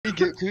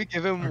Can we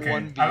give him Okay,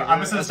 one beaver? I'm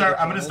just gonna as start.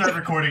 a I'm gonna start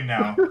recording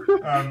now.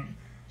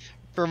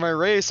 For my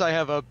race, I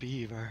have a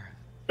beaver.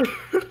 Here,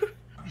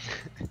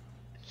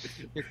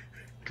 can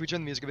we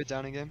turn the music a bit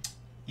down again?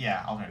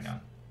 Yeah, I'll turn it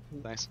down.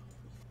 Nice.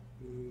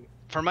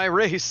 For my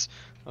race,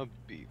 a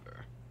beaver.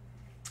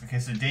 Okay,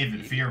 so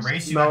David, for your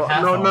race, you No, got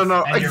half no, elf, no,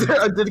 no. and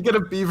I didn't get a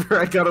beaver.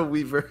 I got a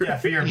weaver. Yeah,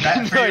 for your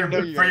I know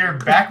you for got your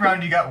it.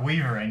 background, you got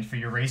weaver, and for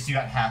your race, you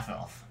got half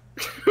elf.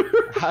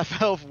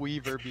 Half elf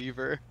weaver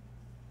beaver.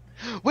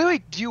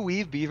 Wait, do you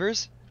weave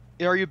beavers?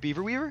 Are you a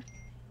beaver weaver?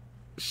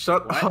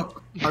 Shut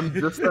up. I'm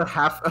just a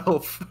half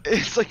elf.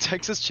 It's like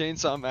Texas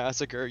Chainsaw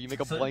Massacre. You make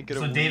a blanket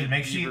So of David,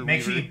 make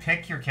sure you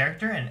pick your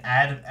character and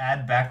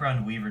add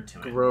background weaver to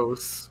it.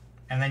 Gross.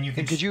 And then you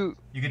can And could you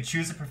could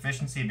choose a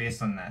proficiency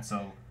based on that.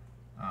 So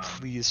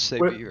please say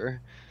Wait. beaver?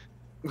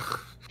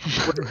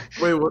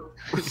 Wait, what?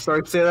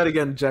 Sorry, say that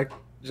again, Jack.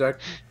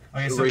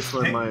 okay, so erase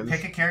my mind.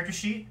 pick a character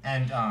sheet,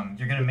 and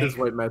you're gonna This make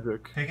white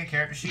magic. pick a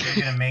character sheet. And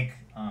you're gonna make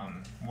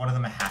one of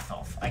them a half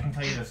elf. I can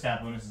tell you the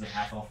stat bonus is a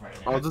half elf right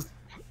now.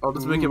 I'll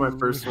just make it my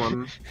first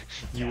one.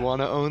 You Yeah.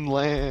 wanna own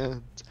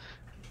land?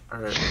 All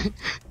right.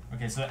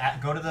 Okay, so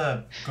go to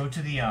the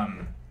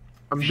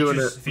I'm features, doing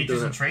it. I'm features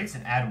doing and it. traits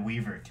and add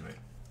weaver to it.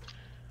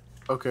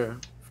 Okay.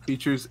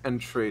 Features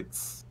and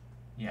traits.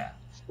 Yeah,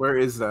 Where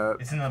is that?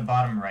 it's in the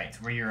bottom right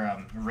where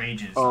your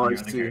rage is Oh, on I your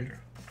other see. character.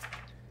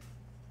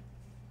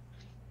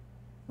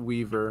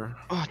 Weaver.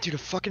 Oh, dude, a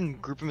fucking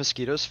group of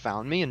mosquitoes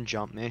found me and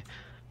jumped me.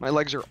 My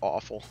legs are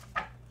awful.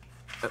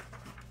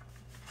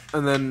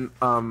 And then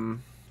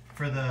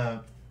For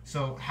the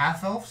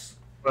half elves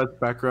that's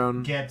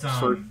background. get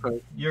sword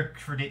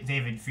type.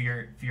 David for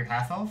your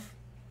half elf.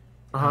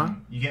 Uh-huh.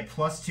 You get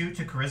 +2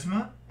 to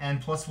charisma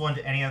and +1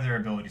 to any other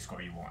ability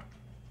score you want.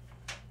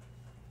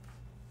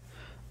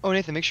 Oh,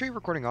 Nathan, make sure you're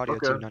recording audio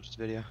Okay. too, not just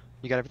video.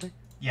 You got everything?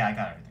 Yeah, I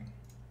got everything.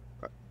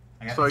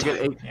 So I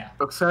get 8. Yeah.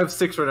 Oh, so I have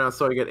 6 right now,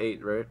 so I get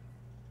 8, right?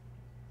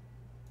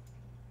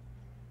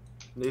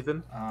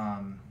 Nathan?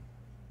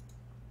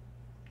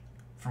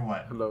 For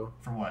what? Hello.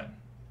 For what?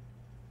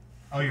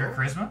 Oh, your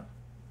charisma?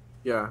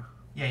 Yeah.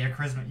 Yeah, your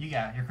charisma.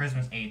 Your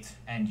charisma's 8,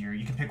 and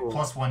you can pick Cool.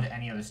 +1 to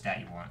any other stat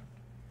you want.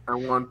 I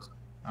want.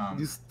 Um,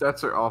 These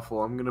stats are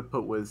awful. I'm gonna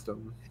put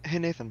wisdom. Hey,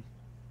 Nathan.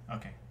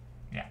 okay.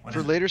 Yeah. What For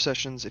is it? later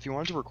sessions, if you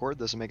wanted to record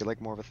this and make it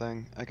like more of a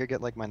thing, I could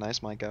get like my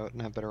nice mic out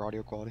and have better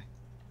audio quality.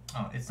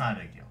 Oh, it's not a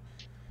big deal.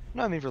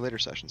 No, I mean for later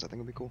sessions, I think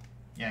it'd be cool.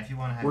 Yeah, if you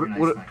want to have What- your nice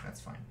what- mic,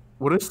 that's fine.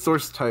 What is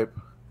source type?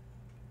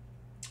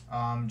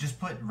 Just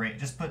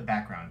put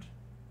background.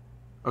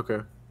 Okay.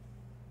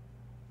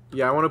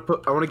 Yeah, I want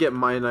to get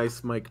my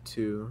nice mic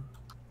too.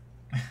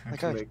 Like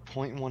to I have make-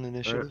 0.1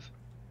 initiative.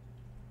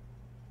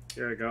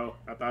 Here I go.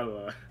 I thought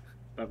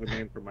of a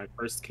name for my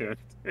first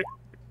character.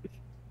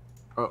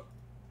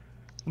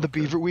 The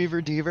Beaver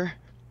Weaver Deaver.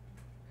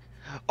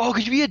 Oh,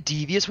 could you be a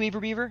Devious Weaver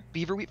Beaver?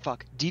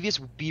 Devious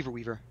Beaver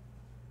Weaver.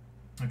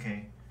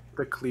 Okay.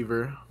 The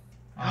cleaver.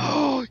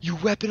 Oh, you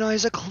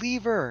weaponize a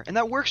cleaver! And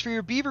that works for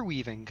your beaver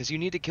weaving, because you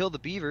need to kill the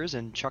beavers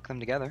and chuck them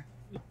together.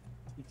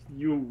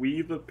 You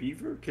weave a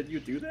beaver? Can you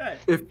do that?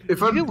 If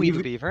You I'm can weave a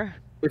devi- beaver.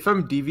 if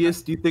I'm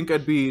devious, do you think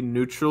I'd be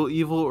neutral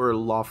evil or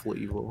lawful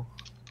evil?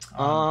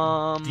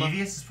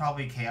 Devious is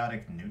probably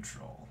chaotic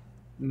neutral.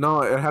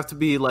 No, it'd have to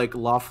be like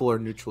lawful or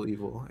neutral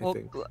evil. I Well,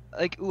 think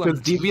like, ooh, I'm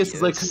because devious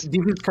is like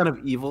devious kind of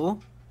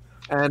evil,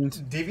 and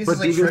Devious but is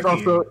like devious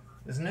tricky, also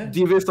isn't it?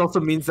 devious also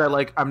means that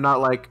like I'm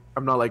not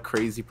like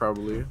crazy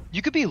probably.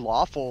 You could be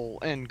lawful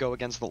and go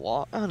against the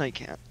law. Oh, no, you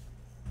can't.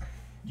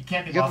 You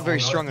can't be You have a lawful. very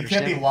and go- strong You can't be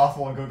understanding.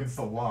 lawful and go against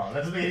the law. That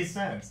doesn't make any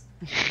sense.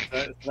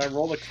 Did I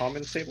roll the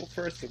common table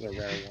first or the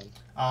rare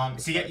one?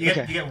 So you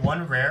Okay. get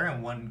 1 rare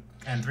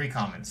and 3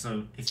 commons.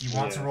 So if you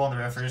want to Yeah. roll on the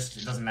rare first,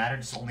 it doesn't matter.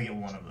 Just only get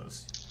 1 of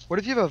those. What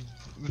if you have a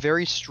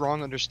very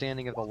strong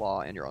understanding of the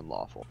law and you're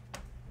unlawful?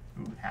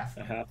 Ooh, half.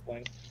 A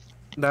halfling?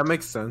 That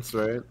makes sense,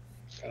 right?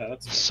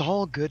 That's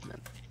Saul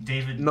Goodman.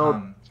 David.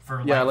 No.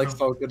 For Yeah, like like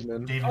Saul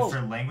Goodman. David Oh.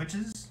 for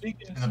languages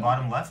speaking in the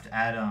bottom left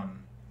add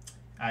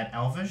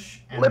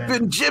Elvish and then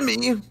Flippin'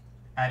 Jimmy.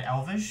 add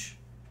Elvish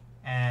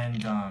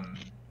and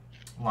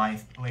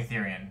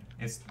Lytharian.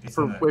 It's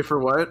For in the, wait for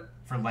what?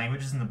 for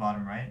languages in the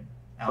bottom right.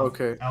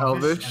 Okay,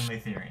 Elvish Elvish.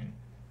 and Lytharian.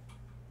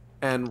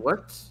 And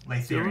what?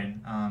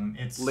 Lytharian.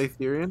 It's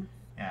Latherian?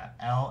 yeah,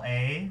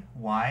 LAY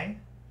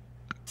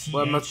TH.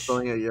 Well, I'm not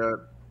spelling it yet.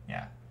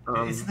 Yeah.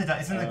 Um, It's in the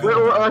wait,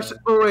 Google Doc. actually,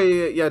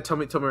 wait, yeah. Tell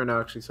me right now.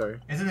 Actually, sorry.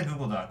 It's in the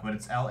Google Doc, but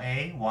it's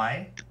LAYTHERIAN.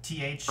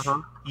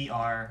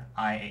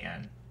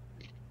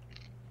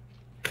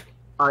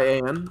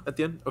 IAN at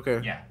the end.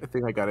 Okay. Yeah. I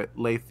think I got it.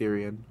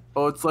 Latherian.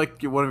 Oh, it's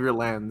like one of your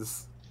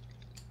lands.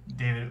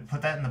 David,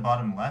 put that in the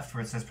bottom left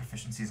where it says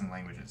proficiencies in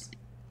languages.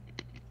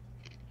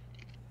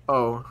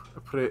 Oh, I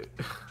put it.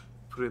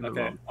 Put it in the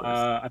okay. wrong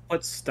place. I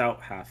put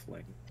stout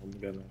halfling. I'm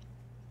gonna.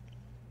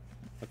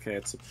 Okay,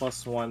 it's a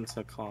 +1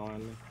 to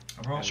con.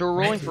 So we're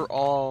rolling for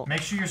all.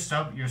 Make sure your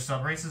sub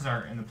races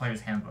are in the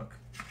player's handbook.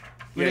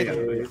 Yeah, Wait, yeah,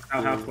 Nathan, yeah.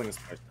 Stout halfling is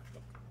part.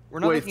 We're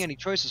not Wait. making any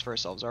choices for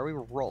ourselves, are we?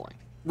 We're rolling.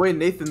 Wait,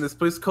 Nathan, this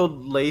place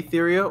called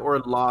Laetheria or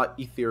La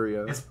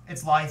Etheria?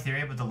 It's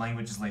Lytheria, but the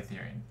language is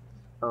Laytherian.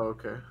 Oh,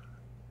 okay.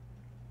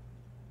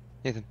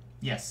 Nathan.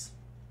 Yes.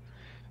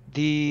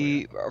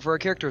 For our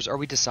characters, are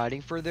we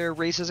deciding for their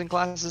races and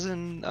classes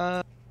and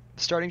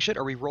starting shit?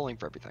 Or are we rolling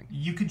for everything?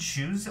 You can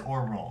choose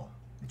or roll.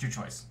 It's your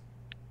choice.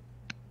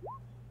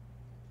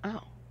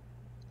 Oh,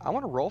 I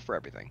want to roll for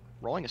everything.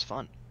 Rolling is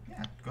fun.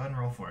 Yeah, go ahead and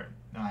roll for it.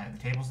 The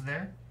tables are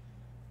there.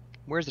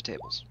 Where's the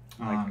tables?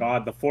 Oh my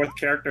god, the fourth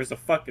character is a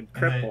fucking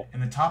cripple. In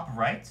the top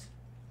right,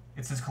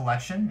 it says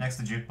collection next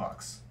to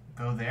jukebox.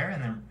 Go there,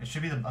 and then it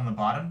should be on the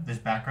bottom. There's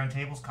background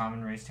tables,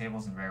 common race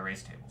tables, and rare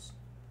race tables.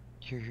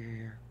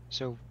 Here.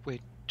 So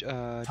wait,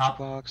 Top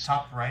jukebox.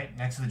 top right,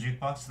 next to the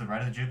jukebox, to the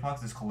right of the jukebox,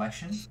 there's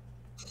collection.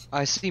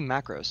 I see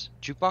macros.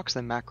 Jukebox,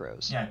 then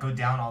macros. Yeah, go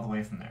down all the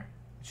way from there.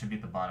 It should be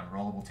at the bottom.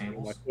 Rollable My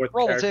tables. fourth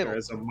Roll the character table.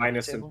 is a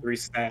minus in Table. 3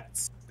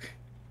 stats.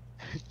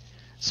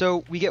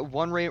 So we get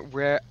one rare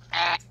race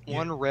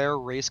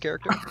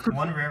character.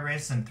 One rare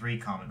race and 3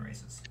 common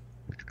races.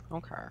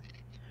 Okay.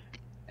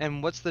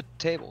 And what's the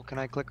table? Can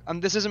I click?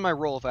 This isn't my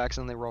roll if I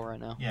accidentally roll right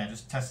now. Yeah,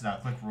 just test it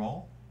out. Click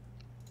roll.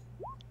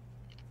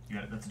 You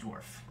got it. That's a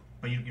dwarf.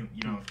 But you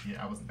know,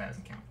 I wasn't. That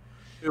doesn't count.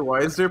 Dude, why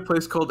is there a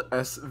place called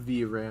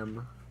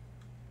SVRAM?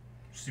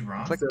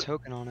 Suram. Click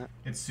token on it.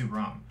 It's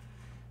Suram.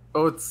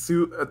 Oh, it's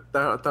Su. I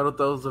thought that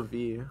was a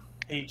V.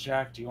 Hey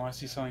Jack, do you want to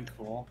see something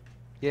cool?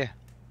 Yeah.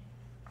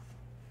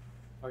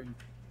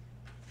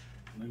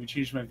 Let me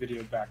change my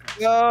video background.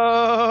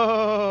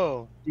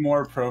 Yo!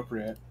 More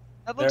appropriate.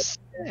 That looks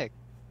sick.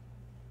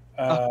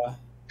 No,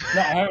 I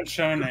haven't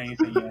shown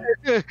anything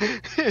yet.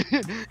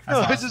 No,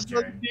 awesome, it's just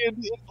like Jared.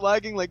 D&D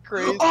flagging like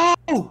crazy.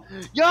 Oh!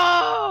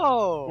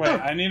 Yo! Wait,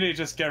 I need to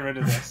just get rid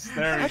of this.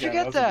 There we go. How'd you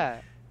get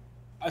that?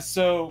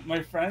 So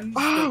my friends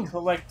Oh! they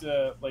collect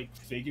like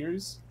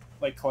figures,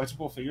 like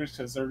collectible figures,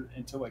 because they're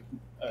into like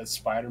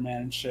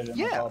Spider-Man and shit and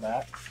like, Yeah. all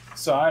that.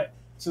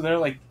 So they're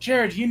like,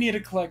 Jared, you need to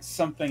collect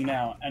something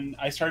now, and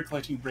I started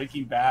collecting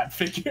Breaking Bad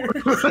figures,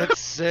 That's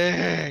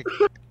sick.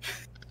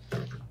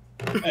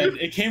 and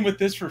it came with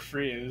this for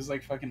free. It was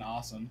like fucking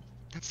awesome.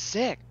 That's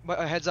sick. But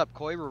a heads up,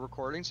 Koi, we're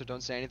recording, so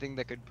don't say anything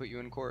that could put you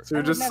in court. So you're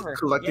I would just never.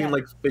 collecting Yeah.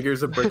 like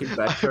figures of Breaking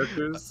Bad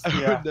characters? I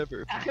Yeah. would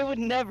never. I would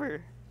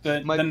never.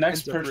 The My next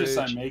instant purchase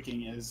rage. I'm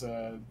making is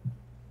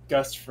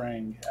Gus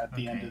Fring at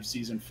the end Okay. of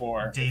season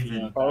 4. if David. you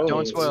know Oh. that.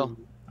 Don't spoil.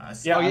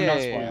 Yeah, Oh, I'm yeah, not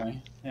yeah, yeah.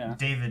 spoiling. Yeah.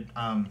 David,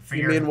 for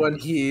You your mean when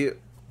he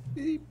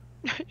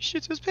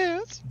Shits his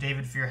pants.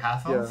 David, for your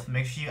half elf,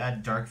 make sure you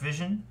add dark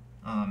vision.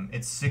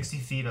 It's 60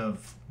 feet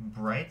of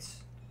bright.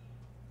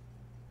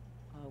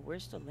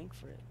 Where's the link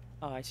for it?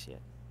 Oh, I see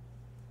it.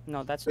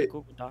 No, that's the Wait,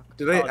 Google Doc.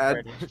 did I Oh, there add-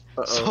 it is.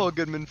 Uh-oh. Saul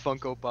Goodman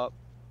Funko Pop.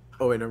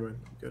 Oh wait, never mind.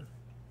 Good.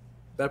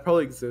 That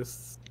probably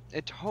exists.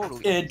 It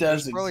totally. It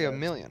does There's probably a exist.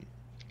 million.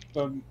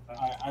 But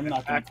I'm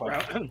not going to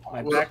Background.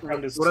 My What-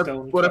 background is what I-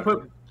 stone. what I put-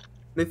 colored.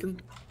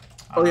 Nathan?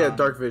 Oh yeah, Um,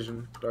 dark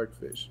vision. Dark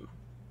vision.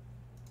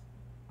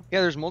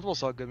 Yeah, there's multiple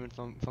Saul Goodman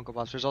Funko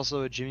Pops. There's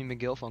also a Jimmy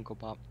McGill Funko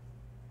Pop.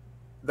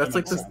 That's That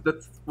like makes this. sense.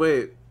 That's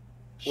wait.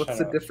 Shut What's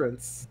the up.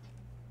 difference?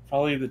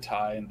 Probably the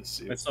tie and the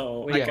suit. And so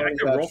Well, yeah. I can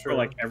That's roll for true.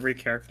 like every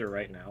character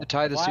right now. The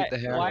tie, the why, suit, the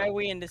hair. why are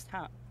we in this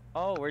town?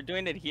 Oh, we're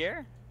doing it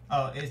here?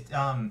 Oh, it's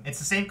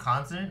the same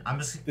continent.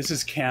 This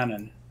is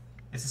canon.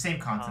 It's the same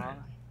continent.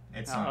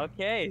 It's Oh,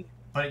 okay.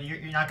 But you're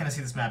not gonna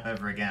see this map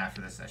ever again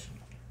after this session.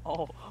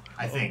 Oh,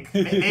 I think.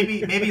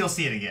 Maybe you'll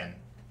see it again,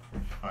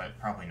 but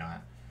probably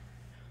not.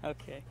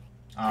 okay.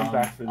 Come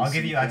back for the I'll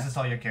give you sequel. access to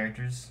all your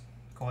characters,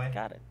 Koi.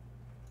 Got it.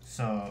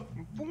 So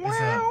there's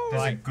Wow.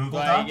 a Google Do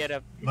I Doc. get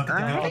a... Look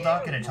at the Google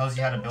Doc and it tells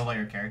you how to build all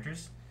your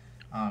characters.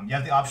 You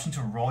have the option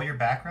to roll your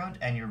background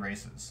and your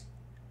races,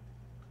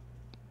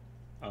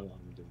 How long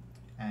did-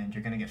 and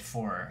you're gonna get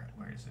 4.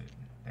 Where is it?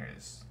 There it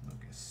is,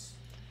 Lucas.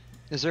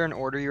 Is there an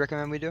order you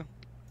recommend we do?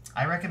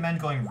 I recommend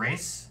going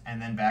race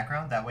and then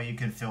background. That way you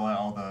can fill out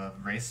all the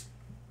race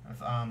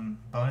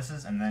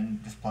bonuses and then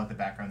just plug the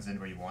backgrounds in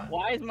where you want.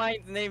 Why is my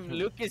name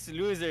Lucas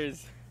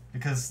Losers?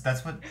 Because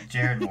that's what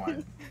Jared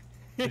wanted.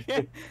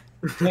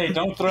 Hey,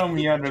 don't throw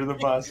me under the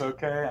bus,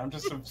 okay? I'm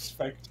just a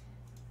spect.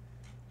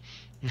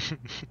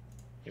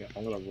 Yeah,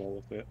 I'm gonna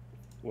roll with it.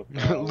 With,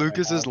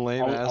 Lucas's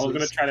lame I was gonna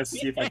asses. try to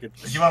see if I could.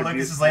 Do you want distribute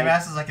Lucas's lame my-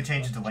 asses? I can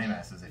change it to lame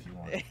asses if you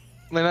want.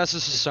 Lame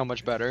asses is so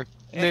much better.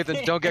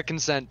 Nathan, don't get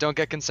consent. Don't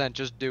get consent.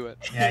 Just do it.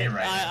 Yeah, you're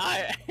right.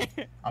 I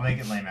I'll make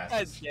it lame God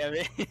asses. damn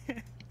it.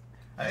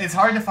 It's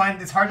hard to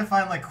find. It's hard to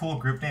find like cool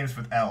group names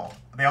with L.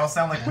 They all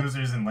sound like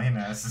losers and lame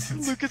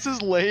asses.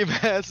 Lucas's lame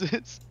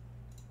asses.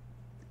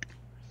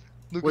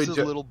 Lucas's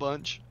Ja- little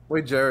bunch.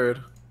 Wait, Jared.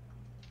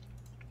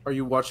 Are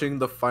you watching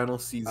the final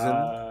season?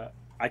 I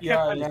can't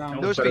Yeah, find yeah. the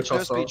No Better speech. No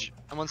Call Saul. speech.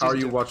 I'm on How are season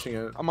you 2. watching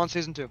it? I'm on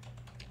season 2.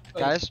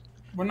 Like, Guys,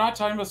 We're not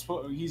talking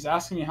about. He's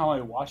asking me how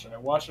I watch it. I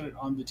watch it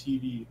on the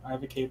TV. I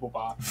have a cable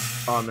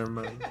box. Oh, never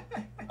mind.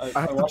 I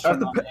I have watch to, I have it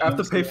to, on pay, I have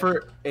to pay AMC.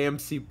 for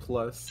AMC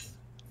Plus. just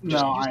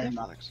No, use I am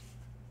not. Netflix.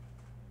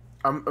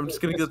 I'm just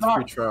gonna It's get the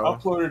free not trial.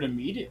 uploaded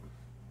immediately.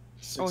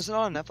 Oh, is it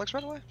on Netflix,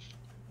 by the way?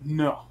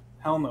 No,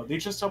 hell no. They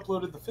just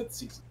uploaded the 5th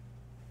season.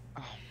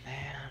 Oh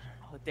man.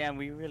 Oh damn,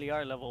 we really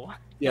are level 1.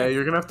 Yeah,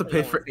 you're gonna have to pay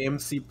Hello. for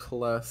AMC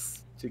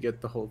Plus to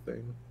get the whole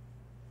thing.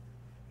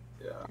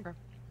 Yeah.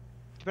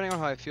 Depending on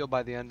how I feel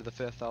by the end of the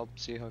 5th, I'll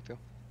see how I feel.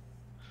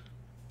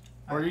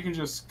 Or you can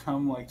just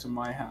come like to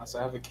my house.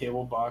 I have a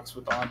cable box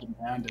with on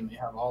demand, and they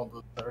have all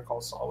the Better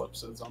Call Saul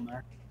episodes on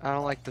there. I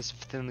don't like this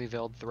thinly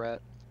veiled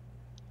threat.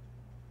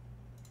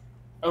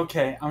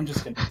 Okay, I'm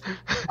just gonna.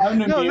 I'm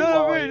gonna no, mute no,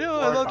 while wait, I no,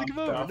 work I'd love to on come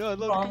over. stuff. No, I'd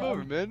love to come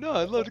over, man. No,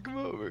 I'd love to come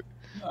over.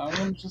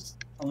 I'm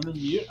gonna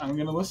mute. I'm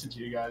gonna listen to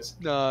you guys.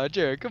 Nah,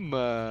 Jared, come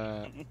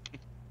on.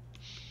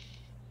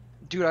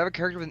 Dude, I have a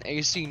character with an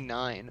AC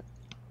 9.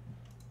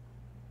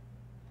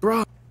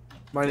 Bro,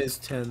 mine is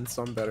 10,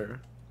 so I'm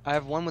better. I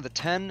have one with a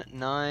 10,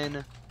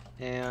 9,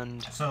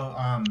 and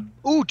So,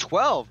 ooh,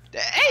 12.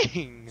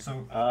 Dang.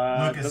 so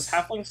Does Lucas,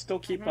 halfling still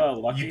keep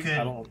lucky? you could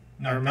I don't.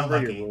 I no remember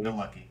your lucky, rule. no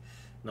lucky.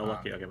 No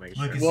lucky. Okay, make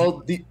Lucas, sure.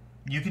 Well,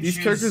 you could these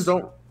choose, characters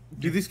don't.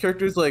 Do these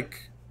characters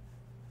like?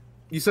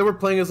 You said we're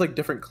playing as like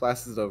different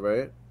classes, though,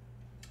 right?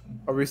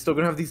 Are we still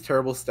gonna have these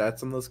terrible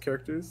stats on those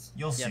characters?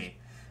 You'll Yes. see.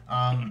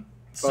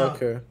 So,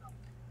 Okay.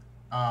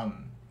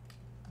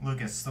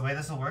 Lucas, the way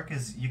this will work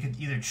is you could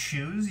either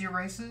choose your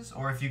races,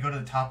 or if you go to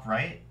the top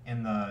right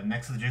in the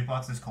next to the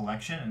jukebox is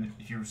collection, and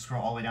if you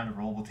scroll all the way down to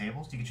rollable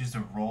tables, you can choose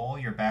to roll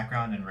your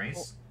background and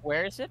race.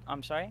 Where is it?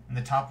 I'm sorry. In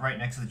the top right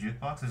next to the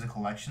jukebox, there's a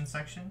collection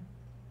section.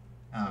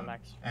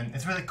 Collection. And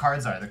it's where the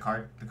cards are, the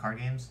card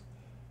games.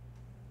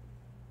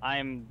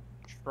 I'm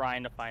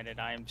trying to find it.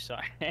 I am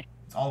sorry.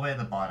 It's all the way at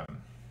the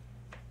bottom.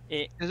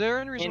 Is there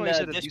any reason In why you the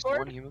said at least Discord?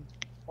 one human?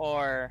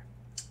 Or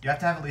You have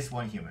to have at least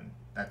one human.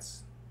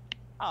 That's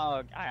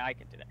oh, I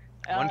can do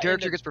that. One in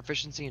character the- gets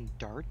proficiency in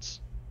darts?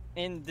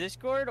 in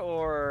Discord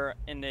or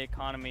in the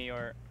economy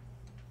or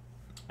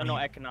no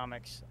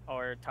economics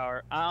or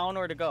tower. I don't know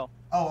where to go.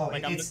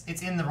 Like, I'm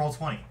it's in the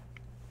Roll20.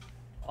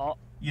 Oh,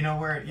 You know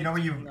where No.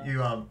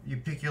 you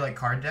pick your like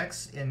card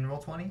decks in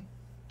Roll20?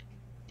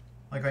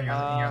 Like on your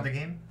in your other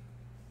game?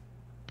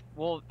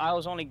 well, I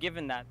was only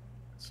given that.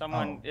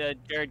 Someone,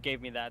 Jared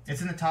gave me that.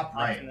 It's in the top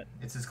right. Option it.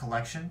 It says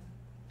collection.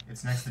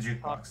 It's next to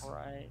Top jukebox.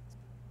 right.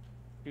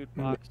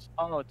 Jukebox.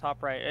 Oh,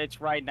 top right.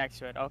 It's right next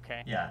to it.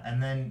 Okay. Yeah,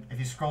 and then if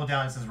you scroll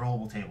down, it says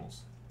rollable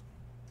tables.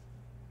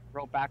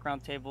 Roll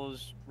background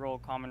tables. Roll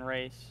common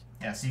race.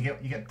 Yeah, so you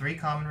get 3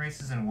 common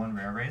races and 1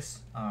 rare race.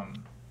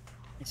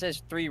 It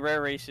says 3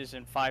 rare races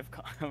and 5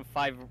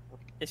 5.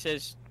 It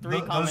says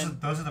 3 common.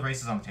 Those are the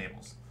races on the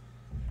tables.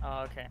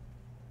 Oh, okay.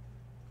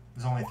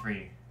 There's only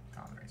 3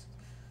 common races.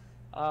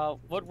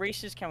 What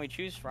races can we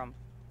choose from?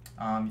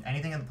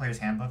 Anything in the player's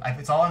handbook.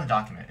 It's all in the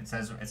document. It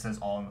says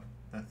all in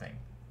the thing.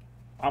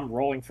 I'm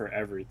rolling for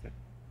everything.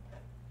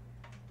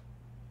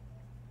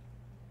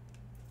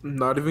 I'm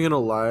not even gonna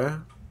lie.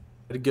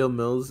 Gil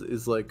Mills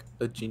is like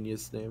a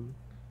genius name.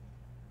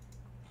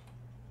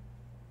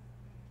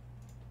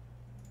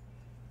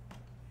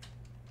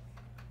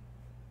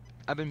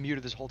 I've been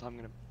muted this whole time. I'm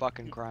gonna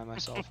fucking cry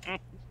myself. Who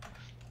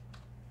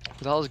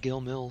the hell is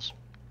Gil Mills?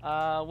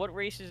 What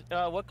races?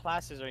 What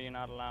classes are you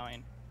not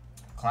allowing?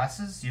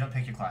 Classes? You don't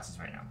pick your classes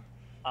right now.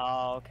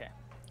 Oh, okay.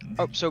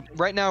 Oh, so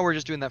right now we're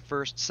just doing that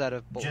first set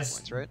of bullet Just-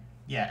 points, right?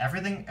 Yeah,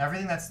 everything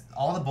that's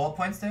all the bullet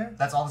points there.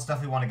 That's all the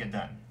stuff we want to get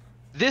done.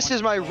 This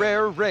is my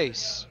rare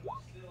race.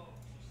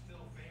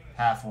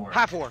 Half orc.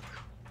 Half orc.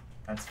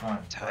 That's fun.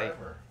 Tight.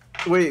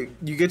 Wait,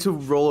 you get to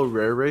roll a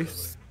rare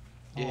race?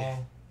 Yeah.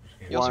 Hello.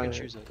 You also Why? can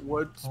choose it.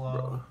 What, Hello.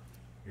 bro?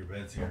 Your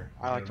bed's here.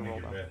 I like to You're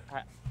roll gonna make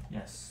your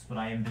Yes, but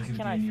I am busy Can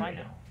doing I you find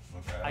right it?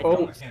 now. bed. Okay. I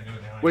Oh, I can't do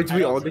it now. wait, do I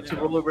we don't all see get to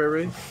that. roll a rare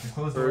race? Just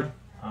close the Or- door.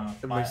 Am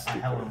I Bye.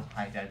 stupid? Hello.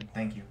 Hi, Dad.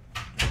 Thank you.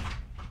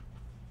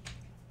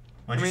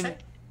 What'd I you mean- say?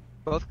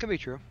 Both can be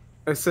true.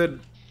 I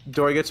said,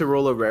 do I get to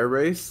roll a rare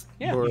race?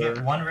 Yeah. Or... You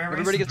get 1 rare race.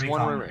 Everybody and gets 3 one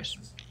common rare race.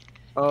 races.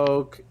 Oh,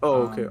 okay.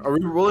 Oh, okay. Are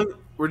we rolling?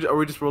 Are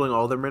we just rolling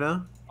all of them right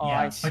now? Oh, yeah,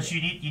 I see. but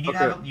you need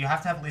Okay. you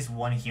have to have at least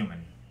 1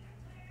 human.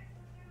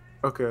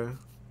 Okay.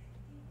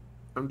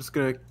 I'm just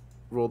gonna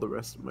roll the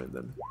rest of mine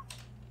then.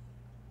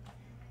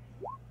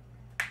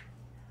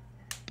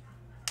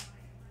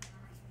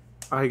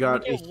 I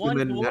got a Get one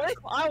human. dwarf?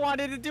 I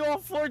wanted to do all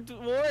 4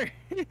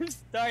 dwarves.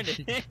 Darn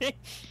it.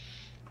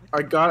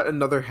 I got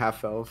another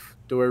half elf.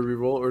 Do I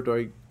reroll or do I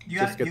You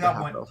just got get you the got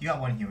half one elf? you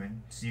got 1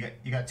 human. So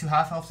you got 2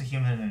 half elves, a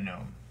human, and a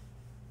gnome.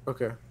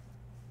 Okay.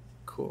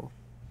 Cool.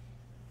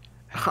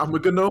 I'm a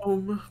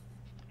gnome.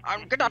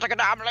 I'm gonna take a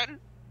goblin.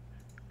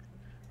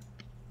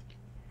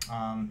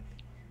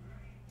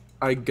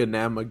 I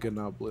gnam a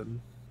gnoblin.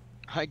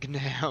 I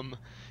gnam.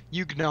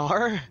 You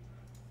gnar?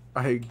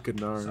 I So I'm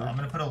gnar.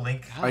 gonna put a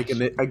link. I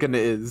gonna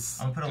is.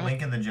 I'm gonna put a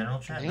link in the general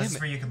chat. Damn This is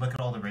it. where you can look at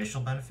all the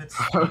racial benefits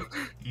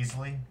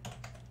easily.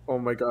 Oh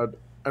my god.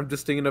 I'm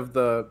just thinking of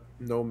the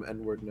gnome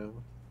N word now.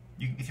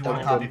 If you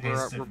want to We're- copy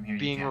paste it we're from here,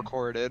 being you can.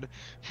 recorded.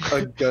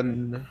 A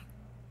gun.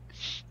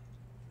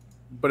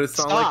 But it's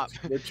not Stop.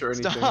 like Twitch or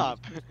anything. Stop.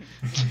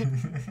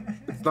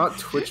 It's not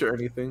Twitch or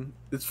anything.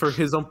 It's for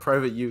his own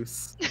private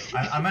use.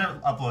 I'm gonna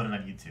upload it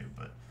on YouTube,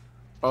 but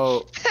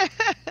Oh.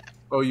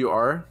 Oh, you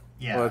are?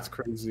 yeah, Oh, that's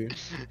crazy.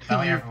 that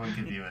way everyone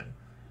can view it.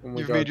 Oh my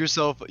You've god. made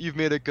yourself. You've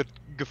made a good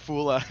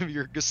gaffool out of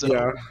your gazelle.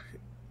 Yeah.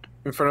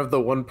 in front of the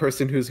one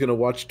person who's gonna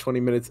watch 20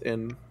 minutes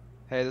in.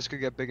 Hey, this could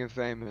get big and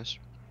famous.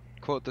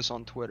 Quote this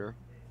on Twitter.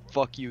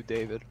 Fuck you,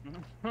 David.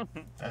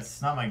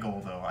 That's not my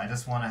goal though. I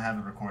just want to have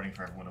a recording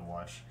for everyone to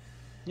watch.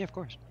 Yeah, of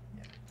course.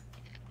 Yeah.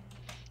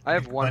 I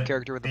have one But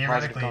character with a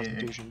positive theoretically,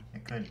 constitution.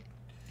 It could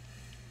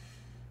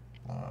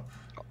blow up.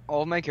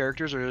 All of my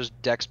characters are just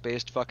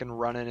dex-based fucking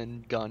running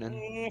and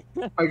gunning.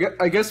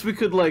 I guess we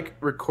could like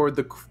record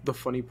the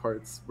funny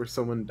parts where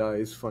someone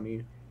dies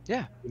funny.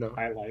 Yeah. You know.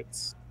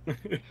 Highlights.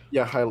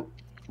 Yeah,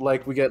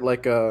 like we get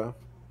like a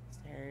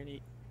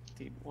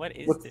Dude, what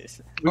is What's-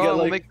 this? we get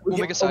we'll like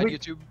make a side we,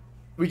 YouTube.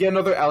 we get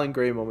another Alan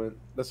Gray moment.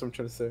 That's what I'm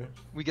trying to say.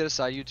 We get a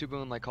side YouTube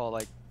and like call it,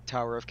 like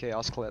Tower of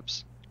Chaos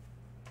clips.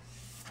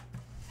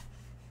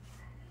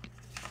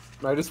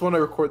 I just want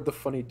to record the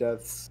funny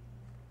deaths.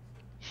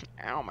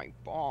 Ow, my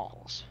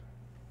balls.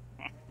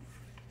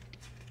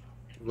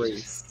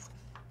 Race.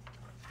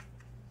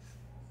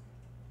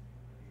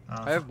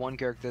 I have one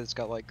character that's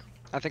got like,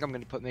 I think I'm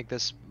gonna make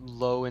this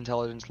low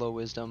intelligence, low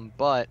wisdom,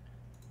 but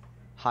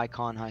high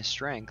con, high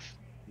strength.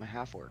 My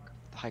half orc.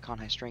 The high con,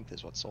 high strength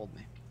is what sold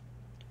me.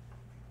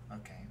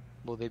 Okay.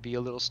 Will they be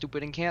a little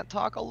stupid and can't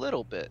talk a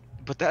little bit?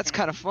 But that's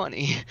kind of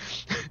funny.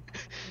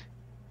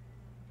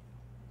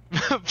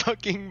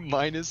 Fucking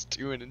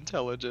 -2 in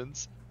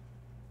intelligence.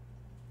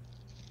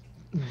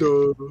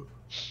 Duh.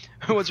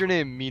 What's your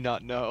name? Me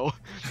not know.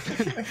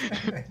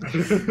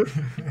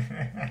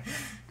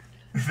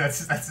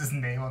 That's his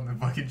name on the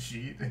fucking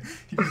sheet.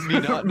 He just- Me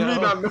not know.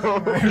 Me not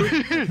know.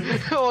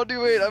 Oh,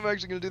 dude, wait, I'm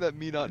actually gonna do that.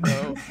 Me not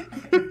know.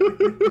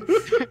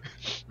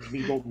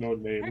 Legal no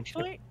name.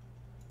 Actually,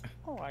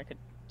 oh, I could.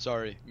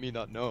 Sorry, me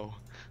not know.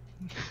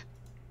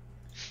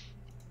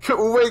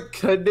 Wait,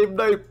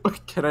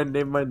 can I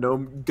name my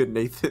gnome Good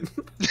Nathan?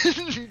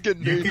 Good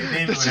You name. can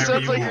name This it just whatever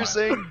sounds you like you're want.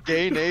 saying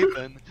gay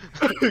Nathan.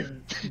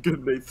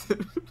 Good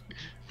Nathan.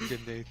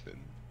 Good Nathan.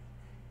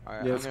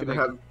 Alright, Yeah, I'm it's gonna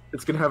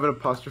gonna have an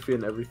apostrophe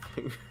and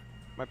everything.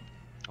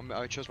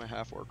 I chose my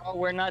half orc. Oh,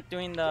 we're not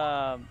doing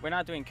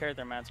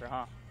character mancer,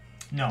 huh?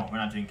 No, we're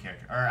not doing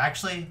character. Or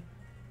actually,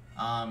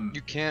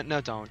 You can't. No,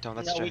 don't.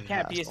 That's No, we just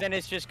can't because then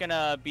it's just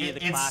gonna be the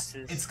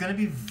classes. it's gonna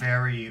be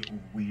very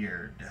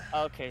weird.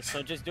 Okay,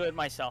 so just do it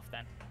myself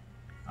then.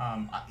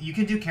 You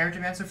can do character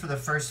mancer for the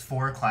first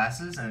 4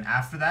 classes, and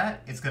after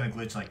that, it's gonna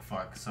glitch like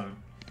fuck. So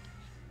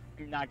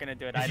I'm not gonna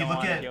do it. if I you don't look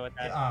want to at, deal with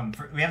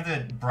that. we have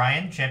the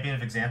Brian Champion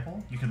of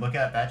Example. You could look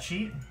at that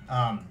sheet.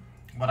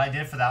 What I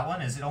did for that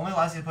one is it only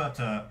allows you to put up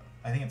to,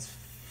 I think it's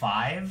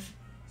 4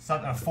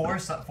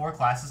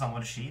 classes on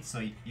one sheet. So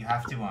you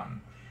have to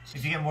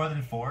if you get more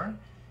than 4,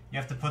 you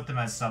have to put them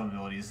as sub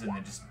abilities and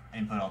then just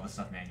input all the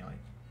stuff manually.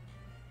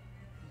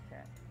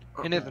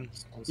 Hey, Nathan,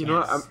 You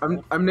know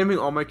what? I'm naming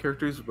all my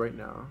characters right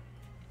now.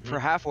 for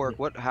half orc,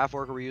 what half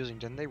orc are we using?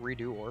 Didn't they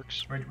redo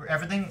orcs?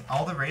 Everything,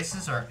 all the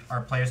races are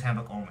player's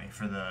handbook only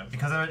for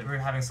because we're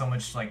having so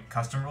much like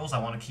custom rules. I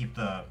want to keep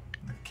the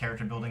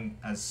character building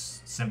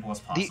as simple as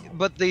possible.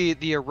 But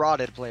the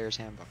eroded player's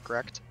handbook,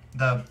 correct?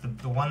 The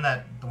one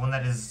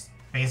that is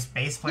base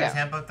player's Yeah.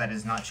 handbook that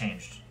is not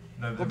changed.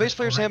 Well, base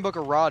player's handbook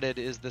eroded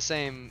is the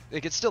same.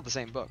 It's still the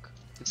same book.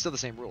 It's still the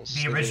same rules.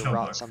 The So they original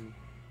errata book.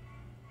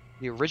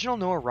 The original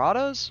no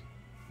erratas?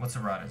 What's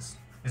erratas?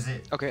 Is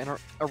it? Okay, an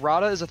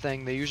errata is a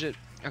thing. They use it.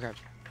 Okay,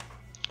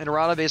 an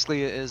errata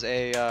basically is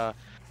a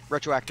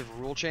retroactive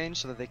rule change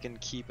so that they can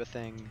keep a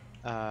thing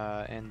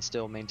and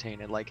still maintain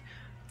it. Like,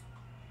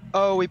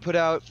 oh, we put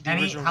out the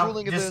original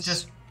ruling of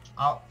this.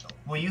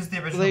 We'll use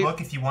the original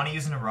book. If you want to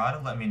use an errata,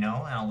 let me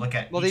know, and I'll look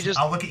at. Well,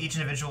 I'll look at each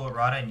individual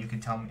errata, and you can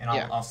tell me, and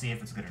Yeah. I'll see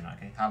if it's good or not.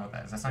 Okay, how about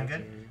that? Does that sound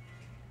good?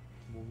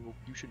 Well,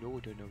 you should know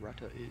what an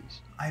errata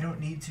is. I don't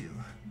need to,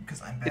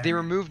 because I'm better. They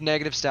removed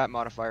negative stat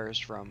modifiers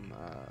from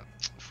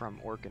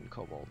orc and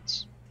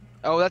kobolds.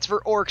 Oh, that's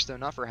for orcs though,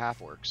 not for half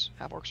orcs.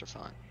 Half orcs are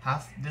fine.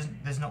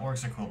 There's no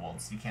orcs or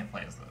kobolds. You can't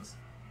play as those.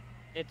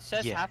 It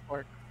says Yeah. half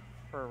orc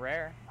for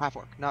rare. Half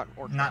orc, not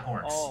orc. Not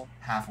orcs. Oh.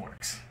 Half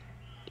orcs.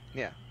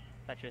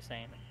 That you're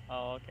saying.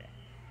 Oh, okay.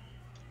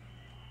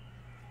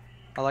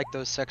 I like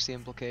those sexy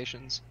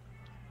implications.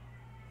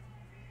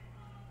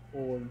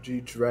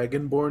 OMG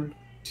Dragonborn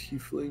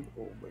Tiefling.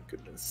 Oh my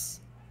goodness.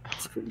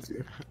 That's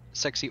crazy.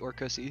 Sexy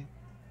orcussy.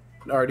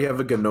 I already have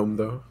a gnome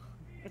though.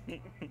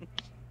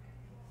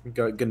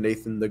 Got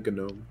Gnathan the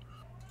gnome.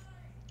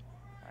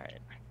 Alright.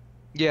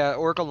 Yeah,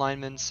 orc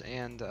alignments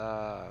and Do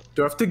I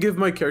have to give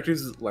my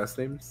characters last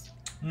names?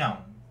 No.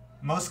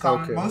 Most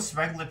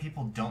regular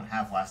people don't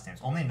have last names.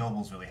 Only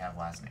nobles really have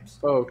last names.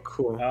 Oh,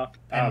 cool.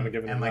 I'm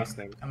giving them like last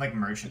name. and like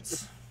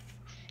merchants.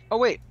 oh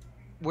wait,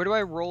 where do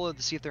I roll it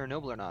to see if they're a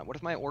noble or not? What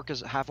if my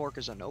half orc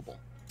is a noble?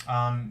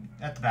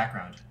 At the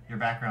background. Your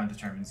background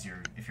determines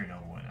if you're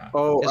noble or not.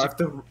 Oh, Is I it-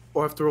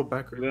 have to roll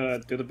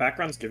backwards. Do the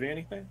backgrounds give you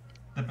anything?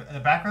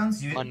 The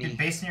backgrounds, Money.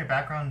 based on your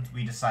background,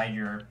 we decide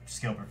your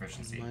skill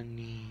proficiency.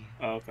 Money.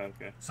 Oh,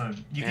 okay. So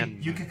you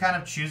And can kind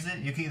of choose it.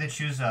 You can either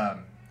choose if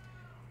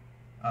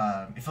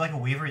you're like a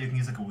weaver, you can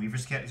use like a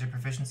weaver's kit as your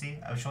proficiency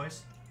of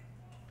choice.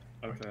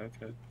 Okay.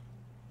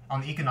 On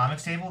the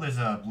economics table, there's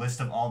a list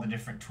of all the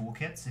different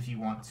toolkits if you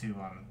want to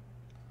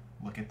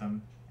look at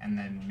them and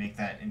then make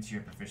that into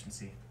your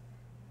proficiency.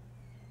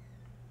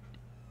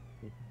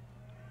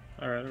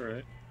 Alright,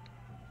 alright.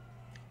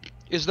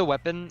 Is the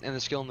weapon and the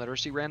skill and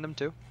literacy random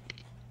too?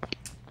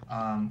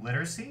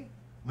 Literacy?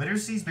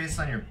 Literacy is based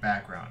on your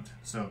background.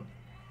 So,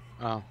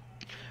 Oh.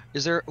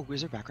 Is there a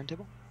background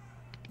table?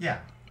 yeah.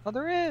 Oh,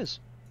 there is.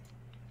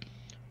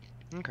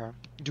 Okay.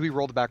 Do we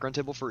roll the background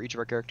table for each of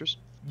our characters?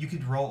 You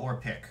could roll or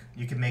pick.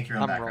 You could make your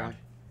own I'm background. rolling.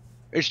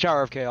 It's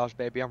Tower of Chaos,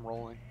 baby. I'm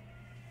rolling.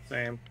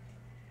 Same.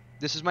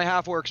 This is my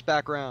half-orcs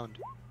background.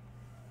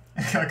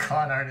 A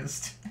con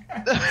artist.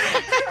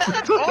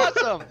 That's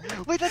awesome!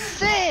 Wait, that's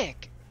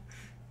sick!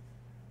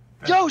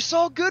 Yo,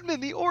 Saul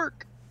Goodman, the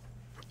orc!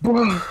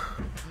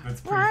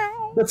 That's pretty.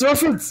 That's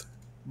reference.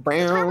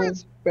 Bam,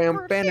 reference.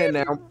 bam, bam,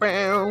 now,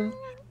 bam,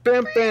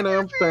 bam, bam,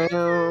 now,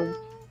 bam,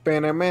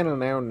 bam, bam,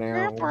 now,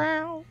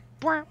 now.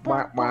 Wah,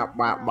 wah, wah,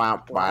 wah,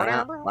 wah,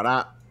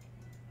 wah.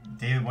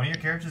 David, one of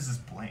your characters is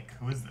blank.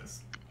 Who is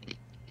this?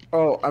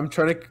 Oh, I'm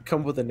trying to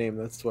come up with a name.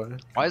 That's why.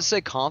 Why does it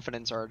say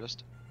confidence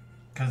artist?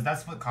 Because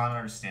that's what con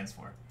artist stands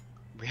for.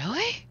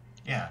 Really?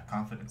 Yeah,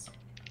 confidence.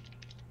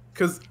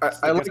 Because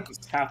I like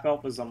half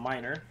elf is a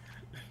minor.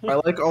 I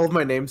like all of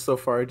my names so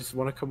far. I just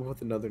want to come up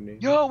with another name.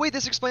 Yo, wait,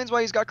 this explains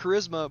why he's got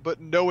charisma,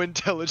 but no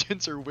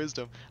intelligence or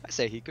wisdom. I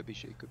say he could be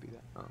she, could be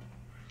that. Oh.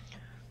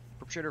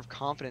 Perpetrator of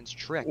confidence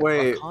trick.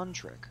 Wait. A con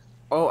trick.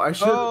 Oh, I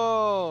should.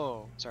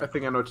 Oh! I Sorry.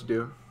 think I know what to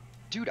do.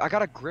 Dude, I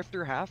got a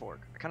grifter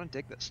half-orc. I kind of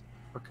dig this.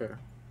 Okay.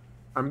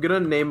 I'm gonna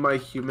name my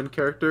human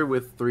character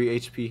with 3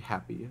 HP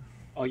happy.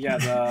 Oh yeah,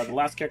 the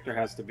last character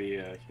has to be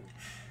human.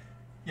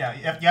 Yeah,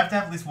 you have to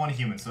have at least one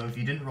human. So if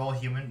you didn't roll a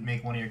human,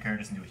 make one of your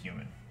characters into a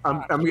human.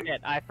 I'm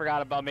Shit, I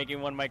forgot about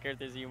making one of my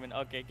characters human.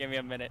 Okay, give me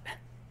a minute.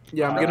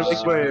 yeah, I'm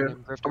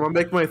gonna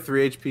make my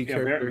 3 HP Yeah,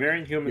 character.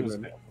 variant human is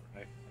human. available,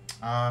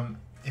 right?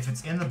 If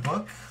it's in the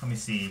book, let me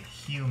see.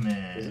 Is Human.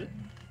 it?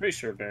 Pretty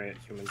sure variant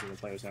humans in the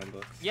player's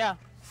handbook. Yeah.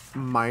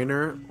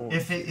 Minor.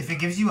 If it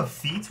gives you a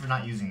feat, we're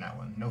not using that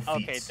one. No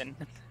feats. Okay, then.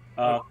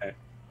 Oh, okay.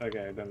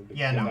 Okay, then.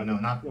 Yeah, no,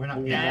 not we're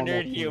not. Yeah,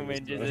 Standard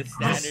human, just a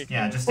standard yeah,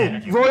 human. just Oh,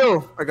 standard human.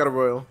 royal! I got a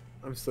royal.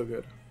 I'm still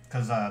good.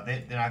 Because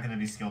they're not going to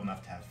be skilled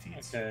enough to have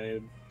feats.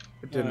 Okay.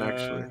 I didn't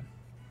actually.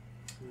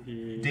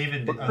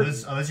 David, are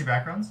those your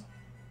backgrounds?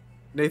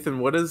 Nathan,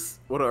 what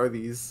are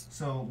these?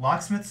 So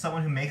locksmith is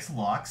someone who makes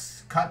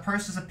locks. Cut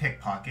purse is a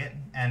pickpocket,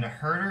 and a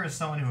herder is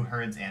someone who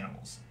herds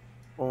animals.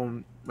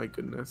 Oh my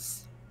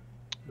goodness.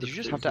 Did you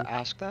just have to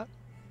ask that?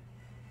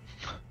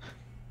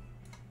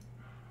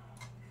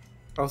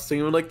 I was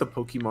thinking of like the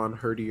Pokemon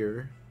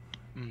Herdier.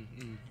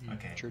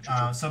 Okay. True, true,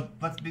 true. So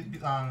let's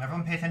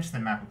everyone pay attention to the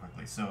map real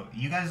quickly. So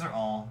you guys are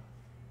all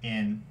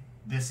in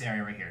this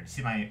area right here. Do you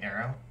see my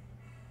arrow?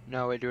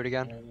 No, wait, do it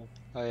again.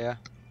 Oh, yeah.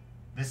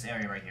 This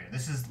area right here.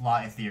 This is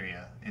La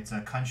Etheria. It's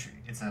a country.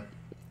 It's a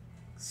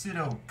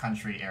pseudo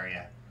country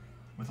area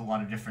with a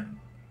lot of different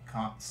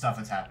stuff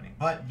that's happening.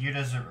 But you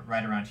guys are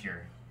right around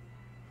here.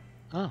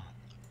 Oh.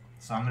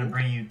 So I'm gonna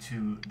bring you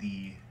to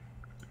the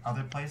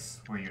other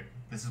place where you're.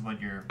 This is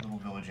what your little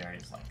village area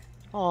is like.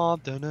 Oh,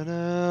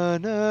 da-na-na-na-na.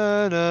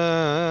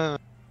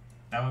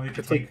 That way we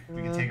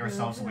can take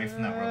ourselves away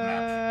from that world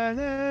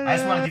map. I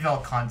just want to give you all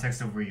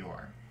context of where you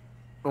are.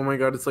 Oh my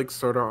god, it's like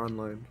Sword Art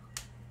Online.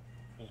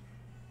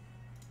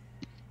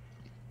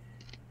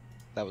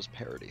 That was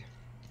parody.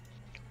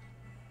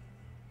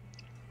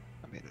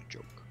 I made a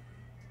joke.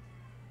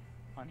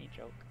 Funny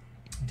joke.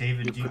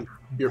 David,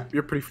 You're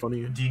pretty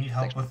funny. do you need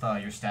help with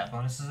your stat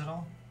bonuses at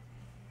all?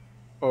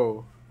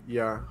 Oh,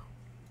 yeah.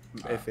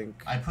 I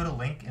think. I put a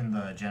link in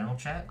the general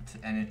chat,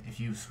 and if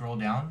you scroll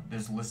down,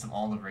 there's a list of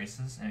all the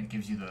races, and it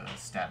gives you the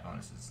stat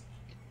bonuses.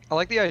 I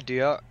like the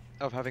idea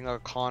of having a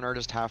con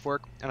artist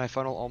half-orc, and I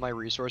funnel all my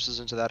resources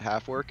into that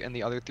half-orc, and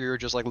the other 3 are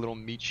just like little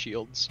meat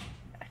shields.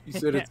 You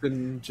said it's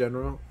in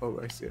general? Oh,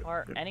 I see it.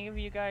 Are Yeah. any of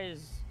you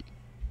guys?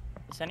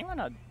 Is anyone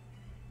a?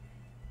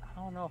 I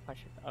don't know if I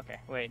should. Okay,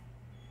 wait.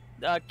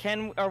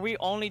 Are we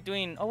only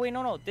doing? Oh wait,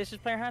 no. This is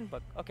player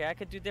handbook. Okay, I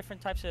could do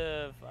different types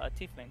of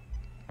tiefling.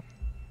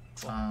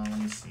 Let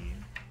me see.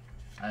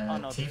 Oh,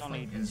 no, there's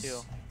only Tiefling is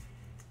 2.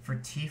 for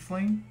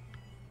tiefling.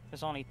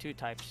 There's only 2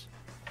 types.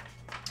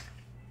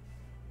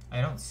 I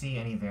don't see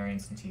any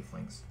variants in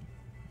tieflings.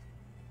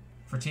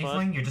 For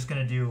tiefling, you're just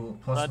gonna do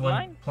plus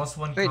Bloodline?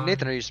 one. Wait, con.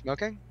 Nathan, are you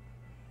smoking?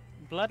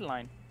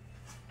 Bloodline.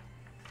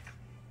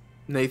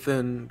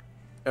 Nathan,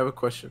 I have a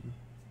question.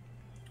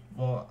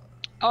 Well,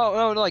 Oh,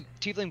 no, like,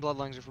 Tiefling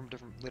Bloodlines are from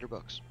different later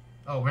books.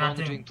 we're We're not only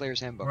doing. doing Player's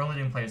Handbook. We're only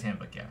doing player's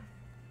handbook, yeah.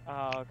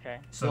 Oh, okay.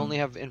 So We only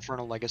have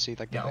Infernal Legacy,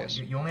 like the yeah, base.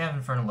 you only have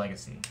Infernal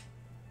Legacy.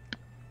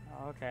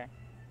 Oh, okay.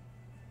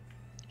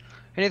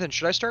 Hey Nathan,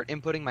 should I start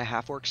inputting my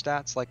half-orc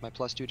stats, like my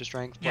 +2 to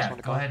strength, +1 Yeah, to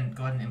go con? ahead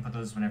and input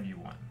those whenever you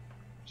want.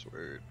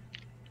 Sweet.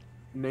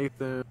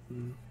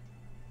 Nathan.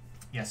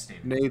 Yes,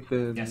 David.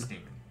 Nathan. Yes,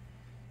 David.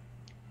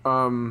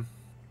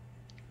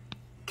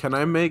 Can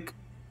I make?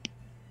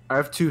 I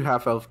have 2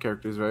 half-elf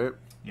characters, right?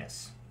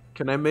 Yes.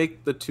 Can I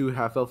make the 2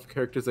 half-elf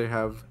characters I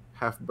have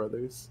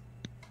half-brothers?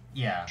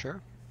 Yeah.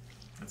 Sure.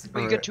 That's a Wait, good.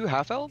 you Alright. get 2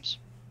 half-elves?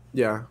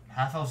 Yeah.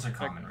 Half elves are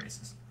common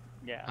races.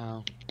 Yeah.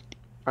 Oh.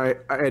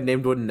 I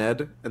named one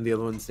Ned, and the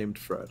other one's named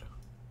Fred.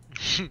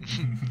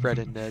 Fred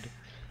and Ned.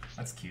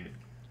 That's cute.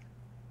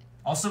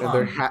 Also, And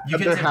they're, you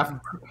get they're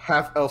to,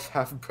 half elf,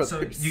 half brothers.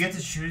 so you get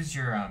to choose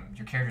your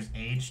character's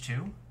age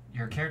too.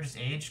 Your character's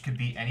age could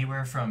be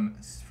anywhere from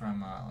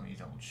let me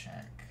double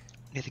check.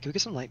 Nathan, can we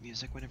get some light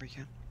music whenever you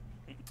can?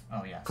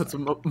 Oh yeah. Put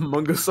sorry. some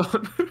Among Us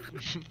on.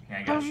 Yeah,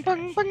 I got you.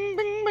 Bang, bang,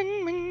 bang,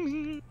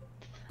 bang,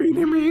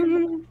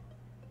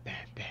 bang,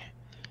 bang.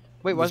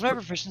 Wait, why's my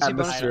proficiency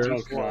bonus? Atmosphere.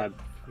 Oh god.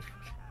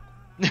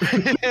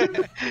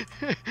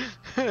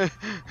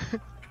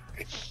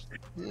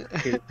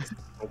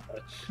 So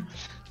much.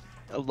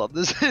 I love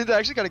this. It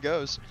actually kind of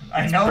goes.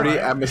 I know. Pretty right?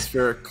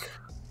 atmospheric.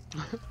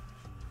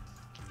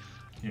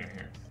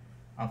 Here.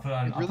 I'll put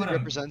on. It really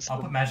represents I'll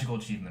the- put magical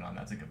achievement on.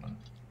 That's a good one.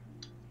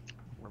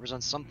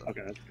 Represents something.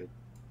 Okay, that's good.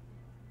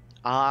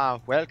 Ah,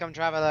 welcome,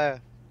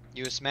 traveler.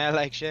 You smell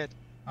like shit.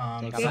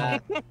 Take a So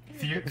bath.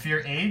 for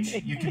your age,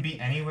 you can be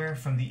anywhere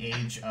from the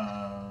age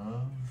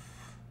of.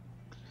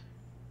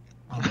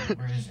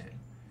 Where is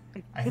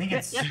it? I think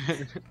it's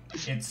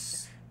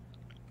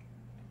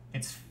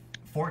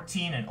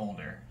 14 and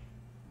older.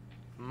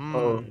 Mm.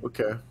 Oh,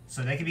 okay.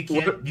 So they could be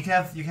What kid. are- You can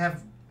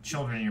have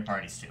children in your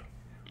parties too.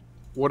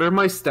 What are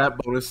my stat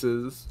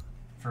bonuses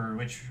For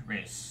which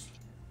race?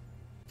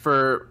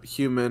 for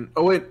human?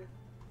 Oh wait,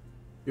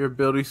 your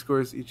ability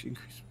scores each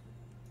increase.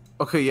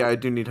 Okay, yeah, I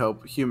do need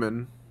help.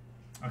 Human.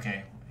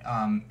 Okay.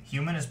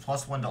 Human is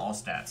 +1 to all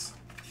stats.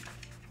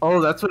 Oh,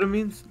 that's what it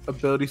means.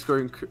 Ability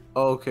scoring.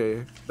 Oh,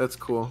 okay, that's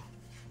cool.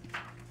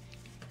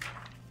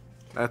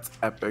 That's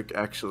epic,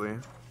 actually.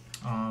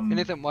 Hey,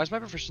 Nathan, why is my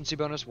proficiency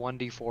bonus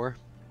 1d4?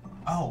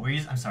 Oh,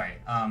 I'm sorry.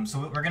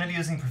 So we're gonna be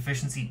using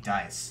proficiency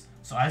dice.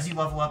 So as you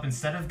level up,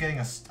 instead of getting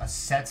a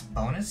set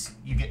bonus,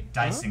 you get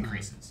dice Oh.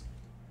 increases.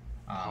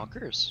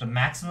 Honkers. The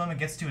maximum it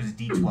gets to is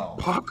D12.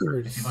 If you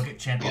Poggers. look at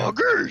champion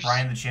Poggers!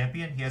 Brian the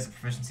champion, he has a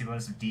proficiency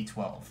bonus of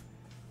D12.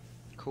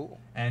 Cool.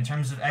 And in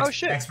terms of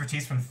Shit.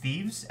 expertise from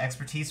thieves,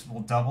 expertise will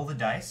double the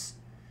dice,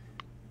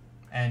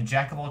 and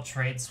jack of all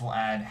trades will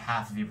add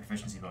half of your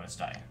proficiency bonus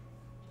die.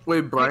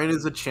 Wait, Brian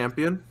is a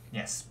champion.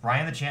 Yes,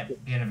 Brian the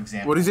champion of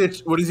example. What is he?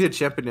 What is he a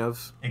champion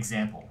of?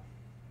 Example.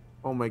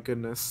 Oh my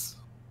goodness.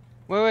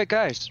 Wait,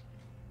 guys.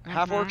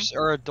 Half orcs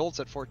are adults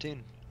at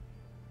 14.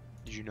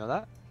 Did you know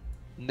that?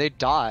 And they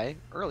die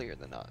earlier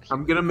than us.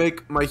 I'm gonna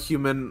make my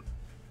human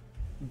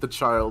the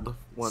child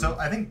one. So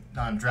I think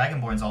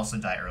Dragonborns also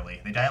die early.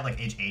 They die at like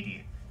age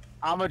 80.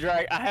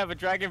 I have a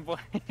dragon boy.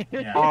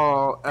 Yeah.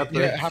 Oh, epic.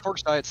 Yeah, half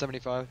orcs die at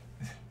 75.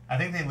 I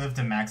think they live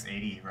to max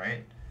 80,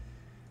 right?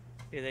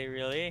 Do they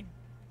really?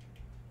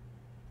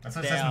 That's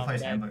what it says in the Damn,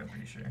 player's that- handbook, I'm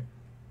pretty sure.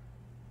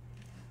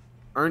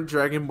 Aren't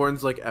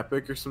Dragonborns like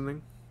epic or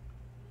something?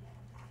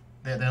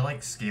 They're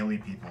like scaly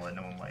people that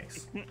no one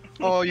likes.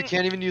 Oh, you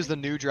can't even use the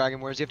new dragon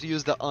wars. You have to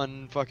use the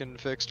unfucking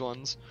fixed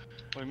ones.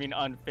 What do you mean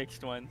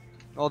unfixed one?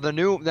 Oh, the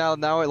new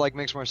now it like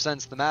makes more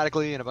sense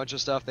thematically and a bunch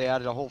of stuff. They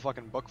added a whole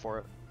fucking book for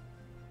it.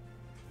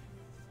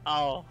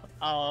 Oh,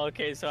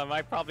 okay. So am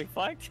I probably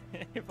fucked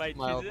if I choose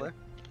Mildly. it?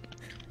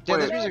 Yeah,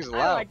 this Wait. music's I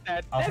loud. like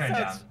that. I'll That turn it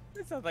sounds- down.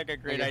 That sounds like a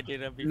great Okay. idea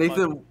to be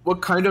Nathan,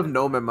 what kind of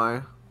gnome am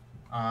I?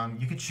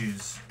 You could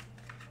choose.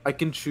 I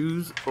can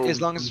choose. Oh, As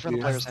long as it's from the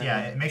yeah. player's Yeah,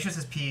 handbook. make sure it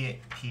says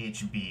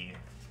PHB.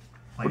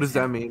 What does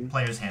that mean?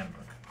 Player's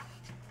handbook.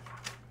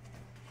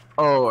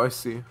 Oh, I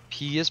see.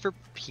 P is for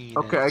penis.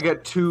 Okay, I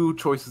get two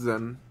choices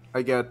then.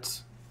 I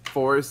get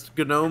forest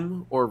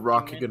gnome or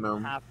rock Human,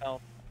 gnome. half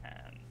elf,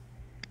 and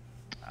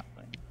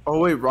halfling. Oh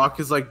wait, rock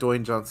is like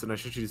Dwayne Johnson. I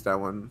should choose that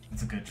one.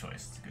 It's a good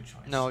choice. It's a good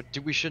choice. No,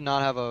 we should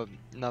not have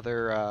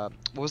another.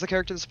 What was the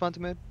character that Spunta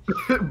made?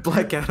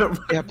 Black Adam.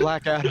 Yeah,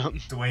 Black Adam.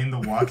 Dwayne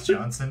the Walk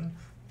Johnson.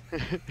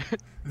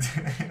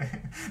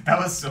 That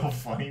was so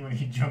funny when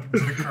he jumped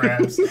into the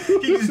crabs. He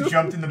just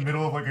jumped in the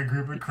middle of like a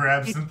group of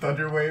crabs and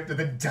thunderwaved and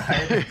then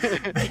died.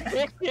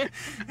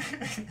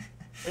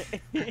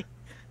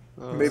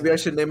 Maybe I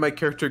should name my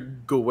character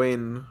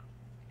Gawain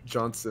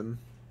Johnson.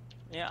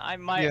 Yeah, I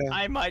might. Yeah.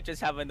 I might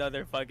just have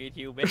another fucking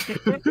human.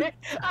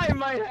 I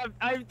might have.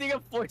 I think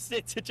I'm forced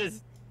it to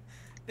just.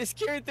 This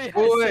character has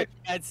Wait.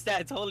 such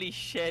bad stats. Holy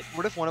shit!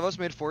 What if one of us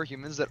made 4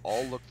 humans that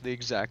all looked the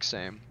exact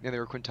same and they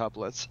were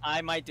quintuplets?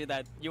 I might do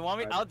that. You want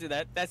me? I'll do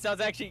that. That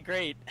sounds actually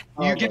great. You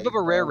Oh give my up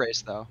a rare God.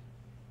 race though.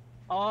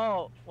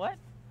 Oh, what?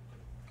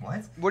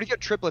 What? What do you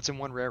get triplets in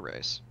one rare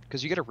race?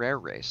 Because you get a rare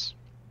race.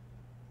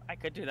 I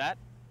could do that.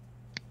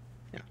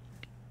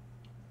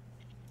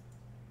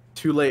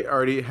 Too late. I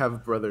already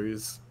have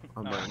brothers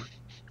on Oh. mine.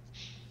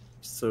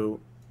 So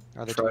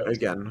Are they try twins?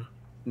 again.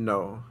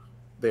 No,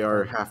 they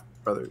are half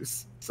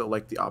brothers. So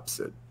like the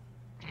opposite.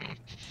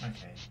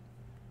 Okay.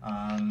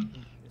 Some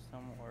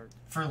or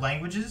For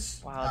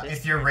languages, Wow, this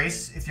if your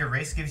character-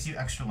 race gives you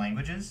extra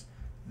languages,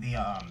 the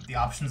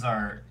options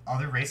are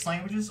other race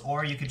languages,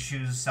 or you could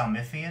choose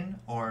Salmithian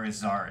or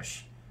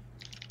Zarish.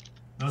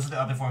 Those are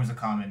the other forms of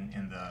common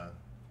in the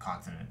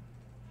continent.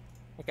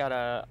 I got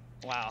a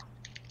wow.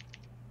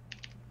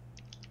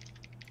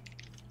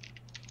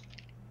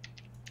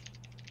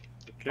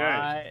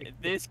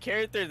 This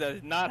character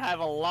does not have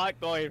a lot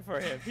going for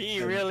him.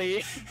 He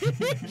really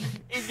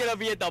he's gonna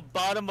be at the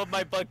bottom of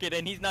my bucket,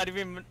 and he's not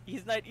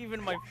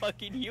even my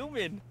fucking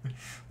human.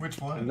 Which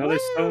one? Another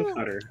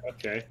stonecutter.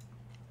 Okay.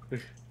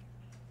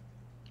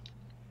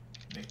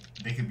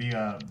 They could be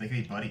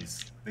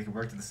buddies. They could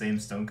work at the same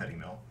stone cutting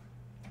mill.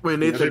 Wait,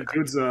 The other Nathan,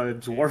 dude's a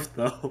dwarf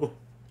though.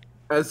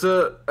 as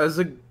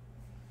a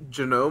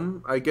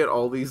genome, I get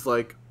all these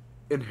like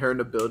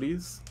inherent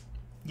abilities.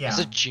 Yeah, It's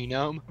a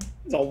genome.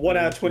 It's a 1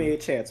 out of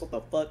 28 chance. What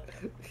the fuck?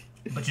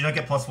 but you don't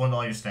get +1 to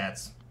all your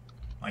stats,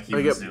 like I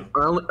humans get do.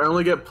 I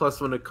only get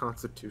 +1 to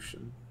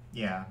Constitution.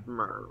 Yeah.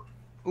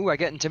 Ooh, I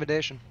get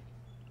intimidation.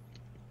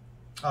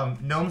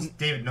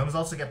 Gnomes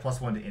also get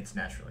 +1 to int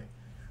naturally.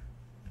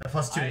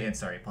 +2 to int,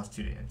 sorry, +2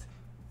 to int.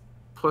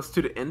 +2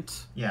 to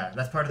int. Yeah,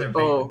 that's part of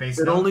their base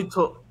it gnome.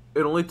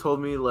 only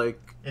told me like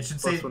It should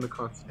say +1 to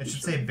Constitution. it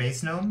should say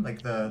base gnome,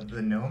 like the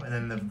gnome, and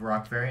then the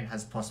rock variant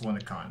has +1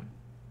 to con.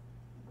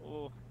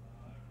 Ooh.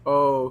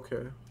 Oh,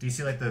 okay. Do you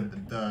see like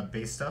the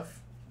base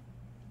stuff,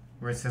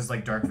 where it says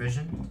like dark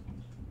vision?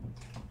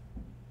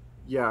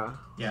 Yeah.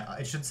 Yeah,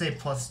 it should say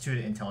 +2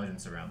 to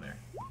intelligence around there.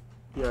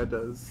 Yeah, it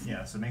does.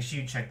 Yeah, so make sure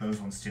you check those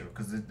ones too,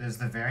 because there's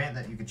the variant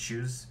that you could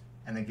choose,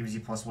 and that gives you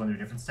 +1 to a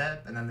different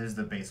stat, and then there's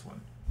the base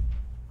one.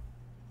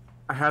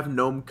 I have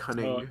gnome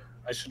cunning.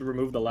 I should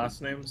remove the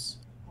last names.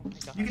 Oh my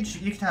God.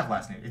 You can have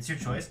last name. It's your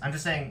choice. I'm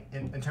just saying,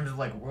 in terms of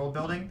like world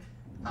building,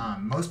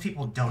 most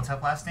people don't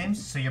have last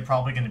names, so you're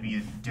probably going to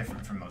be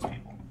different from most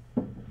people.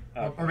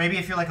 Or maybe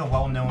if you're like a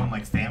well-known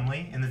like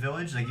family in the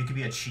village, like you could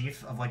be a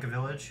chief of like a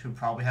village who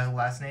probably has a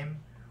last name.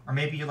 Or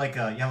maybe you're like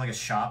you have like a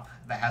shop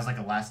that has like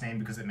a last name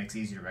because it makes it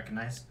easy to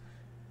recognize.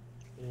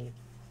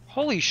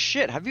 Holy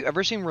shit! Have you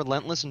ever seen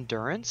Relentless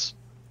Endurance?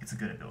 It's a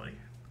good ability.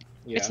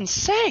 Yeah. It's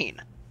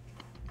insane.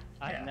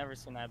 I've Yeah. never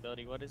seen that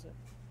ability. What is it?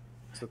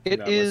 So It that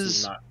lets you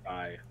is- not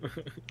die.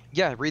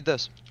 Yeah, read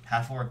this.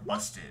 Half orc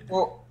busted.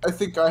 Well, I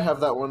think I have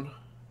that one.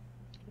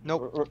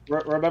 Nope.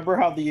 Remember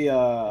how the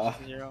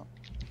 0.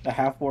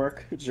 half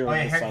orc? Oh yeah,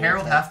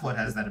 Harold Halfblood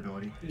has that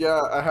ability. Yeah,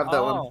 I have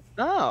that one. Oh,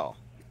 Oh.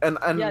 And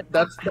yeah,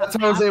 that's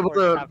how I was able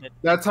Half-orcs to have it.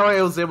 that's how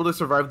I was able to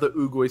survive the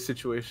Uguay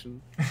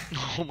situation.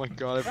 Oh my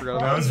god, I forgot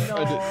That about was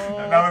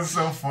that. that was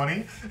so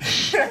funny.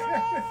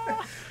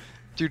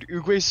 Dude,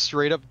 Uguay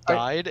straight up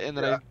died, and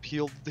then I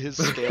peeled his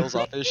scales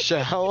off his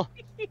shell.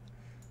 You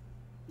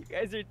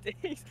guys are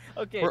dicks.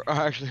 Okay. We're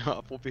actually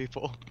awful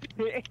people.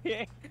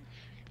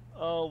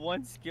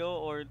 One skill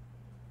or.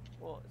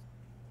 Well,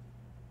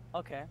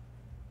 okay.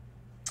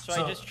 So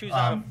So, I just choose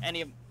out of um,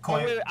 any of.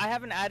 Koi- Oh, wait, I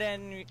haven't added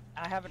any.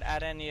 I haven't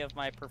added any of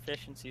my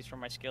proficiencies for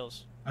my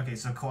skills. Okay,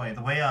 so Koi,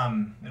 the way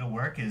it'll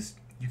work is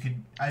you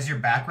could, as your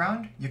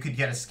background, you could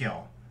get a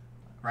skill,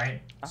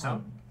 right?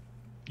 So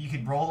you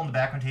could roll on the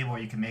background table, or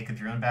you can make up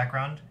your own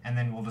background, and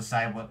then we'll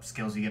decide what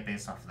skills you get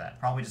based off of that.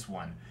 Probably just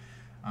one.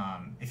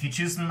 If you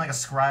choose something like a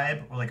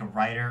scribe or like a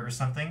writer or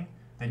something,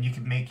 then you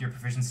could make your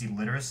proficiency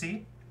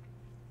literacy.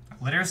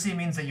 Literacy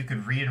means that you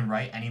could read and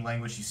write any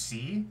language you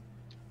see.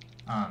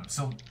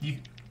 So you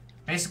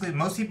basically,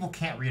 most people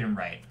can't read and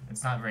write.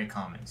 It's not very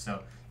common.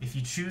 So if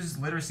you choose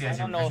literacy I as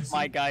your don't know if proficiency,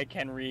 my guy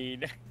can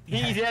read. He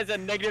Yeah. has a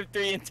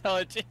 -3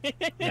 intelligence.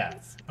 yeah,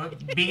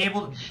 but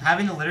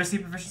having the literacy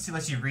proficiency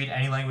lets you read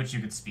any language you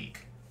could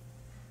speak.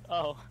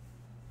 Oh.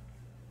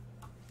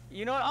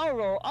 You know what?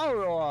 I'll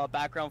roll a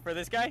background for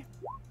this guy.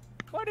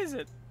 What is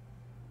it?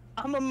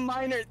 I'm a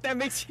minor. That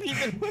makes it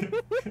even.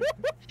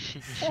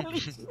 Holy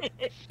shit!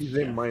 He's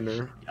a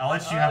minor. I'll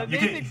let you have. You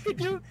Nathan,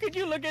 can, could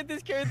you look at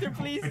this character,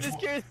 please? Which This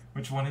one? character.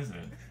 Which one is it?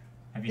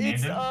 Have you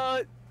named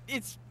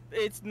It's him?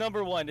 it's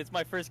number 1. It's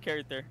my first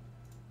character.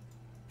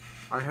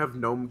 I have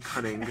gnome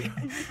cunning.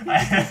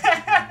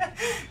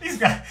 he's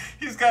got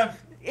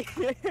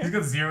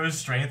 0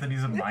 strength and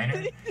he's a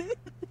minor.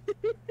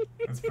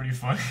 That's pretty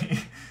funny.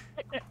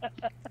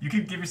 You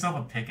could give yourself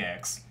a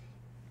pickaxe.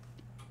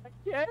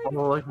 Yeah. I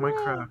don't like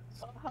Minecraft.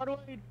 How do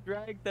I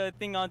drag the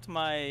thing onto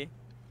my?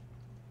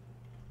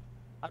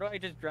 How do I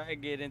just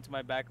drag it into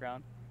my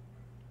background,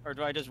 or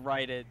do I just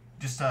write it?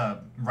 Just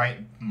write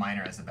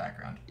minor as a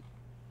background.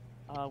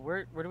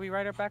 Where do we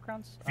write our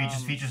backgrounds?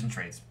 Features and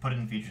traits. Put it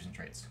in features and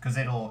traits, because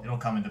it'll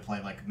come into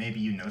play. Like maybe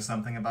you know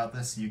something about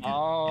this. You can.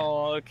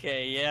 Oh,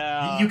 okay,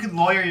 yeah. You could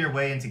lawyer your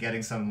way into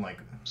getting some like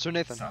So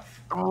Nathan.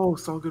 stuff. Oh,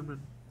 Saul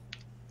Goodman.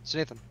 So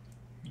Nathan.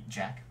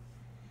 Jack.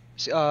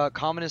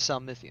 Common is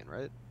Salmithian,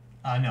 right?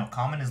 No,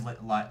 common is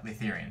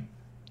Litherian.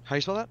 How do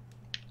you spell that?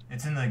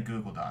 It's in the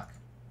Google Doc,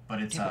 but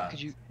it's Yeah, but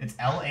could you- it's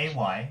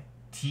LAYTHERIAN.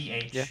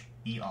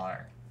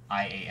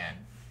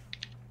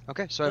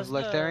 Okay, so I have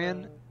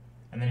Letharian.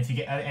 And then if you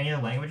get any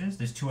other languages,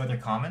 there's 2 other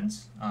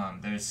commons.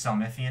 There's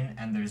Salmithian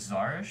and there's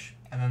Zarish,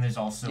 and then there's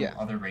also Yeah.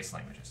 other race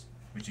languages,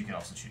 which you could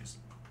also choose.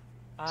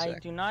 I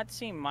Sick. do not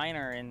see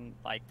minor in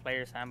like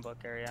player's handbook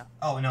area.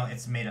 Oh no,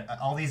 it's made.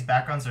 All these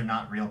backgrounds are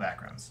not real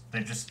backgrounds.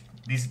 They're just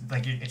these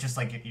like it's just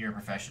like your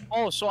profession.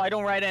 Oh, so I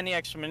don't write any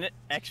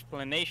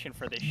explanation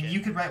for this shit. You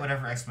could write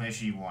whatever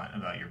explanation you want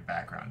about your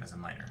background as a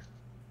minor.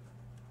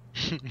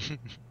 I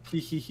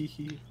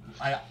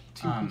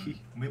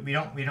we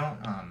don't we're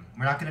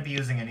not going to be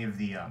using any of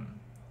the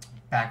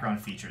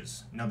background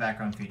features. No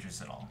background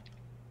features at all.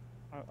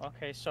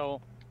 Okay,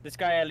 so this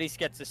guy at least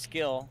gets a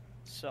skill.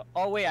 So,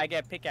 oh wait, I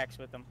get pickaxe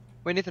with him.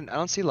 Wait, Nathan, I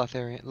don't see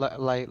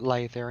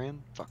Lytharian.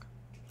 Fuck.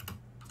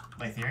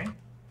 Lytharian?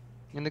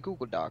 In the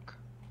Google Doc.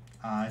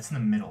 It's in the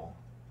middle.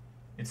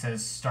 It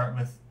says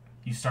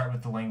you start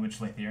with the language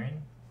Lytharian.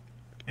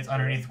 It's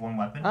underneath one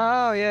weapon.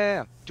 Oh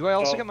yeah. Do I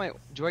also Oh. get my?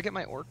 Do I get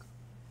my orc?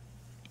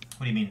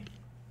 What do you mean?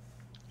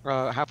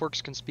 Half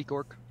orcs can speak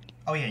orc.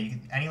 Oh yeah, you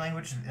can, any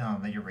language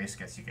that your race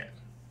gets, you get.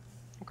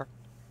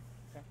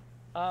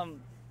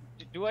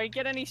 Do I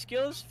get any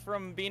skills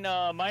from being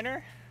a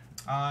miner?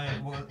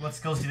 What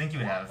skills do you think you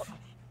would have?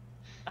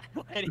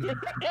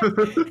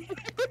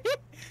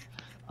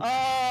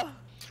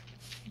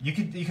 You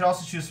could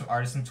also choose some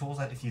artisan tools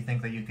if you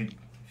think that you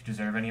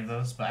deserve any of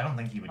those, but I don't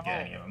think you would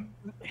get any of them.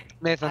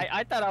 Nathan,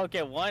 I thought I would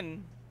get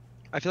one.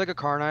 I feel like a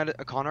con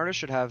artist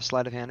should have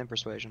sleight of hand and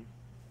persuasion.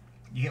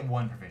 You get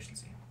one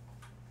proficiency.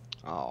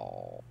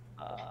 Oh.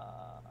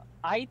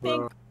 I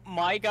think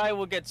my guy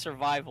will get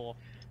survival.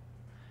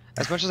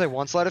 As much as I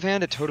want sleight of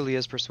hand, it totally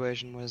is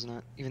persuasion, isn't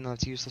it? Even though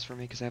it's useless for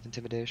me because I have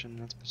intimidation,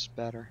 that's just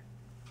better.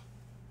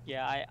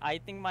 Yeah, I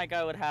think my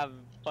guy would have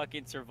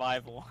fucking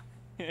survival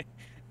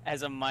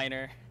as a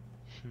miner.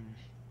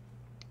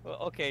 Well,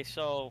 okay,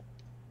 so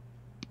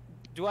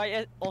do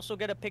I also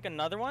get to pick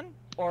another one,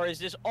 or is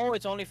this? Oh,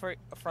 it's only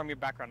from your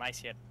background. I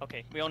see it.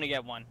 Okay, we only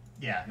get one.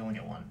 Yeah, you only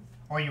get one.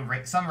 Or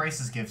some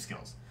races give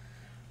skills.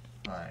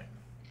 But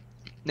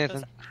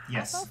Nathan,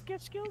 yes. Half-elf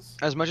get skills?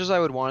 as much as I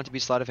would want it to be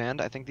sleight of hand,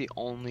 I think the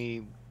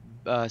only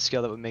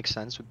skill that would make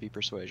sense would be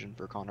persuasion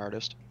for a con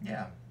artist.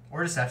 Yeah.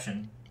 Or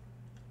deception.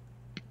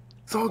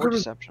 It's all Or gonna.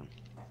 deception.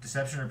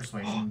 Deception or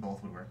persuasion,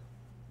 both would work.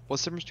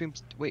 What's the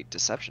difference between... Wait,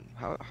 deception?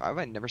 How have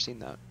I never seen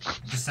that?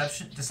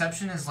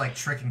 Deception is like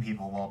tricking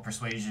people, while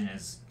persuasion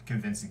is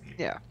convincing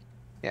people. Yeah.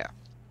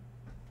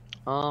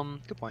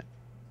 Good point.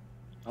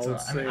 I So,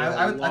 would say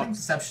I think lock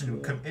deception skill.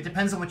 could. It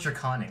depends on what you're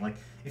conning. Like,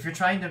 if you're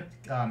trying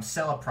to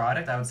sell a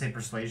product, I would say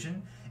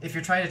persuasion. If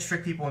you're trying to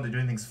trick people into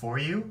doing things for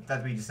you,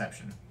 that'd be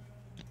deception.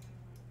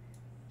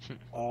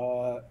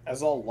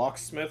 As a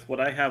locksmith, would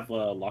I have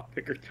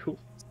lockpicker tools?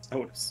 I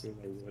would assume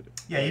I would.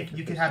 Yeah,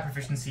 you could have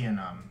proficiency in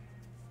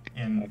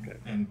Okay.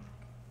 in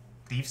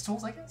thieves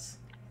tools, I guess.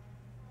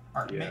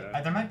 Or,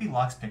 Yeah. there might be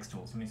lockpicks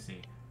tools. Let me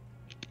see.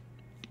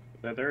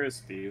 There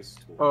is these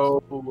tools.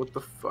 Oh, what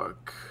the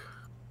fuck?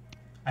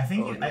 I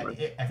think Oh, never.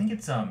 I think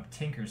it's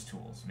Tinker's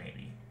tools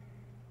maybe.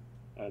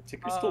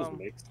 Tinker's tools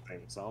makes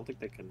things. I don't think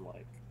they can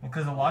like.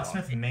 Because the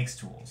locksmith makes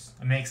tools.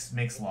 It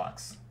makes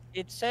locks.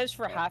 It says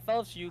for half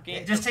elves you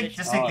gain. Just take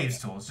proficiency- Oh, thieves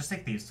tools. Just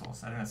take thieves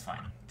tools. I think that's fine.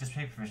 Just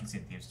take proficiency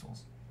in thieves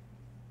tools.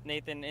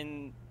 Nathan,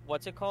 in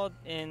what's it called?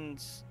 In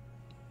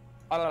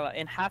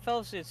half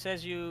elves it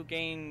says you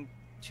gain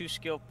 2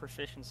 skill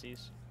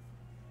proficiencies.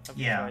 of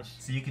your Yeah. choice.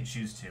 So you could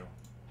choose two.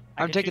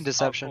 I I'm can taking choose-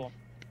 deception. cool.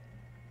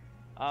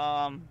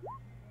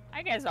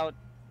 I guess I'll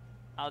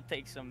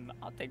take some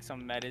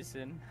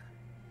medicine,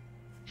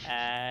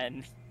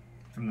 and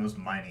From those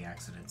mining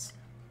accidents.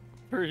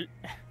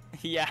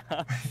 yeah,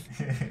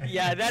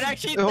 yeah, that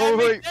actually Oh, that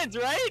wait. makes sense,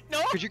 right?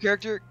 No, Could your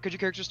character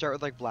start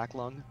with like black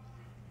lung?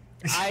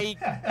 can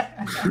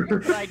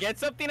I get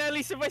something at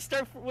least if I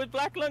start with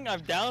black lung?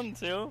 I'm down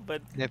too,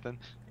 but Nathan,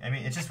 I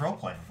mean, it's just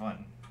roleplay for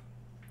fun.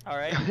 all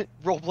right.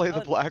 roleplay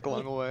the Uh, black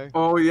lung away.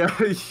 Oh yeah.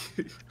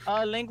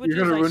 Languages.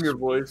 You're gonna I ruin your speak-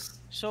 voice.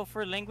 So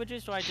for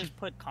languages, do I just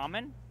put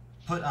common?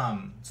 Put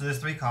So there's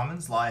 3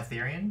 commons: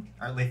 Lytharian,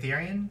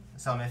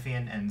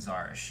 Salmithian, and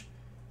Zarish.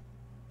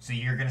 So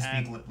you're gonna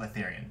speak And-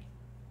 Lytharian,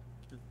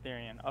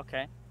 Lytharian.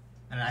 Okay.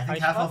 and I How think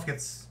you half spell? elf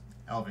gets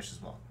Elvish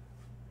as well.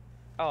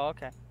 Oh,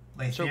 okay.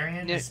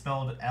 Lytharian Nick- is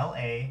spelled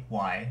Layththerer.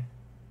 Y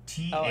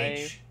T.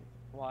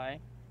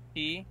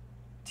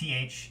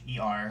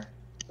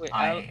 Wait,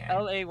 I-A-N.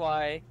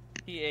 Laytherian.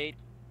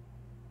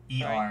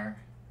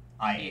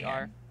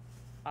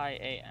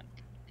 ERIAN.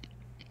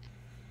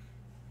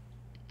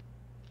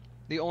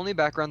 The only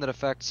background that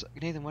affects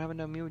Nathan, what happened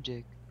to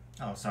music?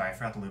 Oh, sorry, I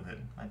forgot to loop it.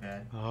 My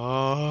bad.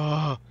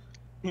 Oh,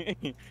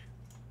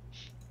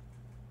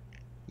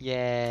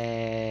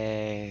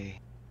 yay!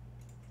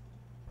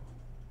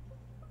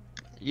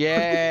 Yeah,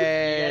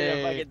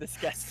 Yay! fucking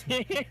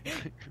disgusting.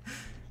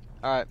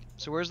 All right,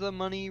 so where's the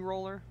money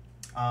roller?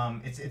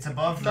 It's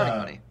above Starting the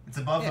money. it's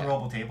above Yeah. the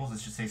rollable tables. It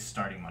should say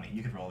starting money.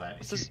 You could roll that.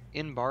 What's if you- this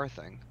in bar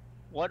thing?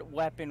 What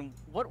weapon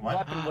What?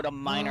 would a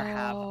miner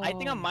have? I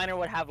think a Oh. miner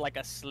would have like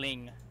a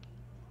sling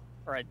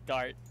or a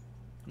dart.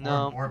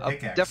 No, or a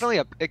pickaxe. definitely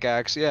a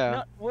pickaxe. Yeah.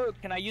 No, well,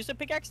 can I use a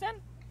pickaxe then?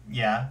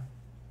 Yeah.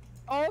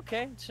 Oh,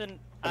 okay. So I Okay.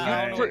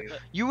 don't know. For-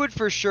 You would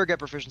for sure get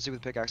proficiency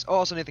with pickaxe. Oh,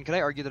 also Nathan, can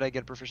I argue that I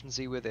get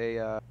proficiency with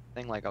a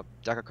thing like a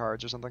deck of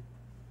cards or something,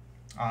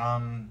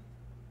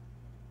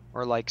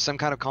 or like some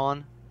kind of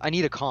con? I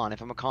need a con.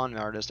 If I'm a con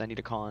artist, I need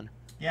a con.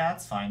 Yeah,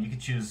 that's fine. You could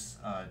choose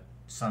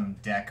some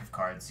deck of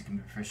cards you can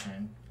be proficient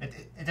in. It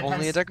depends.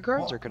 Only a deck of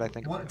cards, well, or could I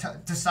think? well,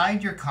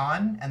 decide your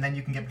con, and then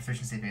you can get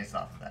proficiency based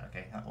off of that.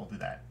 Okay, we'll do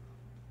that.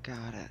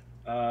 Got it.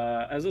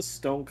 As a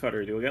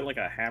stonecutter, do I get like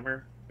a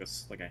hammer?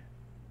 Just like a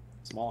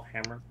small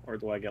hammer, or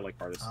do I get like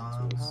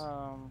artisan tools?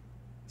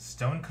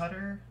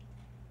 Stonecutter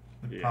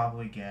would Yeah.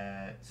 probably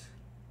get.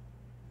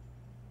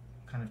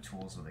 What kind of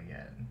tools will they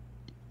get?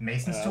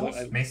 Mason's tools.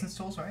 Mason's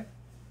tools, right?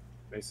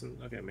 Mason.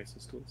 Okay,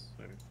 mason's tools.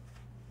 Okay.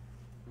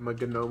 I'm a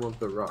gnome of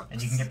the rocks.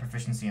 And you can get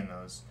proficiency in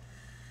those.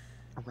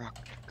 A rock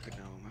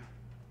gnome.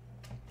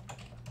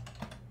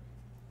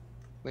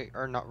 Wait,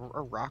 are not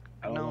are rock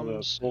I don't know the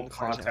gnomes? full in the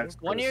Fire Zone?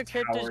 context. One of your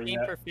Tower characters gain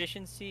yet.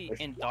 proficiency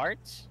in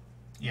darts.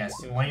 Yes,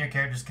 one of your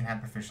characters can have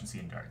proficiency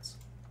in darts.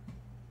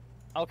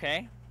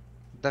 Okay.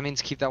 That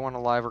means keep that one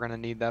alive. We're gonna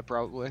need that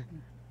probably.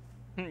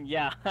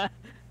 Yeah.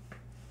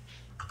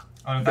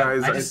 Oh, no,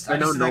 Guys, I I know just said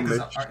no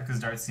that because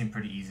darts seem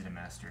pretty easy to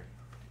master.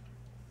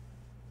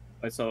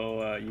 Wait,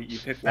 so you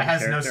pick one That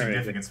has no character and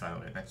significance, by the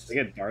way. That's They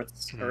get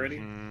darts already.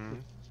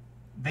 Mhm.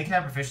 They can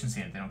have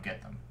proficiency in it. They don't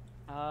get them.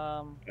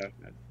 Okay.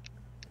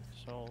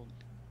 So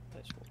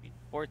this will be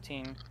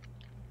 14,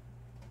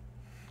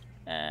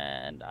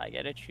 and I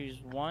get to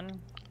choose one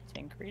to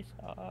increase.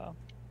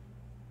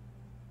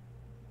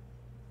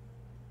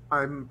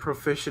 I'm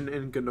proficient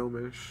in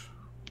Gnomish.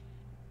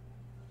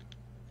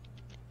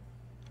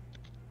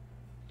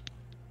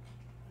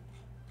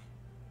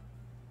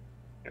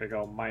 Here we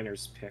go.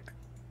 Miner's pick.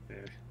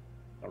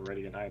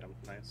 Already an item.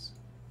 Nice.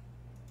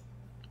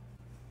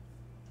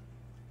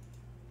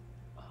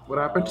 What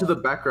happened to the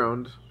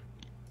background?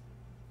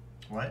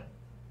 What?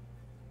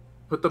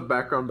 Put the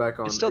background back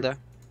on. It's still there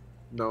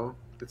No,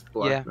 it's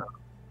black Yeah. now.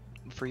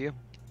 for you.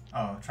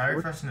 Oh, try What?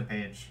 refreshing the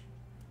page.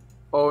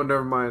 Oh,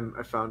 never mind.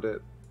 I found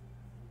it.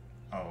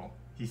 Oh,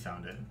 he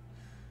found it.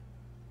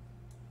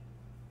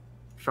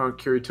 Found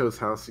Kirito's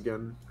house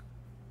again.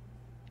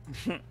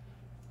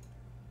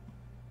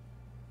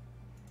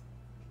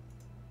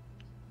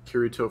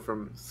 Kirito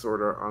from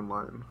Sword Art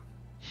Online.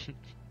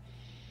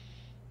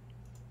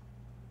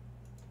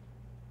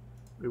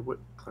 Wait, what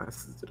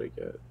classes did I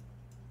get?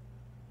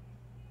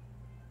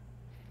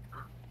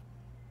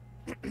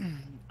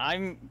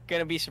 I'm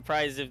gonna be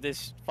surprised if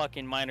this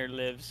fucking miner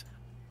lives.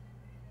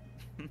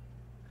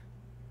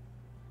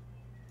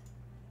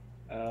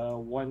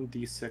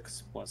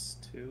 1d6 plus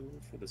 2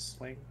 for the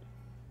sling.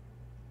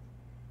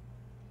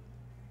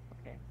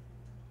 Okay.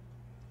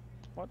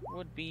 What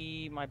would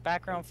be my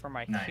background for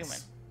my human?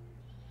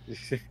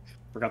 Nice.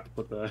 Forgot to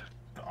put the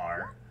The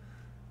R.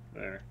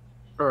 there.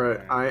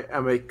 Alright, I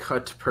am a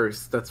cut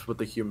purse. That's what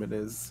the human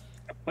is.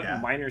 I put Yeah.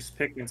 miner's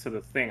pick into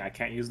the thing. I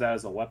can't use that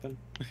as a weapon.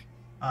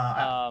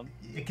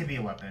 It could be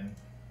a weapon.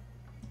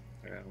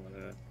 Yeah, I'm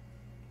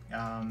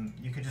gonna-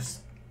 You could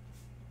just.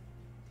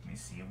 Let me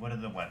see. What are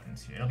the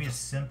weapons here? It'll be a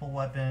simple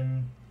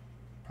weapon.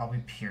 Probably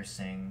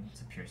piercing.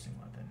 It's a piercing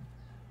weapon.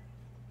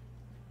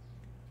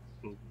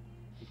 I'm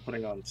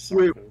putting on Wait,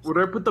 sarcos. would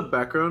I put the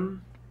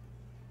background?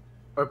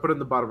 I put it in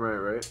the bottom right,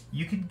 right?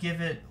 You could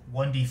give it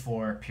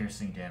 1d4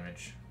 piercing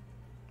damage.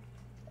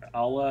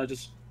 I'll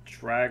just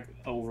drag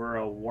over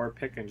a war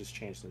pick and just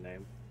change the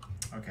name.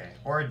 Okay.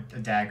 Or a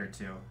dagger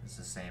too. It's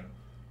the same.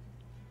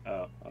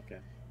 Oh, okay.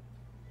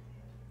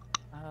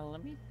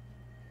 Let me.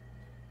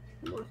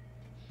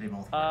 They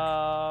both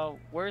work.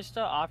 Where's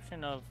the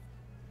option of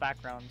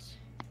backgrounds?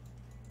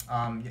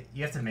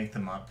 You have to make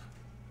them up.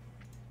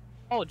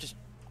 Oh, just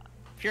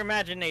pure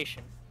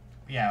imagination.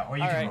 Yeah, or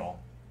you can Alright. roll.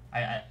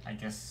 I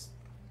guess.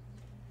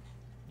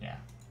 Yeah.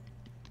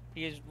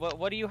 Because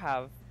what do you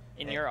have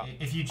in your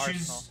If you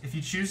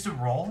arsenal? choose to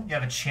roll, you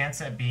have a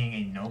chance at being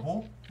a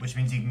noble, which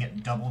means you can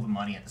get double the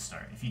money at the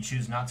start. If you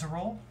choose not to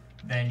roll,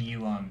 then you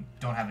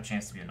don't have a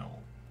chance to be a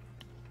noble.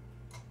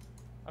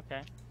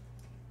 Okay.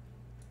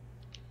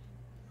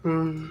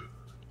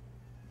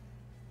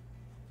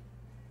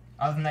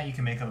 Other than that, you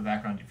can make up a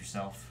background of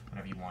yourself,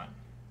 whatever you want.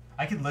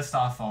 I could list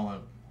off all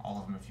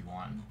of them if you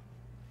want.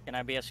 Can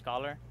I be a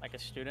scholar, like a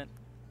student?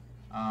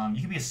 You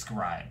can be a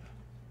scribe,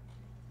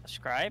 A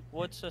scribe?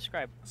 What's a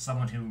scribe?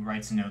 someone who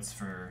writes notes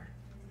for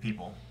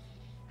people.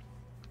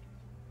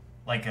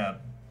 Like there'll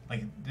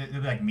be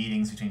like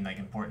meetings between like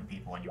important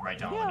people, and you write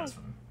down all the Yeah. notes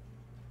for them.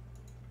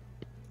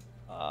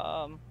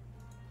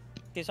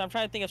 Because I'm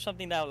trying to think of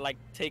something that like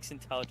takes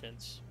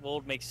intelligence. What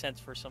would make sense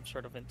for some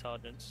sort of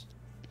intelligence?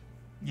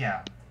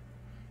 Yeah,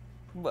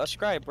 A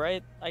scribe,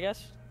 right? I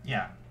guess.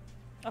 yeah.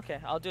 Okay,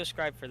 I'll do a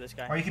scribe for this Or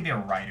guy. you could be a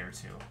writer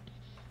too.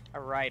 A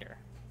writer.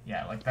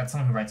 Yeah, like that's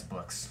someone who writes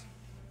books.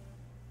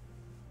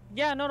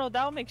 Yeah, no,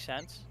 that would make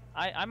sense.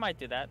 I might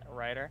do that. A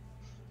writer.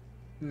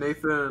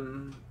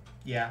 Nathan,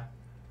 Yeah.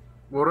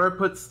 where do I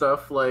put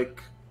stuff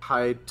like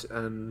height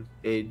and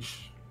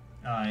age?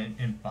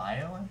 In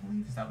bio, I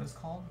believe, is that what it's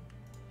called?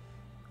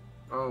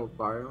 Oh,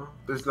 bio?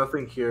 There's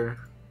nothing here.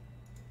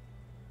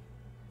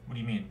 What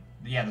do you mean?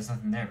 Yeah, there's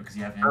nothing there because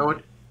you haven't. I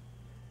went-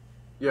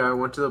 Yeah, I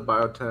went to the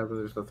bio tab and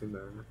there's nothing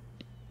there.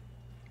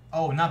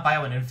 Oh, not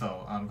bio and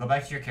info. Go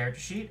back to your character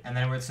sheet, and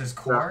then where it says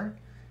core,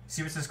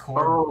 see where it says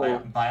core, Oh,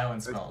 bio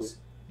and I see. spells.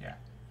 Yeah.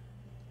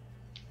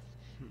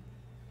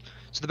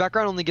 So the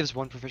background only gives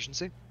one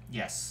proficiency.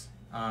 Yes.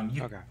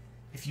 Okay.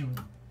 If you,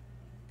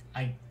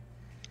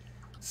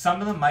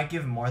 some of them might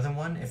give more than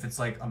one if it's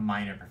like a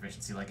minor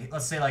proficiency. Like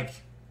let's say like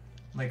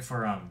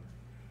for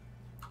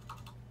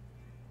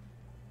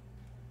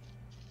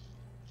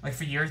like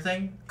for your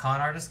thing,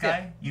 con artist guy,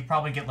 Yeah. you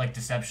probably get like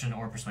deception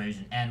or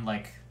persuasion and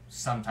like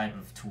some type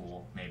of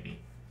tool maybe.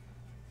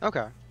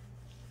 Okay.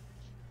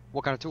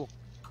 What kind of tool?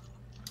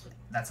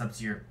 That's up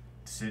to your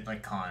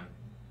like con.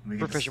 We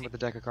get Proficient with the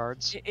deck of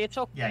cards. It's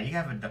okay. Yeah, you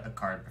have a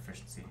card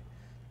proficiency.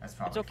 That's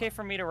probably. It's okay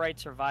for me to write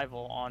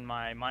survival on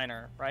my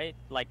minor, right?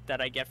 Like that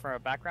I get for a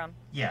background,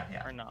 Yeah,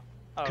 yeah. or no?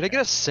 Oh, Could I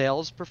get a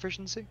sales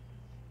proficiency?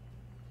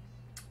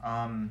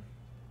 That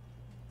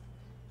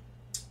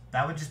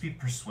would just be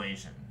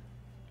persuasion.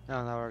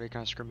 Oh, that already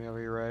kind of screwed me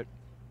over. You're right.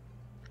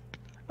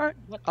 All right,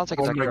 What, I'll take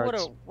a what deck of skill would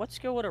cards. what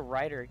skill would a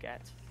writer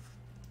get?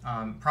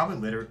 Probably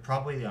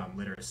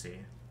literacy.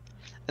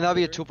 And that'll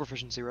be a tool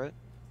proficiency, right?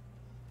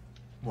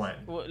 What?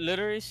 Well,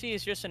 literacy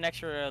is just an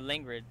extra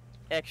language,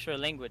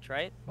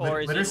 right?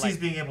 Or is it Literacy like? is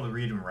being able to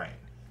read and write.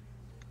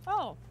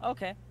 Oh,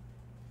 okay.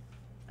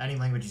 Any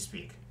language you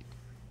speak.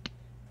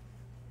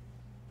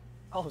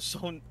 Oh,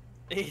 so,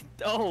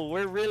 oh,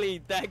 we're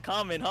really that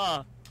common,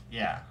 huh?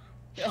 Yeah.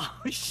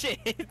 Oh shit.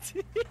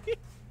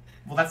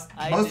 Well, that's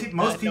I most did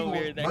most not know people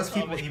we were that most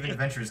people common. even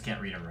adventurers can't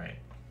read and write.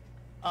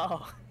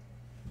 Oh.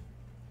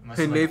 Unless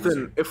Hey you're, like, a Nathan,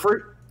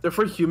 wizard. if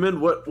we're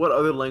human, what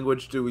other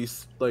language do we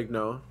like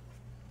know?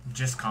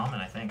 Just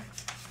common, I think.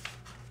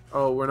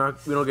 Oh, we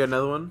don't get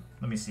another one.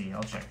 Let me see.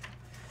 I'll check.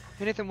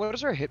 Hey Nathan, what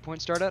does our hit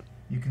point start at?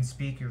 You can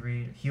speak, you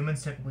read.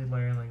 Humans typically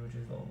learn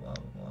languages. Blah blah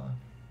blah blah.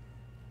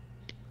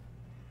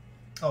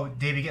 Oh,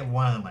 Dave, you get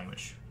one other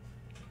language.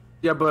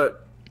 Yeah,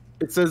 but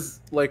it says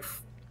like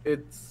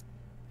it's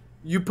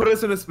you put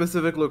us in a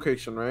specific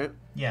location, right?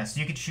 Yeah, so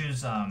you could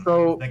choose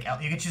So, like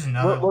you could choose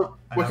another. What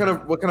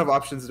kind of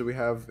options do we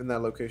have in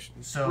that location?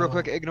 So Real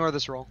quick, ignore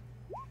this roll.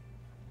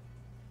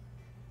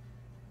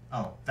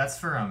 Oh, that's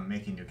for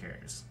making new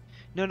characters.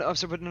 No, no, I'm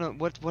sorry, but no.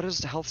 What does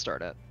health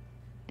start at?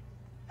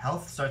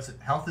 Health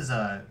is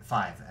a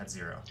 5 at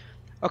 0.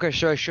 Okay,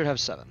 so I should have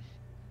 7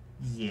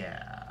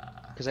 Yeah.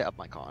 because I upped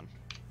my con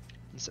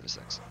instead of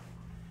 6.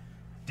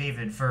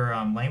 David, for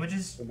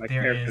languages, So my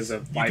there character's is a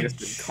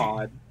Vitus and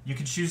Cod. You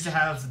could choose to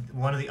have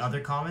one of the other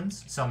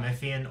commons,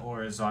 Salmithian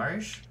or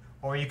Zarish,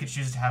 or you could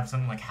choose to have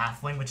something like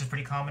Halfling, which is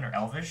pretty common, or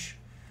Elvish.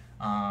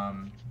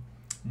 I'd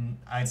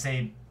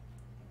say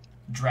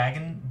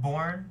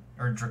Dragonborn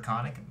or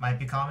Draconic might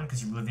be common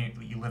because you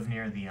live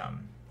near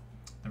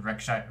the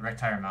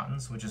Rectire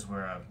Mountains, which is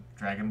where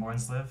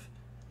Dragonborns live.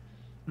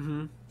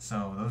 Mm-hmm.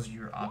 So those are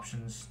your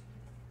options.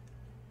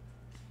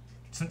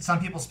 Some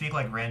people speak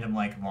like random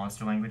like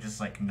monster languages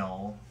like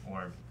Null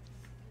or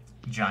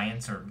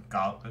Giants or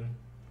Goblin,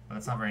 but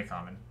that's not very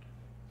common.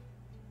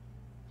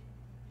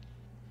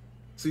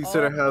 So you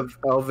said I have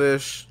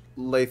Elvish,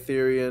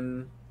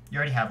 Latherian. You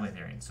already have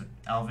Litharian, so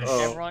Elvish.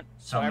 Oh.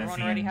 So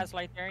everyone already Salmithian. has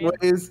Lytharian?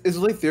 What is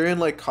Latherian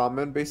like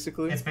common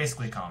basically? It's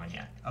basically common,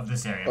 yeah, of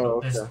this area. Oh,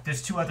 But okay.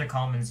 there's 2 other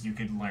commons you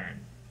could learn.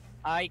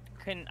 I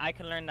can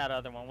learn that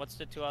other one. What's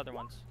the 2 other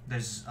ones?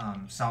 There's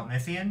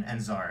Salmithian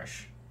and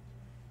Zarish.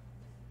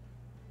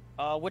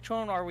 Which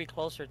one are we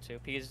closer to?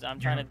 Because I'm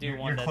trying to do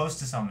one You're that. close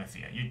to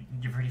Salmithia.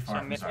 You're pretty far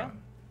from Salmithia? Zarlan.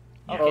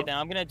 Yeah. Okay, then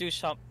I'm gonna do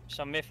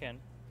Salmithian.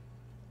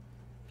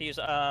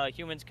 Because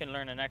humans can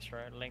learn an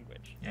extra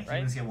language, Yeah, right?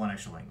 humans get 1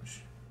 extra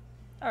language.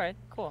 All right,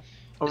 cool.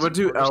 I'm Isn't gonna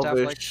do Quarterstaff,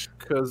 like- Elvish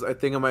because I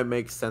think it might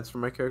make sense for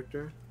my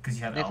character. Because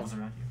you have Nathan. elves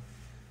around you.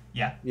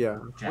 Yeah, Yeah.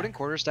 Jack. Wouldn't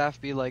quarterstaff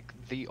be like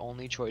the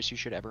only choice you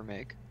should ever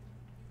make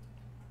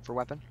for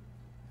weapon?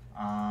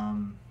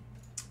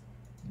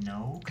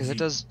 No. Because it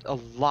does a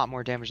lot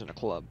more damage than a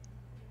club.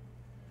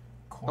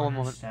 one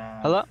moment.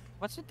 Quarterstaff. Hello?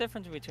 What's the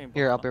difference between both?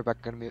 Here, I'll of be them?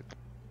 back. Gonna mute.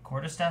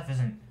 Quarterstaff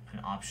isn't an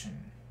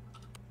option.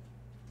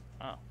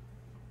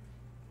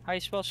 How you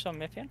spell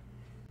Salmithian?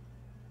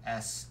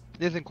 S.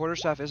 Nathan,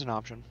 quarterstaff is an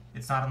option.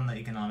 It's not on the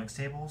economics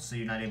table, so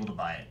you're not able to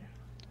buy it.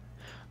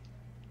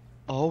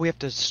 Oh, we have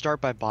to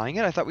start by buying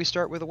it? I thought we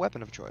start with a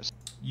weapon of choice.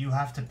 You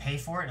have to pay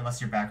for it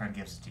unless your background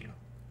gives it to you.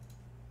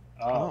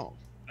 Oh.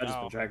 I just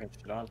No. been dragging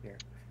shit on here.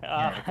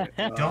 Yeah,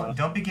 okay.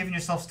 Don't be giving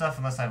yourself stuff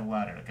unless I've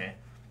allowed it, okay?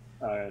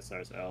 Yeah,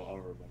 sorry, I'll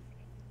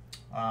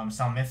remember.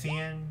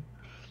 Salmithian.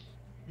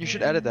 You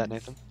should edit that,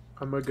 Nathan.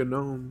 I'm a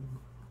gnome.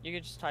 You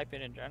could just type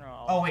it in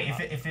general. Oh wait,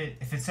 if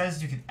it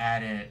says you could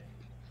add it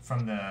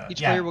from the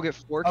Each yeah. player will get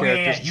 4 Oh yeah,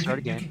 characters yeah. to start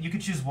a game. You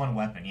could choose 1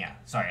 weapon. Yeah.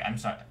 Sorry, I'm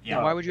sorry.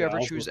 Yeah. Why would you yeah, ever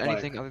I'll choose just, like-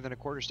 anything other than a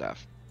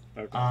quarterstaff?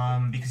 Okay.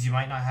 Because you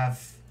might not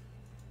have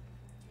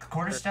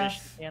quarterstaff.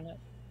 Proficiency in it?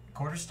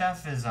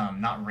 Quarterstaff is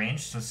not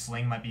ranged, so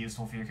sling might be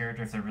useful for your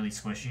character if they're really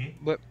squishy.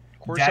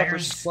 Quarterstaff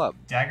versus club.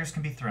 Daggers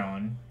can be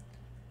thrown.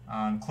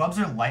 Clubs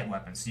are light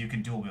weapons, so you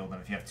can dual wield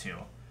them if you have 2.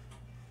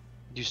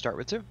 Do you start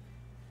with 2?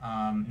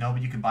 No,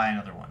 but you could buy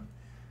another one.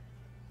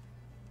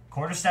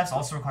 Quarterstaffs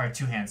also require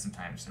 2 hands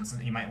sometimes, and so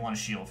you might want a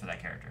shield for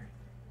that character.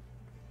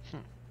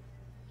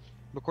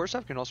 But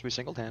quarterstaff can also be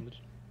single-handed.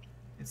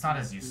 It's not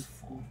as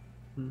useful.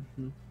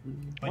 Mm-hmm.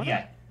 But Why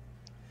yeah.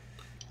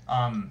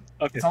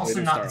 Okay, It's so we also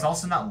do not. start It's off.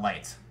 also not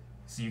light,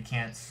 so you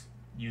can't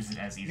use it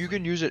as easily. You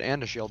can use it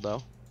and a shield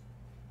though.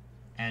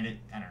 And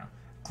I don't know.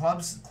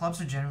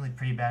 Clubs are generally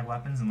pretty bad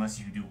weapons unless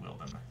you do wield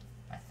them.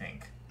 I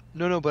think.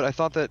 No, but I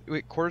thought that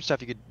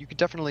quarterstaff you could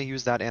definitely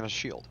use that and a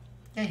shield.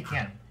 Yeah, you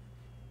can.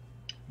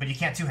 But you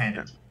can't two-hand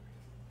it.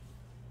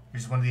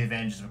 Which is one of the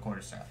advantages of a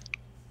quarterstaff.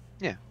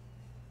 Yeah.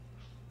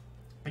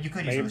 But you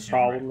could use it Main with a shield.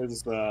 problem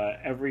is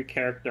every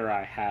character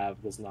I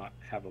have does not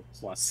have a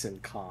plus in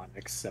con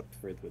except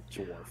for the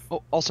dwarf.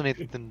 Oh, also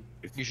Nathan,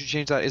 you should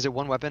change that. Is it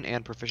one weapon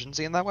and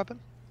proficiency in that weapon?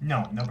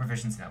 No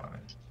proficiency in that weapon.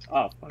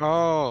 Oh, fuck.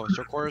 Oh,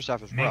 so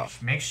quarterstaff is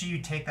rough. Make sure you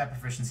take that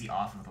proficiency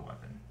off of the weapon.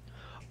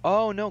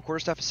 Oh no,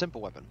 quarterstaff is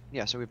simple weapon.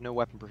 Yeah, so we have no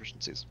weapon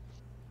proficiencies.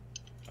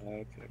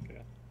 Okay.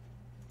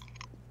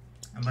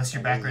 Unless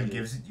your background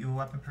gives you a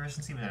weapon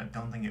proficiency, but I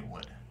don't think it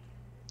would.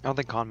 I don't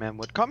think Conman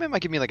would. Conman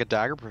might give me like a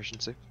dagger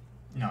proficiency.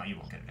 No, you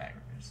won't get a dagger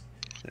proficiency.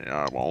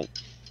 Yeah, I won't.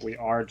 We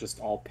are just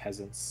all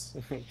peasants,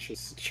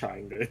 just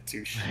trying to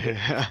do shit.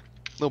 Yeah,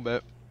 a little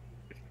bit.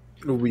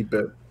 A wee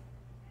bit.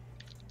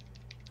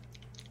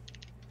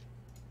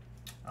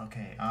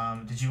 Okay,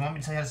 did you want me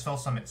to tell you how to spell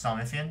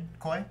Salmithian,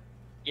 Koi?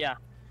 Yeah.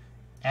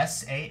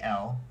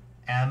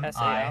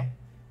 SALMIFFIAN.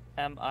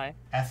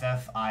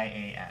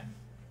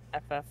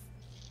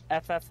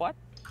 FF what?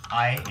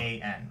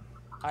 IAN.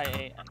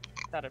 IAN.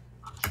 Got it.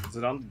 Is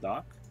it on the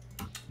dock?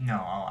 No,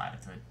 I'll add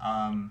it to it.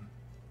 I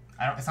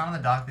don't. It's not on the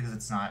dock because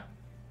it's not.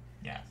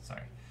 Yeah,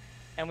 sorry.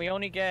 And we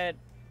only get.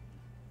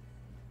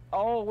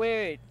 Oh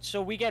wait,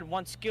 so we get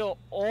one skill,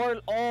 or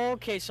oh,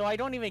 okay, so I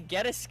don't even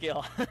get a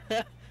skill.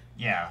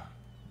 Yeah,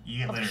 you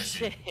get Oh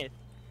literacy. shit.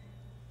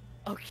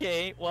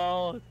 Okay,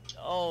 well,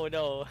 oh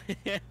no,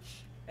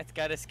 that's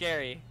kind of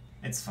scary.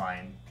 It's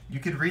fine. You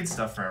could read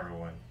stuff for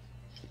everyone.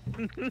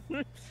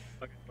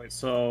 Okay, wait,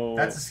 so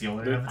That's a skill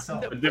in and of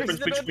itself. The difference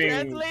Personal between-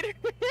 translator?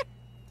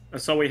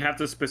 so we have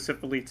to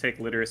specifically take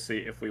literacy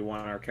if we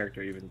want our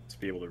character even to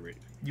be able to read.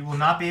 You will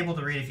not be able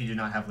to read if you do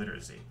not have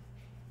literacy.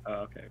 Oh,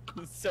 okay.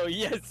 So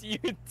yes, you.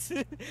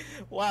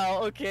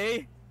 Wow.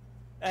 Okay,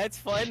 that's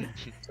fun.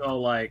 So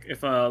like,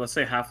 if let's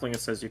say halfling, it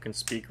says you can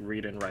speak,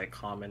 read, and write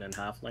common and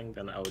halfling,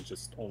 then I would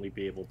just only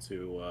be able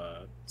to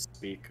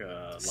speak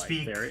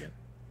Speak. Lytharian.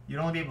 You'd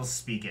only be able to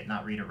speak it,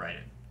 not read or write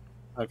it.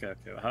 Okay.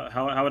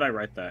 How would I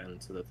write that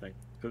into the thing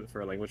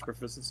for language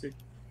proficiency?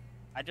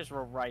 I just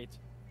wrote right.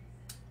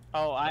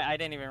 Oh, I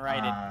didn't even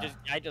write it.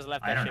 I just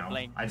left I that don't shit know.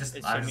 blank. I just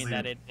assuming honestly-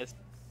 that it is.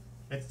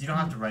 You don't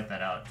have to write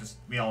that out. Just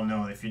we all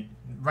know if you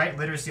write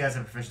literacy as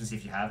a proficiency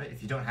if you have it.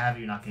 If you don't have it,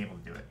 you're not gonna be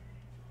able to do it.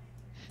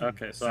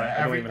 Okay, so So I don't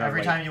every even have,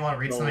 like, time you want to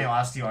read no- something, I'll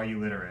ask you, "Are you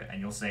literate?"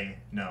 And you'll say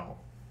no.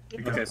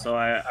 Because- Okay, so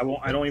I won't.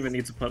 I don't even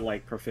need to put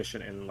like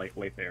proficient in like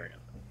Lytharian.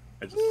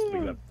 I just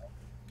leave that.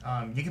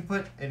 You can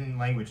put in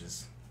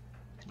languages,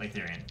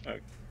 Lytharian.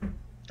 Oh,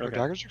 Okay.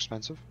 daggers are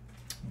expensive.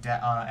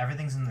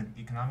 Everything's in the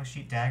economic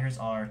sheet. Daggers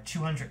are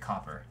 200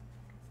 copper.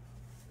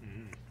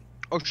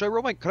 Oh, could I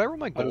roll my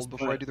I'll gold just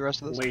before I put do the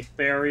rest of this?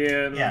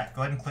 Lytharian. Yeah,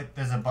 go ahead and click.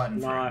 There's a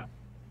button for it. Not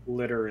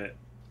literate.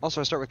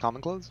 Also, I start with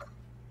common clothes.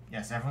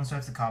 Yes, everyone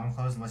starts the common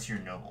clothes unless you're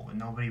noble, but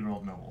nobody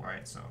rolled noble,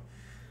 right? So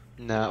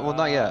No, well,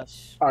 not yet.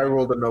 I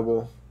rolled a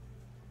noble.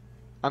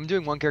 I'm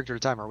doing one character at a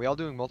time. Are we all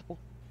doing multiple?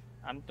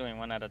 I'm doing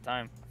one at a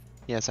time.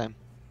 Yeah, same.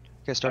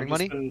 Okay, starting I've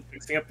just money. been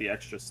fixing up the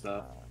extra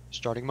stuff.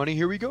 Starting money.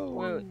 Here we go.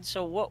 Wait,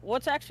 so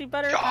what's actually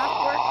better,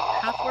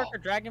 half work or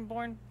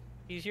Dragonborn?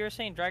 Because you were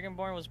saying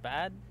Dragonborn was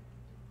bad.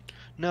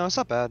 No, it's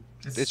not bad.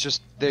 It's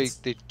just they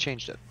it's-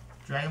 changed it.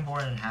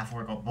 Dragonborn and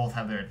Half-Orc both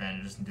have their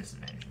advantages and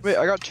disadvantages. Wait,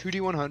 I got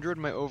 2d100.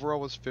 My overall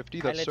was 50.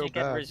 I That's let so you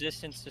get bad.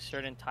 resistance to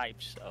certain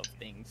types of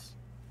things.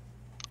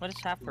 What does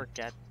half work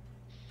get?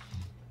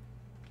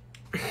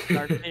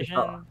 Dark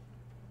vision.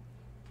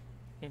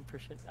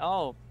 Impression.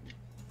 Oh,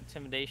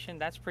 intimidation.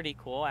 That's pretty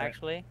cool,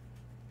 actually.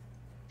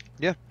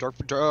 Yeah, half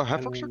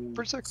orcs are And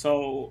pretty sick.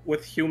 So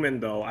with human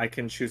though, I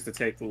can choose to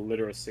take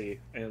literacy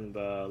in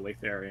the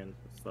Lytharian.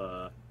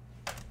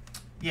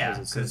 Yeah,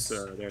 Because it says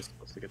because they're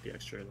supposed to get the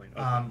extra. Like,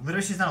 okay.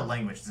 literacy is not a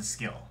language; it's a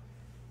skill.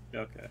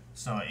 Okay.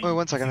 So Wait,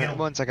 one second.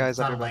 One second, guys. It's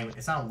not, I'll a be back. language,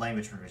 it's not a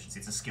language proficiency;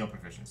 it's a skill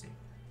proficiency.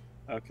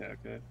 Okay.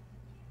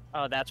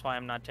 Oh, that's why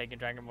I'm not taking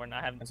Dragonborn.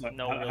 I have And so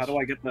no. how, how do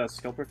I get the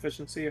skill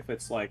proficiency? If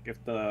it's like if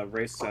the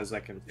race says I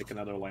can take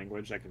another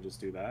language, I can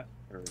just do that.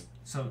 Or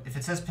So if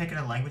it says pick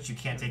a language, you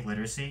can't take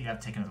literacy. You have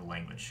to take another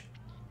language.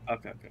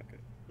 okay.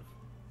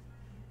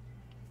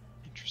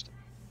 Interesting.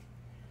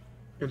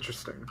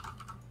 Interesting.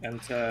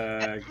 And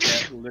to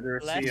get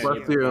literacy, I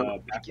Bless need you. the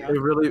It background.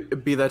 really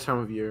it'd be that time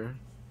of year.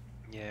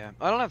 Yeah,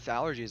 I don't have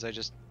allergies. I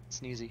just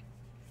sneezy.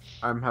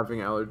 I'm having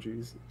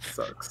allergies. It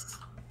sucks.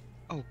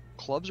 Oh,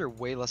 clubs are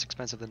way less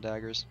expensive than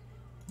daggers.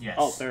 Yes.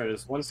 Oh, there it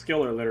is. One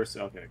skill or literacy.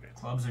 Okay.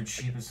 Clubs are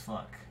cheap as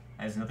fuck.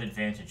 That is another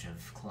advantage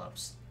of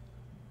clubs.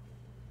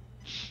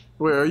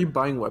 Wait, are you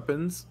buying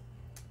weapons?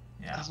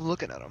 I Yeah. was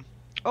looking at them.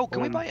 Oh,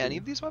 can we One, buy two. any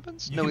of these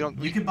weapons? You No, could, we don't.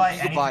 You we, could buy we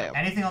anything, buy 'em.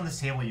 anything on this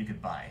table. You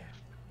could buy.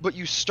 But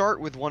you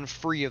start with one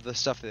free of the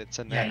stuff that's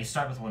in Yeah, there. you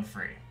start with one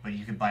free, but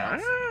you could buy all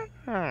free.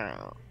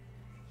 Ah.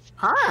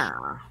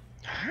 Ha!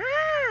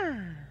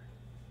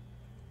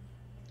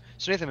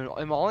 So Nathan,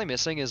 am all I'm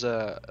missing is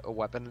a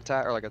weapon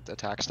attack or like an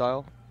attack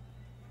style?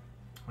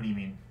 What do you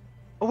mean?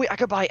 Oh wait, I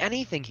could buy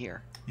anything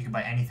here. You can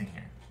buy anything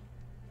here.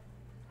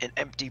 An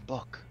empty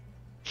book.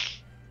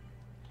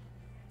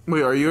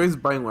 Wait, are you guys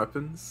buying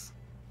weapons?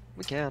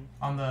 We can.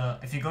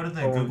 If you go to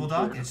the Oh, Google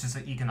Doc, yeah. it's just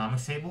an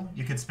economics table.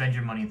 You could spend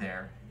your money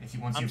there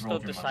once I'm you've still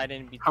rolled your money.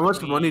 deciding between. How much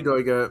money do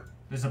I get?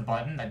 There's a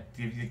button that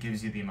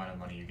gives you the amount of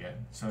money you get.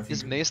 So if you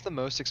Is mace the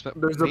most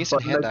expensive? There's a Mace and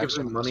button hand that gives axe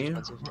are me the most money?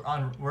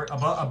 expensive. we're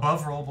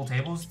above rollable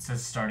tables, it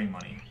says starting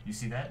money. You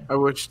see that? I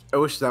wish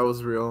that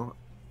was real.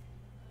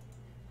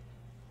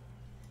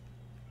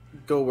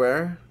 Go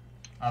where?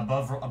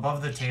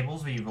 Above the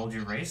tables where you rolled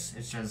your race,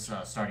 it says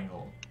starting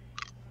gold.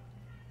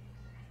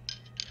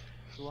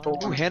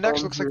 Ooh, hand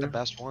axe looks like the here.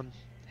 best one.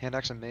 Hand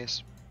axe and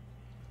mace.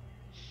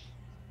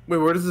 Wait,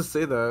 where does it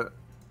say that?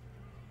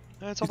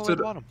 It's all the You way at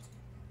the said- bottom.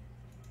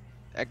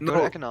 Go No.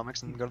 to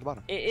economics and go to the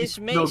bottom. Is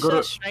No, mace go to-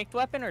 a strength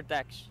weapon or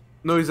dex?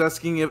 No, he's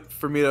asking it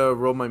for me to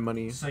roll my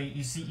money. So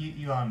you see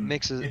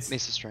Mace it's,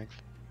 is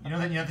strength. you know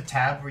the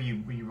tab where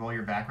you roll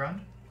your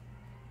background.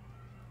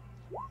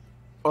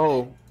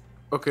 Oh,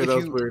 okay, If that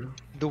was you- weird.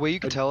 The way you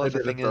can I- tell I if a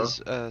did it, thing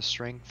is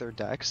strength or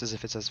dex is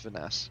if it says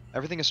finesse.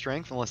 Everything is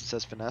strength unless it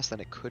says finesse, then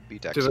it could be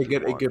dex. Did I if you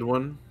get a want. good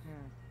one?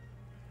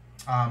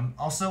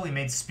 Also, we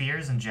made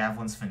spears and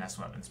javelins finesse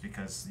weapons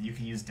because you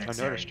can use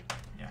dexterity.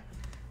 Yeah.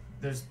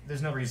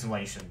 There's no reason why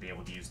you shouldn't be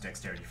able to use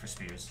dexterity for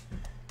spears.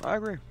 I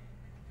agree.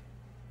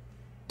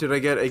 Did I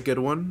get a good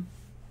one?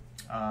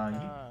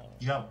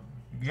 You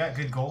got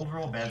good gold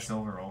roll, bad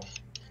silver roll,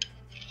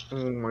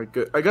 Oh my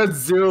god, I got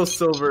 0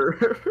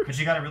 silver. but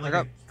you got a really I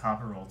got- good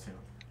copper roll too.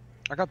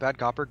 I got bad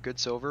copper, good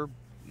silver,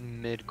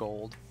 mid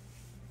gold.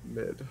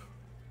 Mid.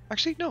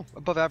 Actually, no,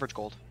 above average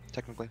gold,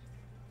 technically.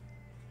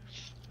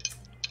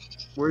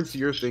 Where's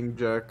your thing,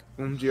 Jack?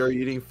 OMG, are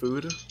you eating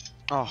food?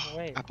 Oh,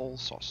 Wait.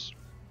 applesauce.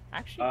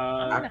 Actually,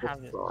 I'm gonna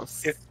have it.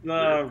 Applesauce. If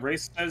the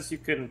race says you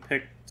can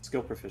pick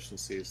skill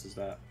proficiencies, is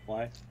that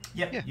why?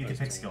 Yep, Yeah. you can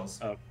pick skills.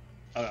 Oh,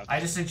 okay. I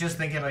just suggest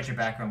thinking about your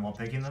background while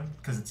picking them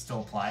because it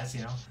still applies,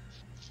 you know.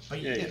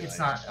 But Yeah, yeah, it's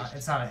yeah.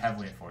 not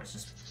heavily enforced.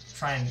 Just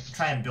try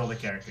and build a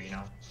character, you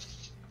know.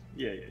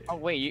 Yeah. Oh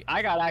wait,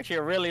 I got actually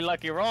a really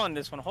lucky roll on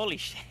this one. Holy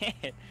shit!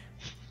 Did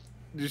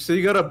you say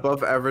you got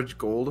above average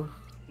gold?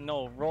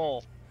 No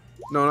roll.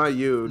 No, not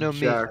you, No, me.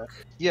 Jack.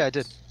 Yeah, I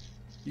did.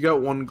 You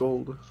got 1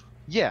 gold.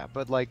 Yeah,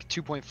 but like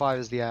 2.5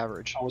 is the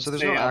average. I would So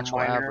there's say no a actual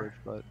minor- average,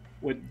 but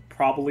Would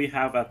probably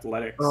have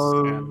athletics.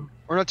 and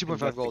or not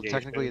 2.5 gold. Investigation.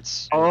 Technically,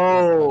 it's.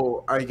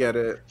 Oh, I get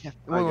it. Yeah.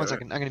 I Wait get one it.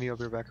 second. I'm gonna be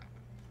right back.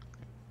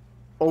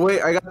 Oh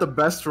wait, I got the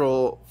best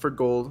roll for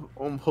gold.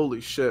 Oh,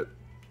 holy shit.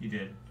 You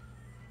did.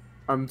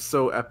 I'm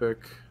so epic.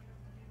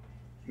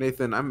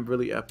 Nathan, I'm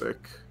really epic.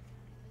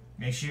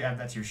 Make sure you add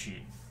that to your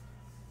sheet.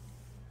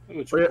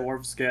 which Oh, yeah.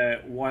 dwarves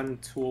get 1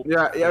 tool.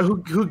 Yeah,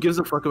 who gives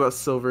a fuck about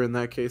silver in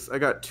that case? I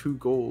got 2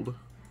 gold.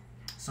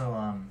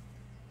 So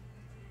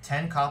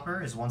 10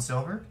 copper is 1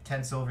 silver.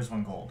 10 silver is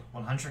 1 gold.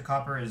 100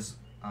 copper is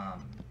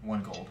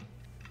 1 gold.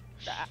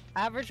 The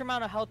average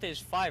amount of health is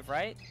 5,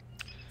 right?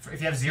 If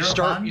you have You 0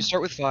 start. con, You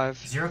start with 5.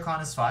 0 con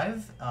is 5.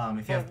 If you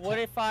But have what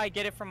if I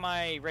get it from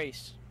my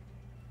race?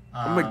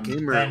 I'm a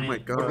gamer, then oh my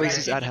it- God.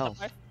 Races add health.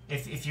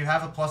 If you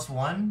have a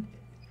 +1,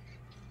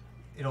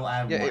 it'll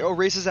add Yeah. 1. Oh,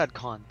 races add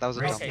con. That was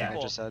a Race- dumb thing yeah.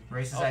 I just said.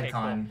 Races Okay, add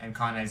con, and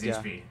con adds Yeah.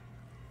 HP.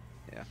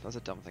 Yeah, that was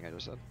a dumb thing I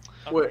just said.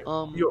 Wait,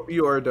 Um.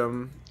 you are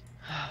dumb.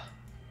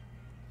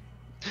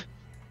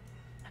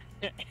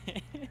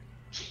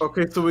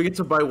 Okay, so we get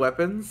to buy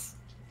weapons?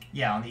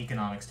 Yeah, on the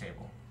economics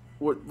table.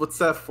 What's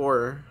that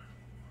for?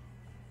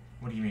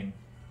 What do you mean?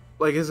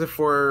 Like, is it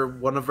for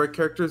one of our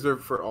characters or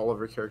for all of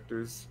our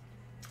characters?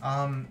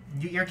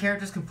 Your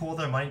characters can pool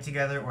their money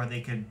together, or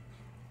they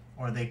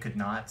could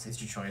not.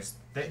 It's your choice.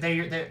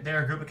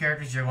 They're a group of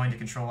characters you're going to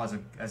control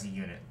as a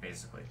unit,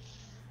 basically.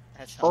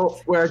 That sounds-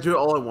 Oh, wait, I do it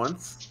all at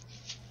once?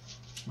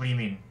 What do you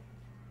mean?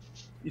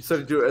 You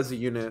said do it as a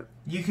unit.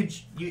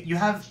 You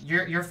have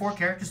your 4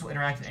 characters will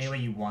interact in any way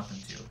you want them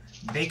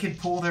to. They could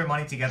pool their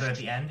money together at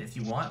the end if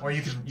you want, or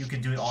you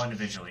could do it all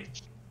individually.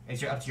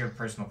 It's up to your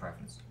personal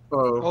preference.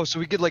 Oh, Oh, so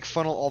we could like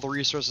funnel all the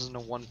resources into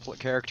one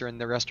character, and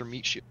the rest are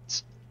meat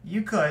shields.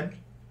 You could.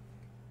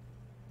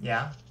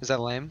 Yeah. Is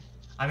that lame?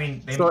 I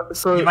mean,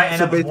 so you might end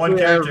so up with one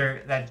basically I have-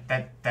 character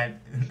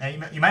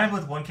that you might end up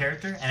with one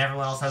character, and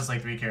everyone else has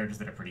like 3 characters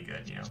that are pretty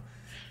good. You know.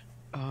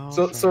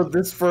 Oh, So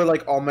this for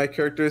like all my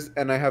characters,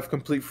 and I have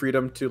complete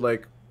freedom to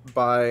like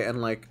buy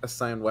and like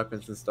assign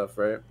weapons and stuff,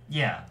 right?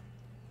 Yeah.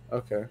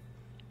 Okay.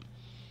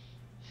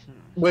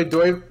 Wait,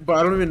 but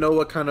I don't even know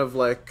what kind of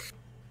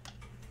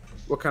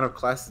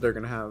classes they're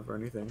gonna have or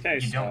anything. Okay,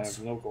 You so I don't.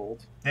 have no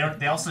gold.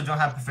 They also don't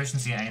have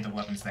proficiency in any of the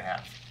weapons they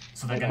have,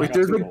 so they're Okay, gonna. Wait, I got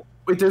there's 2 a gold.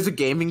 there's a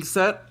gaming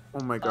set.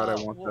 Oh my god, I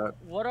want wh- that.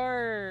 What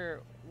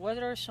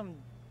are some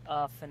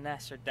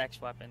finesse or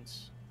dex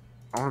weapons?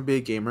 I want to be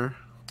a gamer.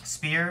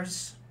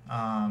 Spears,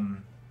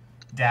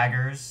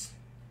 daggers,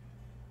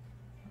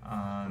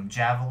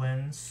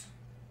 javelins,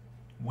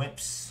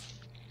 whips,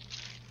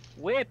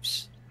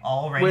 Whips.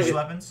 all ranged Wait.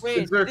 weapons.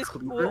 Wait, there a this,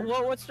 cleaver?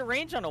 what's the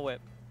range on a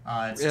whip?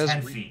 It's It has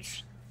 10 reach.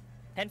 feet.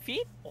 10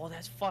 feet? Oh,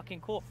 that's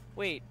fucking cool.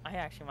 Wait, I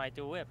actually might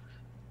do a whip.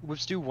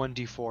 Whips do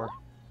 1d4.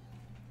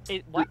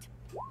 What?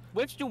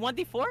 Whips do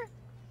 1d4?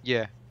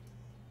 Yeah.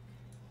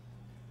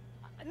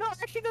 No, it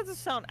actually doesn't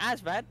sound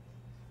as bad,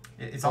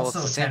 It's Well, also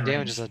it's the same 10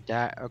 damage range.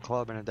 as a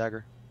club and a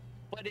dagger.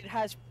 but it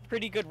has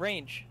pretty good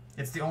range.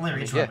 It's the only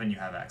reach Yeah. weapon you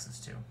have access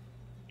to.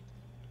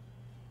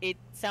 It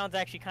sounds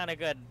actually kind of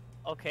good.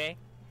 Okay.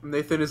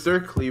 Nathan, is there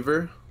a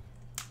cleaver?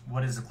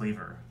 What is a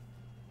cleaver?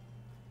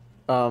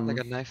 Like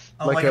a knife.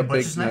 Oh, Like like, a a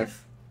butcher's big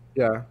knife?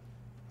 Yeah.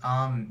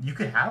 You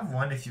could have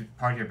one if you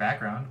part of your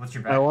background. What's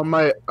your I background?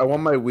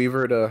 want my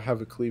weaver to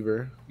have a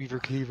cleaver. Weaver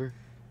cleaver.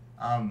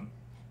 Um,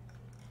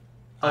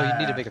 Oh, you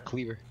need to uh, make a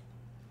cleaver.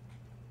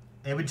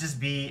 It would just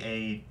be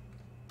a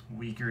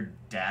weaker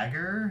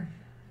dagger.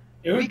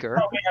 It would Weaker.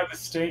 probably have the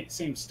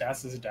same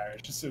stats as a dagger.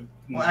 It's just a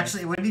Well,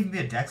 actually, it wouldn't even be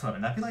a dex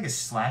weapon. That'd be like a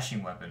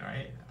slashing weapon,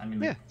 right? I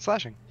mean, Yeah,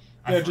 slashing.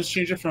 I yeah, thought- just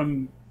change it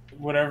from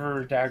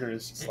whatever dagger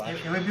is It,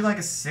 slash. it would be like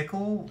a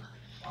sickle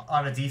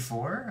on a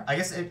D4. I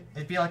guess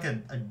it'd be like a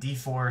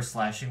D4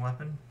 slashing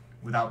weapon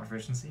without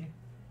proficiency.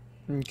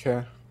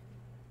 Okay.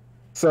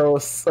 So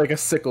like a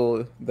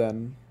sickle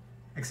then.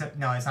 Except,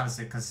 no, it's not a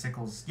sickle, because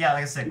sickles... Yeah,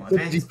 like a sickle. It's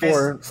a It's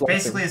D4 slashing.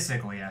 basically a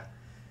sickle, yeah.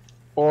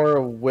 Or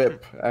a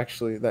whip,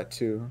 actually, that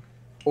too.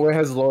 Oh, it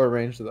has lower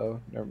range though.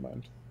 Never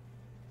mind.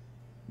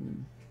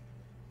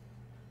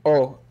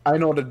 Oh, I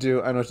know what to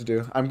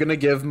do. I'm gonna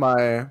give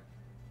my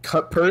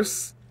cut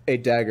purse a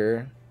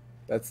dagger.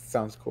 That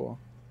sounds cool.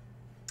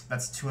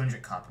 That's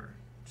 200 copper,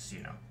 just so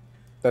you know.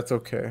 That's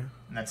okay.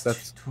 And that's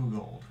That's- 2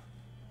 gold.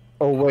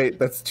 Oh wait,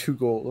 that's 2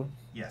 gold.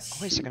 Yes. Oh,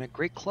 wait a second. A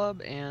great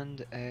club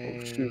and Oh,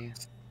 a.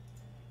 shoot.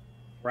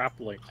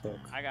 Grappling hook.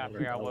 I gotta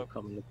figure out That'll what-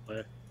 come into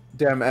play.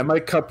 Damn, and my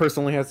cut purse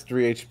only has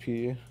 3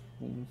 HP.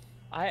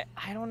 I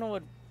don't know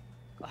what.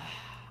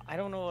 I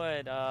don't know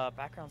what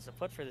backgrounds to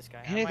put for this guy.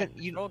 Hey, I might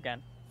Nathan, you- roll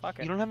again. Fuck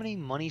it. You don't have any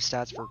money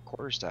stats for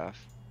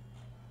quarterstaff.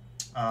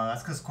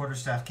 That's because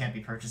quarterstaff can't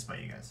be purchased by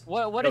you guys.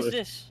 What No, is it's-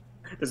 this?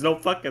 There's no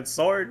fucking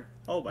sword.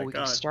 Oh my But we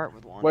god. can start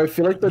with one. Well, I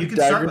feel like the You can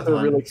start daggers with are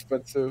one. really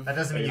expensive. That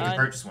doesn't mean you can Uh,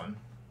 purchase one.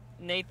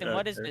 Nathan, Yeah,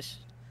 what is okay. this?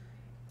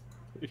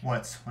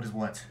 What? What is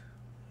what?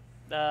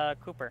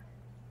 Cooper.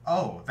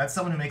 Oh, that's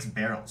someone who makes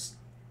barrels.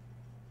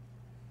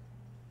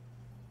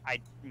 I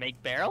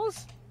make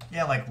barrels?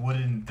 Yeah, like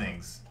wooden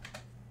things.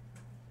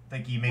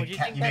 Like you Would make you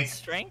ca- think you make that's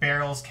strength?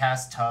 barrels,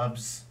 cast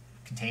tubs,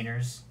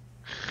 containers.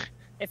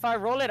 If I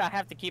roll it, I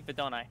have to keep it,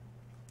 don't I?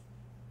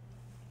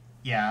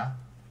 Yeah.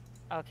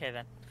 Okay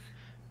then.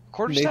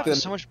 Quarterstaff Nathan-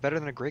 is so much better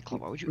than a great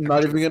club. Why would you? ever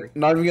Not do a even great-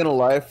 not even gonna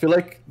lie. I feel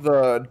like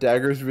the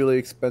dagger's really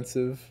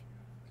expensive.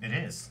 It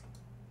is.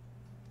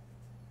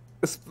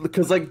 It's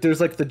because like there's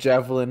like the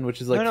javelin,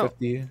 which is like No, no.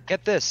 50.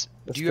 Get this.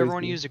 That's Do you ever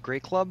want to crazy. use a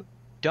great club? I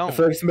Don't.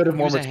 feel like it's made of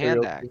more Use a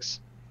material. hand axe.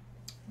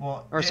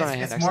 Well, Or it's, sorry,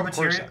 hand it's axe, more of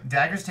course. material.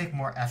 Daggers take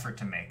more effort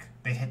to make.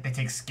 They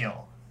take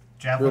skill.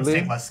 Javelins Really?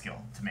 take less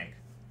skill to make.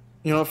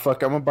 You know what?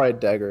 Fuck, I'm gonna buy a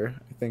dagger.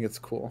 I think it's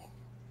cool.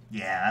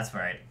 Yeah, that's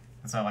right.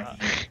 That's what I like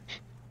to hear.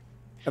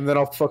 And then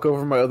I'll fuck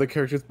over my other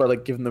characters by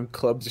like giving them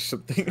clubs or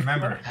something.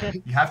 Remember,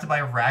 you have to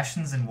buy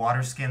rations and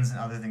water skins and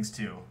other things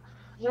too.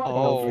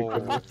 Oh my Oh.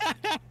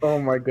 goodness. Oh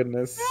my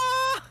goodness.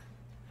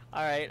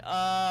 All right.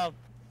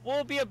 What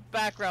will be a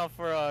background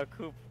for a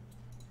Cooper?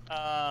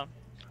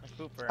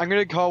 I'm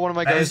gonna call one of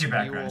my That guys. is your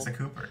background. Mule. It's a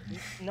Cooper.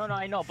 No,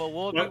 I know, but what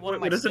will be What, one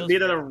of my what does it skills mean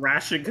for that a it?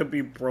 ration could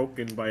be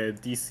broken by a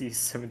DC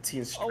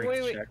 17 strength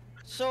wait. check?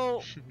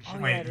 So, oh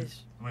Wait. yeah, it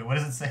is. Wait, what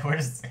does it say? Where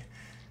does it say?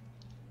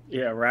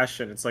 Yeah,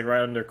 ration. It's like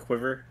right under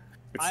quiver.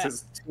 It I-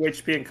 says 2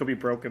 HP and could be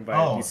broken by a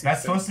Oh, DC.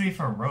 that's 17. supposed to be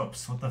for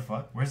ropes. What the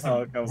fuck? Where's the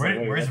Oh, I was like,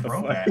 wait, where's what the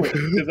rope fuck? at? Wait,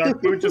 does our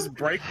food just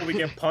break when we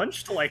get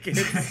punched? Like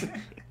it's.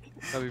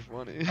 That'd be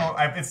funny. Oh,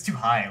 it's too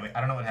high. Wait, I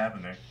don't know what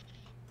happened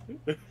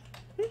there.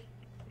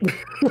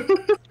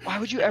 Why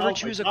would you Oh ever my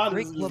choose a God,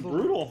 great this is club over?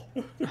 brutal.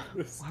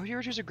 Why would you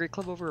ever choose a great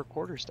club over a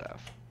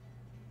quarterstaff?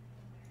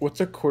 What's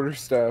a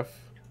quarterstaff?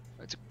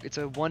 It's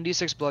a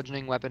 1d6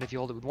 bludgeoning weapon if you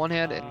hold it with one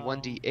hand, and Oh.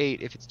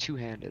 1d8 if it's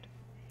two-handed.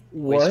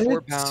 What? Weighs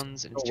 4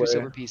 pounds and it's No 2 way.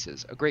 silver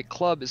pieces. A great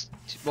club is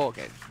well,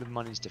 okay, the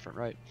money's different,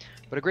 right?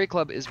 But a great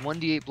club is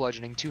 1d8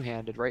 bludgeoning,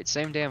 two-handed, right?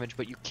 Same damage,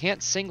 but you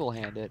can't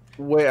single-hand it,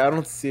 Wait, I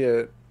don't see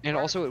it. and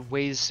also it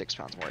weighs 6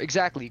 pounds more.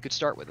 Exactly, you could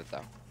start with it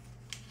though.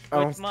 I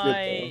don't With see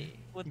my it.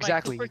 with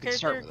Exactly, my you Cooper can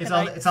start character, with It's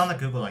can on it's on the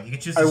Google link. You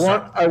can choose to though.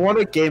 start I with want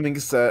a gaming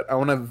set. I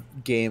want a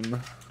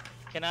game.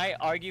 can I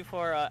argue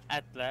for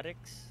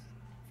athletics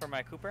for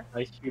my Cooper?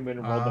 A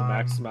human rolled the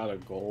max amount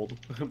of gold.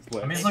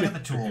 Let me just look at the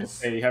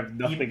tools. And you have You,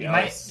 nothing you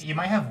else.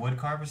 might have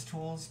woodcarver's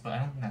tools, but I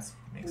don't think that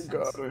makes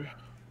sense. God.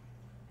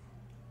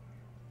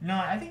 No,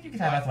 I think you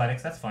could have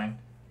athletics. That's fine.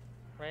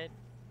 Right?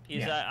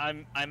 Because Yeah.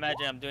 I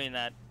imagine I'm doing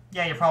that.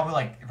 Yeah, you're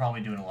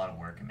probably doing a lot of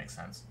work. It makes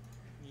sense.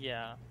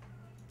 Yeah.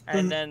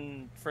 And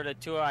then for the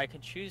two I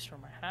could choose for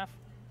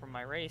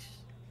my race.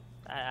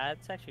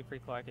 That's actually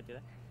pretty cool. I could do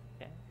that.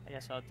 Okay. I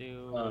guess I'll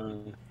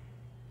do.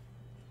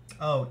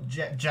 Oh,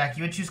 Jack,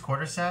 you would choose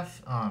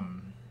quarterstaff.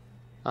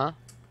 Huh?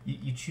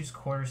 You choose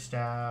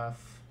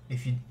quarterstaff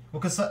if you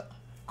because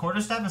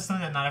quarterstaff is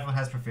something that not everyone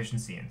has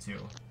proficiency in too,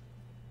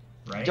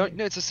 right?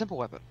 No, it's a simple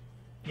weapon.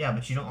 Yeah,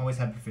 but you don't always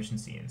have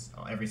proficiency in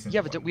every single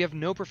Yeah, but one. we have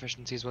no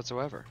proficiencies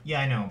whatsoever.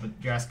 Yeah, I know, but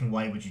you're asking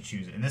why would you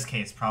choose it? In this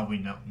case,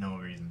 probably no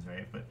reasons,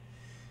 right? But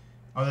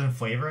other than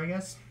flavor, I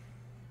guess.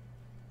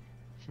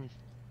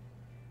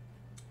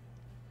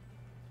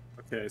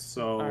 Okay,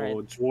 so Alright.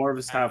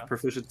 dwarves have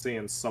proficiency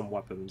in some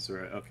weapons,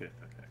 right? Okay.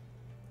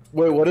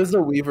 Wait, what does the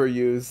Weaver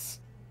use?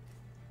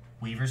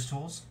 Weaver's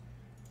tools.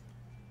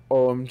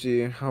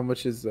 OMG, how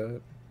much is that?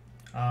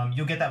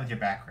 You'll get that with your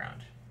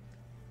background.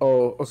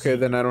 Oh, okay,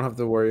 then I don't have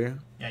to worry.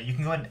 Yeah, you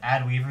can go ahead and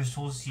add Weaver's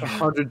tools to your...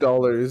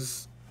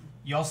 $100.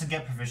 You also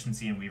get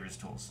proficiency in Weaver's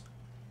tools.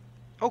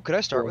 Oh, could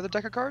I start Cool. with a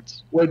deck of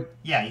cards? Wait,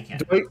 Yeah, you can.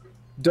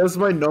 does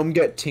my gnome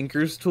get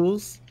Tinker's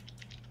tools?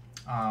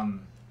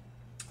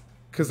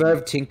 Because I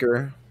have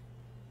Tinker.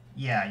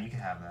 Yeah, you can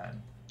have that.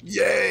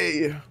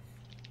 Yay!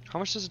 How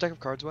much does a deck of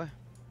cards weigh?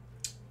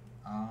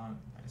 That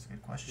is a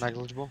good question.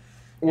 Negligible.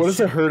 What does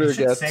a herder It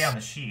should get? say on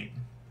the sheet.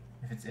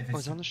 If Oh, it's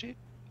it's on the sheet?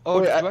 Oh,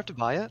 Wait, do I- I have to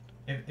buy it?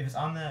 if it's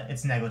on the,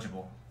 it's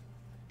negligible.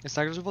 It's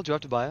negligible? Do I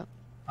have to buy it?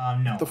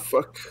 No. The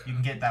fuck? You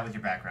can get that with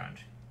your background.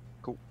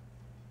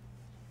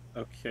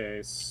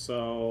 Okay,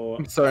 so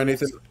I'm sorry,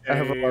 Nathan. I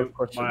have a lot of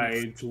questions. my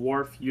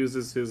dwarf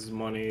uses his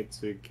money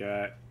to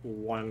get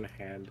one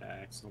hand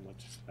axe. How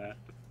much is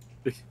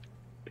that?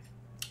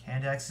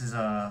 Hand axe is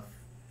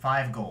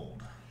 5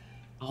 gold.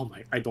 Oh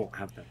my! I don't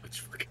have that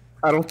much fucking.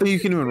 I don't think you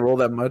can even roll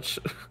that much.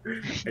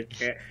 I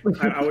can't.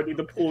 I would need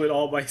to pull in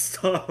all my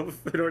stuff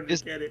in order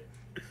Is- to get it.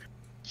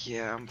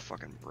 Yeah, I'm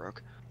fucking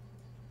broke.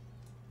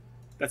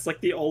 That's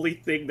like the only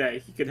thing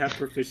that he can have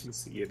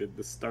proficiency in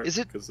the start Is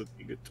it- because of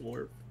being a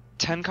dwarf.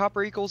 10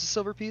 copper equals a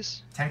silver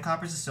piece? 10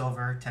 copper is a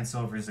silver. 10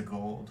 silver is a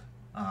gold.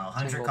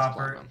 100 gold's copper.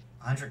 platinum.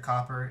 100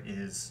 copper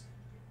is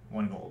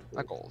 1 gold.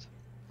 A gold.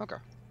 Okay.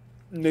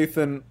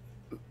 Nathan,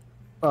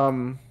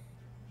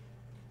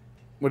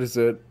 what is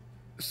it?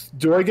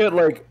 Do I get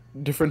like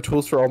different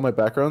tools for all my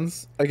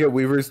backgrounds? I get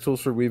Weaver's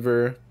tools for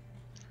Weaver.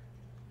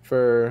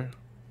 For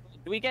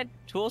Do we get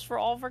tools for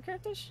all of our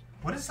characters?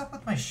 What is up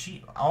with my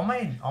sheet? All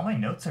my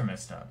notes are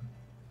messed up.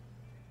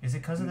 Is it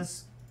because of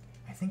this?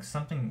 I think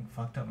something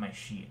fucked up my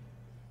sheet.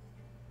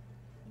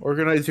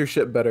 organize your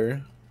shit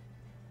better.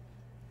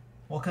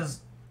 Well,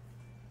 because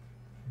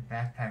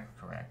backpack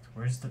correct.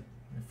 Where's the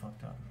it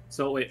fucked up?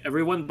 So wait,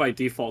 everyone by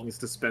default needs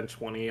to spend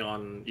 20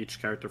 on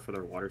each character for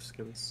their water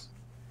skins,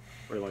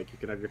 or like you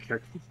can have your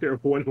character share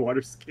one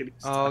water skin. Each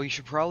Oh, time. you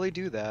should probably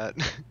do that.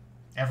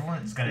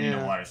 Everyone is gonna need a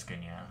Yeah. water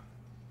skin, yeah.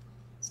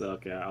 So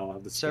okay, I'll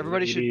have this. So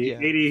everybody should- yeah.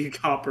 80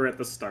 copper at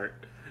the start.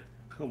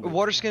 Oh my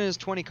Water God. skin is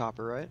 20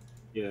 copper, right?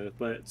 Yeah,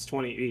 but it's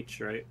 20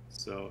 each, right?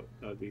 So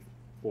that would be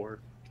 4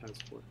 times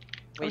 4.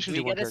 We Wait, should do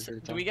do we, one get a, character at a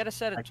do time. we get a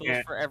set I of tools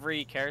can't- for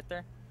every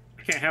character?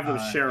 I can't have them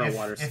share a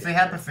water skin. If they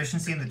have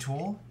proficiency in the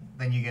tool,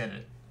 then you get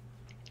it.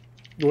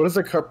 What does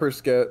a cuppers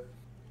get?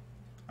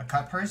 A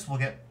cut purse will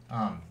get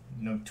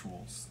no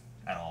tools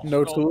at all.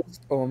 No So- tools?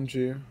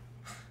 OMG.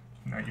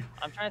 No, you-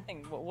 I'm trying to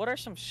think. What are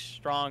some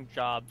strong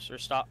jobs or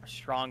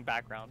strong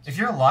backgrounds? If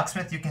you're a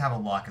locksmith, you can have a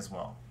lock as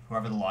well.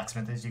 Whoever the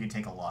locksmith is, you can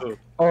take a lock.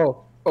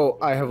 Oh. Oh,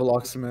 I have a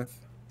locksmith.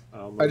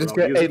 But I just I'll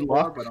get use a it for,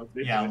 lock? but I'll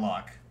take Yeah, a it.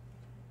 lock.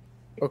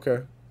 Okay.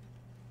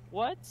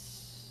 What?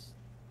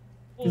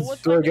 Well,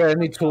 what Do I type get of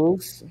any job?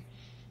 tools?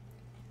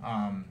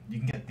 You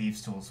can get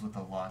thieves' tools with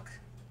a lock.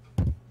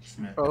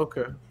 Smith. Oh,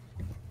 okay.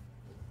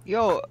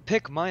 Yo,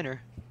 pick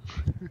miner.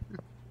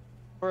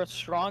 For a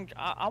strong,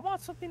 I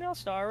want something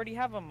else. Though. I already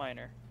have a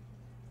miner.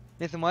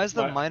 Nathan, why does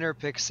the What? miner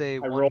pick say I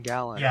 1 rolled-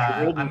 gallon? Yeah,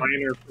 I rolled I'm-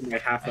 minor for my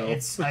half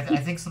elf. I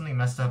think something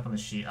messed up on the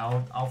sheet.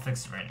 I'll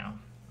fix it right now.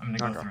 I'm gonna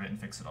go Okay. through it and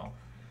fix it all.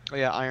 Oh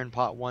yeah, iron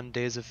pot 1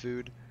 days of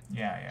food.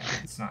 Yeah,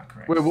 it's not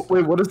correct. Wait,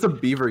 what does the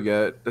beaver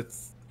get?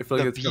 That's I feel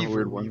like The it's kind of a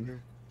weird one.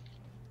 weaver.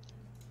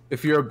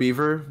 If you're a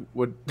beaver,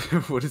 what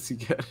what does he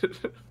get?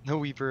 No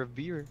weaver of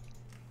beer.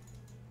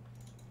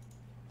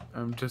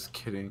 I'm just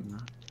kidding.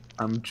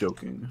 I'm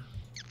joking.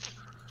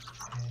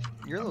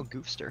 You're a little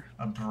goofster.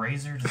 A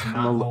brazier does not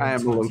I hold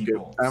am a little 20 good.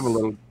 bolts. I'm a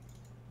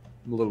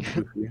little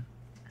goofy. You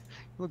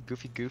little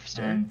goofy goofster.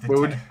 And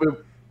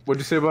the What'd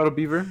you say about a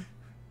beaver?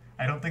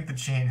 I don't think the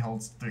chain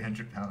holds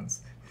 300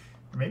 pounds.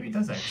 Or maybe it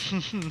does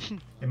actually.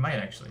 It might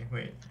actually.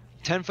 Wait.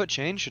 10-foot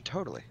chain should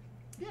totally.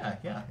 Yeah.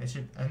 It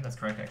should. I think that's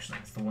correct actually.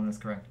 It's the one that's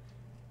correct.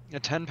 A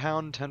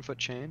 10-pound, 10-foot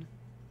chain.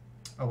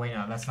 Oh wait,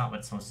 no, that's not what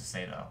it's supposed to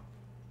say though.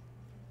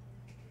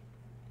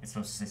 It's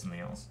supposed to say something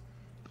else.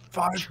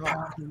 5 Sure.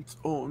 pounds.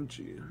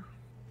 OMG.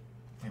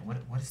 Wait,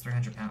 what is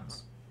 300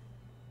 pounds?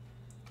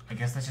 I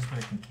guess that's just what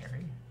it can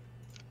carry.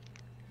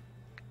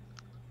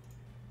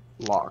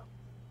 Lock.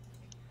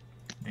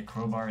 The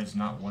crowbar is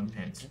not 1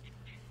 pint.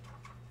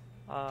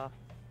 Let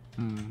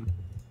Hmm.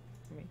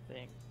 me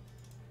think.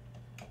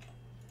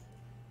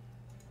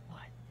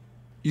 What?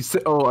 You say,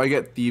 oh, I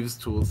get thieves'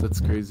 tools. That's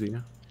crazy.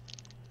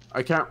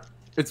 I can't.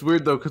 It's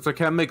weird though, cause I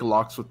can't make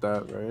locks with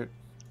that, right?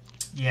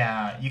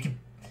 Yeah, you can.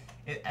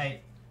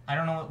 I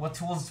don't know what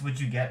tools would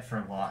you get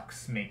for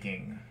locks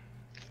making.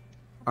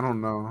 I don't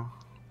know.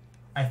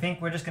 I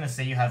think we're just gonna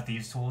say you have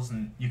thieves tools,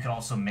 and you could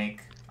also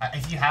make.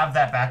 If you have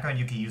that background,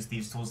 you can use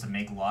thieves tools to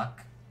make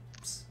locks.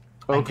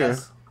 I Okay.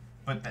 guess.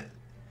 but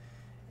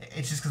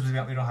it's just because we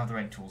don't have the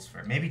right tools for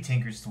it. Maybe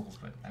Tinker's tools,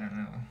 but I don't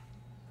know.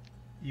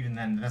 Even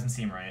then, it doesn't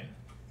seem right.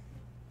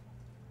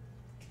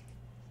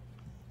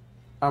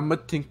 I'm a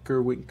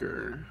tinker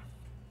winker.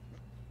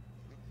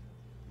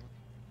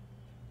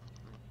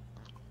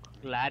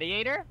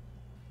 Gladiator?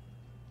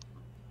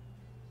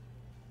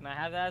 Can I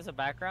have that as a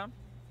background?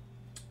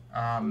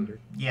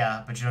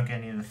 Yeah, but you don't get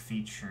any of the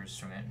features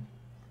from it.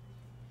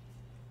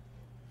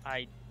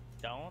 I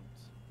don't.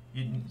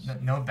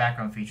 No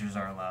background features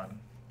are allowed.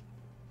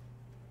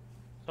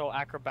 So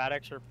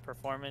acrobatics or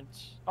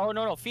performance? Oh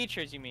no,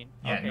 features you mean?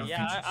 Yeah, okay, no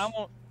yeah, features. I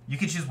won't. You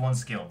can choose one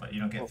skill, but you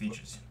don't get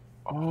features.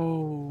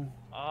 Oh.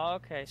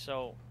 Okay,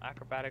 so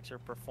acrobatics or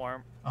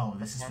perform. Oh,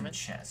 this is from the Performance?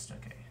 chest.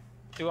 Okay.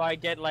 Do I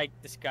get like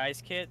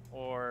disguise kit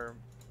or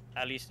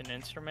at least an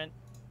instrument?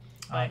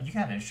 You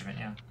can have an instrument,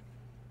 yeah.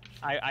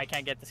 I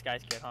can't get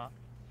disguise kit, huh?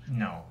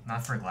 No,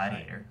 not for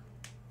gladiator.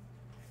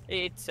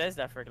 It says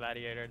that for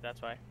gladiator.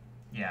 That's why.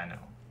 Yeah,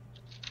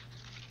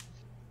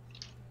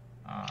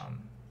 no.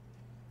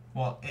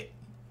 Well,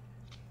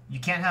 you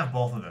can't have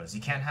both of those.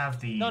 You can't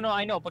have the. No,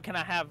 I know, but can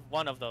I have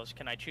one of those?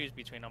 Can I choose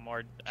between them,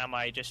 or am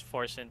I just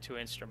forced into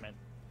instrument?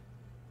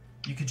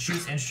 You could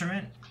choose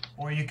instrument,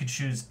 or you could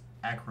choose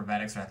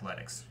acrobatics or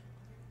athletics.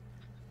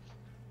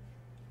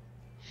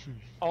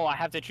 Oh, I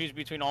have to choose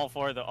between all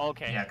four of them.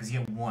 Okay. Yeah, because you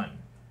get one.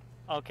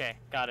 Okay,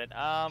 got it.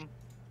 I'm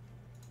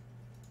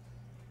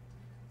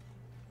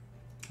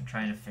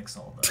trying to fix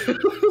all of them.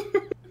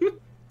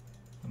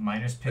 The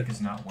miner's pick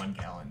is not 1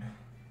 gallon.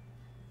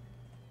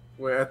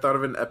 Wait, I thought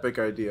of an epic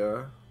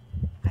idea.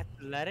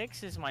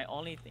 Athletics is my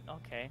only thing.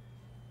 Okay.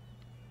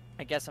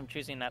 I guess I'm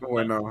choosing that. Oh,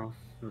 wait, no.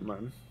 Never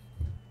mind.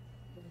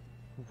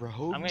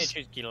 Robes? I'm gonna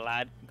choose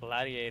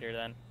gladiator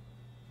then.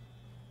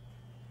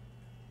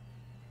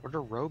 What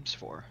are robes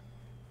for?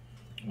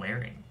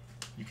 Wearing.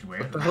 You could wear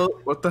What the them. hell?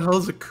 What the hell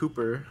is a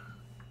Cooper?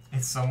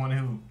 It's someone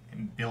who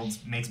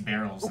makes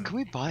barrels. Oh, and can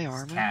we buy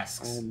armor?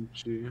 Casks.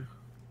 OMG.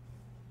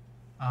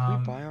 Can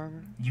we buy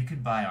armor? You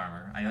could buy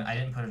armor. I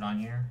didn't put it on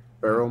here,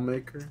 Barrel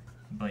maker.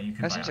 but you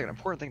could That buy seems like an armor.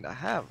 important thing to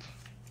have.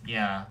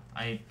 Yeah,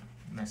 I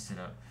messed it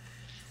up.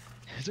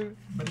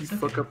 But You it's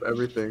fuck okay. up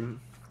everything.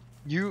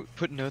 You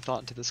put no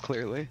thought into this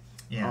clearly.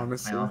 Yeah,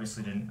 honestly. I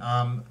obviously didn't.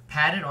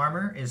 Padded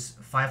armor is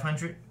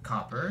 500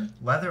 copper.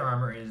 Leather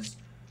armor is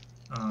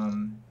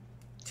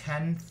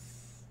 10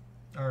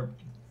 or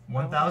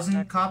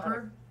 1,000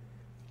 copper.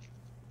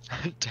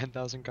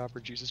 10,000 copper,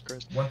 Jesus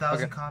Christ.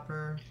 1,000 Okay.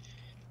 copper.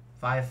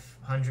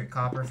 500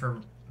 copper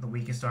for the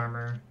weakest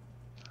armor.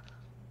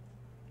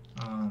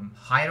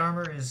 Hide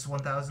armor is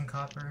 1,000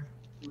 copper.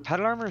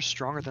 Padded armor is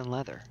stronger than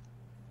leather.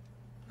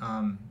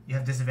 You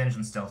have disadvantage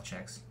on stealth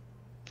checks.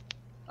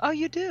 Oh,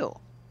 you do.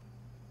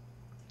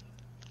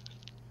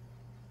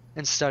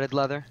 And studded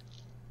leather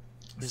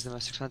is the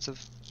most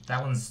expensive.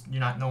 That one's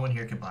no one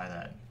here can buy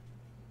that.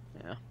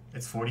 Yeah.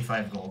 It's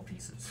 45 gold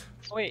pieces.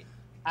 Wait,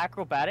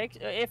 acrobatics?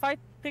 If I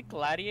pick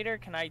gladiator,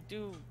 can I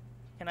do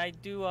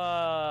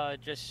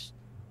just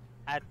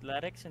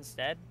athletics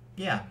instead?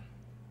 Yeah.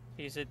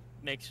 Because it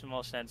makes the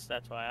most sense.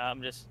 That's why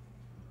I'm just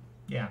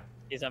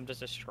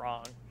a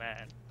strong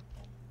man.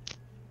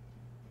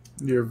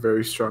 You're a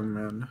very strong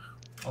man.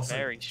 Also,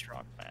 Very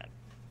strong man.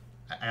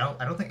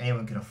 I don't think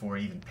anyone can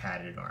afford even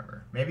padded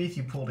armor. Maybe if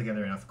you pull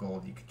together enough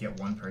gold, you could get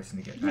one person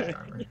to get padded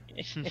armor.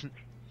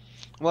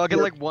 Well, I'll get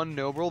like one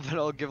noble, then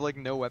I'll give like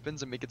no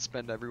weapons and make it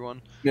spend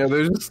everyone. Yeah,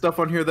 there's just stuff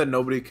on here that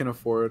nobody can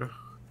afford.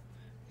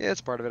 Yeah,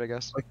 it's part of it, I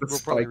guess. Like the We'll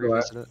probably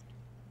spyglass. revisit it.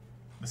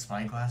 The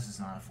spyglass is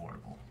not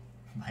affordable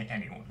by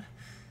anyone.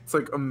 It's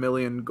like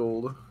 1,000,000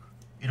 gold.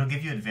 It'll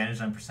give you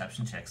advantage on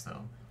perception checks,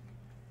 though.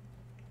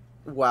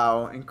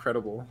 Wow,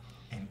 incredible.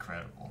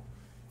 Incredible.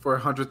 For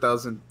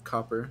 100,000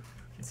 copper.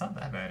 It's not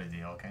that bad a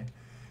deal, okay?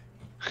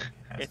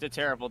 It's a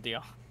terrible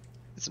deal.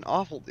 It's an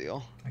awful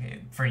deal.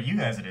 Okay, for you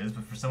guys it is,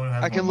 but for someone who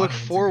has I more can look money,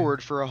 it's a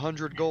forward for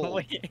 100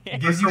 gold. It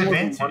gives you For someone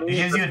advantage. with money, It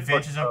gives you that's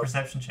advantage fucked on up.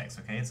 perception checks,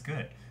 okay? It's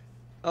good.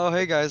 Oh,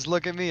 hey guys,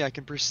 look at me. I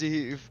can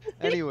perceive.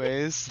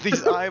 Anyways,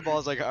 these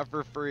eyeballs I got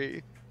for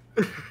free.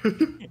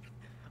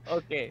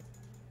 Okay.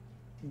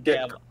 Get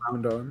Yeah.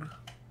 clowned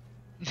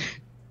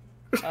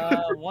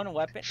on. One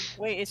weapon.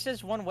 Wait, it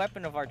says one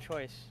weapon of our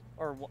choice.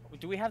 Or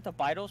do we have to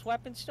buy those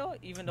weapons still,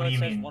 even though What do it you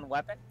says mean? one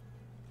weapon?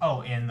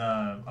 Oh, in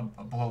the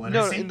below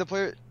No, literacy? in the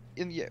player.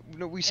 We In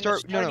the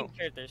start. No, starting no.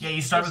 characters. Yeah,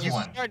 you start with You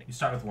one. start- You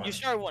start with one. You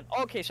start one.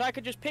 Okay, so I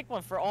could just pick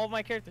one for all of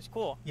my characters.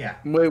 Cool. Yeah.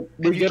 Wait,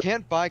 we And you get.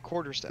 can't buy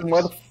quarterstaffs.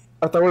 What?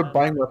 I thought we were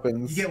buying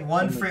weapons. You get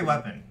one free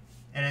weapon.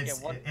 And Get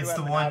one free it's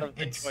the weapon one out of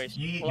the it's choice.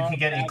 you Club, can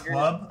get a dagger,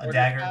 club, a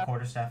dagger, a quarterstaff.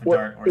 quarterstaff, a What,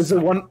 dart, or is it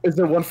sword. one? Is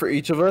it one for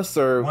each of us,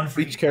 or One for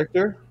each each.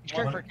 character?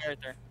 One One- per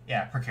character.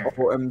 Yeah, per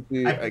character. Oh,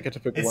 MG, I- I get to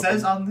pick It one.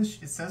 says on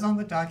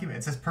the document.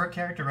 It says per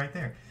character right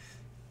there.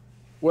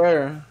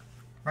 Where?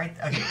 Right.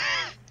 Okay.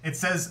 It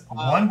says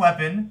one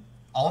weapon,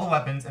 all the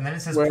weapons, and then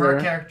it says per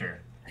Where?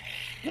 character.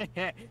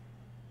 It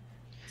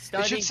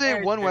Starting should say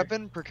one character.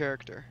 weapon per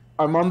character.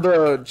 I'm on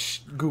the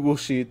Google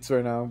Sheets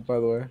right now, by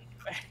the way.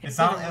 It's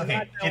not Not okay.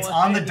 that It's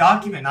one. on the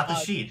document, not the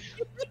sheet.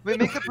 Wait,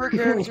 make the per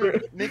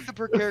character. Make the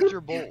per character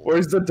bold.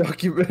 Where's the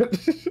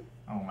document?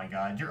 Oh my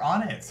god, you're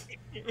on it.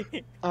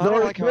 I no,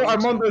 don't like how no, it I'm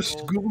looks on the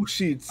bold. Google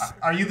Sheets.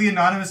 Are you the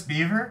anonymous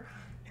beaver?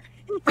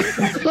 Wait, is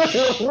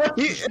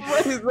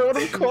that what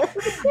I'm called?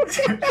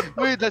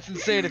 Wait, that's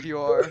insane if you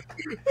are.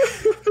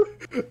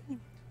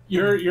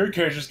 Your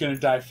character's gonna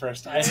die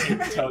first. I hate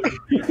to tell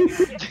you.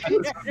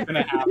 That's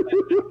gonna happen.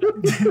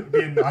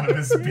 The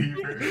anonymous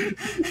beaver.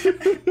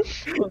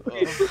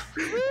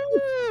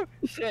 Woo!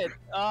 Shit.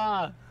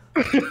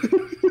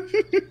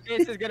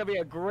 This is gonna be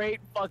a great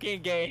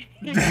fucking game.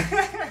 The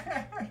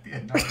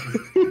anonymous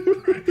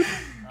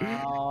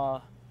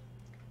beaver.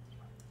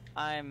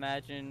 I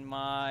imagine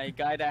my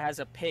guy that has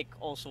a pick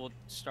also will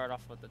start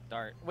off with a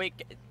dart. Wait,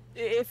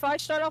 if I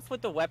start off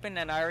with the weapon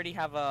and I already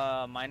have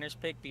a miner's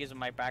pick because of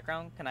my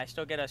background, can I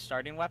still get a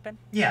starting weapon?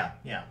 Yeah.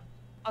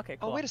 Okay,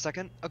 cool. Oh, wait a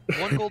second.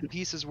 One gold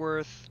piece is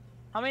worth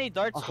How many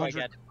darts do I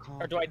 100. get?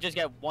 Or do I just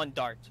get one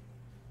dart?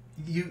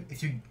 You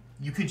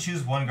could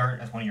choose one dart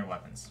as one of your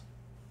weapons.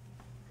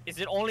 Is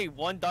it only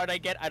one dart I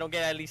get? I don't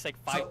get at least like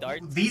 5 So,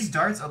 darts? These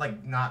darts are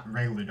like not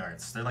regular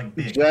darts. They're like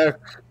big. Jack,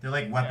 They're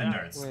like weapon Yeah.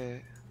 darts.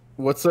 Wait.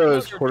 what's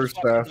Those a are quarter just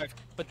fucking staff? darts.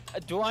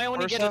 But do I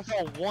only get to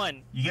Quarterstaff? throw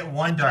one? You get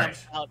one And I'm dart.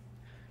 out?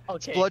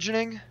 Okay.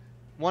 Bludgeoning.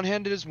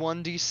 One-handed is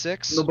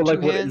 1d6. No, but like,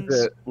 Two what hands.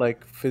 is it?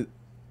 Like,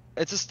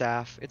 It's a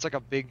staff. It's like a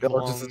big Oh,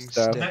 long just a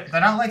staff. stick.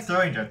 They're not like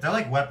throwing darts. They're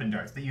like weapon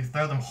darts. That you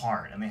throw them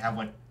hard, and they have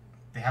like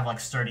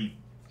sturdy.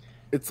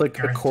 it's like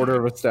a Girth. quarter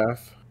of a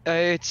staff.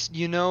 It's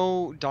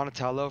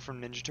Donatello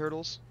from Ninja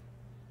Turtles.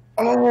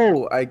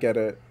 Oh, I get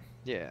it.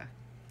 Yeah.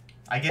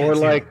 I get Or it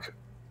too.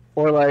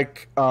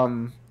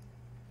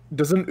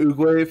 doesn't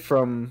Oogway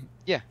from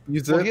Yeah.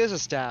 use Well, it? he has a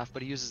staff,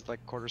 but he uses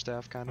like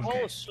quarterstaff kind of.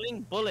 Okay. Oh,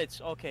 sling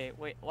bullets. Okay,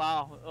 wait.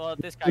 Wow. Well,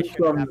 this guy It's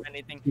shouldn't from have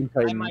anything. Teen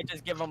I Titans. might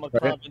just give him a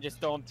right? club and just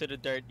throw him to the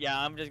dirt. Yeah,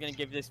 I'm just gonna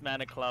give this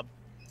man a club.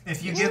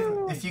 If you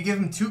give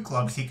him 2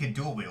 clubs, he could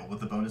dual wield with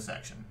the bonus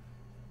action.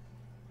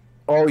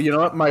 Oh, you know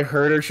what? My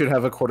herder should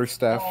have a quarter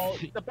staff. Oh,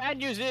 the bad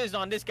news is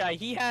on this guy,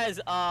 he has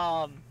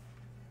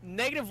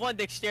 -1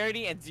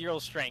 dexterity and 0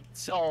 strength,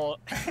 so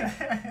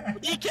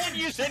he can't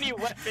use any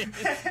weapons.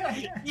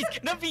 He's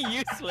gonna be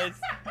useless.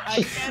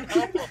 I can't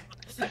help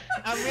him.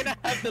 I'm gonna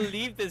have to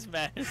leave this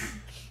man.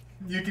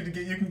 You can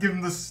give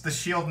him the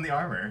shield and the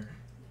armor.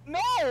 No,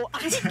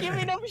 I ain't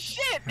giving him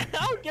shit.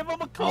 I'll give him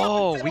a club.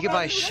 Oh, and we set can him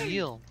buy on his way.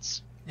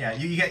 shields. Yeah,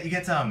 you get You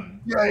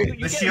the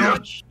get shield.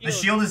 one The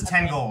shield is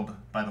 10 gold,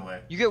 by the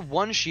way. You get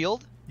one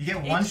shield. You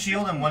get one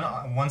shield and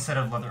one set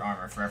of leather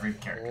armor for every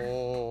character.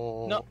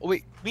 Oh. No.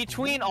 Wait.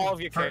 Between all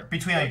of your For, characters.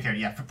 between all your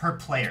characters, yeah, per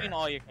player. Between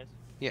all your characters.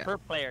 Yeah. Per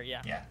player,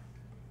 yeah. Yeah.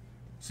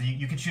 So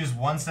you can choose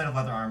one set of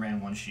leather armor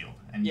and one shield,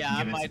 and you Yeah, can I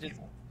give it might to just-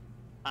 people.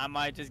 I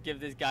might just give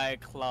this guy a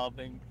club,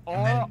 or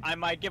then I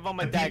might give him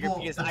a The dagger people,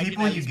 because the I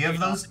people can you at give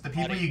least those, take the off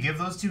people body. you give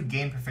those to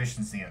gain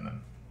proficiency in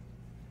them.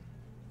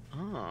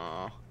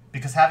 Oh.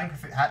 Because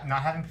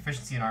not having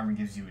proficiency in armor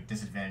gives you a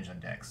disadvantage on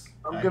dex.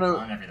 I'm gonna-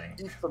 on everything.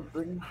 Eat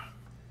something.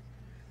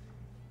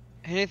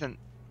 Hey Nathan.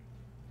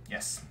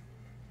 Yes,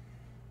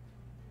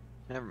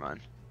 Never mind.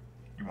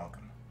 you're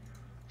welcome.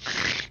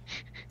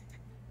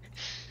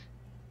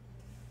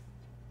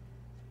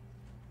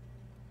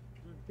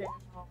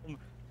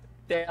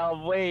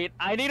 Damn, wait.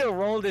 I need to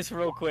roll this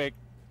real quick.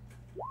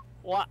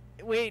 What?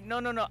 Wait, no.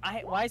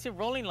 Why is it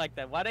rolling like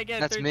that? Why'd I get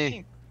a That's 13?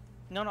 me.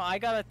 No, I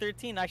got a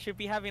 13. I should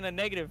be having a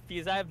negative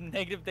because I have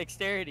negative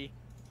dexterity.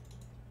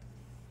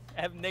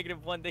 I have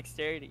 -1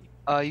 dexterity.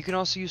 You can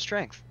also use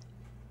strength.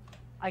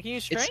 I can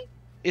use It's- strength?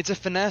 It's a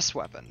finesse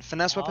weapon.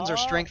 Finesse weapons are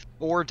Oh. strength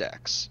or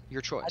dex. Your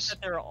I choice.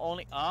 thought they were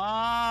only.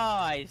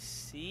 Ah, I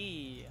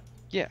see.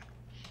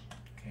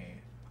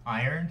 Okay,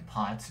 iron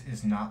pot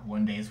is not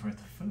 1 day's worth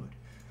of food.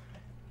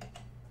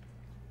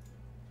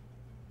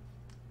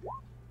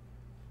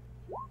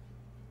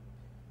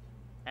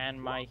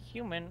 And my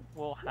human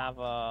will have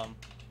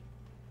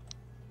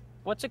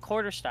what's a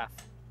quarterstaff?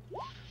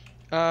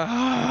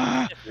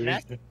 Uh, Is it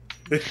finesse?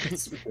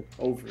 It's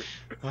over.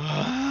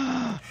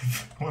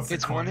 What's the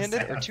It's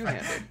one-handed or cornerstone?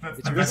 two-handed? That's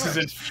It's the This best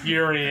is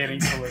infuriating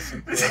to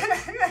listen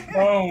to.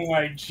 Oh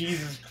my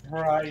Jesus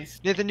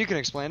Christ. Nathan, you can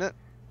explain it.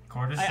 I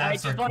Quarterstaffs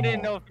just are wanted to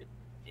cool. know if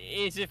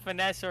is it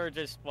finesse or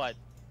just what?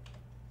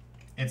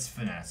 It's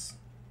finesse.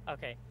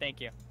 Okay,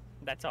 thank you.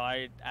 That's all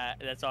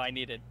I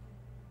needed.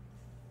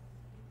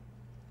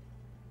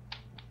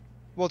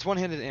 Well, it's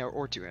one-handed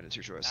or two-handed. It's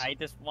your choice. I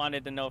just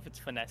wanted to know if it's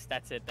finesse.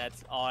 That's it.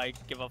 That's all I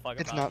give a fuck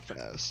It's about. not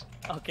finesse.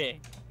 Okay,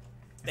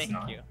 thank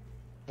not. you.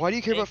 Why do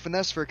you care Hey. about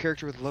finesse for a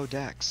character with low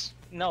dex?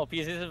 No,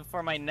 because this is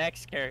for my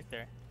next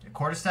character.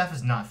 Quarterstaff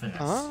is not finesse.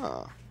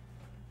 Ah.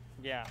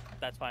 Yeah,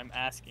 that's why I'm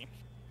asking.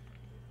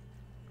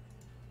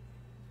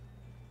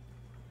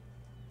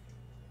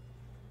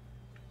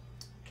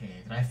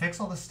 Okay, did I fix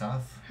all the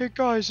stuff? Hey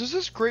guys, is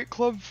this great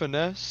club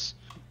finesse?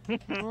 I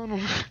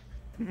don't-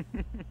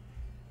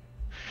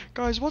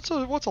 Guys, what's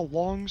a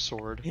long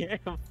sword? Yeah,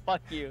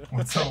 fuck you.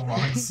 What's a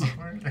long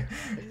sword?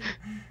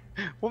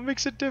 What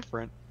makes it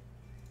different?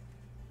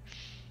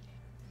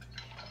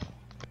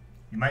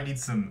 You might need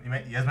some. You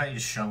guys might need a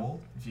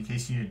shovel in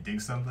case you need to dig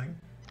something.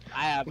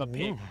 I have a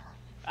pick.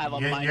 I have a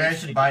You miner guys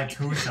should pick. buy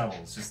 2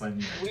 shovels. Just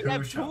letting you know. We 2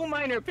 have shovels. 2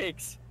 miner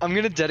picks. I'm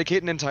gonna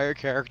dedicate an entire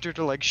character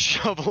to like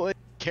shoveling,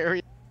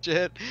 carrying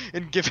shit,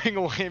 and giving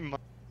away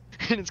money.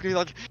 And it's gonna be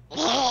like,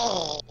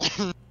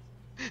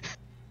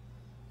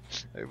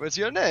 hey, what's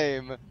your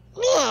name?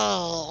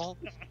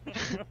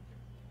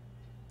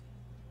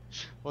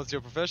 What's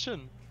your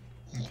profession?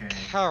 Okay.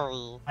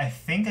 Carry. I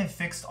think I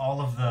fixed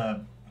all of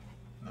the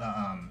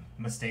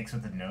mistakes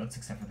with the notes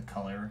except for the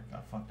color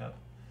got fucked up.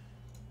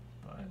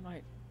 But I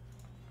might.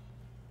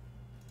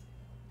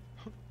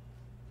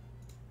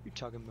 You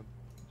talking about?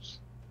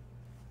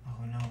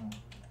 oh no.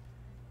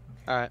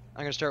 Alright,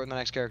 I'm gonna start with my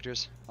next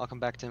characters. I'll come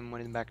back to him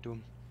when I'm back to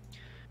him.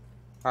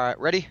 Alright,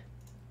 ready?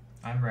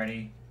 I'm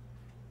ready.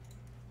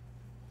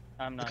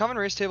 I'm The not. common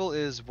race table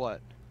is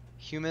what?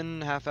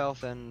 Human,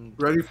 half-elf, and...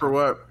 Ready for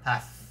what?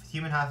 Half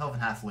human, half elf,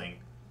 and halfling.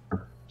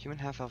 Human,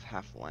 half-elf,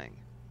 halfling.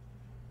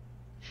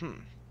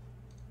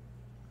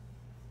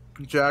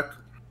 Jack.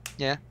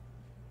 Yeah?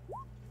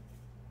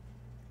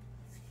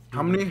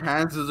 How many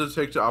hands does it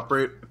take to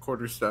operate a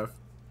quarterstaff?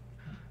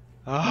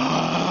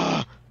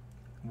 Ah!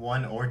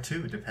 1 or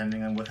 2,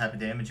 depending on what type of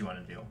damage you want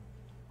to deal.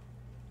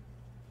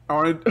 I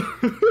want to.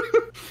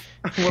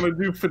 I want to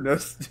do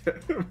finesse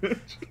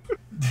damage.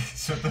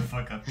 Shut the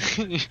fuck up.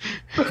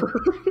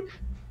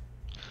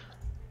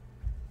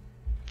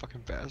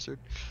 Fucking bastard.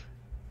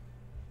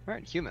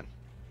 Alright, human.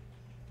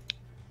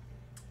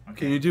 Okay.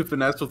 Can you do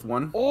finesse with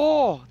 1?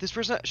 Oh! This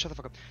person... Shut the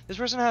fuck up. This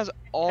person has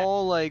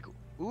all, like...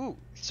 Ooh.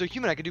 So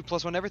human, I could do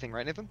 +1 everything,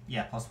 right, Nathan?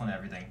 Yeah, +1 to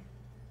everything.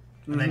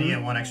 And then you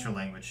get 1 extra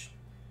language.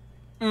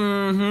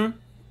 Mm-hmm.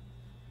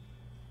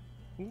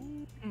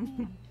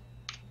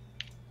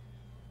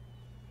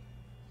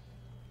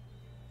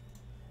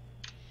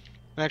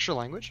 An extra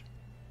language?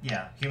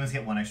 Yeah, humans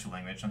get 1 extra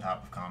language on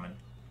top of common.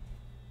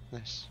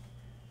 Nice.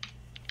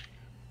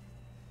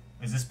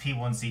 Is this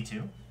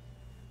P1C2?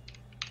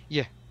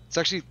 It's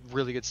actually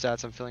really good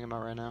stats. I'm filling them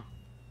out right now.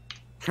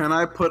 Can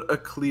I put a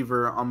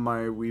cleaver on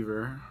my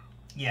weaver?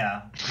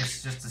 Yeah,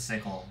 it's just a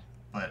sickle,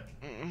 but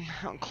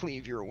I'll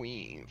cleave your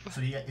weave. so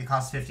it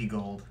costs 50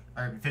 gold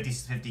or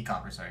 50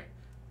 copper. Sorry,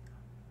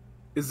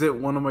 Is it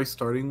one of my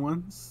starting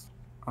ones?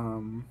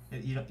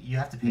 you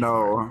have to pay. For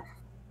No.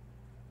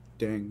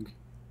 Dang.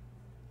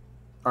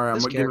 Alright, I'm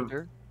This gonna give.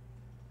 character...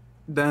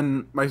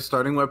 Then my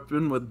starting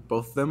weapon with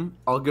both of them,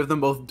 I'll give them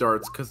both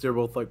darts because they're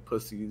both like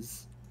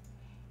pussies.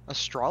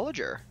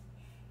 Astrologer. it.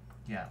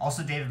 Yeah.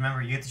 Also, David,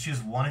 remember you get to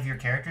choose one of your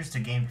characters to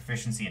gain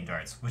proficiency in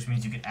darts, which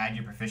means you can add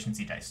your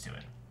proficiency dice to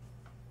it.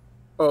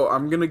 Oh,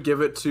 I'm gonna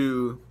give it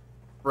to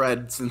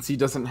Red since he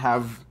doesn't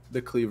have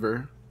the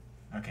cleaver.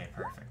 Okay,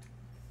 perfect.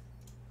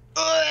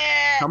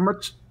 How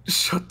much?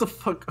 Shut the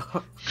fuck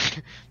up.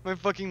 My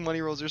fucking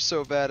money rolls are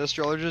so bad.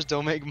 Astrologers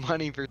don't make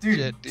money for Dude,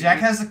 shit, dude. Jack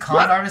has a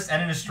con artist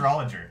and an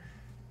astrologer.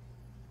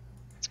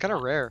 It's kind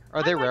of rare. Are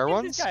I they might rare give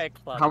ones? This guy a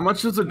club. How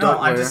much does a No, dart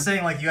I'm weigh? just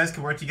saying like you guys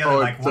could work together. Oh,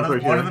 Like it's one over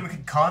of here. them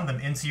could con them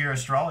into your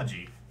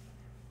astrology.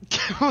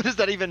 What does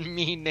that even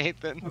mean,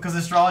 Nathan? Because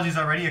astrology is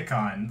already a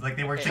con. Like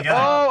they work together.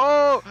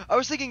 Oh, I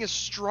was thinking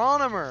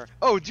astronomer.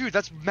 Oh, dude,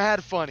 that's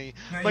mad funny.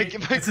 No, My it's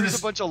crew's an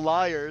a bunch of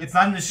liars. It's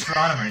not an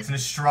astronomer. It's an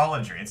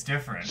astrologer. It's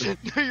different.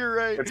 No, you're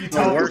right. It's You It's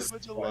tell- a worse.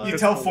 bunch of You You liars.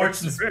 tell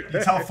fortunes. You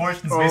tell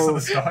fortunes based on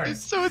the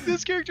stars. So would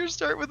this character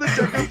start with a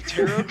deck of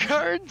tarot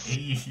cards?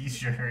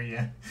 Sure,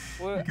 yeah.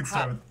 Well, You can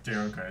start with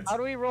tarot cards. How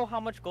do we roll how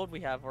much gold we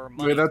have or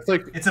money? Wait, that's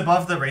like It's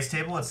above the race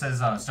table. It says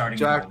starting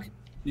Jack. gold.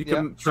 You Yeah.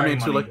 can turn Starting it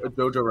into money. like a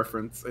JoJo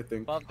reference, I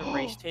think. Above the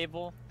race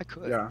table I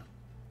could. Yeah.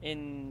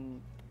 in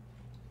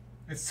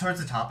It's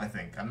towards the top, I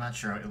think. I'm not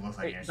sure what it looks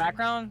like. wait, actually.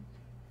 background,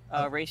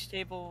 Oh. race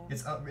table,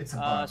 It's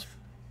above.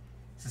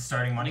 It's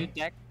starting new money.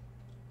 deck.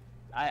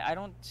 I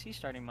don't see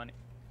starting money.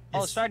 Oh,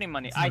 It's- starting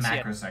money. It's in I the see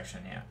macro it.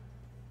 section. Yeah.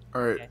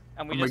 All right. Okay.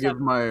 And we I'm gonna just give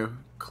have, my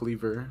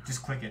cleaver.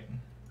 Just click it.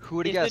 Who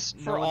would have is guessed? it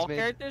No for one's all made.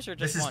 characters or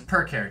This just is one?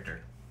 per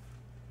character.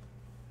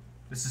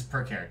 This is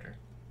per character.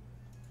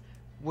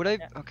 Would I?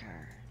 Yeah. Okay.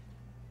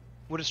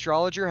 Would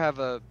astrologer have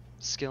a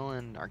skill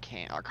in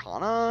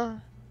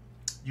arcana?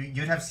 You'd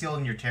have skill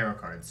in your tarot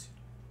cards.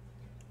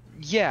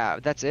 Yeah,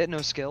 that's it. No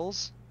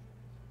skills.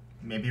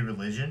 Maybe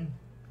religion.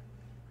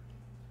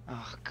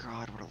 Oh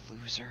God, what a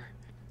loser.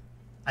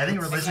 I think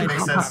It's religion like-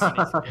 makes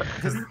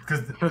sense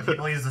because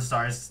people use the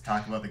stars to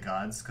talk about the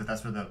gods because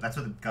that's where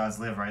the gods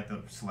live, right?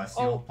 The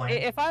celestial Oh, plane.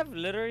 if I have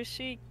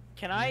literacy,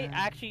 can I Yeah.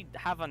 actually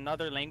have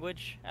another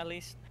language at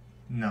least?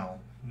 No,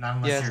 not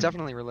unless Yeah, you're, it's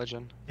definitely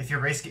religion. if your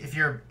race gives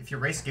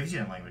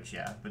you a language,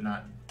 yeah, but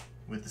not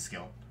with the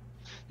skill.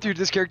 Dude,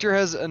 this character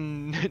has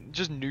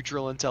just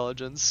neutral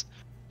intelligence.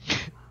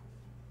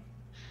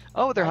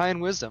 Oh, they're high in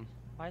wisdom.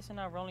 Why is it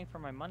not rolling for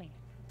my money?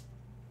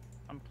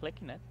 I'm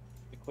clicking it.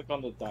 You click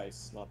on the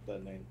dice, not the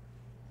name.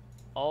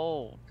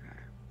 Oh,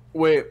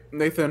 Wait,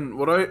 Nathan,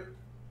 what do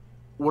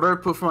I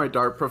put for my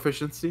dart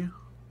proficiency?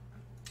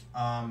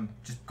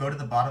 Just go to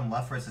the bottom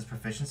left where it says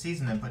proficiencies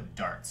and then put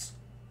darts.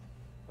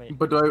 wait.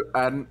 But do I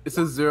add? It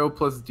says 0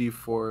 plus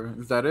D4.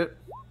 Is that it?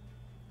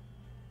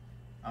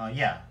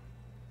 Yeah.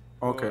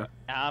 Okay.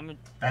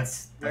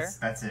 That's Where?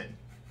 that's it.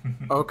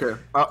 Okay.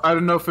 I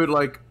don't know if it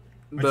like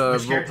Which the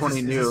character-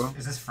 Roll20 knew.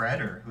 Is this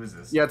Fred or who is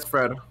this? Yeah, it's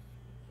Fred.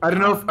 I don't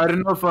know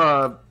if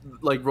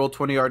like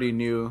Roll20 already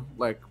knew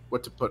like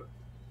what to put.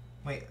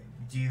 Wait,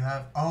 do you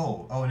have?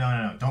 Oh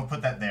no! Don't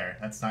put that there.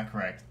 That's not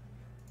correct.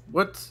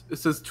 What? It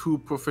says 2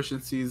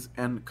 proficiencies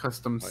and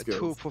custom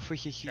skills.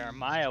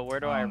 Jeremiah, where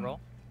do I roll?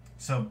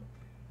 So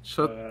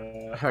Shut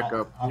the heck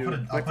up. I'll You put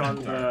a click dart. on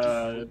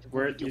the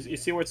where you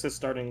see where it says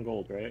starting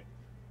gold, right?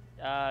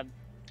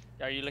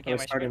 Are you looking Or at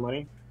my starting screen?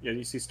 money. Yeah,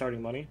 you see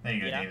starting money. There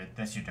you go, Yeah. David.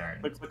 That's your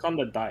dart. Click on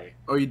the die.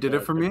 Oh, you did it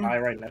for the me? Die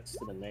right next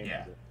to the name.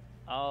 Yeah. of it.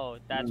 Oh,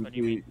 that's what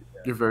you mean.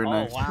 You're very Oh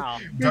nice. wow.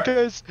 Dart-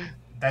 Because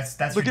That's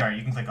your Look at- dart.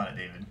 You can click on it,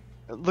 David.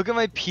 look at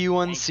my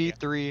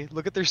P1C3.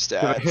 Look at their Did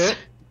I stats. hit?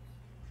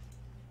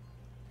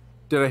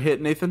 Did I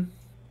hit, Nathan?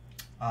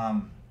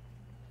 I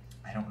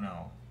don't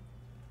know.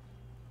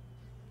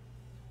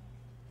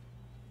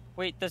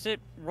 Wait, does it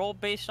roll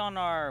based on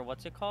our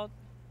what's it called?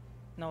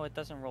 No, it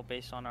doesn't roll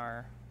based on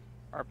our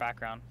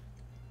background.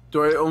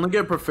 Do I only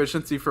get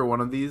proficiency for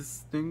one of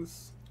these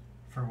things?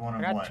 For one I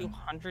of got what?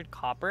 200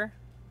 copper.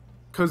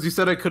 Because you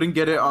said I couldn't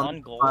get it on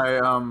One gold.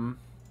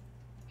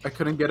 I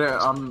couldn't get it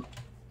on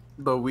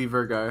the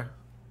Weaver guy.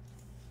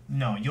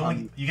 No,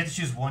 you get to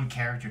choose one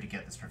character to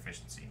get this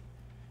proficiency.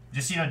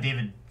 Just so you know,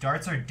 David,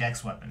 darts are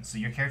dex weapons, so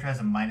your character has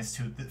a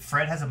 -2.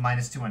 Fred has a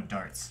 -2 on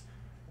darts.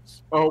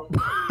 Oh.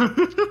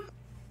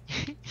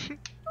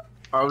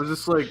 I was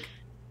just like,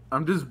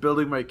 I'm just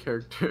building my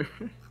character.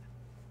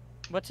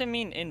 What's it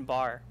mean in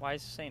bar? Why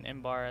is it saying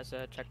in bar as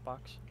a checkbox?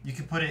 You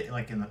could put it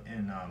like in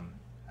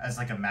as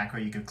like a macro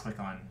you could click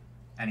on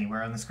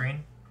anywhere on the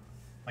screen.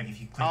 Like if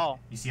you click,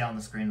 you see it on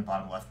the screen in the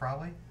bottom left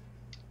probably.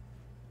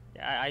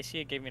 Yeah, I see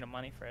it gave me the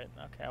money for it.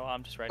 Okay, well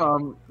I'm just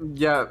writing.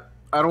 Yeah,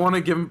 I don't want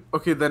to give him.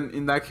 Okay, then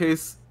in that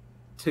case,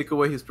 take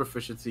away his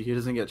proficiency. He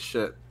doesn't get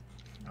shit.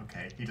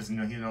 Okay, he doesn't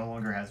know. He no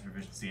longer has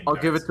proficiency in I'll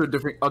give it darts. to a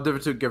different. I'll give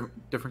it to a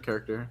different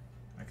character.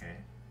 Okay,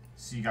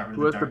 so you got rid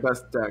Who of has the the dart.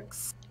 best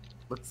dex?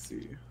 Let's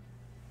see.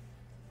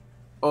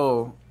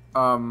 Oh,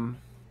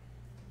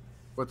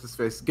 what's his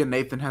face? Again,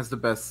 Nathan has the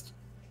best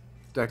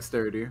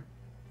dexterity.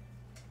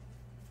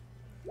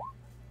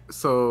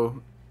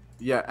 So,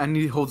 yeah, and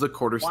he holds a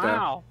quarterstaff.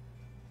 Wow.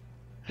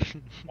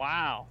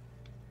 Wow.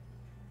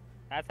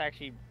 That's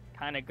actually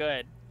kind of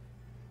good.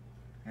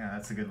 Yeah,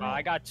 that's a good Wow, roll.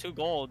 I got 2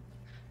 gold.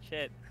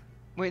 Shit.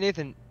 Wait,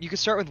 Nathan, you can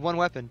start with one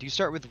weapon. Do you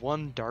start with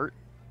one dart?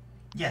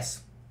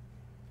 Yes.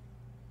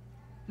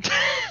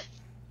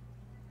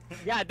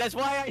 Yeah, that's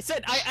why I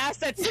said I asked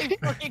that same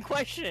fucking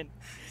question.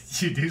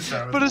 You do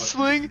start with But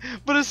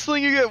one. a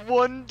sling, you get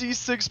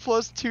 1d6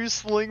 plus 2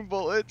 sling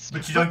bullets.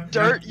 But you don't.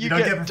 Dart, you you don't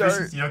get get proficiency.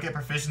 dart. You don't get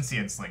proficiency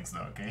in slings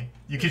though. Okay.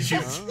 You can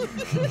choose.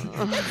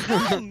 That's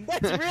dumb.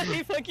 That's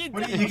really fucking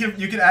What dumb. do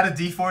you can add a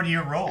d4 to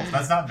your rolls.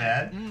 That's not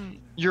bad.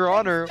 Your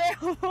Honor,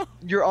 What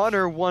Your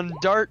Honor, one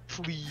dart,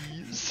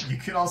 please. You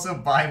can also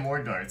buy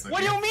more darts. Okay?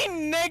 do you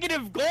mean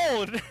negative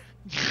gold?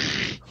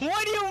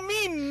 What do you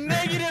mean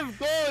negative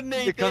gold,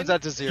 Nathan? It comes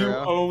out to You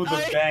 0. owe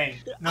the bank.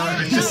 No,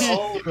 I it's just,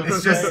 know.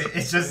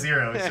 it's just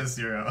 0. It's just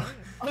 0.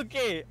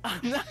 Okay,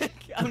 I'm not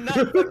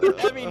fucking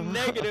having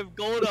negative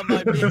gold on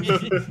my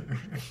baby.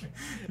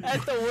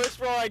 That's the worst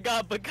roll I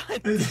got, but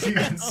god You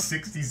got damn.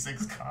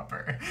 66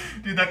 copper.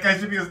 Dude, that guy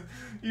should be.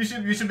 You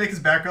should make his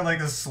background like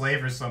a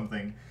slave or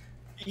something,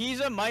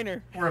 He's a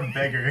miner. or a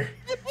beggar.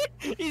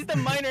 He's the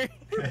miner.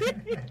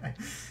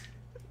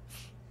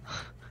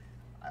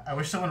 I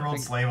wish someone rolled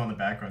slave on the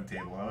background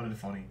table. That would have been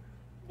funny.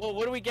 Well,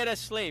 what do we get as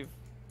slave?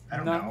 I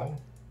don't Nothing. know.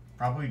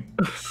 Probably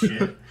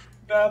shit.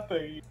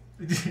 Nothing.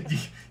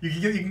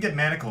 you can get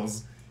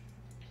manacles.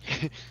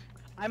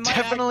 I might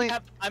Definitely-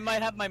 I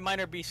might have my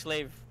miner be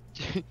slave.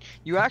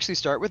 You actually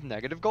start with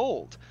negative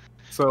gold.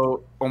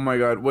 So, oh my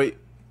god, wait.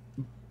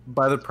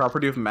 By the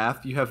property of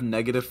math, you have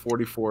negative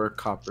 44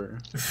 copper.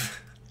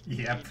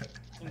 Yep.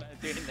 I'm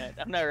not doing that.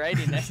 I'm not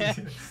writing that.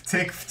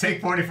 take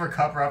 44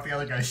 copper off the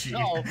other guy's sheet.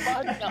 No,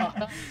 fuck no. I'm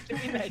not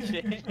doing that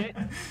shit.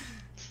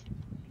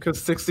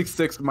 Because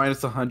 66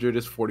 minus 100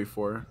 is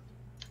 44.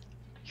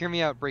 Hear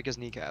me out, break his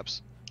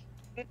kneecaps.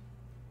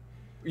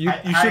 You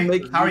How should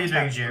make. are you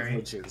doing, Jerry?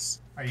 Whiches.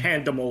 Are you-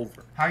 Hand them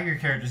over. How are your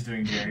characters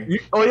doing, Jerry?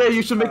 Oh yeah,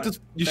 you should make this.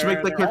 You should make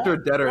They're the character a all-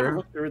 I'm gonna debtor.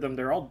 Look through them.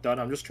 They're all done.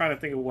 I'm just trying to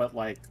think of what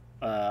like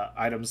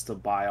items to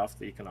buy off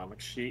the economic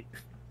sheet.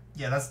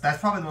 Yeah, that's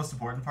probably the most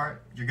important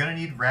part. You're gonna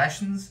need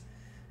rations,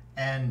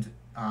 and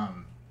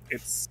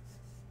It's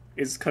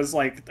because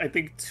like I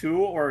think 2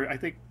 or I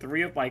think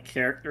 3 of my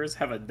characters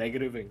have a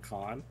negative in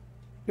con,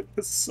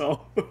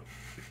 so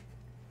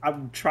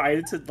I'm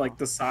trying to like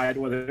decide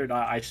whether or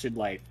not I should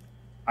like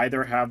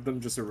either have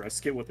them just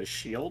risk it with a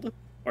shield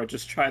or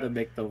just try to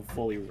make them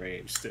fully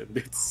ranged. And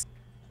it's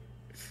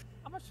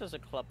How much does a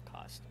club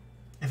cost?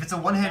 if it's a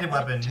one-handed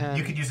weapon, 10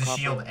 you could use a copper.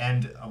 shield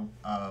and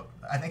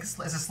I think is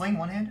a sling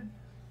one-handed.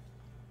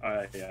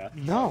 yeah.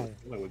 No.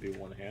 That would be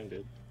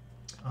one-handed.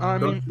 I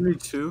mean- Don't you need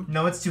 2?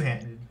 no, it's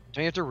two-handed.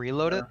 Don't you have to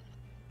reload it?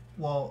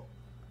 Well,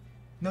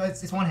 no,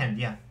 it's one-handed.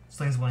 Yeah,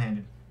 sling's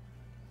one-handed.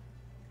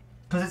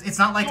 Because it's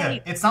not like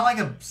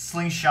a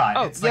slingshot.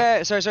 Oh, it's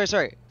yeah,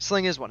 sorry.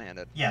 Sling is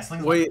one-handed. Yeah,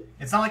 sling's Wait,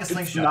 it's not like a it's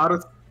slingshot. not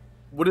a.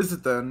 What is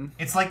it then?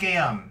 It's like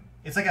a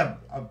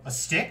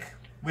stick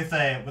with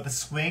a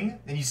swing,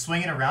 and you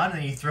swing it around, and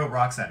then you throw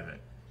rocks out of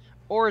it.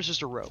 Or it's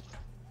just a rope.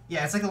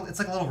 Yeah, it's like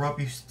a little rope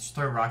you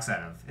throw rocks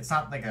out of. It's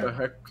not like The a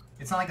heck?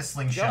 it's not like a You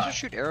slingshot. also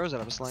shoot arrows out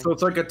of a sling. So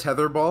it's like a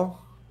tether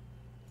ball.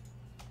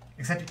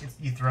 Except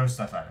you throw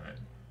stuff out of it.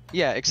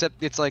 Yeah,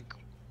 except it's like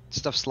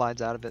stuff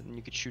slides out of it and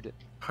you could shoot it.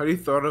 How do you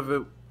thought of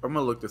it? I'm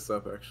gonna look this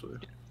up actually.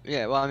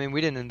 Yeah, well, I mean, we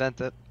didn't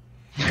invent it.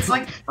 It's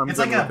like I'm it's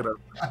like gonna look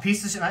it a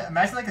piece of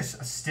imagine like a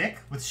stick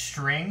with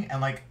string and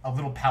like a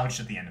little pouch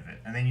at the end of it,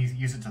 and then you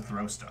use it to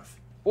throw stuff.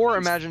 Or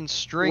imagine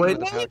string Wait.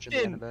 with a pouch at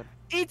the end of it.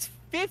 It's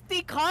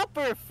 50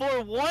 copper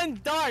for one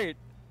dart.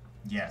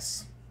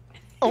 Yes.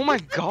 Oh my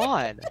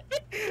god!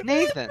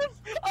 Nathan!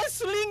 A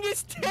sling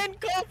is 10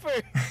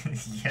 copper.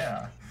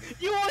 Yeah.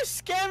 You are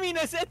scamming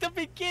us at the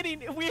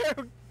beginning. We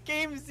are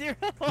game 0.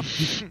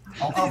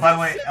 Oh, by the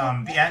way,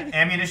 the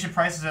ammunition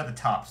prices are at the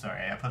top.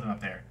 Sorry, I put them up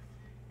there.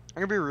 I'm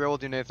gonna be real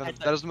with you, Nathan.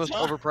 That is the most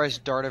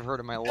overpriced dart I've heard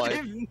in my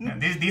life. Yeah,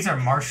 these are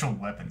martial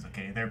weapons,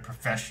 okay? They're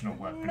professional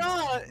weapons.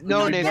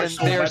 No, Nathan,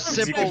 Martial they are weapons,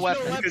 simple you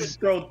weapons. can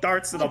throw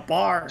darts in a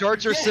bar.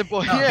 Darts are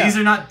simple. No, Yeah. these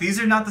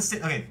are not the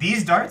same. Okay,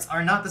 these darts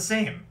are not the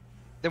same.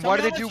 Then why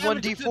do they do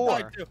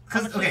 1d4?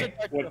 Okay.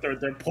 What,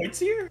 they're points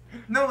here?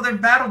 No, they're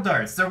battle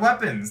darts. They're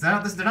weapons. They're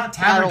not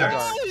tower Battle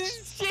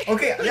darts. darts.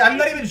 Okay, I'm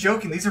not even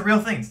joking. These are real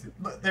things.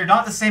 They're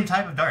not the same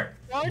type of dart.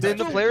 In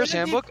the player's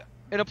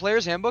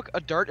handbook, a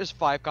dart is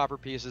 5 copper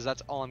pieces.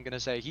 That's all I'm gonna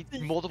say. He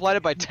multiplied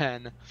it by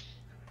 10.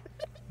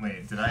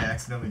 Wait, did I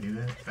accidentally do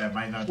that? That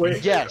might not Wait.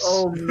 be. Yes.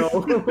 Oh no.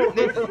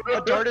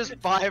 A dart is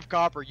 5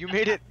 copper. You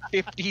made it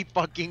 50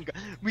 fucking.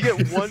 We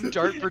get 1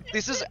 dart for.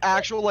 This is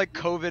actual like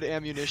COVID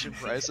ammunition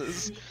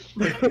prices.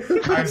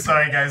 I'm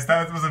sorry, guys.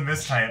 That was a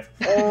mistype.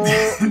 Oh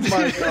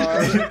my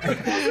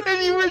god.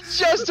 And you were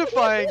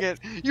justifying it.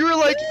 You were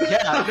like,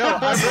 yeah, no,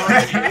 I'm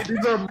right.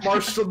 These are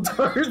Marshall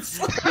darts.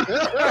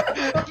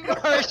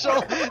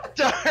 Marshall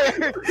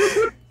dart.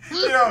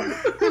 You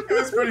know, it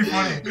was pretty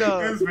funny. No.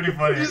 It was pretty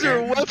funny. These are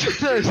okay?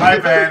 weapons. My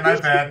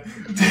bad.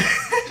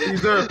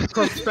 These are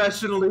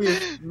professionally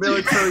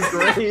military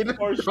grade.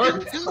 Martial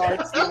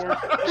darts that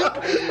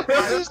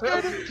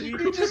work.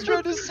 He just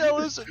tried to sell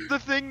us the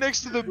thing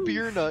next to the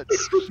beer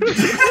nuts.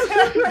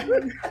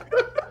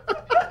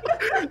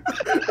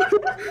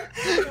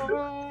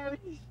 Oh,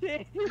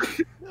 shit.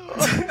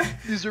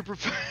 These are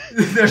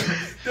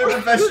they're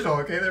professional,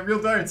 okay? They're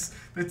real darts.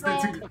 They're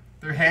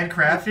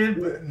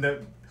handcrafted,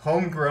 but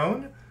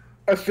homegrown,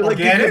 I feel like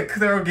organic.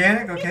 They're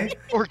organic, okay?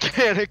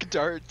 organic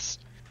darts.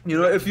 you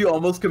know, if you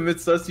almost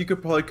convinced us, you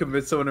could probably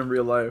convince someone in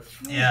real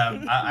life.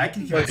 Yeah, I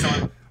can convince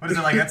someone. What is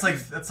it like? That's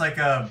like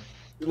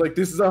Like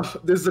this is a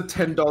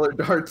 $10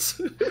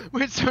 darts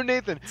Wait, so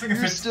Nathan, like a you're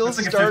fif- still it's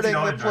like a starting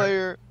 $50 the dart.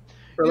 player.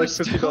 or like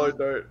You're $50 still-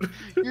 dart.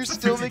 You're It's a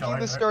still $50 making the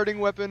dart. starting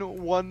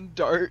weapon 1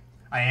 dart.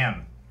 I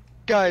am.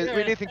 Guys,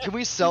 wait, Nathan, can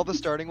we sell the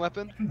starting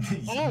weapon?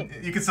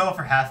 You can sell it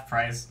for half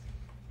price.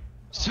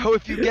 So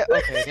if you get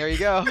okay, there you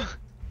go.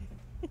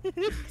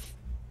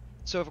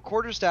 So if a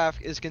quarterstaff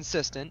is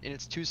consistent and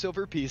it's 2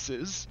 silver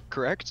pieces,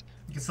 correct?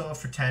 You can sell it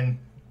for 10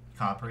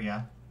 copper.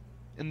 Yeah.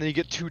 And then you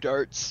get 2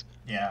 darts.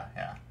 Yeah.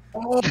 Yeah.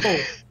 Oh.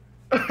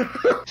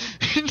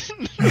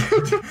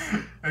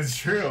 That's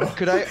true.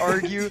 Could I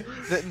argue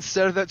that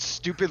instead of that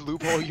stupid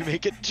loophole, you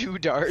make it 2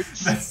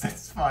 darts?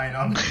 That's fine.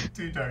 I'll make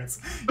 2 darts.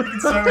 You can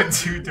start with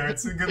 2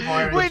 darts. Good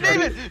boy. Wait,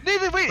 Richard.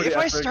 Nathan, wait. Pretty If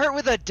I epic. start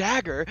with a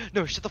dagger,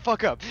 no, shut the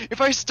fuck up.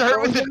 If I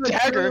start with a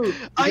dagger,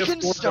 I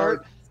can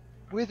start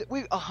with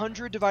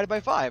 100 divided by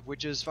 5,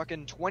 which is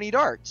fucking 20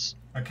 darts.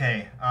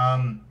 Okay.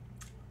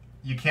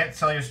 You can't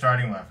sell your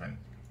starting weapon.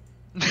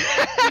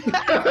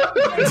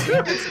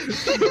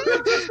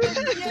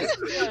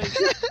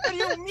 What do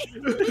you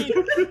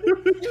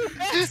mean?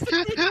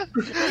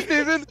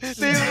 Nathan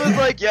was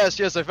like, yes,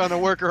 I found a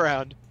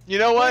workaround. You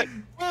know what?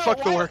 Fuck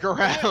the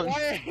workaround.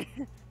 Why-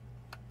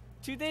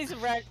 2 days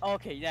of rack.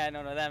 Okay, yeah,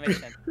 no, that makes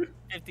sense.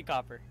 50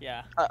 copper,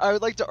 yeah. I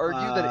would like to argue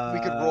that we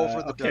could roll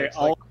for the Okay, darts.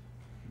 Like,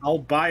 I'll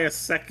buy a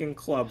second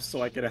club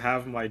so I can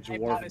have my I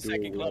dwarf bought a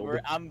second dual club. wield.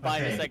 I'm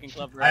buying Okay. a second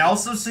club. I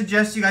also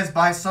suggest you guys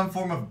buy some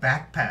form of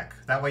backpack.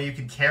 That way you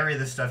can carry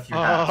the stuff you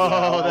have.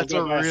 oh, that's a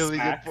I'll get my really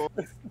good sack. point.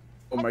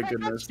 Oh my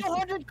goodness.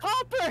 200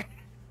 copper.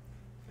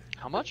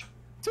 How much?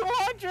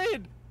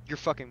 200. You're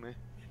fucking me.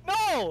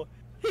 No,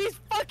 he's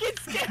fucking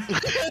scared.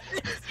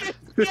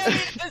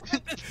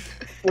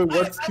 Wait,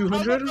 what's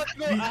 200?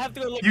 I have to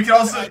go look. You can at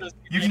also items.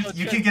 you I know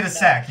can check get a that.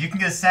 sack. You can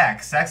get a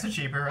sack. Sacks are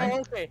cheaper, right? Oh,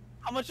 okay.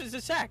 How much is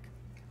the sack?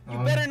 You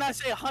Um, better not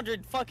say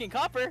 100 fucking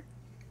copper.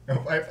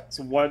 It's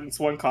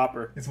one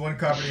copper. It's 1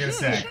 copper to get a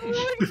sack.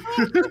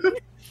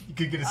 You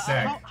could get a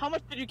sack. How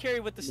much did you carry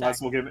with the Might sack?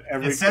 as well give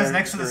every It says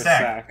next to the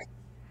character a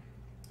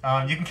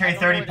sack. You can carry I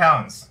don't know 30 what-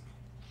 pounds.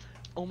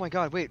 Oh my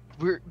god, wait.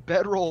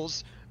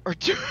 Bedrolls are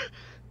too.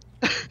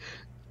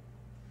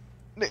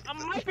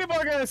 My people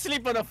are gonna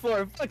sleep on the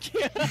floor. Fuck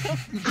you.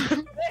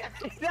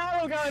 I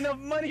don't got enough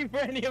money for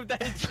any of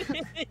that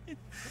shit.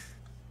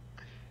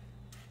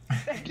 You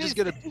just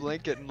get a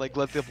blanket and like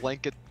let the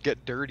blanket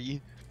get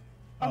dirty.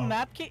 A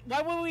map case?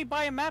 Why would we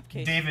buy a map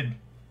case? David,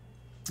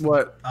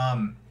 What?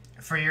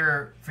 for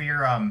your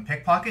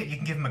pickpocket, you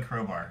can give him a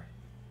crowbar.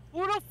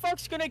 Who the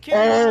fuck's gonna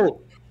carry?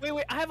 Oh,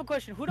 Wait, I have a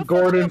question. Who the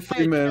Gordon fuck's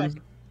gonna buy a chest?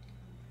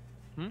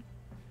 Freeman.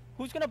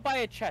 Who's gonna buy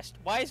a chest?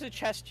 Why is a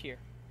chest here?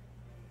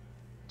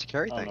 To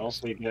carry I don't know things.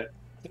 if we get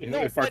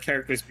No, if our but-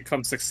 characters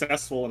become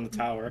successful in the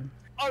tower.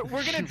 Oh,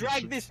 we're gonna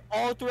drag this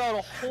all throughout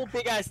a whole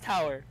big ass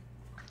tower.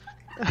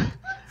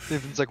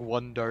 Nathan's like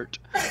one dart.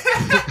 You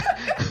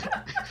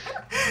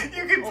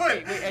can put.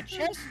 Okay, wait, a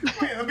chest?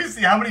 Wait, let me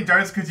see. How many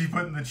darts could you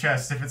put in the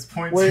chest if it's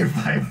Wait, 0.25 wait,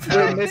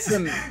 pounds?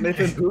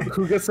 Nathan,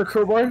 who gets the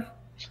crowbar?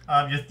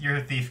 You're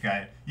a thief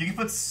guy. You can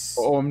put.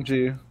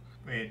 OMG.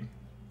 Wait.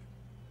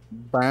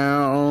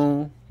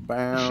 Bow,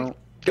 bow.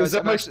 Guys, Is that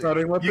I'm my actually-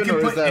 starting weapon, You can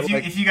or put is that if you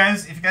like? if you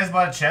guys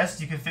bought a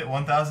chest, you can fit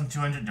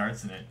 1,200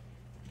 darts in it.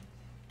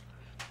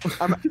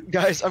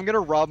 Guys, I'm gonna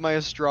rob my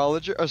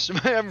astrologer.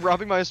 I'm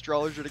robbing my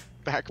astrologer to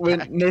backpack.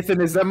 Wait,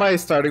 Nathan, is that my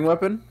starting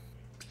weapon?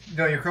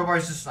 No, your crowbar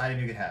is just an item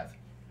you could have.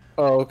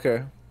 Oh,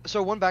 okay.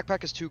 So one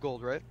backpack is 2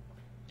 gold, right?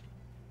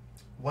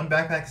 One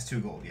backpack is 2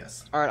 gold.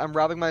 Yes. All right, I'm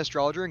robbing my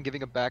astrologer and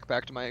giving a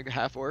backpack to my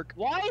half orc.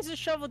 Why is a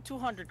shovel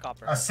 200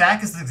 copper? A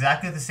sack is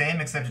exactly the same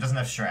except it doesn't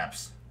have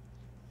straps.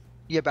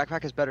 Yeah,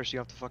 backpack is better, so you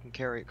don't have to fucking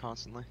carry it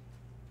constantly.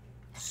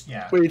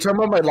 Yeah. Wait, you're talking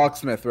about my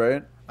locksmith,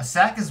 right? A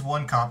sack is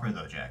 1 copper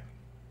though, Jack.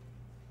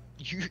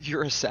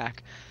 You're a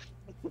sack.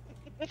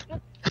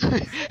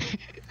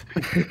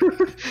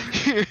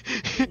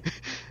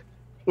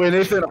 Wait,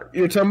 Nathan,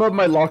 you're talking about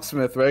my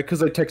locksmith, right?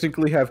 Because I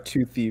technically have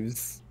 2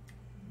 thieves.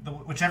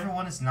 Whichever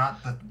one is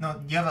not the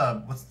you have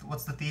a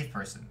what's the thief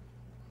person?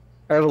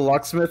 I have a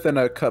locksmith and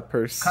a cut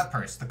purse. Cut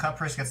purse. The cut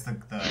purse gets the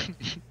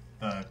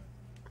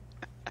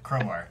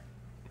crowbar.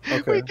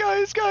 Okay. Wait,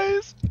 guys,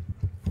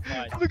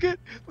 What?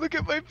 look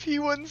at my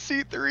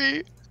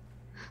P1C3.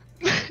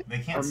 They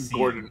can't I'm see.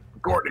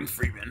 Gordon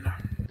Freeman.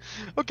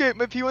 Okay,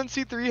 my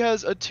P1C3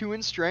 has a 2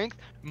 in strength,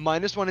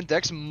 -1 in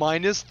dex,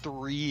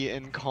 -3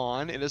 in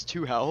con. It has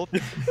 2 health.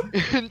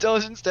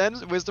 Intelligence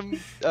 10, wisdom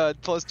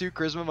 +2,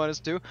 charisma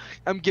 -2.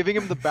 I'm giving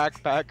him the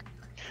backpack.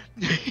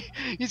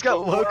 He's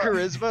got low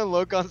charisma and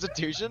low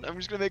constitution. I'm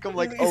just gonna make him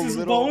like a Is his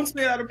little. bones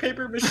made out of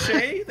paper mache?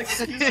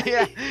 Excuse me?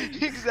 Yeah,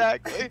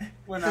 exactly.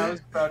 When I was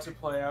about to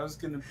play, I was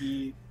gonna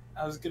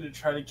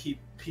try to keep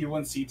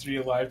P1C3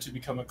 alive to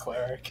become a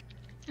cleric.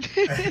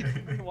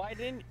 Why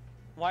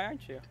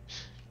aren't you?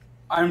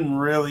 I'm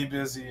really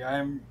busy.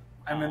 I'm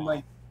in Aw.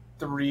 like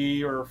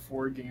 3 or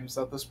 4 games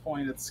at this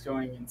point. It's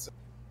going insane.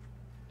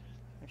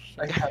 Oh, shit.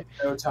 I have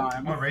no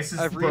time. What race is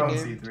I've the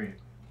renamed-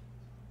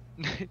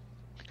 C3?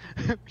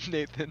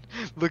 Nathan,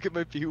 look at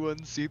my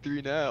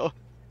P1C3 now.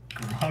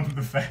 Grom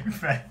the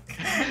backpack.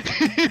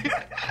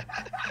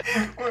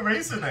 What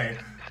race are they?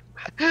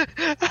 I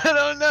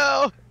don't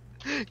know.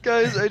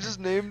 Guys, I just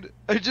named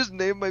my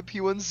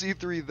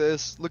P1C3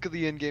 this. Look at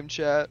the in-game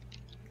chat.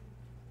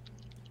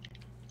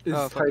 Is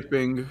Oh, fuck.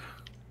 typing.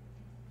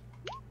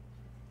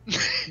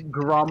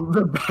 Grom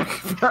the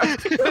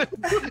backpack.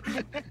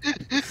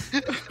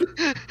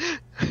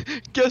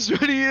 Guess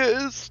what he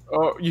is?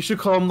 Oh, you should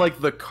call him like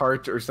the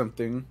cart or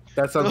something.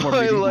 That sounds more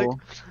I medieval. like-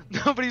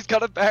 Nobody's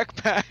got a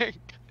backpack.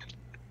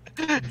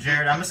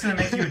 Jared, I'm just gonna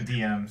make you a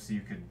DM so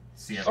you can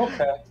see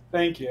everything. Okay,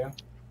 thank you.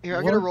 Here,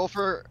 I'm What? gonna roll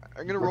for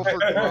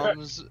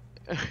Grom's.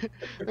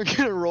 I'm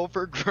gonna roll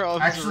for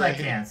Grom's. Actually, I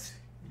rank. can't.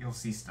 You'll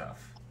see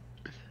stuff.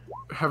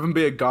 Have him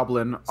be a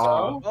goblin.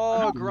 So?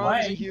 Oh,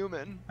 Grom's a Right.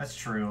 human. That's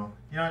true.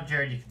 You know what,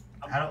 Jared?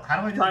 How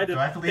do I do Try it? to Do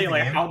I have to leave think, the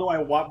like, game? how do I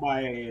want my?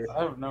 I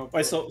don't know.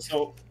 Wait, so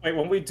wait,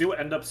 when we do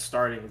end up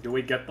starting, do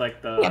we get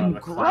like the Oh,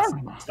 class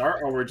Grom.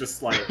 start, or we're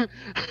just like,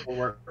 or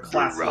we're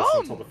classless Grom.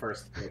 until the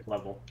first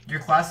level? You're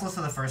classless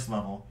to the first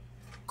level.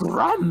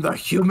 Grom the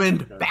human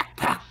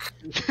backpack.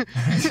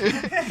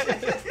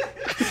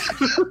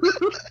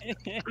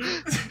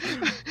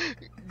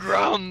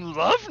 Grom,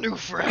 love new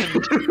friend.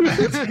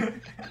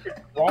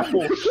 Grom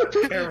will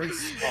carry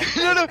stuff.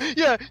 No,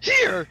 yeah,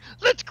 here,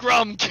 let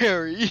Grom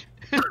carry.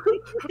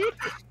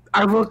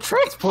 I will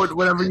transport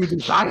whatever you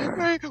desire.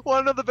 Hey,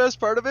 wanna know the best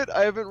part of it?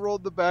 I haven't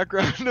rolled the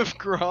background of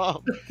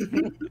Grom.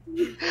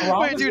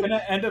 Grom Wait, is dude.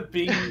 gonna end up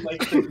being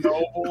like the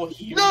noble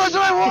hero. No, that's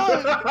what I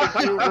want!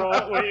 If you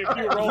roll, wait, if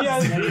you roll, He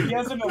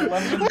has an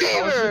 11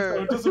 Weaver!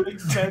 so it doesn't make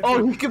sense.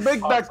 Oh, he can make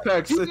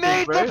backpacks. He I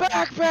made think, right? the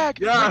backpack!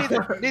 Yeah. Hey,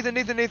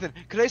 Nathan,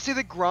 could I say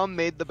that Grom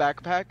made the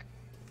backpack?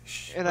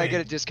 And I Wait,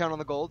 get a discount on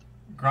the gold?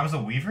 Grom's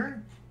a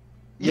weaver?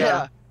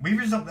 Yeah.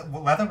 Weavers don't.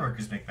 Well,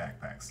 leatherworkers make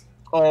backpacks.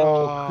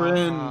 Oh,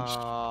 cringe,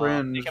 Aw.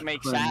 cringe. You can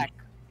make cringe. sack.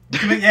 You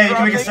can make, yeah, you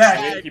can make a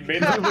sack. you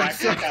made the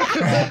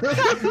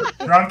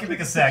backpack. Grom can make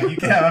a sack. You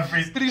can have a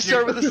free. Did he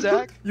start with a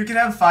sack? You can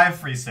have 5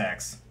 free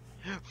sacks.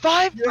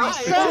 5 free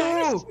Yes.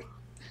 sacks!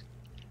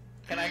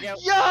 Can I get?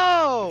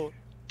 Yo!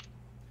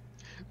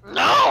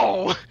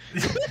 No!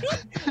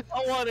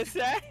 I want a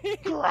sack.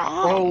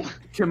 Grom!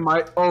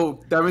 Oh,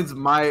 that means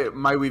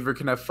my weaver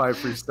can have 5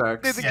 free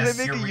stacks. Nathan, can I Yes,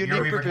 make your, a your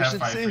unique weaver can have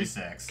 5 free proficiency?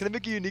 sacks. Can I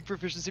make a unique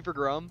proficiency for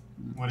Grom?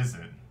 What is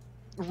it?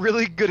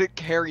 Really good at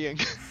carrying.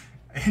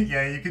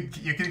 Yeah, you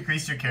could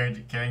increase your carrying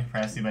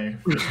capacity by your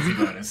efficiency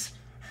bonus.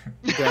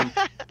 Damn.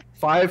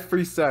 5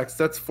 free sacks.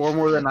 That's 4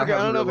 more than I Okay,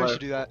 have I don't in know if real I life.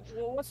 should do that.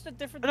 Well, what's the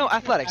difference? No, between a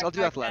athletics. I'll do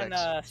backpack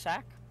athletics. And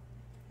sack?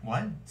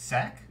 What?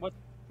 Sack?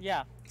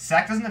 Yeah.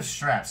 Sack doesn't have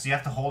straps, so you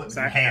have to hold it with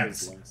your Zach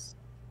hands. has less.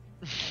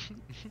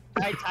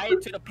 I tie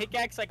it to the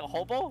pickaxe like a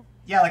hobo?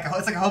 Yeah,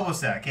 it's like a hobo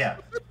sack. Yeah.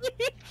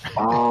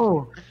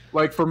 Oh,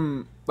 like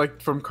from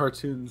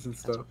cartoons and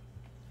stuff.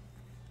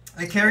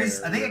 It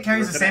carries. I think it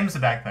carries the same as a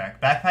backpack.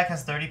 Backpack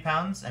has 30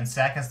 pounds, and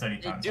sack has 30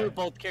 They pounds. do right?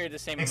 both carry the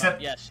same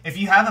Except amount, yes. if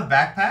you have a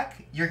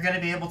backpack, you're going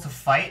to be able to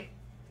fight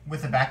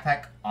with a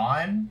backpack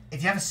on.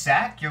 If you have a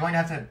sack, you're going to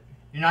have to.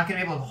 You're not going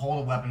to be able to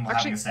hold a weapon while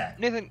having Actually, a sack.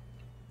 Nathan,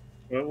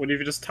 What if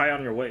you just tie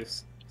on your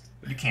waist?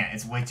 You can't.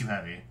 It's way too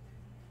heavy.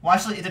 Well,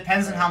 actually, it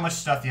depends on how much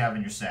stuff you have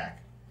in your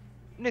sack.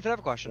 Nathan, I have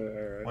a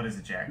question. What is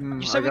it, Jack?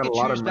 You said I we got could a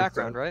lot choose in my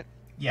background, sack. right?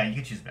 Yeah, you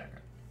could choose background.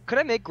 Could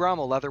I make Grom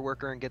a leather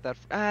worker and get that?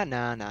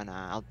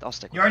 Nah. I'll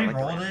stick with You already it. I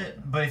like the rolled way- it,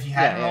 but if you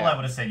hadn't Yeah, rolled, yeah. I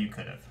would have said you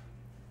could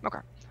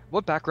have.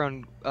 What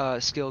background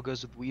skill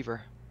goes with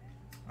Weaver?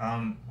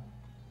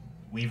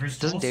 Weaver's tools.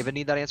 Doesn't David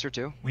need that answer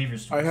too?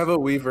 Weaver's tools. I have a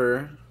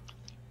weaver.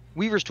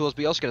 Weaver's tools,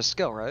 but you also get a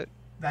skill, right?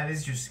 That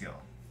is your skill.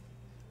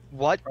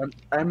 What?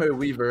 I'm a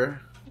weaver.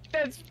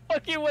 That's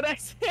fucking what I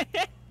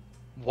said.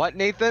 What,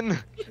 Nathan?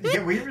 You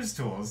get Weaver's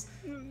tools.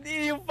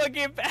 You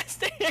fucking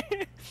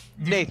bastard.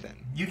 Nathan.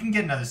 You can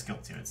get another skill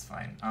too. It's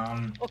fine.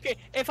 Okay,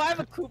 if I have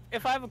a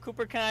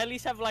Cooper, can I at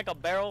least have like a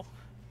barrel?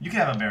 You can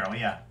have a barrel.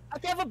 Yeah, I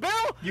can have a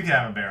barrel. you can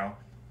have a barrel.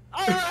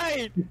 All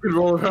right, You can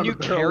roll around Can you the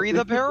barrel. carry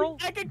the barrel?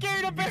 I can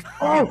carry the barrel.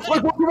 Oh,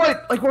 like Walter White!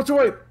 Like Walter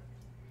White!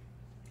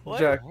 What?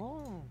 Jack.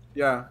 Oh.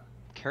 Yeah.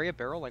 Carry a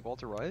barrel like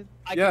Walter White?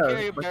 I Yeah, can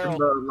carry a like in barrel.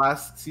 the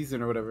last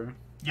season or whatever.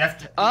 You have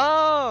to.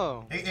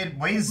 Oh! It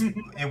weighs. It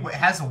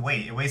has a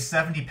weight. It weighs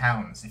 70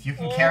 pounds. If you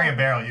can carry a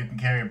barrel, you can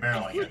carry a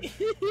barrel. I guess.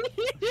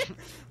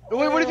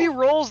 Wait, what if he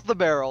rolls the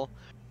barrel?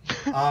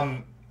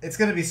 It's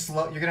gonna be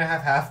slow. You're gonna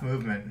have half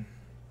movement,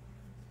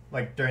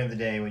 like during the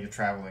day when you're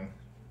traveling.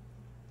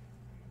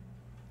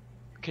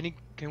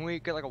 Can we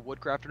get like a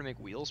woodcrafter to make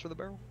wheels for the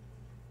barrel?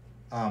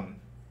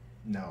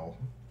 No.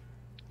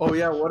 Oh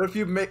yeah, what if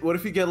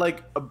you get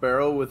like a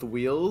barrel with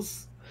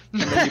wheels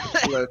and then you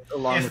pull it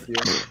along with you?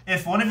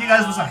 If one of you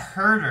guys was a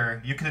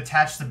herder, you could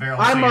attach the barrel.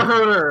 I'm to a your-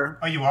 herder!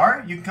 Oh, you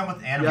are? You can come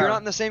with animals. You're not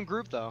in the same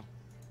group though.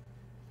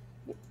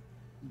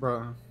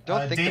 Bruh.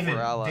 Don't think David, that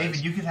we're allies. David,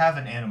 you could have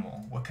an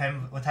animal. What type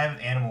of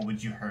animal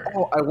would you herd?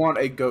 Oh, I want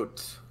a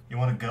goat. You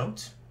want a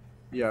goat?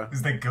 Yeah.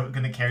 Is the goat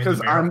gonna carry the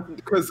Because barrel?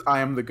 I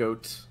am the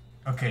goat.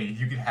 Okay,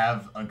 you could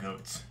have a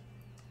goat.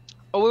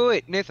 Oh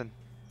wait, Nathan.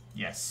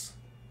 Yes.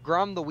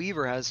 Grom the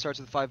Weaver starts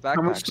with 5 How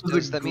much backpacks. does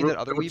Does a that mean that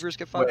goat other Weavers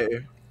get 5?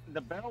 weigh?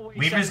 The barrel weighs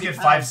Weavers 70 get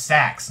 5 pounds.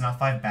 sacks, not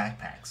 5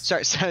 backpacks.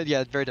 Sorry,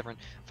 yeah, very different.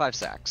 5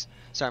 sacks.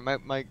 Sorry,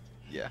 my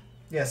yeah.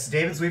 Yes,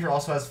 David's Weaver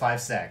also has 5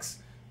 sacks.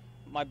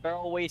 My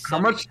barrel weighs How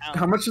 70 much? pounds.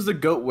 How much does a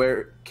goat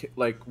weigh?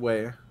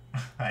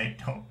 I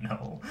don't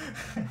know.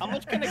 How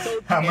much can a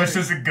goat How much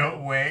carry? does a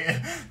goat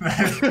weigh?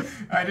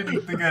 I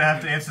didn't think I'd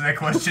have to answer that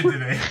question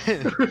today.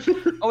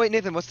 Oh wait,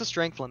 Nathan, what's the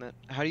strength limit?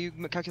 How do you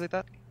calculate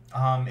that?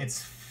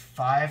 It's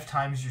 5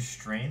 times your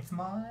strength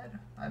mod,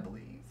 I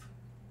believe.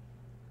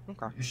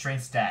 Okay. Your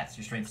strength stats.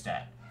 Your strength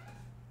stat.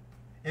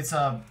 It's in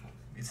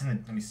the.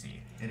 Let me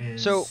see. It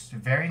is So-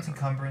 variance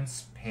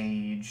encumbrance,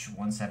 page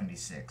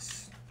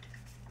 176.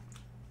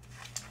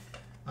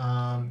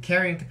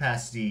 Carrying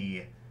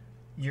capacity.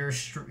 Your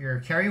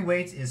carry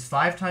weight is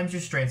 5 times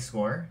your strength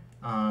score.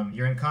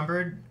 You're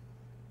encumbered.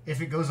 If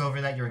it goes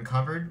over that, you're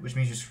encumbered, which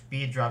means your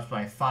speed drops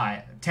by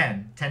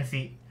 10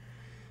 feet.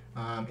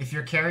 If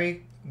your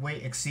carry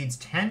weight exceeds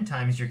 10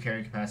 times your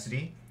carry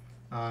capacity,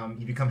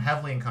 you become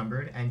heavily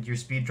encumbered, and your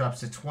speed drops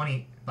to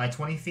 20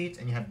 feet,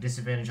 and you have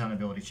disadvantage on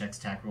ability checks,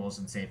 attack rolls,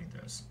 and saving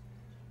throws.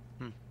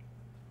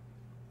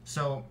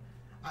 So,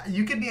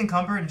 you could be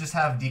encumbered and just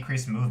have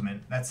decreased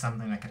movement. That's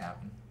something that could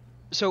happen.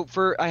 So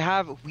I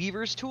have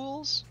Weaver's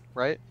tools,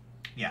 right?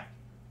 Yeah.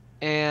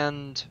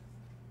 And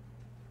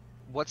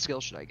what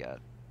skill should I get?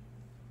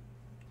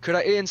 Could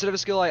I, instead of a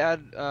skill, I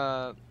add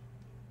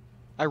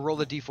I roll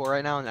the d4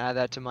 right now and add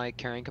that to my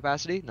carrying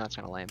capacity? No, it's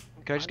kind of lame.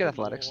 Can I just get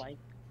athletics?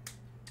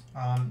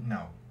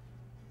 No.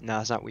 No,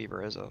 it's not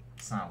Weaver, is it?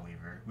 It's not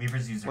Weaver.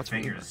 Weavers use their What's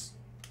Weaver? fingers.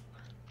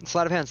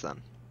 Sleight of hands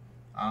then.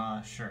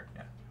 Sure,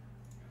 yeah.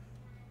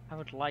 I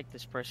would like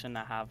this person to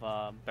have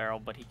a barrel,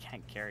 but he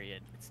can't carry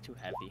it. It's too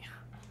heavy.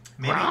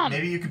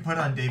 Maybe you could put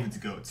on David's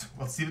goat.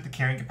 Let's see what the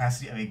carrying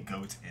capacity of a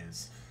goat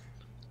is.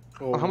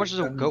 Oh, how much does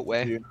a goat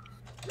weigh?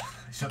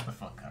 Shut the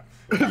fuck up.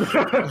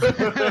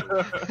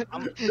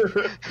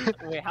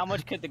 Wait, how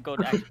much could the goat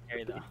actually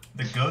carry though?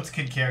 The goats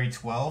can carry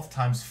 12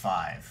 times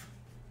 5.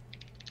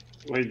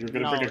 Wait, you're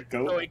gonna bring a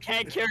goat? No, it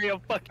can't carry a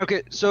fucking.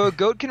 Okay, so a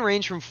goat can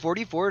range from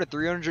 44 to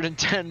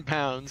 310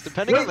 pounds,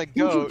 depending on the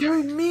You goat. can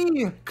carry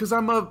me, cause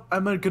I'm a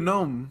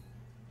gnome,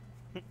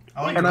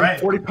 Oh, you're and I'm right.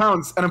 40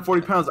 pounds. I could Are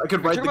you ride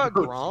talking the about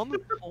goat. Grom?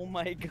 Oh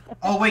my god.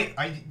 Oh, wait.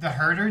 The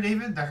herder,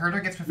 David? The herder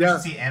gets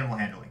proficiency in animal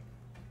handling.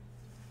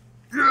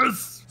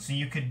 Yes. So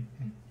you could...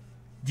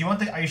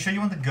 Are you sure you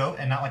want the goat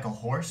and not like a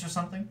horse or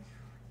something?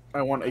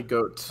 I want a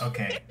goat.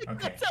 Okay,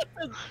 okay. That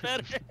sounds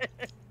better.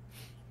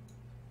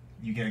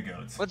 You get a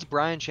goat. What's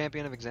Brian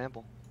champion of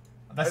example?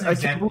 That's an I can't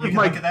example. You believe can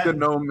my look at that.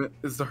 gnome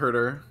is the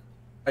herder.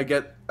 I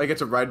get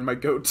to ride my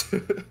goat.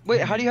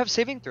 Wait, how do you have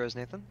saving throws,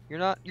 Nathan?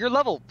 You're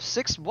level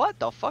 6. What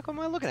the fuck am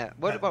I looking at?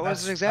 What was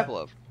That's- an example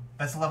of?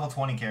 That's a level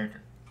 20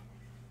 character.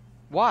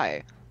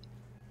 Why?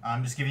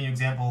 I'm just giving you an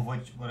example of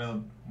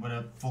what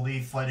a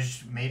fully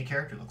fledged made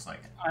character looks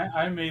like.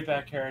 I made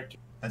that character.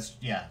 That's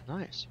yeah.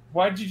 Nice.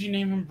 Why did you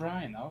name him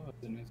Brian? That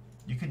wasn't his...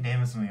 You could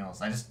name it something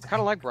else. I just I kind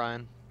of like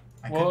Brian.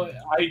 I Well,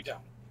 couldn't- I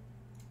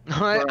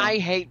don't. I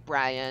hate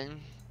Brian.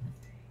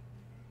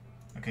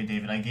 Okay,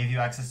 David, I gave you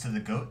access to the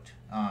goat.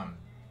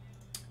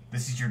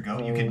 This is your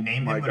goat. You Oh can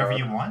name my him whatever God.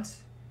 you want.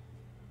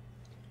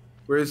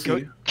 Where is he?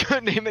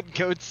 Name it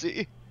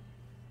Goatsy.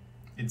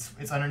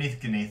 It's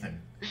underneath Nathan.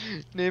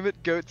 Name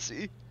it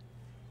Goatsy.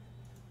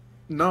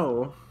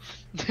 No,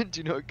 Do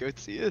you know what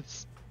Goatsy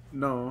is?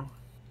 no,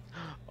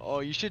 Oh,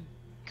 you should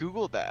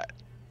Google that.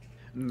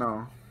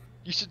 no.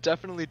 You should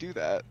definitely do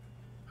that.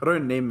 How do I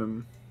name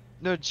him?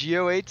 No,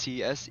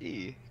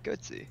 Goatse.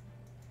 Goatsy.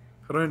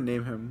 How do I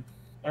name him?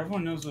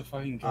 Everyone knows what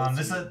fucking goats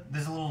There's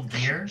a little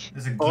gear.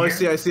 There's a gear. Oh, I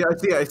see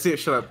it.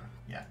 Shut up.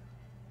 Yeah.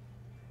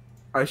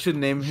 I should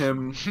name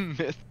him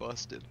Myth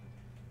busted.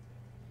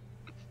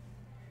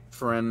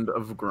 Friend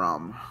of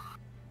Grom.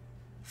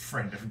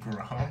 Friend of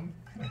Grom.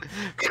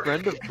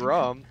 Friend of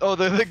Grom. Oh,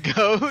 they're the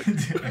goat.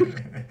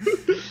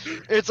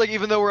 It's like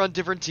even though we're on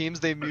different teams,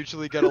 they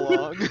mutually get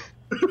along.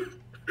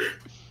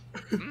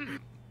 Mm.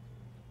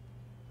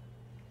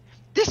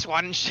 This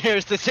one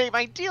shares the same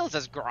ideals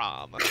as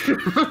Grom.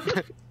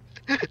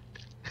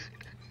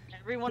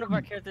 Every one of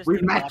our characters We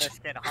need match. water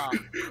skin, huh?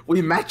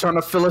 We match on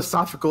a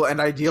philosophical and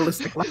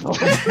idealistic level.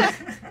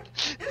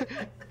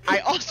 I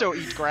also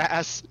eat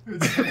grass.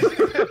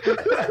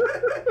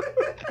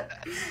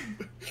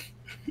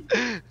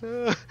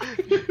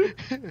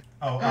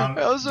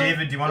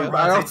 David, do you want to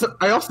roll?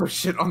 I also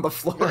shit on the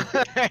floor.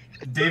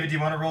 David, do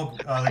you want to roll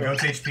the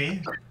goat's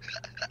HP?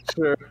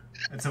 Sure.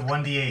 It's a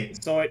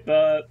 1d8. So like,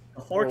 the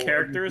four Oh,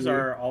 characters dude.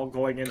 are all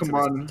going into Come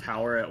this on.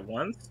 tower at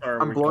once? Or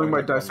are I'm we blowing going my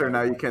like dice one right by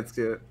now. You one? can't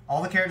see it.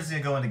 All the characters are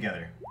gonna go in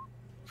together.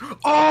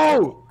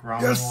 Oh!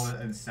 Grom Yes!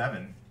 rolled a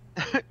 7.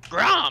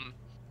 Grom.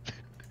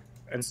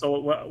 And so,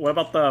 what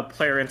about the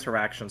player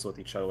interactions with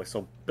each other? Like,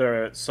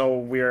 so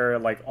we're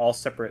like all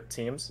separate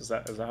teams. Is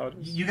that how it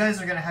is? You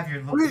guys are gonna have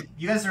your. Wait.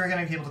 You guys are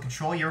gonna be able to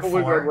control your Oh,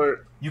 4. wait.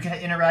 You can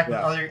interact Yeah.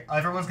 with other.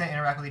 Everyone's gonna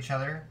interact with each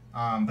other.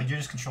 But you're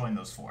just controlling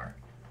those 4.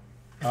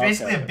 It's Okay.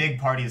 basically a big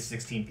party of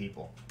 16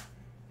 people.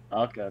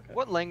 Okay.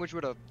 What language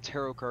would a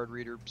tarot card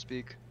reader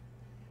speak?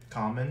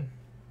 Common,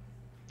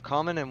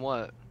 Common and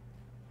what?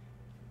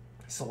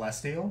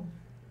 celestial.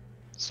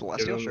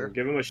 Celestial, sure.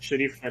 Give him a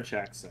shitty French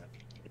accent.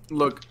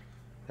 Look.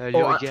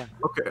 Yeah.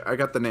 Okay, I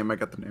got the name.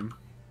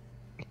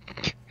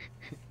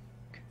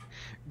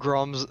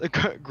 Grom's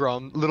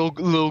Grom,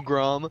 little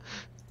Grom.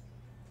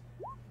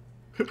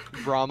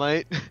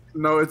 Gromite.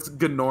 No, it's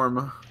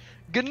Gnorm.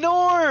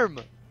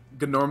 Gnorm.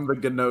 Gnorm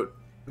the Gnote.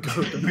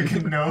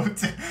 The note.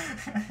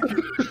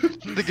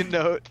 The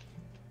Gnote.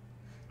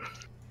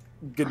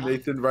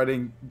 Nathan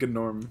writing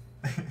Gnorm.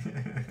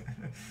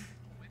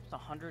 It's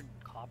 100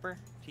 copper?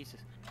 Jesus.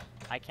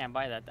 I can't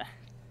buy that.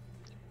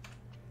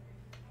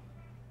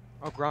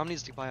 Oh, Grom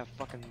needs to buy a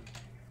fucking.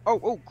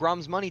 Oh,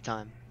 Grom's money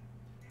time.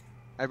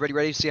 Everybody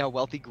ready to see how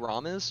wealthy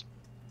Grom is?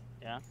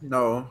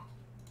 No.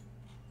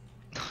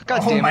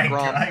 God Oh damn my it,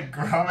 Grom. god,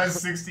 Grom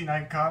has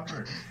 69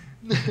 copper.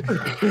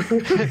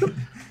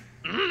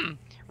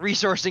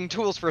 Resourcing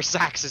tools for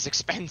Sax is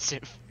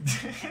expensive.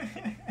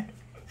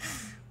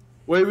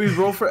 Wait, we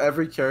roll for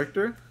every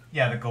character?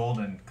 Yeah, the gold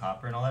and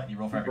copper and all that. You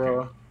roll for every Bro.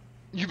 character.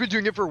 You've been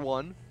doing it for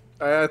one?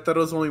 I thought it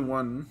was only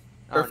one.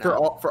 Oh, Or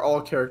no. for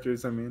all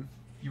characters, I mean.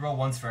 You roll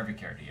once for every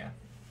character, yeah.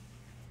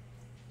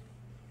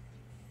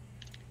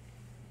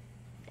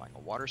 Buying a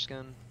water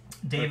skin.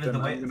 David, the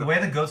way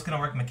the goat's gonna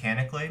work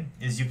mechanically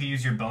is you can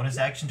use your bonus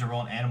action to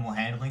roll an animal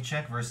handling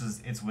check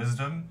versus its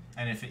wisdom,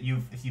 and if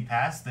you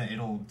pass, then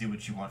it'll do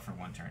what you want for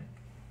one turn.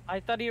 I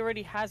thought he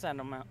already has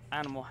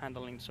animal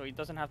handling, so he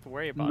doesn't have to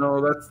worry about it.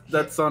 No,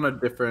 that's on a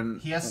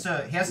different. He has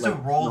to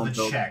like, roll no the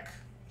build. check.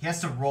 He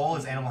has to roll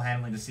his animal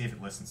handling to see if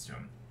it listens to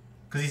him,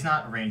 because he's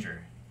not a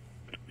ranger.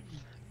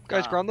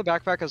 Guys, Ah. Grom the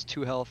backpack has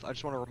 2 health. I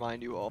just want to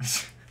remind you all.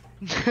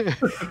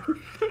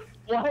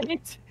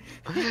 What?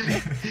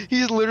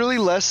 He's literally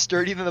less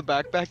sturdy than the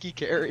backpack he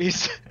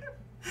carries.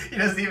 He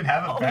doesn't even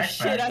have a Oh backpack.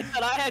 shit, I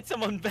thought I had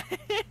someone back.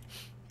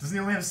 Doesn't he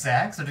only have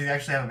sacks, or does he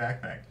actually have a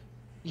backpack?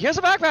 He has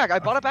a backpack. I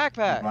bought a You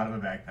backpack. bought him a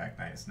backpack.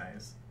 Nice,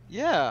 nice.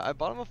 Yeah, I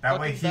bought him a That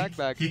way fucking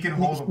backpack. he can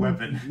hold a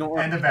weapon No,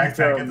 and a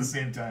backpack at the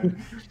same time.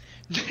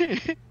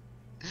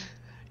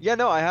 Yeah,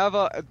 no, I have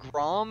a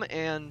Grom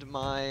and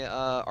my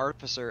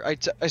artificer.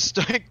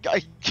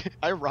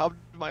 I robbed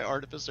my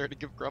artificer to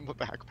give Grom a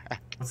backpack.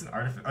 What's an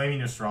artificer? Oh, you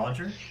mean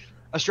astrologer?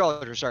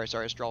 Astrologer, sorry,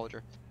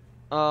 astrologer.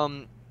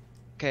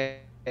 Okay,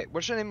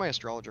 what should I name my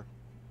astrologer?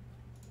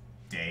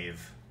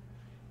 Dave.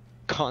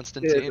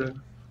 Constantine.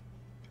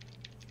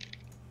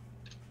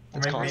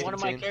 It's Maybe- One of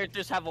my Constantine.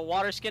 characters have a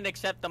water skin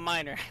except the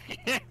miner.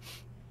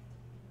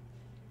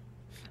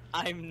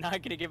 I'm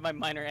not gonna give my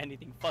miner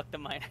anything. Fuck the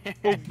miner.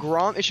 Well,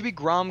 Grom. It should be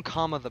Grom,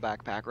 comma the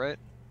backpack, right?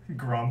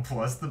 Grom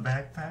plus the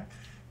backpack.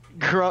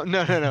 Grom.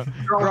 No.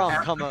 Grom,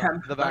 and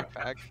comma the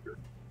backpack.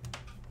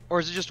 Or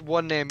is it just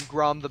one name,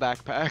 Grom the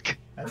backpack?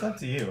 That's up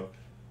to you.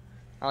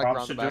 I like Rob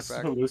Grom the should just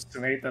backpack.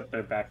 hallucinate that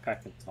their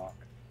backpack can talk.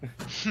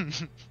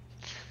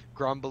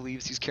 Grom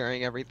believes he's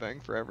carrying everything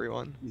for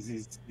everyone.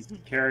 He's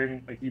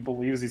carrying, like, he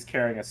believes he's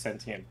carrying a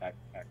sentient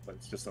backpack, but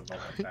it's just a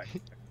normal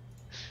backpack.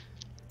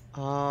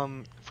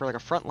 For like a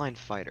frontline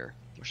fighter,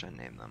 what should I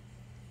name them?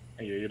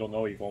 And you don't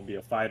know he won't be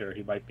a fighter.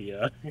 He might be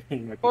a. He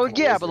might Well, become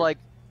a yeah, but wizard. like,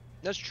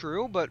 that's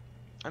true. But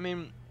I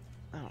mean,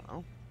 I don't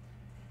know.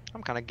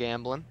 I'm kind of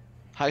gambling.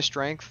 High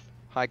strength,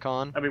 high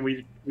con. I mean,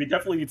 we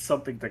definitely need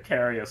something to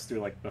carry us through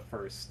like the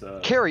first.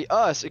 Carry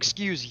us.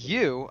 Excuse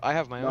you. I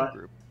have my own Not-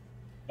 group.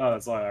 No,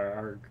 it's like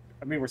our.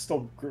 I mean, we're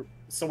still group.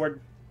 So we're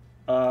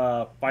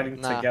fighting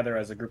Nah. together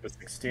as a group of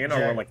 16, or we're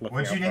Jack, like looking.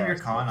 what'd you out name for your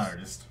con ourselves?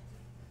 artist?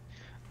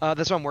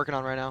 That's what I'm working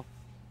on right now.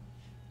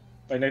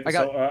 Like, I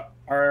got- So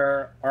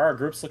are our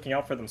groups looking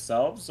out for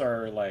themselves,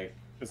 or like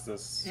is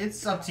this?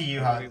 It's up to you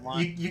What how do we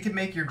want? you can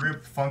make your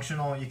group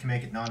functional. You can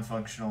make it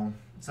non-functional.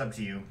 It's up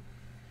to you.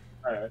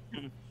 Alright.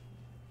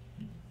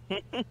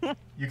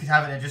 You can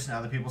have an interest in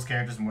other people's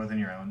characters more than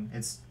your own.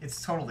 It's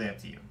totally up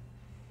to you.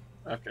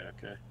 Okay.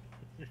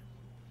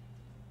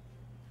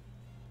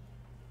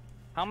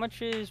 How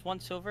much is 1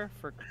 silver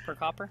per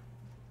copper?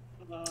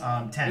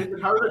 10.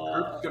 David, how are the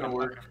groups gonna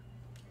work?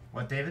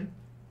 What, David?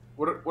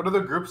 What are the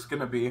groups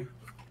gonna be?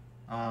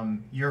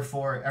 You're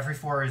four. Every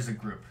four is a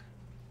group.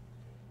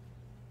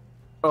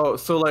 Oh,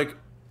 so like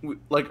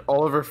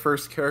all of our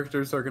first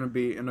characters are gonna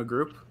be in a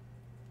group.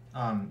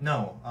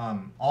 No.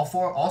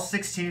 All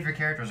 16 of your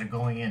characters are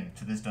going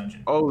into this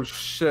dungeon. Oh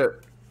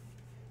shit.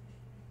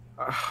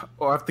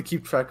 Oh, I have to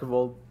keep track of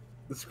all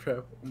this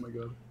crap. Oh my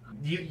god.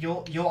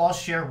 You'll all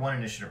share one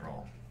initiative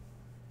roll.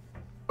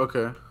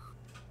 Okay.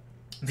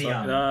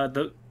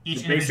 The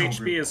each base individual HP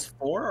group is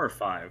 4 or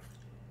 5?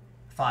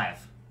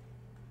 5.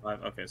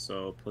 5. Okay,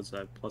 so plus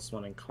that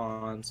 +1 in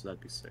con, so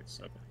that'd be 6.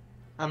 Okay.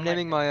 I'm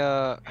naming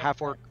my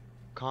half orc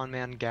con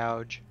man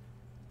Gouge.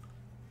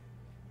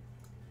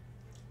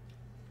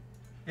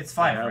 It's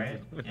 5, I have-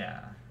 right?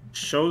 Yeah.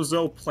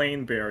 Shozo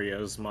Planeberry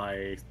is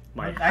my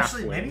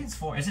Actually, halfling. maybe it's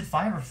 4. Is it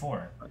 5 or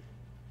 4?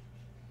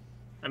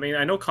 I mean,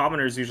 I know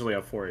commoners usually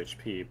have 4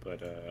 HP,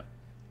 but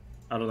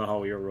I don't know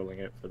how you're ruling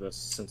it for this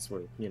since we're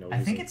I think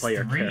using it's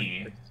player 3.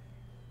 characters.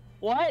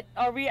 What?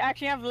 Are we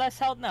actually have less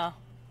health now?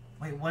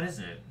 Wait, what is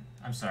it?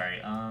 I'm sorry.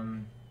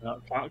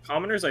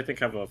 Commoners, I think,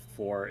 have a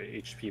 4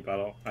 HP,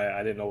 but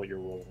I didn't know what your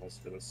ruling was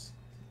for this.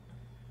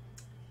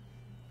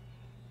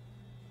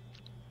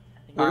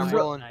 I think Where's five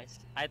the- is nice.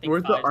 I think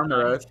Where's the five's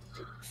armor nice. at?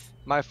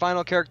 My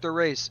final character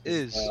race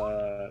is.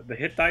 The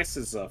hit dice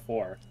is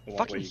 4. The one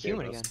Fucking where you gave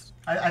human us.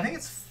 I think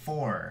it's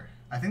 4.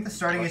 I think the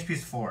starting HP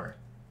is 4.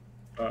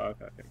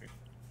 Okay.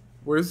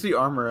 Where's the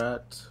armor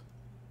at?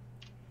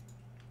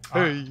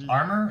 Hey,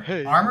 Armor?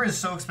 hey. Armor is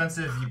so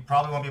expensive you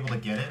probably won't be able to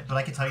get it, but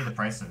I can tell you the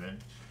price of it.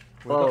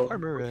 Where Oh, the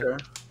armor at?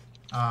 okay.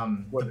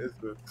 What The, is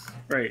this?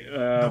 Right.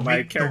 The My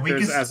weak- the characters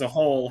weakest- as a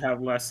whole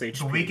have less HP.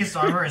 the weakest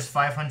armor is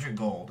 500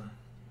 gold.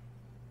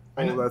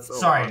 Oh, that's a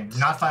sorry, lot.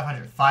 not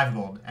 500, 5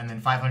 gold, and then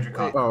 500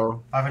 copper.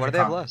 Oh, 500 What do they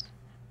have copper. less?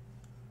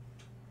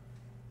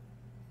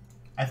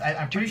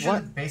 I'm pretty sure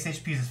What? the base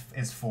HP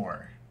is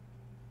 4.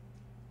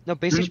 No,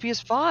 base Hmm? HP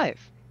is 5.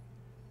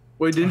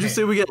 wait, didn't you Okay.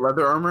 say we get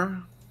leather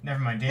armor? Never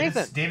mind.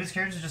 Nathan. David's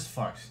character is just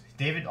fucked.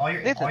 David, all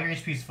your Nathan.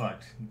 HP is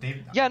fucked.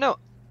 David. Yeah, no.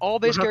 All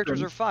base What characters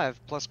happened? are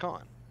 5 plus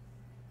con.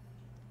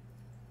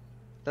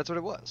 That's what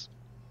it was.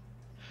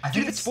 I Dude,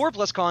 think if it's 4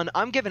 plus con,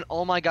 I'm giving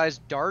all my guys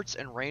darts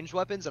and ranged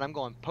weapons, and I'm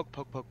going poke,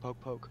 poke, poke,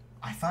 poke, poke.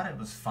 I thought it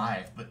was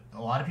 5, but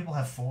a lot of people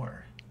have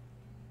 4.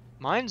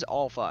 Mine's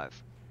all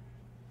 5.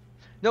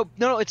 No,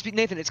 it's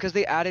Nathan. It's because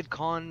they added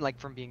con like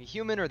from being a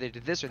human, or they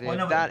did this, or they Well, did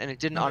no, but- that, and it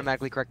didn't no, but-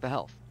 automatically correct the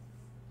health.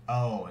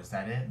 Oh, is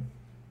that it?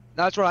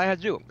 That's what I had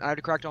to do. I had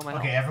to correct all my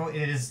Okay, health. everyone.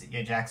 It is.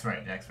 Yeah, Jack's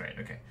right. Jack's right.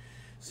 Okay.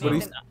 So What do you-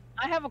 Nathan,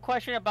 I have a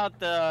question about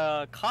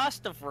the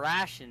cost of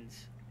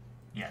rations.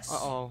 yes.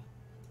 Uh-oh.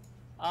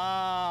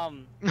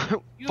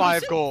 You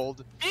 5 said-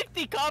 gold.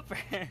 50 copper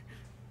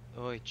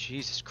Oh,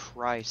 Jesus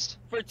Christ.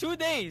 for 2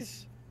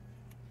 days.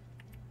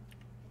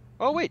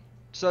 Oh, wait.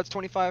 So that's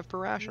 25 per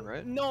ration,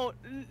 right? No,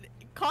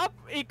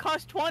 it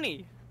costs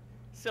 20.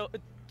 So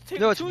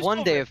No, it's 2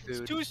 1 day silver. of food.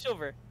 It's 2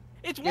 silver.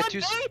 It's Yeah, 1 2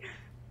 day. s-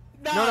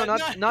 Nah, No,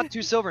 not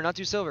 2 silver, not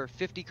 2 silver.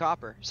 50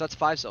 copper. So that's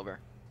 5 silver.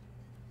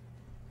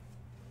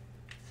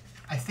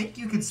 I think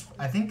you could.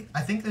 I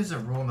think there's a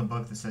rule in the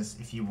book that says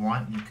if you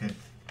want,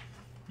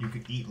 you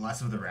could eat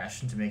less of the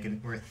ration to make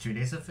it worth 2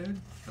 days of food.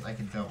 But I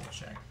can double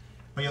check.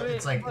 But Wait,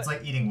 it's like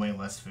what? eating way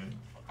less food.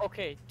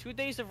 Okay, 2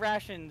 days of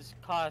rations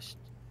cost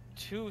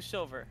 2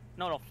 silver.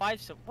 No, 5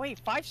 silver. Wait,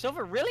 5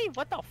 silver? Really?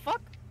 What the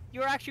fuck?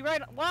 You're actually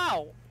right.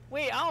 Wow.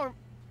 Wait, I don't.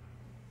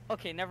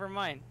 Okay, never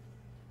mind.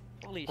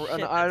 Holy For shit,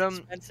 an that's item-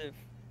 expensive.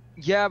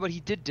 Yeah, but he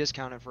did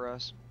discount it for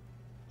us.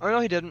 Oh no,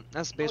 he didn't.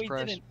 That's the base he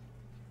price.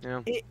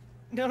 didn't.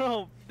 Yeah.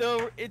 No.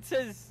 It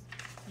says.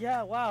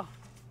 Yeah. Wow.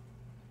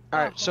 All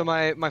right. So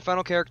my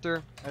final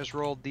character, I just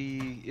rolled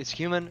it's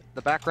human.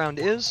 The background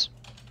is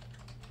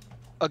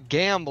a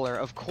gambler,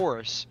 of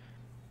course.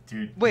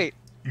 Dude. Wait.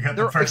 You got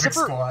the there- perfect except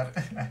for- squad.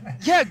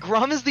 Yeah,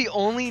 Grom is the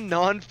only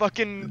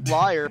non-fucking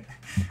liar.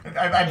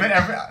 I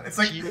bet it's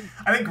like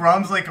I think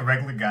Grom's like a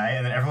regular guy,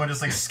 and then everyone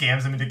just like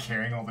scams him into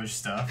carrying all their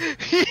stuff.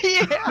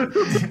 Yeah.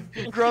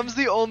 Grom's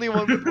the only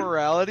one with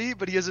morality,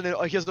 but he has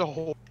a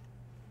whole.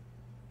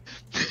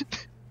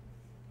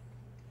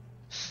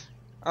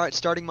 All right,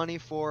 starting money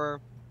for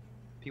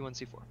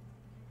P1C4.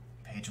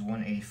 Page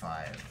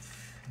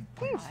 185.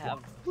 I have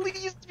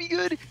Please be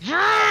good.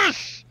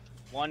 Yes!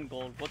 1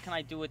 gold. What can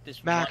I do with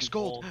this Max 1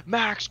 gold,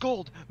 max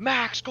gold,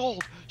 max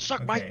gold.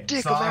 Suck my Okay,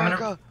 dick, so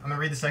America. I'm gonna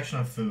read the section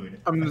of food.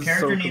 I'm A so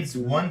character needs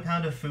confused. 1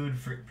 pound of food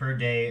per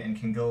day and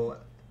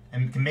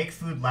can make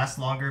food last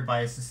longer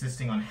by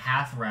subsisting on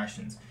half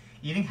rations.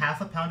 Eating half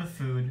a pound of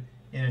food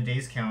in a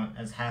day's count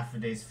as half a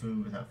day's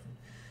food without food.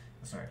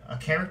 Sorry. A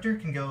character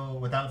can go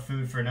without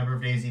food for a number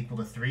of days equal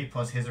to 3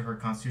 plus his or her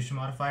constitution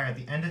modifier. At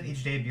the end of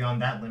each day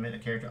beyond that limit, a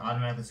character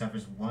automatically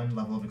suffers 1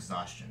 level of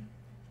exhaustion.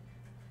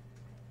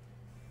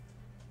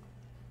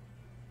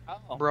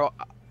 Oh. Bro,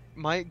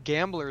 my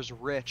gambler's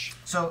rich.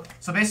 So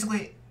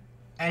basically,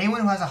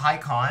 anyone who has a high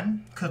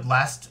con could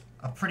last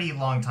a pretty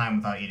long time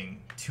without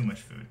eating too much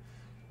food.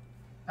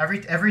 Every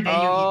day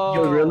Oh.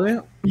 Oh, really?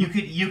 you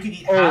could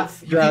eat Oh,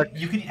 half Jack.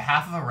 you could eat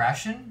half of a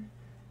ration,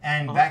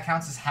 and Uh-huh. that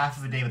counts as half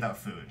of a day without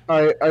food.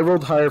 I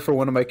rolled higher for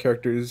one of my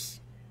characters.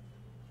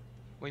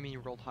 What do you mean you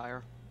rolled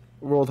higher?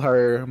 Rolled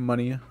higher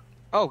money.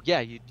 Oh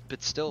yeah,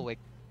 but still like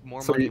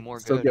more So money, you more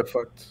still good. get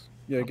fucked.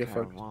 Yeah, Okay, get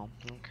fucked. well,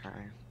 okay.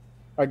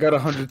 I got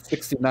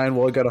 169.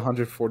 Well, I got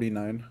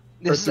 149.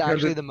 This is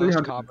actually the most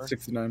copper.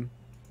 369.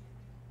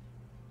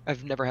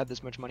 I've never had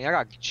this much money. I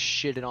got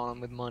shitted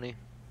on with money.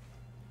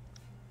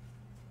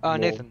 Whoa.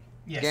 Nathan,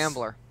 Yes.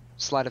 gambler,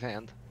 sleight of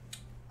hand.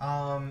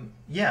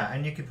 Yeah,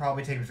 and you could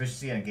probably take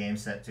proficiency in a game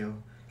set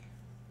too.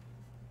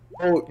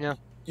 Oh, Yeah.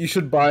 You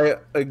should buy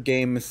a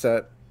game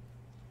set.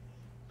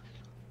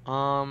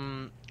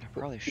 I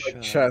probably should.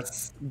 Like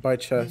chess. Buy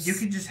chess. You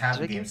could just have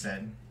Did a I game give-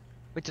 set.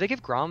 Wait, did I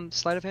give Grom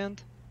sleight of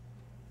hand?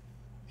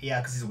 Yeah,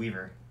 because he's a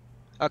weaver.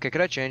 Okay, could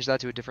I change that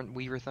to a different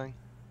Weaver thing?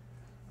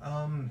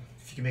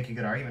 If you can make a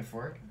good argument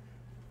for it.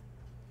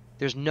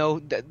 There's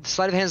no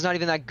sleight of hand's not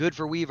even that good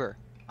for Weaver.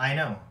 I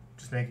know.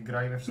 Just make a good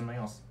argument for something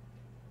else.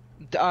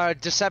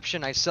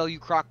 Deception. I sell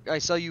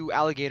you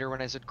alligator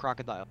when I said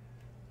crocodile.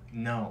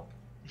 No.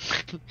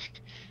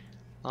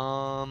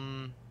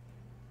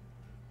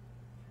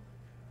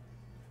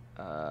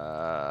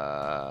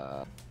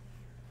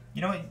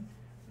 You know what?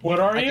 What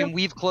are I you? can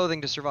weave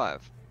clothing to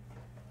survive.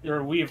 You're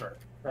a weaver,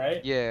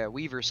 right? Yeah,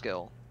 Weaver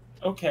skill.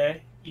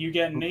 Okay. You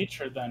get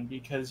nature then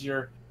because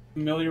you're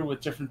familiar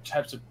with different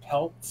types of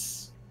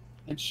pelts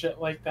and shit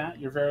like that.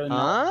 You're very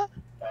Huh?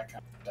 that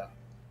kind of stuff.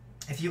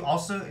 If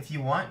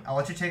you want, I'll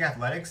let you take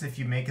athletics if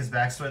you make his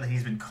backstory that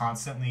he's been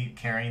constantly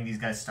carrying these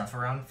guys' stuff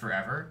around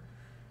forever.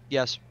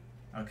 Yes.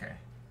 Okay.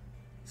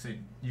 So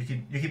you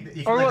can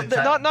Or like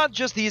well, the not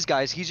just these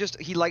guys.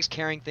 He likes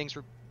carrying things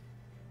for.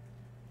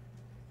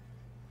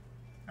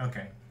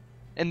 Okay.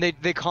 And they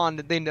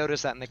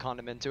notice that and they con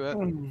him into it.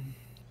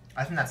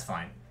 I think that's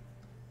fine.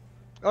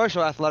 Oh,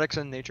 so athletics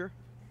and nature?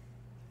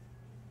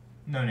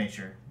 No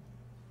nature.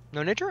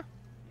 No nature?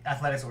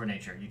 Athletics or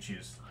nature, you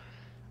choose.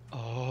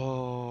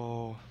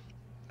 Oh.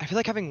 I feel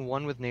like having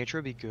one with nature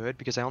would be good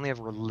because I only have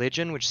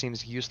religion, which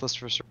seems useless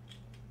for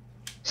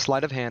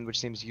sleight of hand, which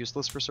seems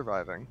useless for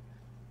surviving.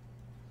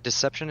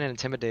 Deception and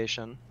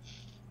intimidation.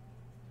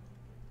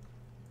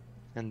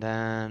 And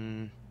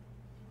then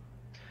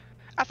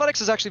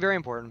athletics is actually very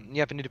important.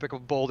 You have to need to pick up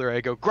a boulder.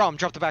 I go, Grom,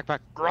 drop the backpack.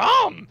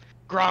 Grom!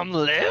 Grom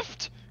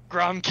lift!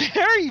 Grom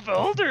carry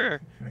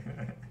boulder!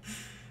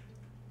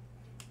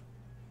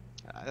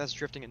 That's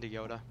drifting into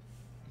Yoda.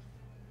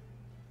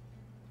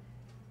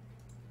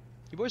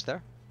 You boys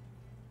there?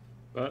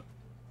 What?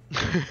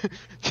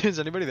 Is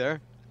anybody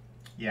there?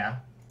 Yeah.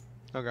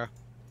 Okay.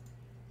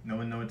 No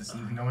one knew what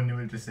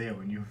to say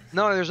when you.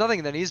 No, there's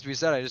nothing that needs to be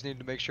said. I just need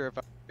to make sure if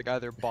I'm like,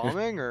 either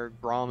bombing or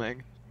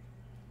gromming.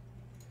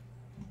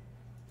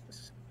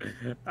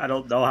 I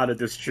don't know how to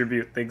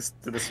distribute things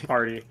to this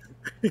party.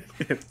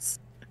 It's,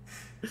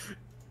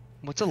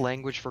 What's a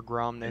language for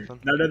grom, Nathan?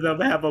 none of them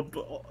have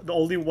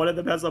only one of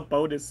them has a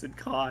bonus in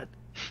COD.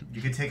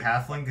 You could take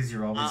halfling because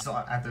you're always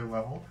at their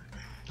level.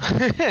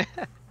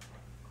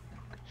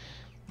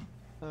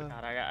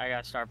 God, I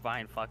gotta start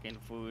buying fucking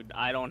food.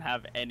 I don't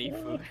have any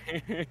food.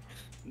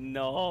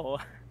 No.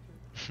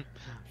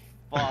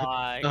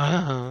 Fuck.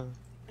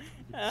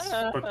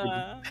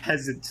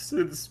 Fucking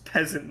this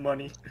peasant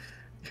money.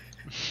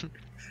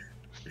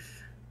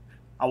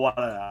 I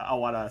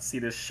wanna see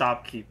this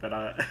shopkeep and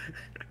I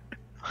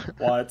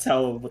wanna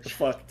tell him what the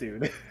fuck,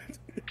 dude.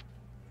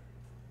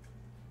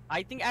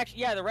 I think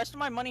actually, yeah, the rest of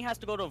my money has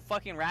to go to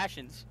fucking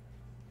rations.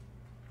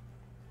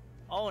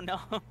 Oh no.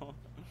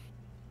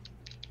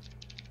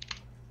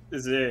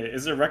 Is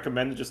it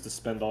recommended just to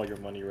spend all your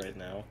money right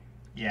now?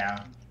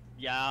 Yeah.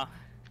 Yeah.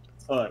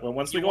 So like,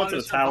 once we You go into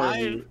wanna the tower,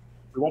 survive?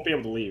 we won't be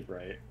able to leave,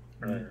 right?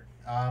 Or,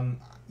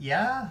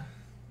 Yeah.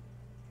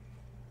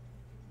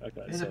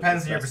 okay. It so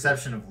depends on your that's-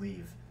 perception of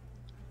leave.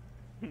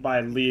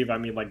 By leave, I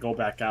mean like go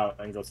back out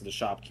and go to the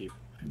shopkeep.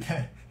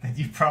 Then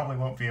you probably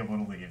won't be able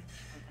to leave.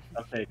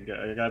 Okay,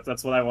 good.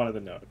 That's what I wanted to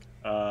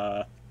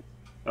know.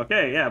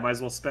 Okay, yeah, might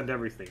as well spend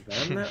everything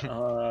then.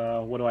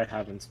 What do I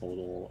have in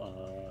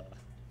total?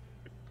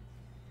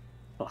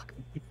 Fuck.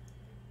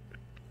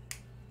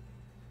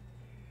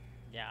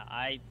 Yeah,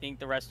 I think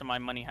the rest of my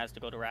money has to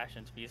go to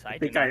rations because I do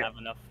think not I- have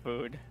enough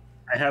food.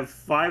 I have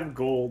 5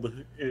 gold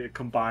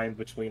combined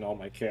between all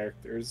my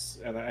characters,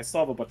 and I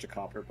still have a bunch of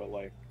copper. But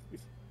like,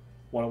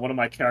 one of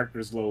my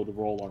characters rolled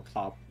on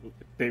top.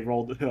 They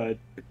rolled.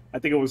 I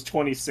think it was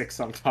 26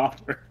 on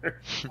copper.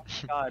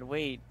 God,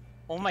 wait.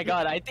 Oh my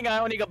god, I think I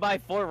only could buy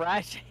 4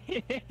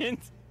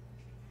 rations.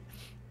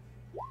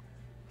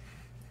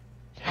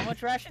 How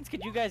much rations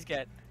could you guys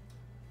get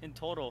in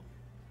total?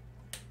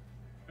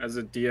 As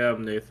a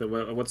DM,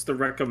 Nathan, what's the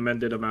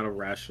recommended amount of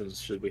rations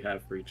should we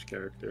have for each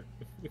character?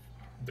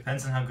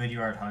 Depends on how good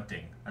you are at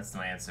hunting. That's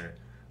my answer.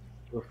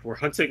 We're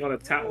hunting on a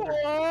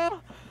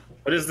tower.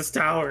 What is this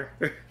tower?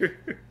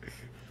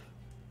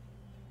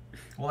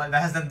 Well,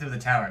 that has nothing to do with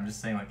the tower. I'm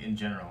just saying, like, in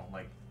general.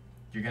 Like,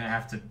 you're gonna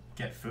have to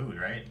get food,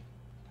 right?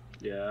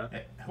 Yeah.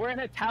 We're in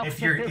a tower.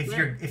 If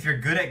you're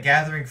good at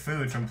gathering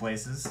food from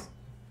places,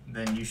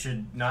 then you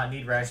should not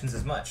need rations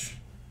as much.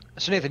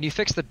 So Nathan, you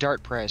fixed the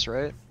dart price,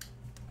 right?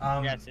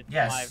 Yes, it's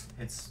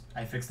yes,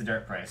 I fixed the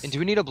dart price. And do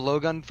we need a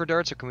blowgun for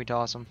darts, or can we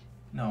toss them?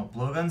 No,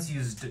 blowguns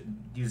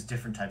use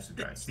different types of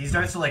darts. These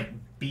darts are like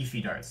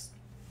beefy darts.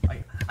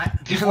 Like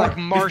They're like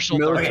martial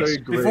military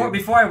darts. grade.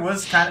 before it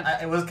was kind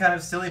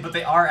of silly, but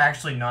they are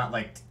actually not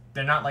like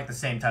they're not like the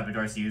same type of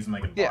darts you use in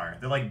like a bar. Yeah.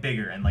 They're like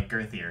bigger and like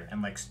girthier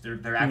and like they're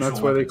And actual. that's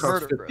why they weapons.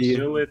 cost Murderous. 50.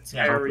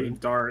 Military Yeah.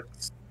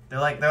 darts. They're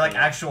like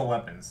actual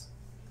weapons.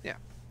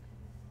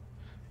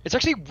 It's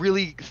actually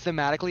really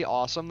thematically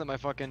awesome that my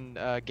fucking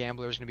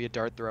gambler is gonna be a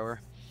dart thrower.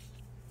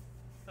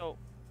 So,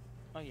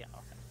 oh yeah,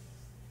 okay.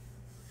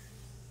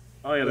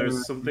 Oh yeah,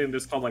 there's something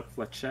that's called like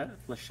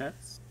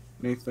flechettes.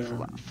 Nathan.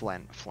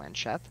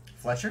 Flanchette?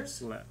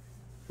 Fletchers?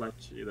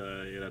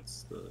 Yeah,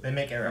 that's the. They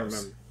make I don't arrows.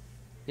 remember.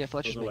 Yeah, Those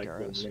Fletchers are make like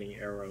little arrows. mini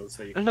arrows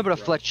that you No, but a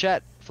throw.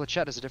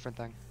 fletchette is a different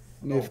thing.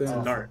 Nathan.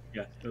 Oh, Dart.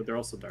 Yeah, they're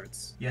also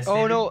darts. Yes. Oh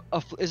David? no,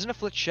 isn't a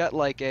fletchette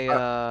like a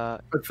I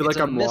feel it's like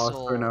a I'm lost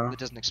missile right now. that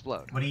doesn't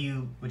explode? What do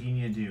you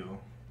need to do?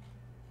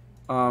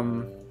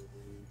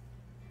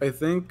 I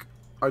think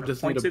I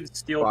just need pointed to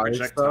steel buy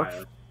projectile.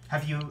 stuff.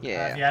 Have you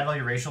Yeah. have you added all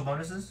your racial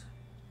bonuses?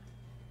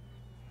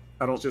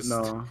 I don't Just-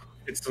 know.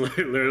 It's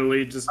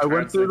literally just. I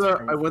went through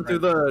translates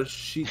from the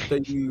sheet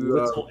that you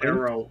little linked,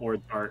 arrow or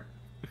dart.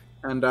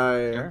 and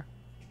I Sure.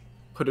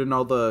 put in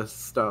all the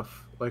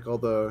stuff, like all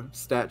the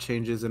stat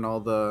changes and all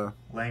the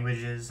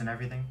Languages and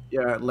everything?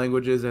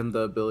 languages and the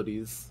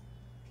abilities.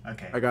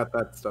 Okay. I got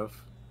that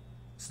stuff.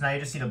 So now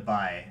you just need to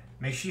buy.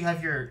 Make sure you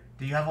have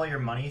do you have all your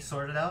money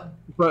sorted out?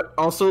 But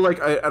also,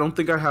 like, I don't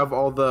think I have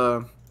all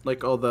the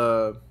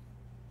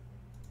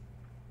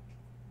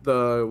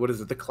what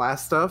is it, the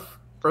class stuff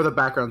or the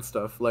background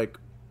stuff, like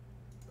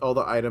all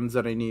the items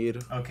that I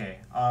need. Okay.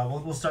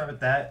 We'll start with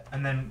that,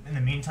 and then in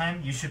the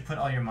meantime, you should put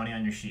all your money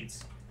on your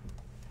sheets.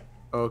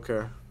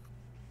 Okay.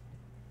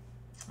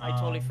 I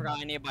totally Um, forgot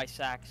I need to buy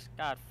sacks.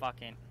 God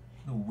fucking.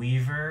 The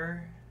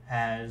Weaver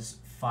has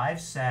 5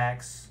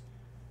 sacks,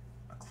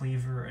 a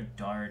cleaver, a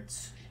dart.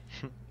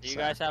 Do you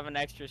guys have an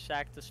extra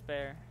sack to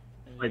spare?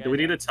 Wait, do we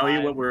need to tell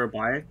you what we're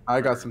buying?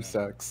 I got some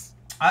stacks.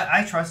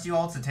 I trust you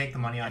all to take the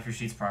money off your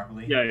sheets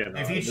properly. Yeah, yeah.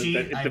 If you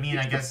cheat, I mean,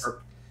 I guess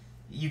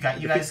you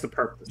guess the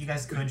purpose. you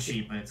guys could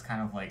cheat, but it's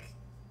kind of like,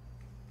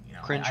 you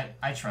know, Cringe.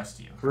 I trust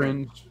you.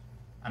 Cringe.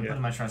 I'm Yeah.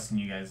 putting my trust in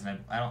you guys,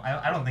 and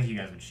I don't think you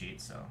guys would cheat.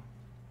 So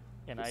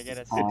Can I get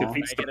a It Aw.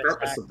 defeats the Can I get a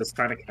purpose sack? of this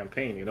kind of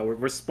campaign. You know,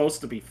 we're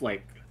supposed to be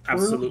like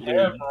absolutely Prove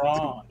them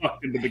wrong.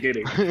 fucked in the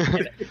beginning.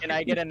 Can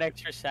I get an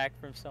extra sack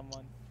from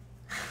someone?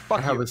 I Fuck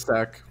have you. a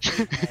stack.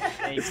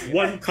 Thank It's you.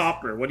 1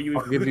 copper. What do you?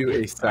 I'll give you a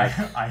I, stack.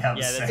 I have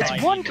Yeah, a that's sack. all I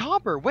It's one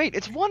copper. Wait,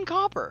 it's 1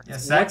 copper. Yeah, One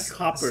sacks,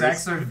 copper.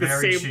 sacks are It's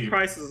very the same cheap.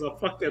 price as a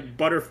fucking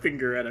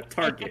Butterfinger at a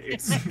Target.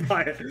 It's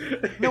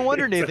No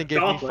wonder it's Nathan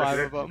gave me $1. 5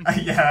 of them.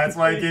 Yeah, that's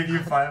why I gave you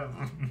 5 of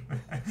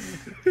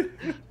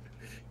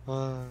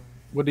them.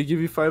 What did he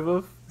give you 5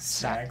 of?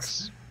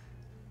 Sacks.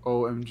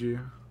 OMG.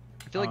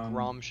 I feel like Um,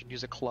 Rom should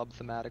use a club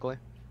thematically.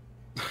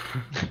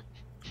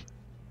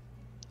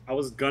 I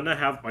was gonna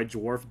have my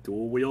dwarf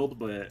dual wield,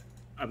 but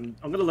I'm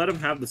gonna let him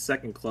have the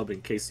second club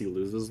in case he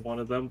loses one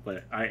of them.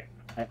 But I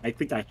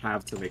think I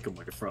have to make him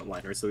like a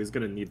frontliner, so he's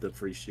gonna need the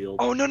free shield.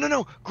 Oh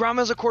no! Grom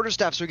has a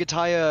quarterstaff, so we could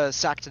tie a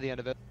sack to the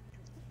end of it.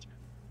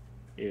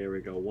 Here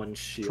we go, 1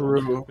 shield.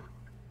 True.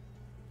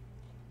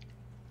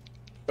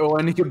 Oh,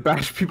 and he could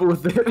bash people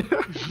with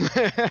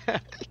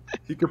it.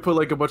 He could put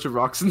like a bunch of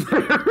rocks in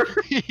there.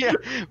 Yeah.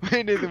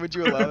 Wait, Nathan, would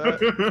you allow that?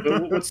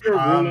 So what's your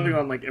Um, ruling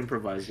on like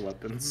improvised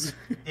weapons?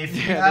 If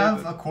you Yeah, have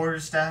Nathan. a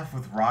quarterstaff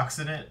with rocks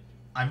in it,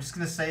 I'm just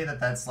gonna say that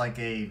that's like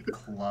a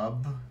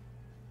club.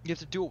 You have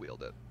to dual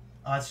wield it.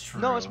 Oh, that's true.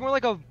 No, it's more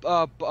like a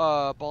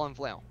ball and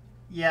flail.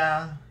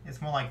 Yeah,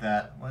 it's more like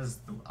that.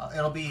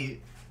 It'll be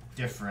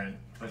different,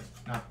 but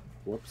not.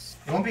 Whoops.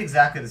 It won't be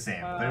exactly the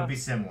same, but it'll be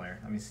similar.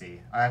 Let me see.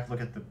 I have to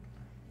look at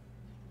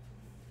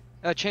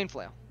the. Chain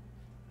flail.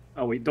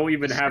 Oh, we don't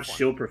even This is have the point.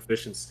 shield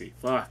proficiency.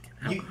 Fuck.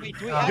 You, Wait,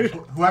 do we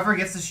whoever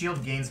gets the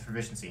shield gains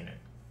proficiency in it.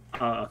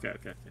 Okay.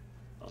 It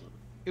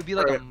would be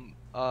like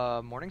Alright.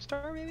 a Morning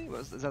Star, maybe?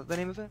 Is that the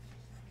name of it?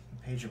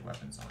 Page of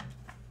weapons on.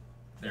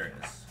 There it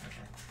is.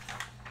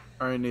 Okay.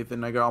 All right,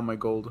 Nathan, I got all my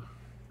gold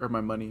or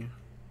my money.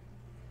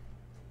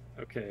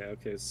 Okay.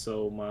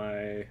 So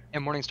my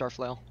And Morning Star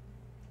flail.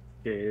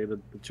 the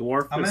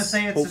dwarf. I'm gonna is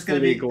say it's just gonna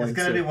be hopefully it's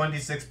gonna be going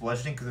 1d6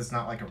 bludgeoning because it's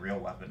not like a real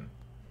weapon.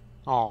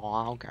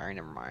 Oh, okay,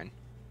 never mind.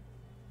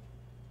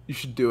 You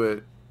should do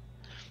it.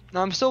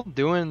 No, I'm still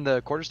doing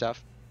the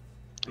quarterstaff.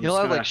 I'm He'll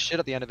just have gonna- like shit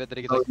at the end of it that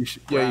he can Oh, like. you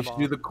should grab do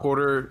on. the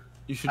quarter.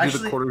 You should do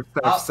Actually, the quarter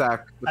I'll- staff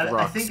sack with I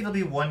rocks. think it'll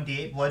be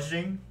 1d8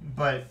 bludgeoning,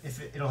 but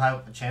it'll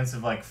have a chance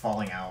of like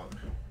falling out.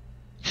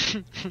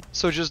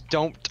 So just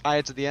don't tie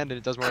it to the end and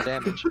it does more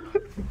damage.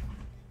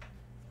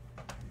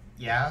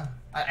 Yeah.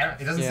 It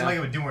doesn't seem Yeah. like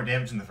it would do more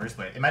damage in the first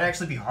place. It might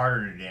actually be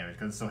harder to damage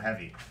because it's so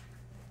heavy.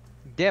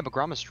 Yeah, but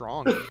Gromma's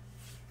strong.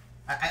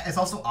 It's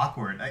also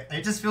awkward.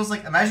 It just feels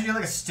like, imagine you have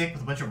like a stick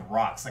with a bunch of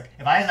rocks. Like,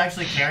 if I was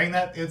actually carrying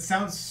that, it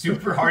sounds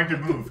super hard to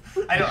move.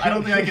 I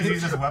don't think I can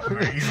use this as a weapon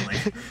very easily.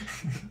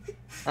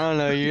 I don't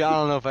know. I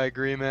don't know if I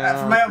agree, From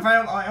man.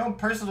 my own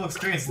personal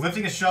experience,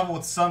 lifting a shovel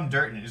with some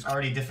dirt in it is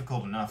already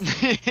difficult enough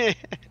and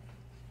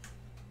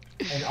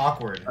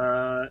awkward.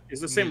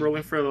 Is the same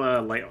ruling for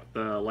the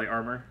light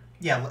armor?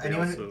 Yeah,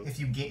 anyone so- if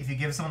you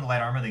give someone the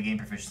light armor, they gain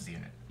proficiency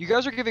in it. You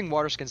guys are giving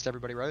water skins to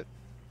everybody, right?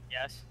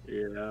 Yes.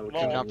 Yeah. Well,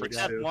 Well, not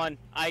forget. except one.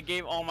 I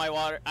gave all my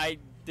water. I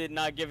did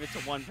not give it to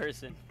one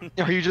person.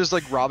 Are you just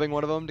like robbing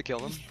one of them to kill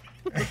them?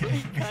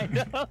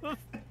 Kind of.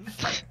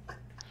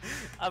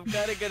 I'm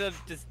kinda gonna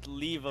just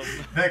leave him.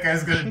 That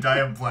guy's gonna die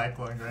of black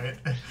lung, right?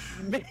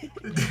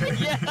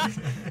 Yeah,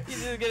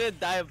 he's just gonna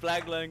die of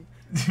black lung.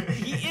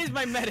 He is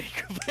my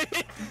medic,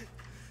 but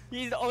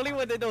he's the only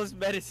one that knows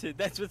medicine.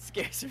 That's what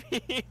scares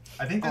me.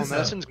 I think Oh, this.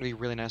 medicine's gonna be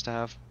really nice to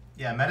have.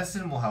 Yeah,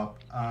 medicine will help.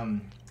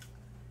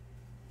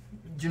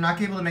 You're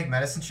not able to make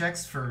medicine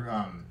checks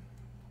for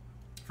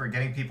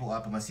getting people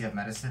up unless you have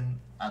medicine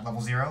at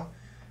level 0.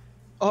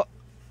 Oh.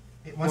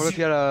 Once What if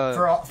you had a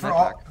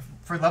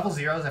for level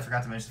 0s? I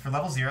forgot to mention. For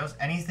level 0s,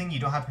 anything you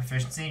don't have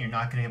proficiency in, you're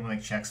not going to be able to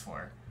make checks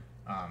for.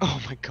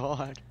 Oh my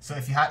god. So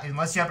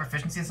unless you have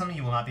proficiency in something,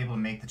 you will not be able to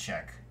make the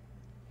check.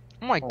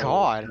 Oh my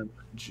god.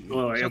 Gee.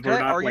 Well, So if can we're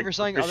I not, argue like, for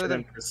something other proficient than-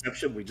 in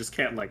perception, we just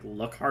can't like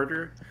look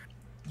harder.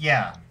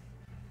 Yeah.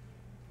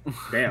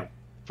 Damn.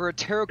 For a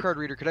tarot card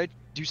reader, could I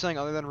do something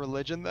other than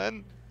religion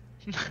then?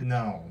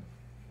 No.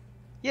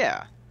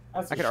 Yeah.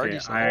 That's I a could argue Yeah,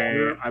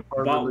 something. I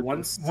bought one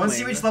Once you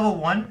sling. reach level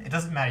 1, it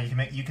doesn't matter.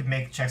 You can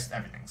make checks with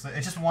everything. So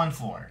it's just one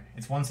floor.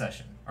 It's one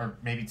session, or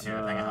maybe 2,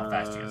 depending on how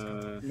fast you guys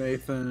go.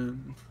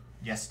 Nathan,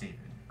 Yes, David.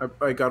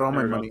 I got all my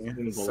I got money 10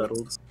 bullets.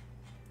 settled.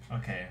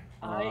 Okay.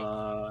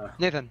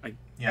 Nathan.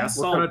 Yeah. That's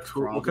What all kind of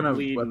tool? What kind of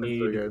probably weapons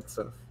need are you and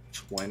stuff?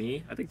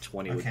 20. I think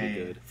 20 would be Okay.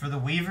 good. For the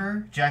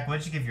weaver, Jack, what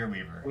did you give your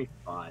weaver?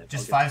 25.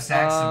 Just I'll 5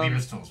 sacks of Um,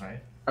 weaver's tools, right?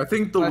 I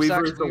think the 5 weaver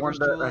sacks, is the one weaver's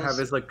that I have tools.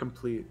 is like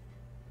complete.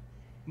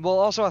 Well,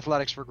 also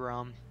athletics for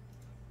Grom.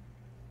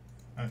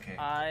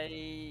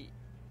 Okay.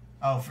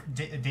 Oh, for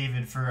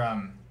David,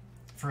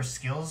 for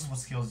skills, what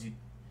skills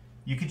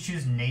you could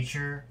choose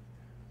nature,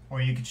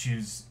 or you could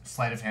choose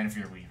sleight of hand for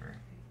your weaver.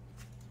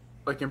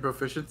 Like in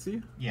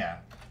proficiency? Yeah.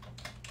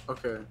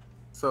 Okay.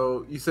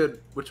 So you said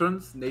which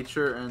ones?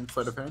 Nature and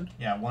sleight of hand?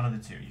 Yeah, one of the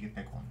two. You can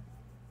pick one.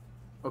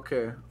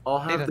 Okay. I'll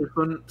have Nathan. this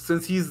one.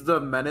 Since he's the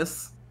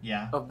menace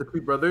Yeah. of the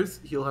two brothers,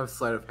 he'll have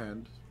sleight of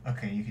hand.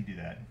 Okay, you can do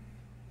that.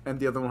 And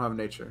the other one will have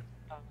nature.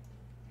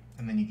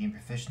 And then you gain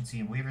proficiency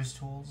in weaver's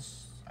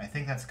tools. I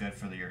think that's good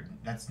for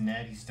that's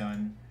Ned. He's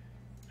done.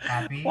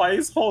 Happy. Why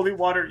is holy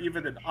water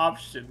even an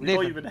option? We don't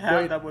Nathan, even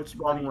have Wait, that much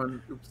wrong money.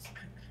 one. Oops.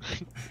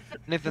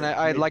 Nathan,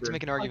 I'd like to Nature.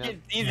 make an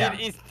argument. Yeah.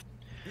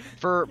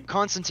 For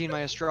Constantine,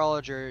 my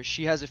astrologer,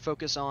 she has a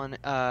focus on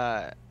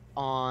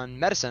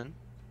medicine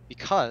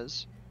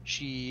because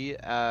she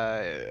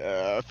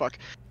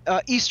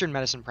Eastern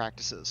medicine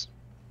practices.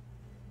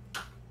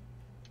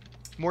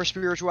 More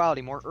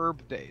spirituality, more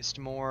herb based,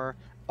 more.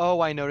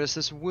 Oh, I noticed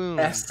this wound.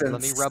 Let me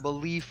Essence. rub a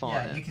leaf on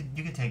Yeah, it.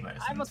 you could take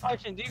medicine. I have a that's fine.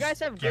 question. Do you guys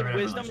have Get good rid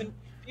of wisdom? religion.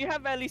 Do you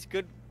have at least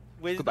good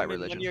wisdom Goodbye, in one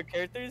religion. of your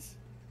characters?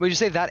 Would you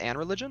say that and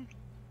religion?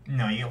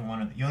 No, you get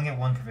one. You only get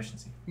one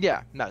proficiency.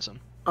 Yeah, medicine.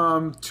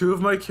 2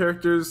 of my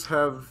characters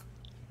have.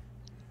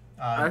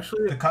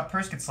 Actually- the cut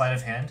purse gets sleight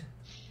of hand.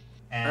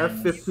 I And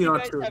have 15 You on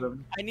guys 2 of have-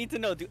 them. I need to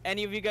know. Do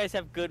any of you guys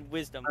have good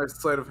wisdom? I have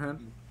sleight of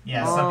hand.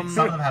 yeah, Um,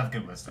 some of them have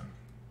good wisdom.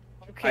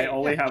 Okay. I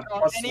only have so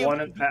plus any of 1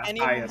 them- at any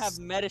of them highest. have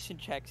medicine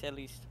checks at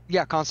least.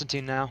 Yeah,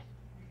 Constantine now.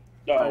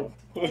 No.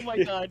 Oh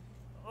my god.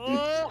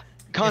 Oh,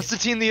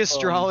 Constantine the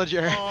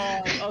astrologer.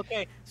 Oh,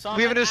 okay. So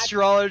We have I'm an act-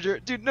 astrologer,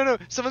 dude. No,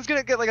 someone's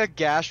gonna get like a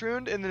gash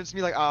wound, and then it's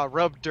me like,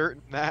 rub dirt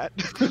in that.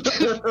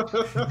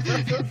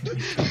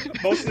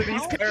 Most of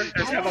these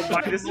characters have a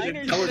minus in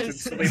Minor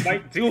intelligence, so they sense.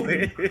 might do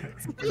it.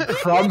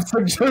 Crumbs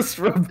just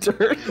rub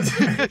dirt.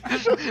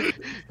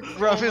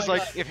 Gruff Oh is my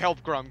like, God. if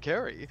help Grum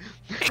carry.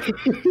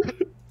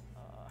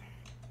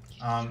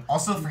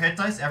 Also for hit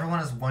dice, everyone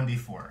has 1d4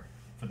 for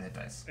the hit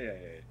dice.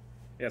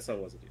 Yeah, so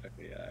it wasn't.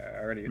 Okay, yeah,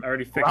 I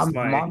already fixed Crumbs,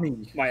 my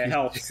mommy.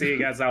 health,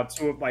 seeing as how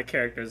 2 of my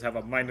characters have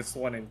a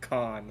 -1 in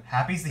con.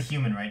 Happy's the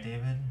human, right,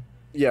 David?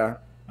 Yeah.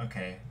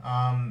 Okay.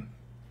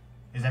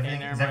 Is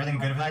everything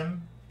good with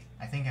him?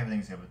 I think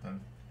everything's good with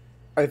him.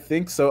 I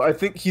think so. I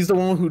think he's the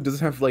one who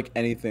doesn't have like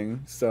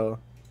anything. So.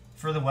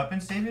 For the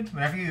weapons, David,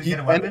 whenever you He-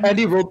 get a weapon, and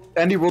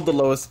he rolled the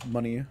lowest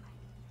money,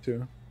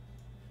 too.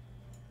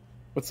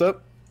 What's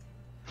up?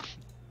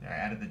 I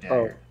added the dagger.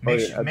 Oh, Make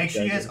yeah, sure, add make the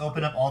sure you guys dagger.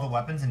 open up all the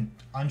weapons and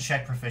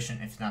uncheck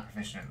proficient if you're not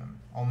proficient in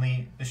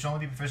them. There should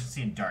only be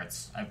proficiency in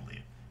darts, I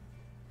believe.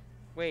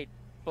 Wait,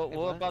 but Wait,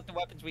 what what? about the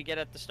weapons we get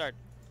at the start?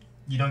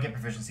 You don't get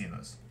proficiency in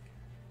those.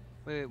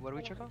 Wait, what do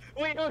we check off?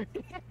 Wait, wait.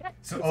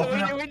 So So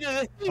open we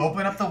just-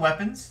 open up the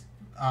weapons,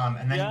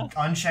 and then Yeah.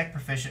 uncheck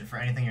proficient for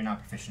anything you're not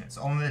proficient in.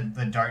 So only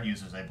the dart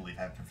users, I believe,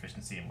 have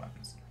proficiency in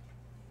weapons.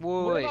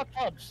 What Wait, about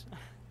clubs?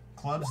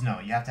 Clubs, no,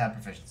 you have to have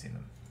proficiency in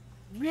them.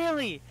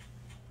 Really?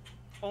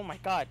 Oh my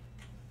god.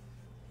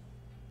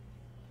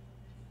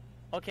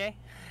 Okay.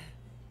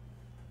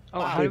 oh,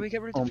 Wow. how do we get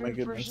rid Oh of my the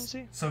goodness.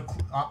 proficiency? So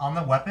on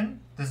the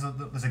weapon, there's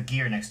a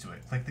gear next to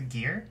it. Click the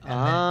gear, and then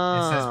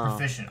it says Ah.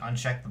 proficient.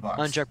 Uncheck the box.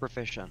 Uncheck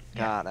proficient. Yeah.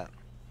 Got it.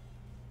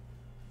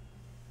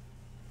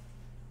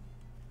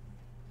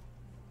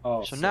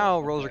 Oh, So now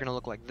rolls are okay. gonna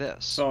look like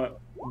this. So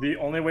the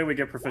only way we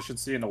get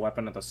proficiency in the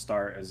weapon at the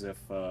start is if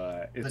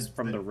it's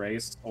from the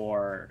race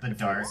or the if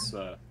dart. It's,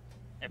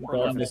 If Well, we're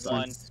level makes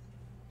 1. sense.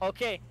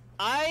 Okay,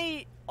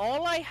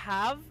 all I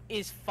have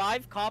is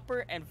 5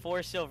 copper and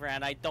 4 silver,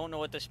 and I don't know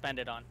what to spend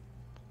it on.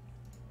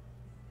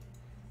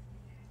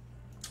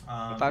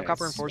 5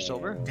 copper and 4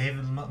 silver?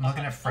 David,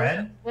 looking at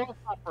Fred. 4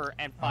 copper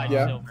and 5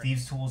 Yeah. silver.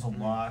 Thieves' tools a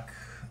lock.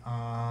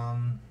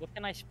 What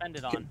can I spend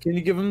it Can, on? can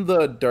you give him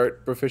the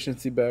dart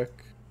proficiency back?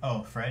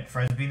 Oh, Fred.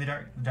 Fred's being the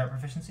dart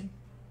proficiency.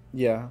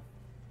 Yeah.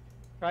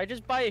 Should I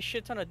just buy a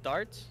shit ton of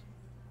darts?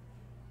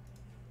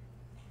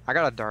 I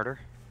got a darter.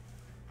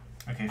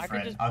 Okay, I could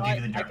Fred. just I'll buy-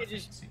 give you the I dart could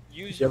just- proficiency.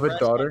 Use You have a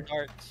rest on daughter?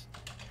 darts.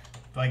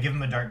 Do I give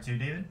him a dart too,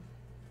 David?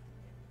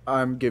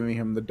 I'm giving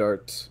him the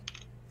dart.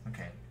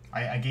 Okay.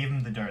 I gave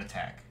him the dart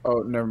attack. Oh,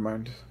 never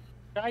mind.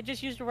 Should I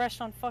just use the rest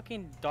on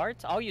fucking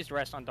darts? I'll use the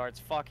rest on darts.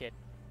 Fuck it.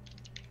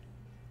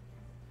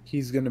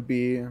 He's gonna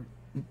be.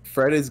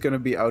 Fred is gonna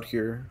be out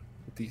here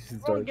with these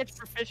Everyone gets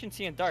darts.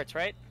 proficiency in darts,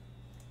 right?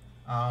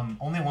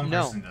 Only one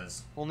No. person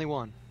does. Only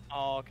one.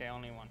 Oh, okay,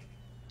 only one.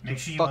 Make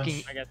sure you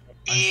Fucking I guess.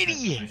 uncheck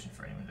idiot. proficient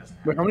for anyone who doesn't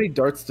have Wait, how it. many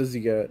darts does he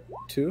get?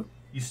 2?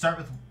 You start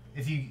with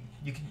if you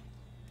can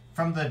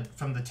from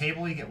the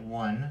table you get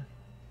 1.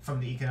 From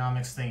the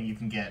economics thing you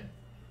can get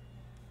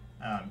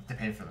to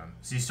pay for them.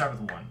 So you start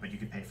with 1, but you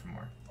could pay for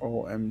more.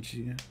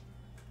 OMG.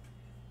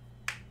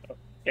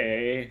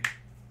 okay.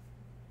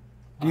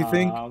 Do you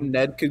think Um,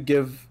 Ned could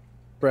give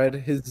Fred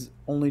his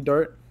only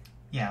dart?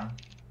 Yeah.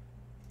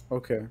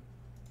 Okay.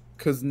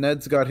 Because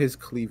Ned's got his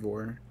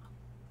cleaver.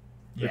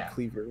 The Yeah.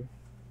 cleaver.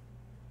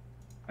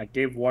 I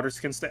gave water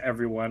skins to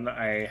everyone.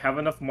 I have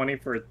enough money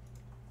for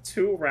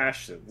 2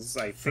 rations.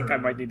 I think I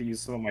might need to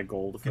use some of my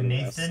gold for the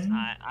rest. Nathan.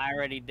 I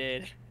already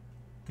did.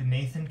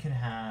 Nathan can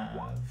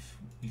have.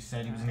 You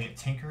said he was gonna get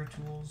tinker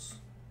tools.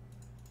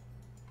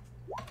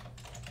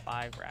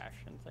 5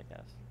 rations, I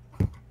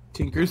guess.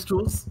 Tinker's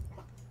tools?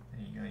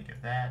 There you go. You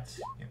get that.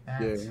 Get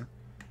that. Yeah.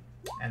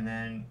 And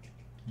then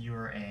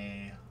you're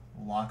a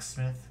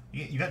locksmith.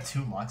 You got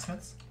 2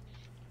 locksmiths.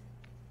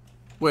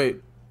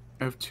 Wait,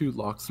 I have 2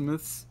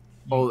 locksmiths?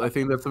 Oh, I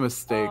think that's a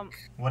mistake.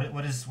 What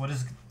is?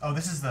 Oh,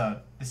 this is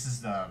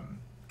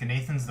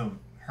Nathan's the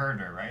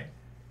herder, right?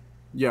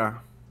 Yeah.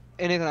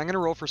 Hey Nathan, I'm gonna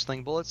roll for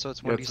sling bullets, so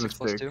it's Yeah, it's a 1d6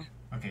 plus mistake.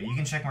 2. Okay, you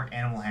can check mark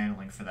animal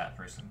handling for that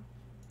person.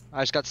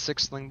 I just got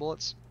 6 sling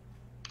bullets.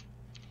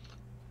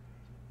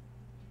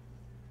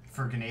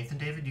 For Nathan,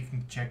 David, you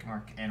can check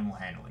mark animal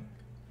handling,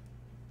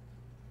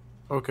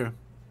 Okay.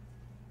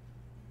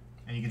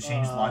 and you can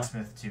change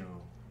locksmith to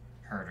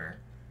herder.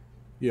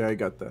 Yeah, I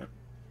got that.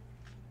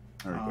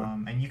 There we go.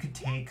 And you could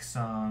take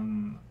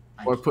some.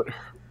 Oh, I put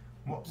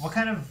What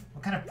kind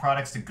of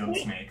products do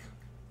goats make?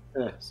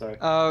 Sorry.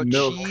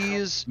 Milk.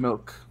 Milk,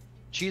 milk.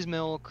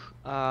 milk,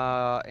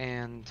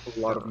 and A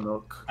lot of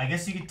milk. I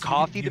guess you could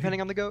coffee,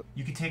 depending on the goat.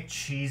 You could take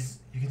cheese.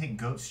 You can take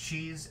goat's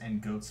cheese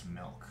and goat's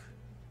milk.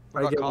 What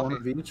I about get one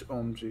coffee? of each?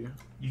 OMG.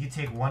 You could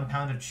take 1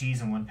 pound of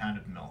cheese and 1 pound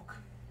of milk.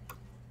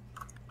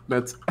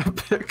 That's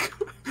epic.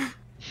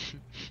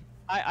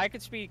 I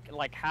could speak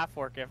like half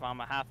orc if I'm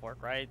a half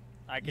orc, right?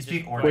 I could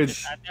speak just, orc. do I Wait,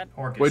 just add that?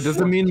 Orcish. Wait,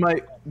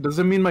 does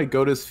it mean my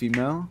goat is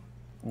female?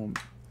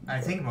 I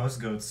think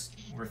most goats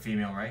were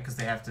female, right? Because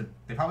they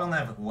probably only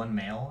have like 1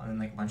 male and then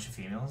like a bunch of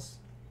females.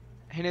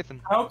 Hey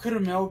Nathan. How could a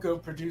male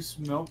goat produce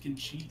milk and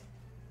cheese?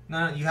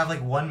 No, you have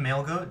like one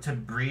male goat to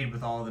breed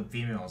with all the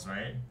females,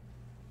 right?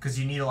 Because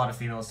you need a lot of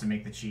females to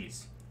make the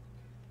cheese.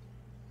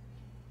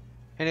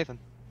 Hey Nathan.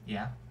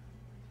 Yeah.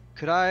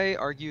 Could I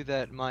argue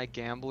that my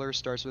gambler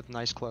starts with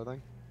nice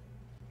clothing?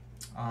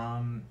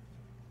 How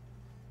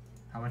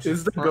much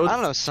Is the Or, goat I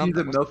don't know, cheese something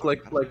and was milk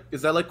different. like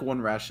is that like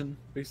one ration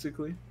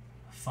basically?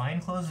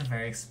 Fine clothes are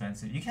very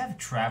expensive. You can have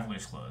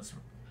traveler's clothes.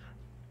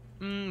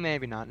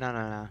 Maybe not. No.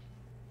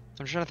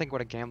 I'm trying to think what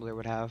a gambler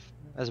would have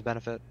as a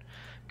benefit.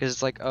 Because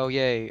it's like, oh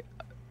yay,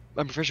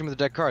 I'm proficient with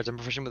the deck cards. I'm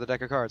proficient with the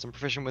deck of cards. I'm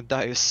proficient with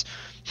dice.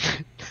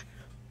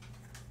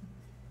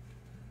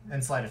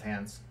 And sleight of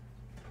hands.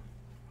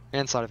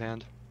 And sleight of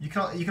hand. You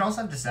can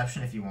also have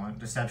deception if you want.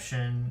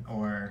 Deception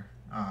or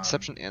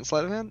Deception and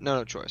sleight of hand?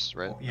 No choice,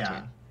 right? well,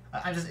 yeah.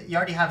 Between. I think you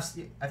already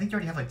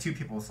have like 2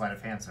 people with sleight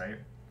of hands, right?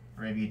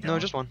 Or maybe you don't. No,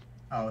 just one.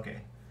 Oh, okay.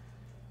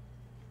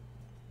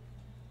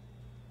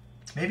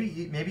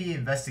 Maybe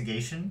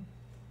investigation.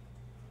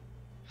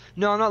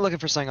 No, I'm not looking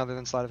for something other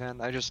than sleight of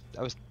hand. I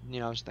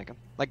was thinking.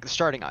 Like the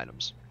starting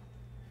items.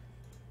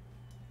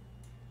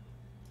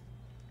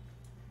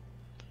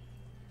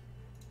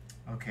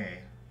 Okay.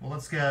 Well,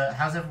 let's get.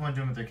 How's everyone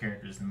doing with their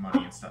characters and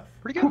money and stuff?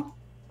 Pretty good.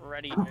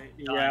 Ready.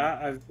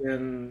 Yeah,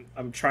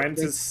 I'm trying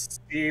to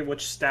see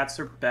which stats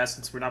are best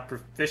since we're not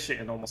proficient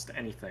in almost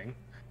anything.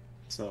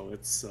 So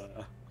it's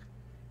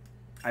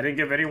I didn't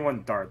give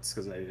anyone darts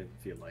because I didn't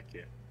feel like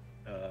it.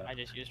 I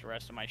just used the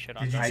rest of my shit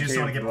on Did you that. just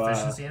want to get gave,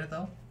 proficiency in it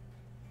though?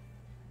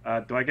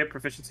 Do I get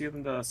proficiency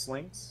in the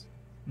slings?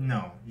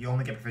 No, you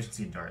only get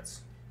proficiency in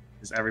darts.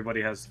 Because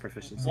everybody has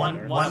proficiency in One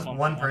darts? one of them.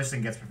 one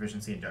person gets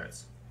proficiency in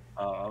darts.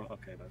 Oh,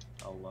 okay then.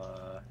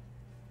 I'll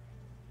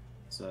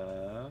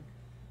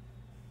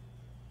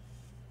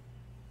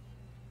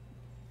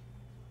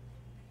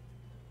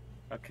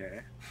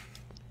okay.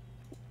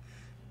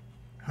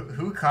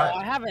 Who Oh, caught?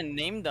 I haven't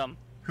named them.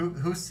 Who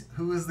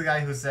was the guy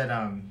who said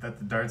that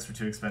the darts were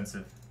too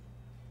expensive?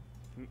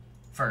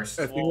 First,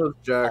 I think it was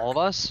Jack. All of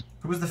us?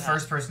 who was the Yeah.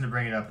 first person to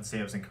bring it up and say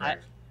it was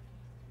incorrect?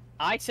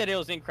 I said it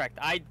was incorrect.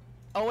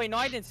 Oh wait, no,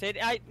 I didn't say it.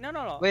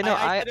 No. Wait, no,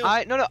 said it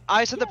was-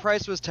 I said the Yeah.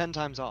 price was 10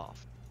 times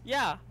off.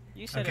 Yeah,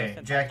 you said it was Okay,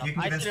 10 Jack, times you can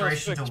off. give I said it was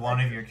inspiration too to one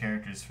of expensive. your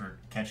characters for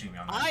catching me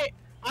on that.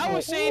 I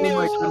was saying it Oh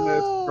my was.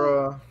 goodness,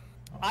 bro.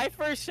 I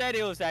first said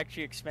it was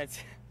actually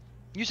expensive.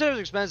 You said it was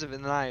expensive,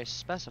 and then I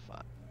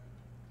specified.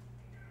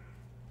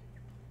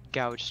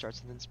 Gouge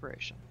starts with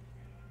inspiration.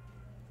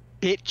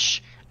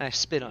 Bitch! And I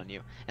spit on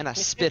you. And I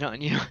spit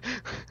on you.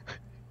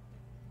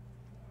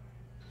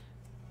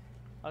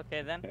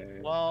 Okay then. Okay,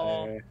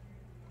 Well,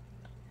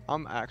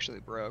 I'm actually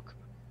broke.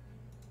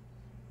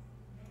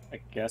 I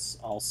guess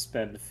I'll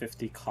spend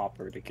 50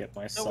 copper to get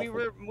myself. so we a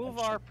remove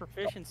pension. our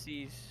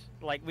proficiencies.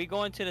 Like we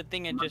go into the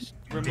thing and just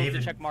remove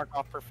David. the check mark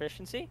off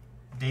proficiency.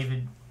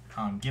 David,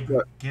 What?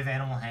 give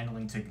animal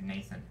handling to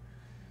Nathan.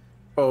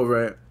 Oh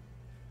right.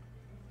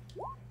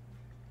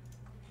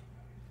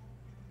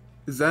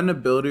 Is that an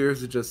ability or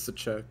is it just a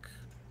check?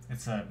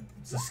 It's a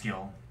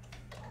skill.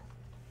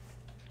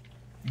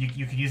 You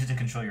could use it to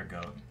control your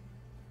goat.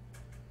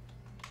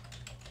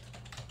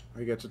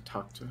 I get to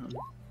talk to him.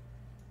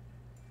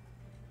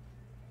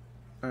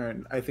 Alright,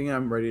 I think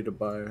I'm ready to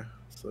buy,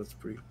 so that's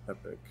pretty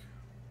epic.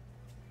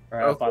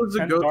 Alright, I bought is, the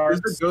 10 goat, is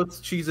darts. the goat's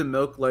cheese and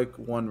milk like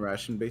one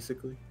ration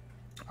basically?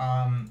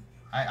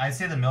 I'd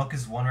say the milk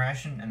is 1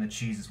 ration and the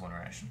cheese is 1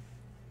 ration.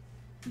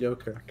 Yeah,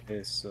 okay.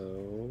 Okay,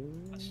 so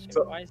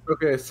So- Why is-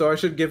 Okay, so I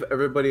should give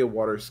everybody a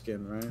water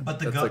skin, right? But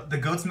That's the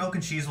goat's milk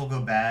and cheese will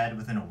go bad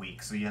within a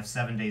week, so you have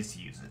 7 days to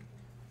use it.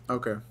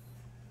 Okay.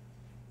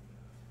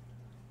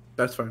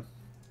 That's fine.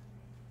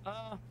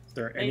 is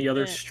there any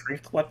other Nathan.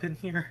 strength weapon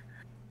here?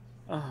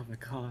 Oh my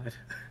god.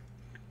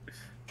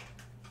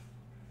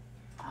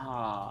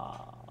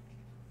 Ah.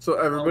 So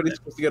everybody's Okay.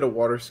 supposed to get a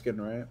water skin,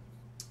 right?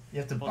 You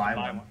have to Supposed to buy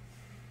buy one. one.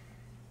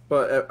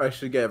 But I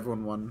should get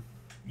everyone one.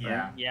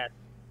 Yeah. Yeah.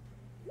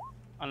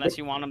 Unless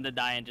you want them to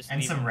die and just And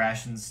leave some them.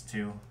 rations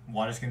too.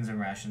 Water skins and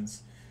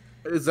rations.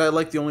 Is that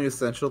like the only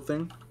essential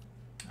thing?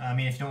 I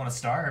mean, if you don't want to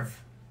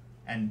starve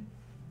and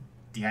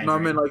dehydrate. No, I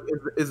mean like,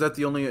 is that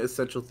the only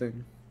essential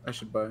thing I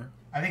should buy?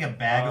 I think a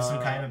bag of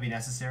some kind would be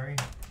necessary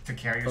to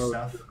carry your Oh.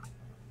 stuff.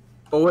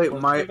 Oh wait,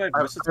 Well, I isn't that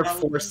have versatile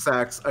 4 then?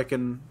 sacks. I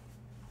can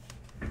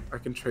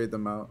trade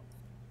them out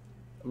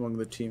among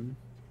the team.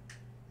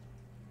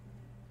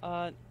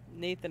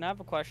 Nathan, I have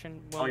a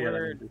question. When Oh, yeah,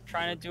 we're let me do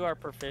trying to that. do our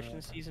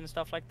proficiencies and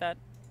stuff like that,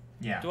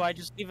 Yeah. do I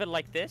just leave it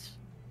like this?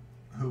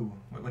 Who?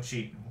 What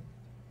sheet?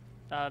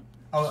 Uh,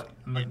 Oh,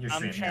 I'm looking at your I'm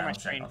stream. sharing Yeah, my I'll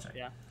check. screen. I'll check.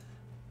 Yeah.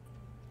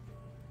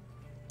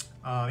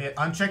 Yeah,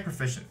 uncheck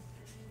proficient.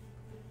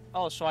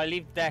 Oh, so I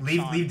leave Dex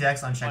Leave on. leave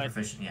Dex uncheck But-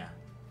 proficient. Yeah.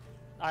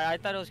 I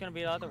thought it was gonna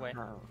be the other way.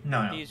 No,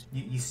 no. These-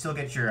 You still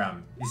get your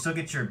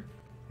your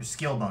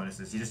skill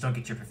bonuses. You just don't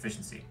get your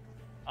proficiency.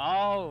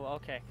 Oh,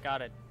 okay,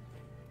 got it.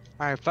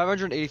 Alright,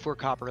 584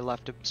 copper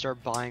left to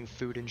start buying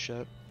food and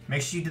shit.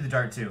 Make sure you do the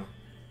dart too.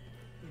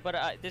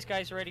 But this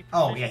guy's already.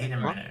 Oh yeah,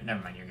 proficient.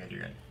 never mind. You're good.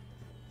 You're good.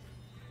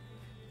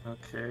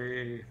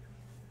 Okay.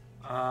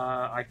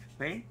 I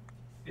think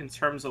in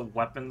terms of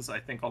weapons, I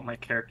think all my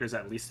characters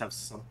at least have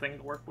something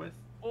to work with.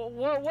 Well,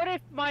 what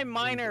if my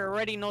miner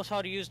already knows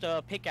how to use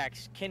the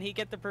pickaxe? Can he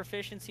get the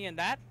proficiency in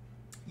that?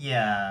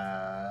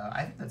 Yeah,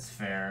 I think that's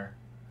fair.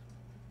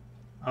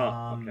 Okay,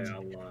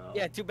 I'll,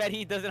 Yeah, too bad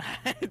he doesn't.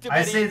 Too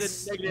I bad say he it's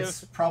isn't negative.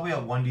 it's probably a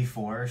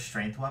 1d4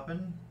 strength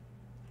weapon.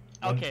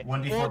 Okay.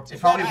 1d4. Well, It's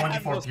probably I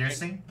have 1d4 those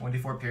piercing.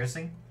 1d4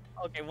 piercing.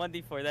 Okay,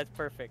 1d4. That's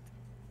perfect.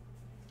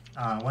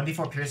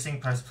 1d4 piercing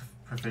plus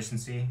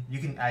proficiency. You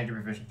can add your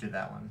proficiency to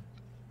that one.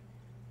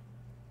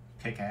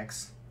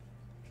 Pickaxe.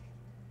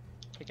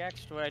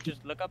 Pickaxe? Do I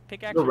just look up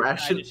pickaxe? The or can I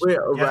ration. just- Wait,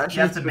 a You ration.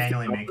 have to is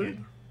manually 50 make copper? it.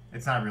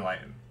 It's not a real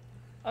item.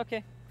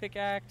 Okay,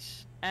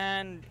 pickaxe,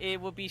 and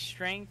it will be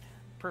strength,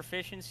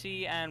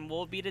 proficiency, and what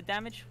will be the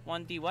damage?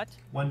 1d what?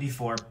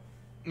 1d4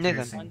 Nathan.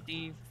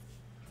 piercing.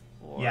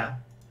 1d4. Yeah.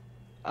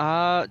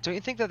 Don't you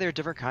think that there are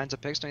different kinds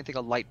of picks? Don't you think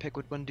a light pick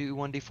would do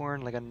 1d4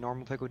 and like a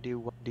normal pick would do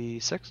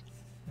 1d6?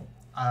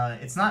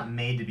 It's not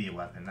made to be a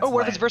weapon. That's Oh, what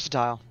why if it's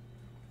versatile?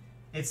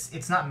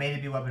 It's not made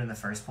to be a weapon in the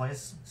first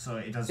place, so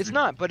it does. It's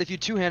not, but if you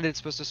two-handed, it's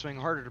supposed to swing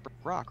harder to break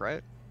rock,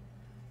 right?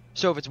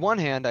 So if it's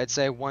one-hand, I'd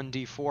say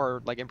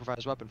 1d4, like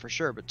improvised weapon for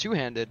sure, but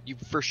two-handed, you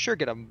for sure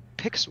get a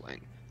pick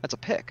swing. That's a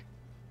pick.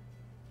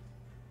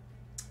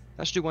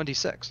 That should do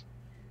 1d6.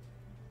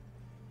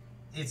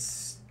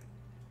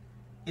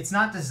 It's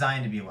not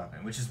designed to be a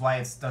weapon, which is why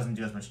it doesn't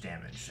do as much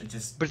damage. It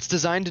just But it's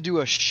designed to do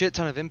a shit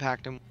ton of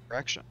impact in one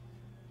direction.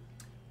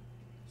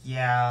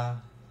 yeah.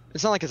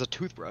 It's not like it's a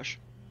toothbrush.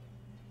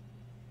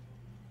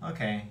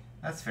 Okay,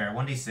 that's fair.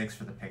 1d6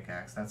 for the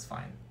pickaxe. That's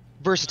fine.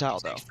 Versatile,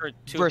 though. For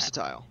two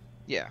Versatile.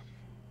 Yeah.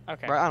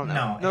 Okay. Right, I don't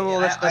know. No, well,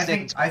 that's I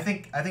think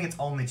Nathan's I think it's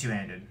only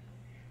two-handed.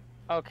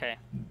 Okay.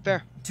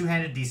 Fair.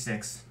 Two-handed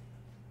d6.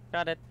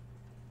 Got it.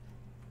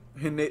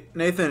 Hey,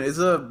 Nathan, is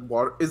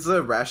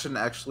a ration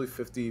actually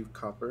 50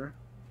 copper?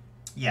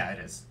 Yeah, it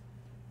is.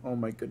 Oh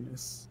my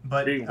goodness.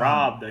 But being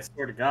robbed. I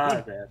swear to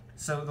God, man.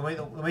 So the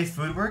way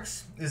food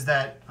works is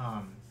that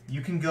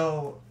you can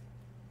go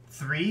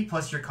 3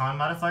 plus your con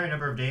modifier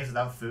number of days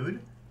without food.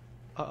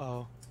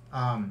 Uh-oh.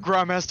 Um,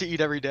 Grom has to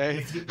eat every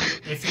day.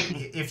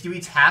 if you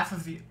eat half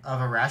of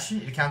a ration,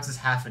 it counts as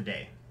half a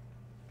day.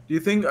 Do you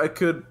think I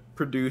could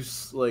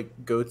produce like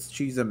goat's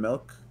cheese and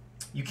milk?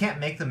 You can't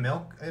make the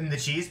milk and the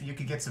cheese, but you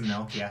could get some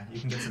milk. Yeah, you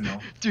can get some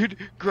milk. Dude,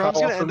 Grom's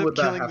How gonna often end up would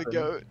that killing the happen?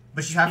 goat.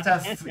 But you have to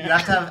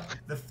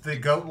have the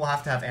goat will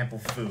have to have ample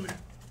food,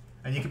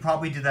 and you could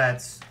probably do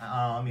that.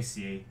 Let me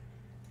see.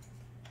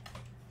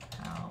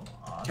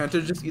 Can't I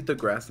just eat the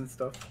grass and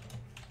stuff?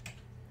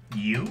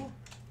 You?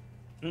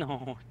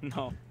 No,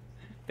 no.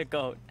 The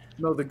goat.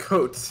 No, the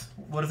goats.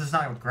 What if there's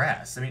not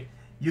grass? I mean,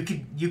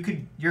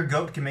 your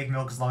goat can make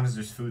milk as long as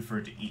there's food for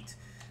it to eat.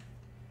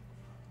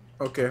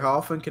 Okay, how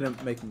often can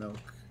it make milk?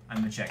 I'm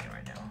gonna check it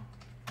right now.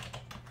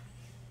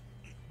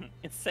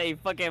 It's say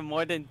fucking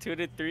more than 2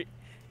 to 3.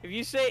 If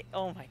you say,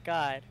 oh my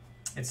god.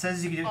 It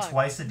says you can do it Fuck.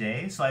 twice a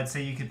day, so I'd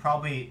say you could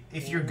probably,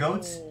 if your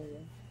goat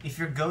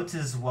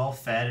is well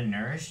fed and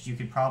nourished, you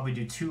could probably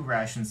do 2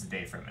 rations a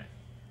day from it.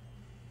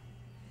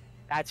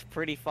 That's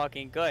pretty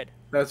fucking good.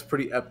 That's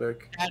pretty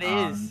epic. That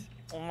Um, is.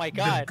 Oh my The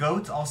god.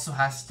 goat also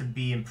has to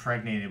be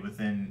impregnated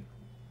within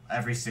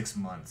every 6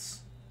 months.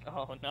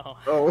 Oh no.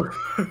 Oh.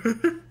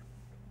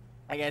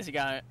 I guess you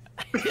got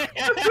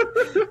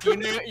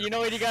it. you know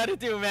what you gotta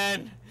do,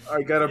 man.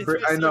 I gotta It's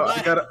bring. just I know.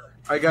 survival.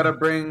 I gotta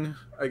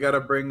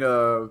bring.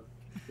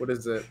 What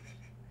is it?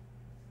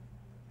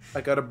 I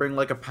gotta bring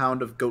like a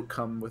pound of goat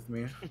cum with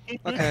me.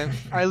 Okay,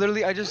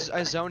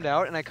 I zoned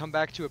out and I come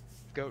back to a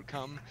goat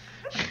cum.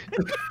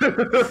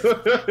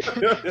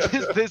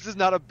 this is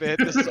not a bit.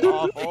 This is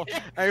awful.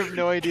 I have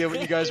no idea what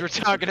you guys were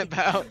talking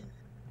about.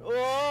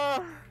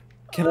 Oh,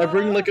 Can I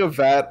bring like a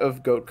vat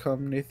of goat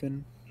cum,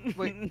 Nathan?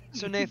 Wait,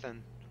 so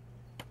Nathan,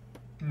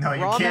 No,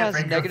 you Rom can't has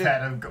bring negative- a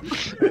fat of goat.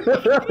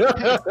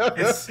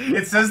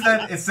 It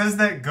says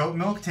that goat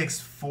milk takes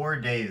 4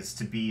 days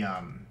to be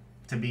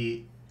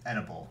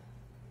edible.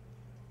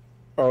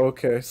 Oh,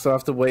 okay. So I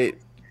have to wait.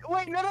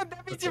 Wait, no,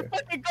 that means your Okay.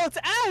 fucking goat's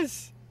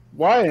ass.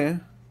 Why?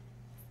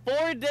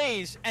 4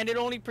 days, and it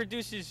only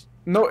produces.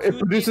 No, it 2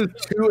 produces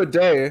days. 2 a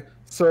day.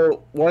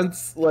 So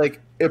once like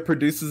it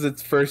produces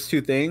its first 2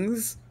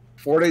 things,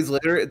 4 days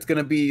later it's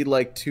gonna be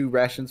like 2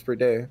 rations per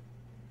day.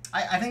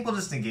 I think we'll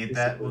just negate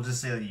that. We'll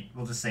just say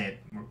it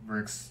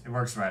works. It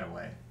works right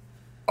away.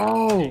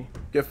 Oh,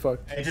 get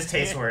fucked. It just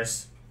tastes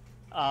worse.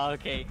 Oh,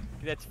 okay,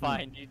 that's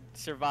fine. You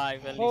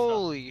survive at least.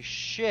 holy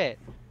shit!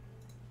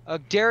 A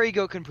dairy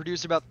goat can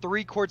produce about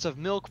 3 quarts of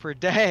milk per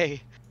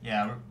day.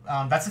 Yeah,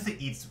 that's if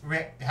it eats.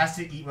 It has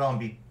to eat well and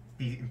be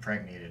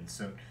impregnated.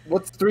 So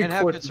What's 3 And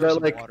have quarts? good Is source that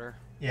of like? water.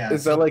 yeah,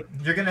 Is so that like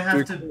you're gonna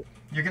have 3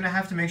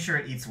 to make sure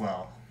it eats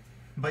well,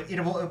 but it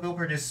will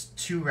produce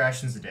 2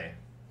 rations a day.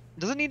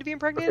 Does it need to be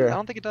impregnated? Okay. I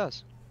don't think it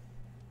does.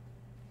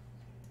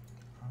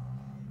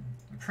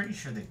 I'm pretty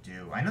sure they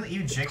do. I know that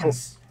even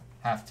chickens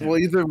have to. Well,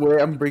 either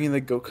way, I'm bringing the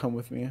goat cum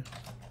with me.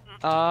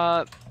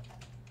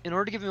 In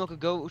order to give milk, a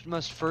goat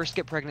must first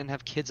get pregnant and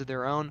have kids of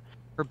their own.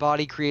 Her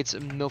body creates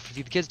milk for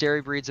feed the kids.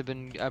 Dairy breeds have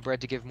been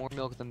bred to give more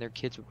milk than their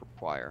kids would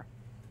require.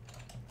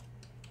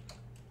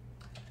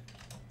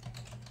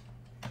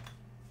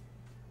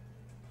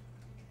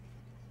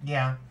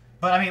 Yeah,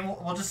 but I mean,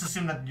 we'll just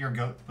assume that your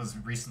goat was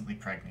recently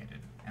pregnated,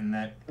 and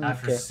that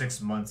after Okay.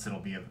 6 months it'll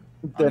be a.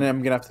 Then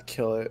I'm gonna have to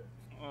kill it.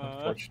 Uh,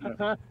 Unfortunate.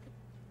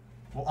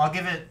 Well, I'll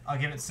give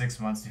it 6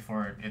 months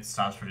before it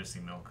stops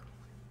producing milk,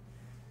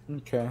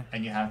 Okay.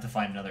 and you have to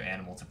find another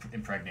animal to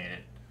impregnate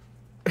it.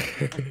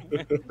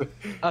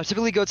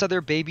 Typically, goats have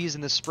their babies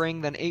in the spring.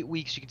 Then 8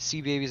 weeks, you can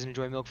see babies and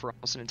enjoy milk for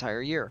almost an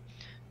entire year.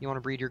 You want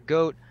to breed your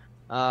goat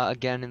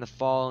again in the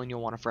fall, and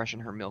you'll want to freshen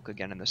her milk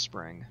again in the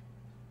spring.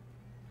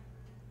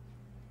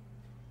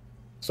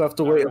 So I have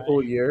to wait a Alright.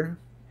 whole year?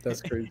 That's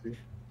crazy.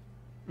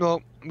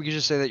 Well, we could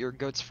just say that your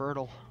goat's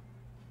fertile,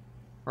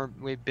 or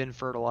we've been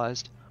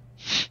fertilized,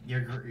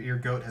 Your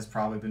goat has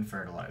probably been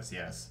fertilized.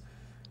 Yes.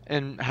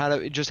 and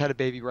just had a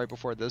baby right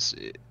before this.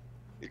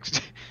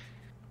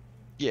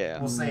 Yeah.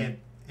 We'll say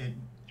it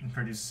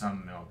produced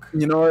some milk.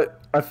 You know what?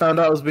 I found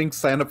out I was being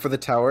signed up for the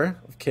Tower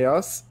of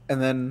Chaos,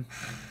 and then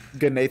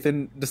Good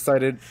Nathan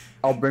decided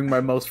I'll bring my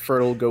most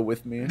fertile goat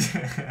with me.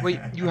 Wait,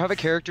 you have a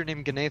character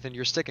named Ganathan.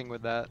 You're sticking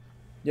with that.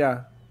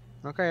 Yeah.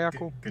 Okay, yeah,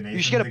 cool. Ganathan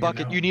You should get a the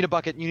bucket. Ganot. You need a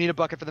bucket. You need a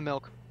bucket for the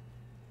milk.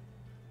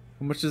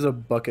 How much does a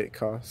bucket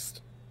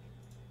cost?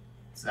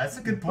 So that's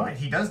a good point.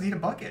 He does need a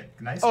bucket.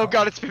 Nice. Oh call.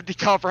 god, it's 50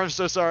 copper. I'm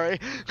so sorry.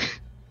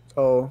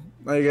 Oh,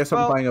 I guess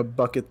Well, I'm buying a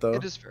bucket though.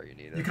 It is fair. You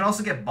need You it. can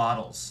also get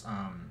bottles.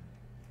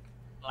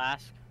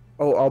 Flask.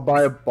 Oh, I'll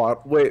buy a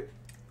bottle. Wait,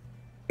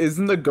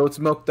 isn't the goat's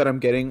milk that I'm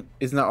getting,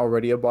 isn't that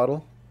already a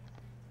bottle?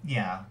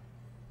 Yeah,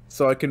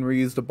 So I can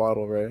reuse the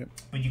bottle, right?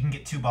 but you can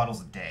get 2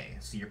 bottles a day,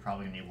 so you're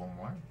probably gonna need one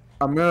more.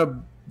 I'm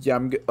gonna, yeah,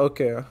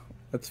 okay,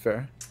 that's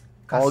fair.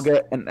 I'll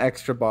get an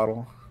extra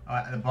bottle.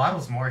 The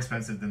bottle's more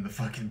expensive than the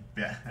fucking.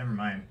 Yeah, never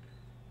mind.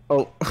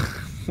 Oh.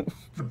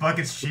 The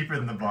bucket's cheaper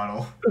than the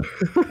bottle.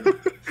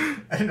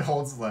 And it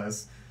holds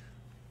less.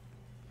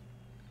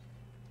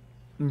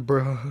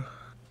 Bro.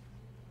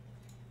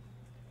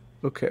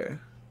 Okay.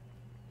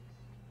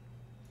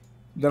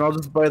 Then I'll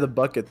just buy the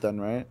bucket then,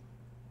 right?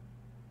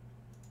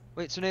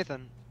 Wait, so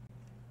Nathan,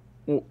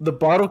 Well, the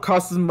bottle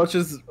costs as much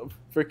as a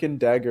freaking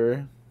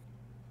dagger.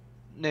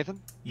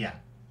 Nathan, Yeah.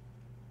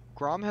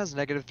 Grom has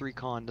 -3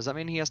 con. Does that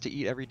mean he has to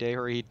eat every day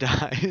or he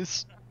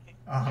dies?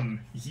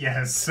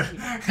 Yes.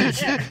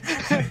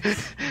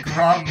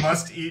 Grom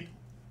must eat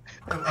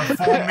a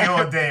full meal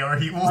a day or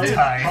he will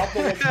die.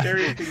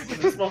 Complementary things.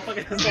 This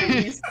motherfucker has the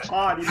least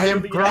con. He's I am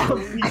really got the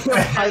Grom. least I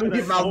am con highly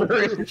in that whole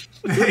group.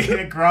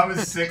 malnourished. Grom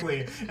is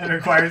sickly and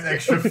requires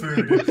extra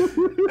food.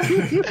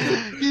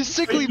 He's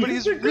sickly, but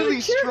he's He's a good really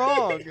kid.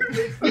 strong.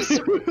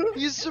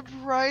 He's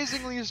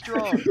surprisingly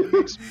strong. It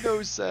makes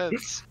no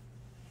sense.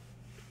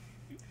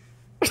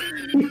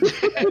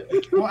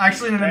 Well,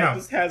 actually, no. Man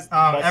just has Every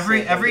muscle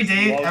that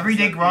day, loves every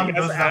day it. Grom He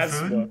goes has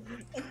without asthma.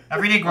 food.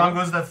 Every day Grom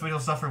goes without food, he'll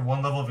suffer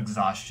 1 level of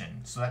exhaustion.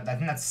 So I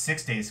think that's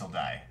 6 days he'll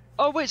die.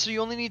 Oh wait, so you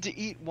only need to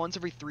eat once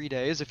every 3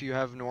 days if you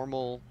have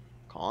normal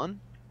con?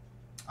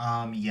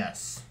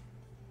 Yes.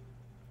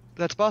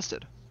 That's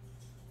busted.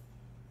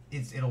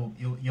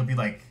 You'll be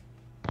like,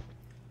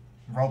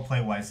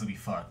 roleplay wise, you'll be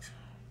fucked.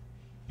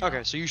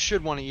 Okay, so you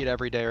should want to eat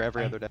every day or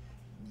every other day.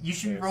 You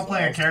should Okay,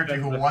 roleplay so a character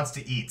I'll who spend- wants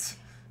to eat.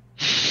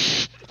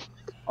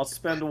 I'll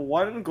spend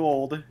 1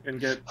 gold and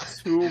get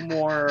 2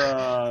 more.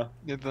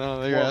 You're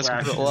Well,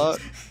 asking for a lot.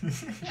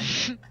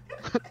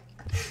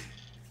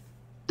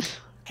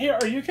 Hey,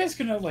 are you guys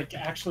gonna like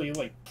actually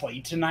like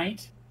play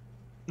tonight?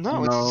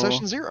 No, No. it's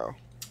session 0.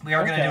 We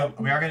are gonna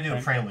Okay. do a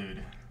Okay.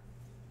 prelude.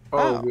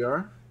 Oh, Oh. we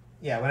are?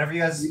 Yeah, whenever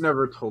you guys. You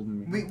never told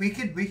me. We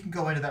can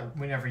go into that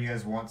whenever you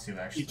guys want to. You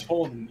Actually,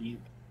 told me.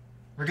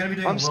 we're gonna be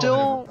doing I'm a little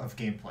still- bit of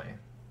gameplay.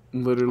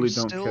 Literally I'm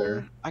don't still-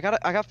 care. I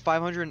got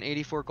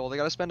 584 gold. I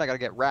gotta spend. I gotta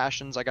get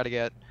rations. I gotta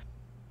get.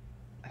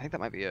 I think that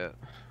might be it.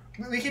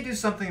 We could do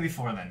something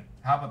before then.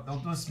 How about we'll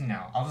do this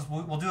now?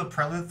 We'll do a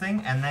prelude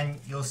thing, and then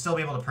you'll still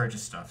be able to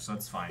purchase stuff, so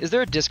it's fine. Is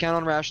there a discount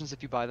on rations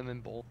if you buy them in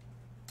bulk?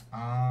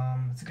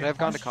 That's a Could good I have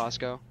gone to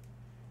question. Costco?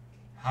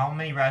 How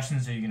many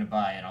rations are you gonna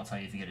buy, and I'll tell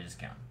you if you get a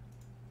discount.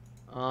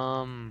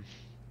 I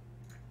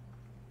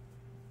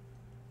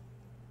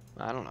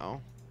don't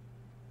know.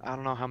 I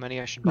don't know how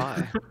many I should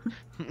buy.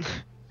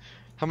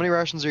 How many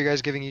rations are you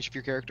guys giving each of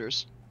your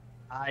characters?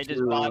 I just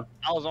True. bought.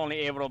 I was only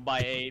able to buy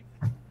 8.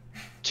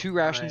 2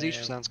 rations each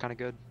am- sounds kind of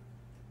good.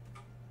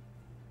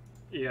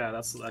 Yeah,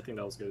 I think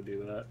that was gonna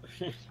do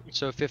that.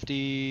 So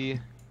 50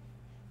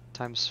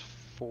 times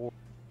 4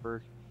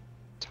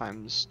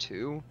 times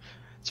 2.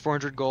 It's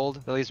 400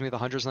 gold. That leaves me with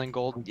 100 something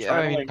gold. I'm Yeah, trying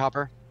I to, mean like-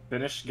 copper.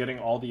 Finish getting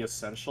all the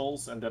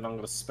essentials, and then I'm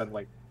gonna spend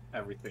like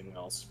everything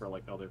else for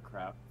like other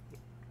crap.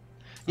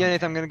 Yeah,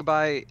 Nathan, I'm gonna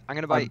buy. I'm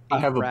gonna buy 8 I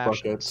have a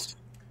rations.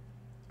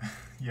 bucket.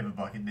 You have a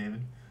bucket,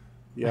 David.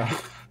 Yeah.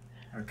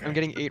 Okay. I'm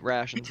getting 8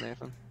 rations,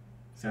 Nathan.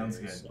 Sounds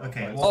Okay, good. so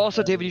Okay. let's- Well,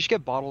 Also, David, you should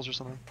get bottles or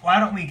something. why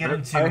don't we get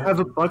into I have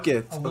a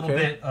bucket. a little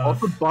okay? bit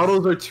of Also,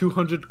 bottles are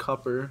 200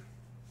 copper.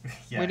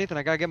 yeah. Wait, Nathan,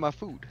 I gotta get my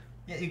food.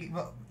 Yeah,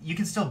 you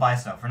can still buy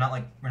stuff. We're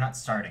not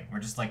starting. We're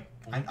just like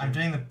I'm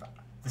doing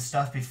the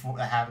stuff before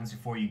that happens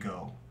before you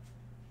go.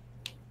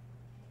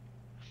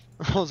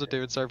 Also,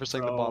 David, sorry for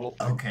saying the So- bottle.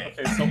 Okay.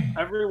 Okay, so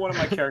every one of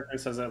my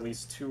characters has at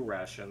least 2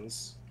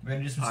 rations. We're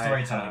gonna do some I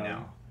storytelling have-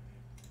 now.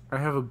 I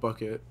have a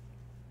bucket.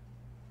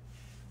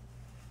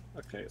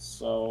 Okay,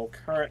 so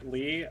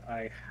currently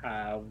I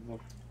have.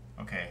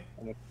 Okay.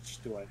 How much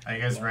do I? Are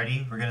you guys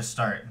ready? We're gonna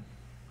start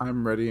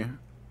I'm ready.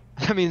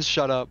 That means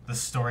shut up. the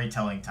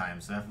storytelling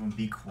time, so everyone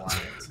be quiet.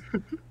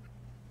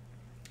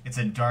 It's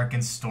a dark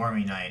and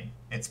stormy night.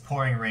 It's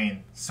pouring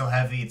rain, so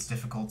heavy it's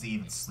difficult to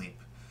even sleep.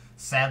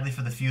 Sadly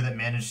for the few that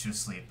manage to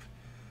sleep,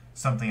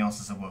 something else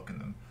has awoken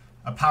them.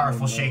 A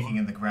powerful shaking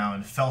in the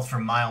ground, felt for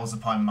miles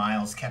upon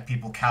miles, kept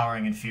people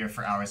cowering in fear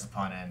for hours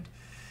upon end.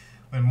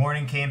 When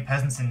morning came,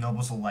 peasants and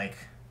nobles alike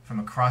from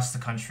across the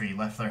country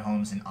left their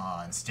homes in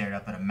awe and stared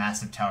up at a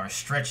massive tower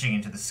stretching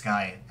into the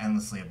sky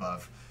endlessly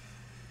above.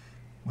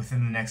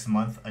 Within the next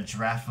month, a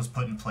draft was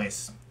put in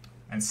place,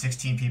 and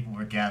 16 people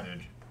were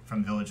gathered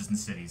from villages and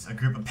cities, a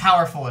group of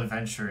powerful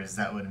adventurers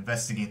that would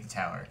investigate the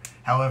tower.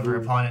 However,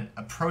 upon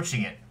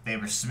approaching it, they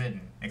were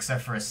smitten,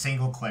 except for a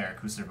single cleric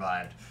who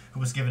survived, who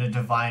was given a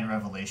divine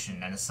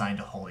revelation and assigned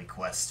a holy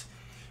quest.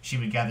 She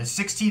would gather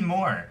 16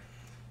 more.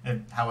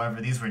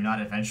 However, these were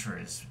not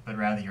adventurers, but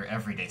rather your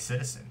everyday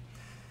citizen.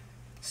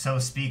 So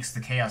speaks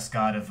the chaos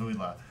god of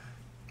Vula.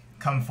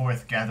 Come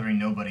forth, gathering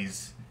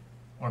nobodies,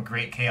 or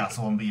great chaos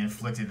will be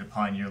inflicted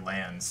upon your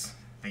lands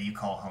that you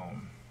call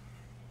home.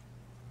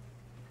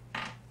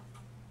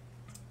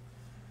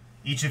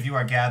 Each of you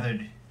are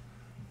gathered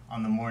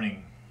on the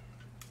morning.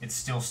 It's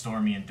still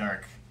stormy and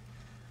dark.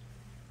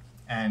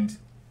 And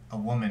a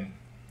woman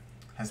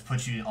has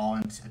put you all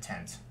into a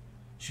tent.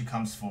 She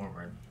comes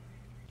forward.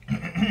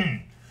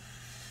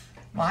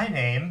 My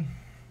name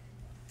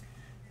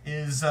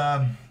is,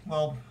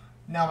 well,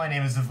 now my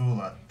name is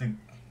Avula, the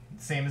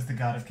same as the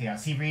god of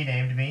chaos. He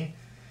renamed me,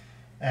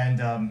 and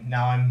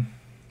now I'm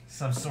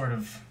some sort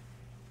of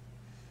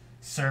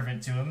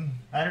servant to him.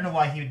 I don't know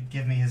why he would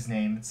give me his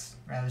name. It's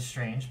rather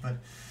strange, but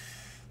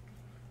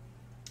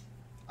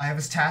I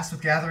was tasked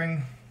with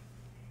gathering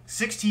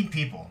 16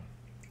 people.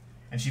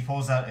 And she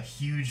pulls out a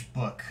huge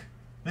book.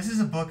 This is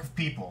a book of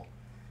people.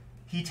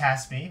 He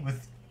tasked me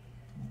with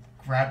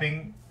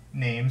grabbing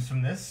names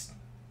from this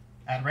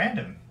at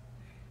random.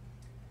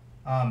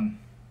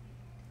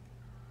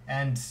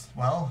 And,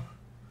 well,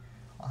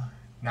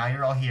 now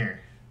you're all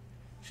here.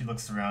 She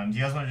looks around. Do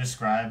you guys want to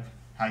describe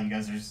how you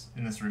guys are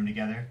in this room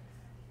together?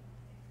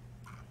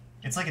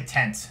 It's like a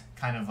tent,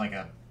 kind of like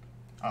a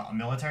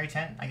military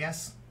tent, I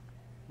guess.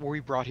 Were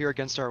we brought here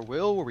against our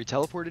will? Were we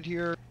teleported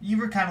here? You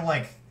were kind of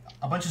like,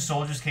 a bunch of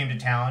soldiers came to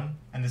town,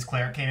 and this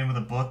cleric came in with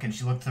a book, and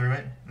she looked through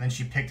it, and then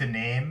she picked a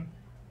name,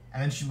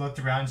 and then she looked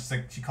around,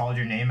 she called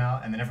your name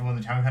out, and then everyone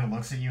in the town kind of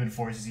looks at you and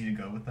forces you to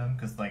go with them,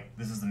 because, like,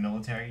 this is the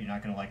military, you're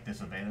not going to, like,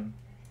 disobey them.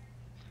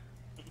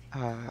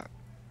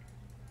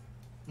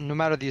 No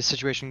matter the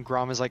situation,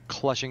 Grom is like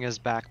clutching his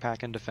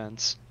backpack in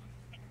defense.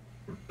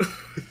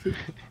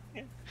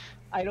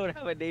 I don't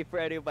have a name for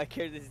any of my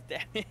characters,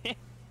 damn it.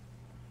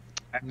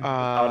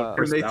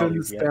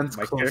 Nathan stands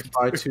close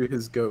by to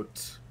his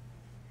goat.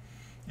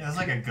 Yeah, there's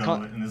like a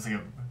goat, and there's like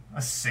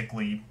a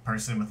sickly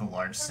person with a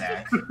large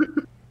sack.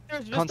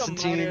 There's just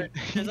Constantine.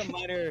 there's a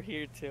miner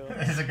here too.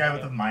 There's a guy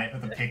with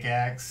a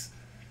pickaxe.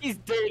 He's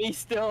dirty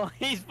still.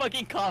 He's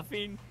fucking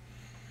coughing.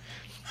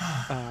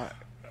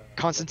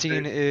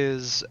 Constantine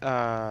is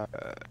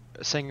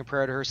saying a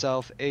prayer to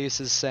herself.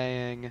 Ace's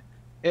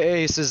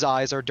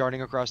eyes are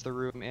darting across the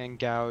room, and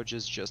Gouge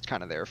is just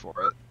kind of there for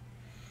it.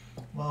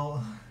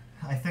 Well,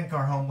 I think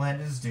our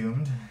homeland is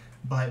doomed,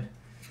 but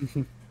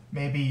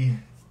maybe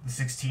the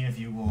 16 of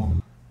you will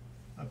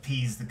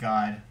appease the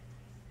god.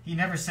 He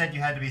never said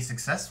you had to be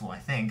successful, I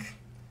think,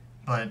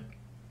 but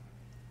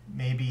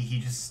maybe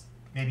you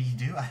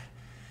do.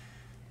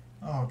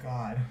 Oh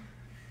god.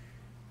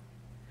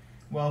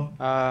 Well,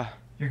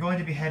 you're going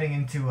to be heading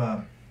into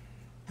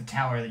the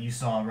tower that you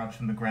saw erupt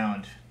from the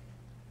ground.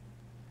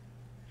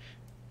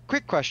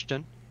 Quick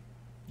question.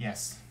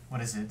 Yes.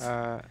 What is it?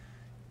 I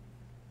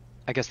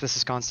guess this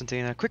is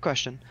Constantine. A quick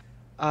question.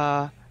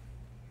 I'm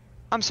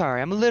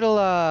sorry, I'm a little,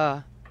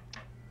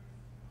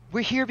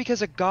 we're here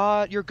because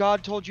your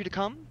god told you to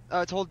come?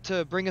 Told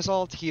to bring us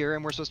all here,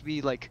 and we're supposed to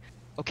be, like,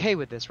 okay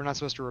with this. We're not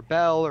supposed to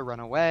rebel or run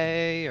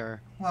away,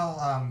 or...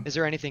 Well, Is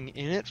there anything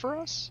in it for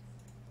us?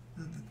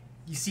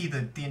 you see,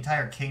 the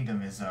entire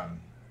kingdom is,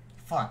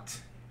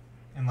 fucked.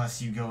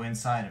 Unless you go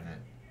inside of it.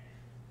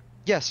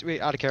 Yes,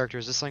 wait, out of character.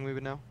 Is this something we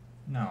would know?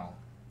 No.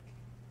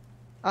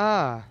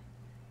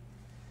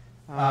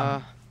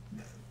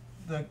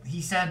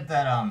 He said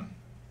that,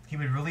 he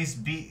would release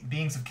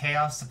beings of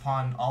chaos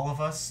upon all of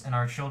us and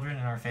our children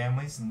and our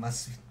families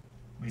unless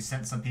we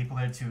sent some people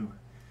there to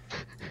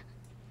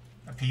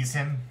appease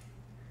him.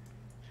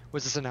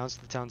 Was this announced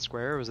at the town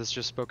square, or was this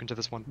just spoken to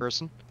this one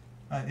person?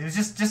 It was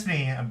just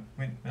me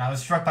when I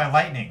was struck by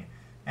lightning,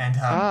 and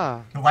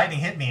the lightning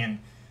hit me, and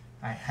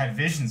I had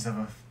visions of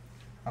a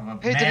Hey, man.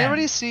 did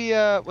anybody see,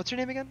 what's your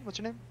name again? What's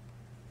your name?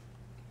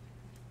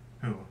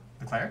 Who?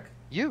 The cleric?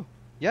 You.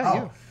 Yeah,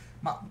 you.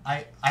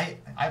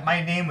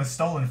 My name was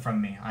stolen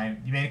from me.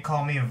 You may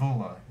call me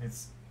Avula.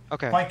 It's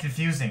Okay. quite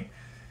confusing.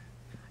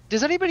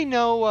 Does anybody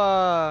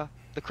know,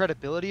 the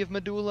credibility of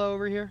Medulla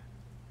over here?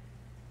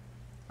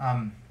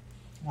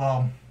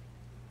 Well,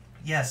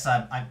 yes,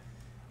 I'm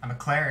a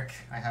cleric.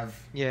 I have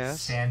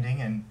Yes.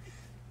 standing, and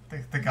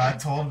the god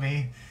told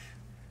me.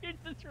 You're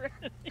just running.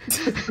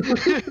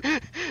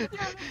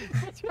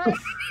 That's right.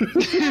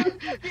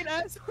 Fucking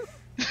asshole.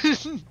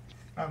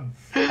 Um,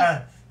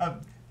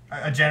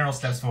 a general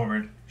steps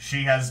forward.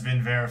 She has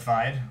been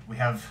verified. We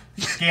have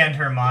scanned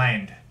her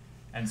mind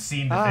and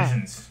seen the Ah.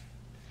 visions.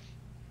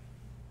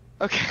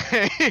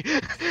 Okay.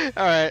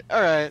 Alright,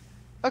 alright.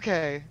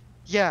 Okay.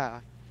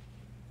 Yeah.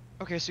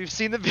 Okay, so you've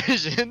seen the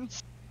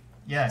visions.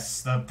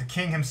 Yes, the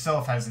king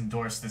himself has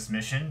endorsed this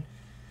mission,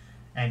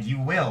 and you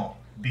will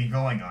be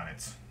going on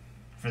it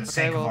for the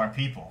sake well, of our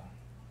people,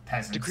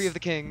 peasants. Decree of the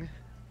king.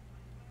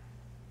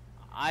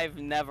 I've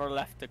never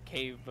left a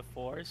cave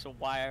before, so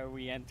why are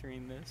we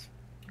entering this?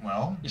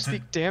 Well, You it's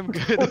speak damn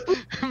good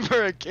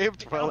for a cave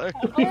dweller.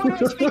 I want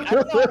to speak. I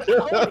don't know how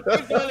a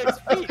cave dweller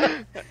speak.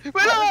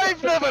 Well,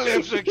 I've never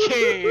left a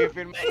cave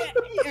in my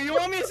You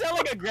want me to sound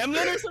like a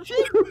gremlin or some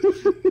shit?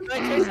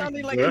 Like I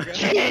sounding like a gremlin?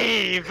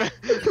 cave.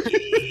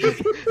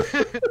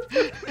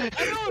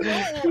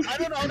 I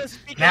don't know how to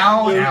speak.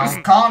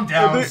 now, calm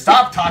down.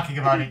 Stop talking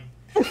about it.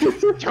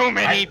 Too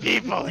many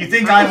people. You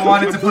think I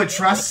wanted to put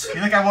trust?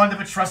 You think I wanted to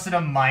put trust in a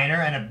miner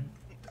and a?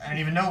 I don't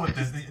even know what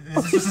this.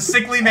 This is just a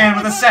sickly man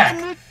with a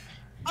sack.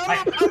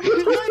 I'm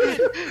retarded.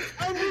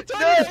 I'm No,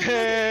 retarded.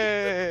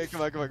 hey,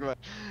 come on.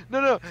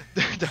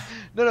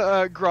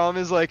 No. Grom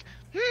is like,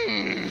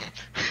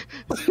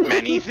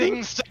 many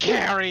things to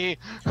carry.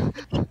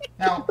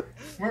 Now,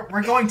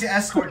 we're going to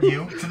escort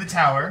you to the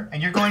tower,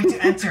 and you're going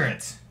to enter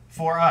it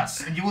for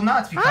us, and you will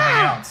not be coming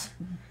out.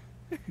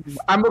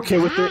 I'm okay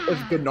with it if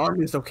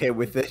Gnorm is okay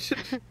with it.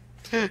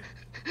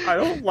 I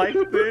don't like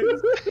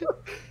this.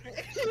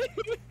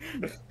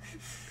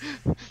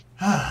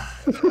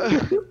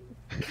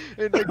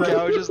 And then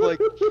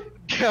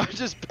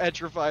Gouge is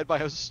petrified by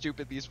how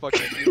stupid these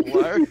fucking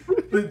people are.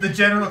 The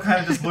general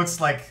kind of just looks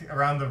like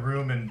around the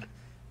room, and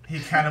he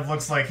kind of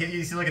looks like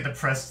you see like a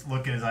depressed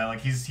look in his eye,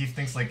 like he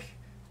thinks like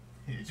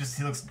he just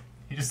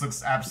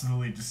looks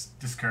absolutely just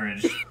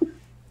discouraged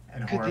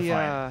and Could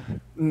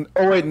horrified.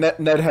 Oh wait,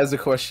 Ned has a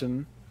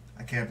question.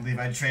 I can't believe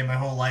I trained my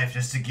whole life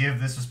just to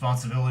give this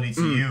responsibility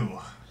to you.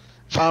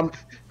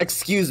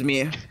 Excuse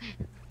me.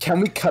 Can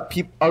we cut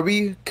people? Are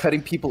we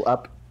cutting people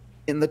up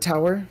in the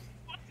tower?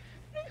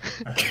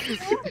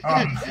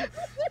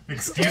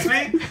 Excuse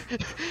me?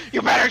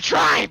 You better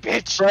try,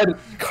 bitch.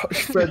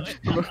 Fred,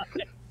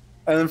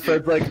 and then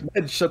Fred's like,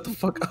 Ned, shut the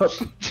fuck up.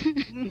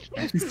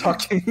 He's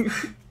talking.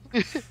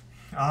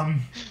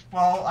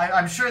 Well,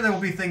 I'm sure there will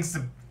be things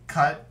to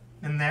cut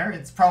in there.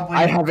 It's probably.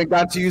 I haven't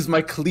got to use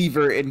my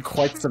cleaver in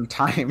quite some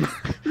time.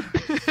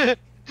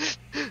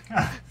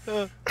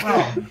 Well,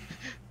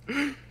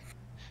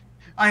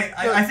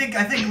 I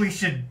think we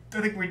should.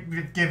 I think we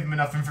give him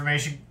enough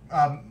information.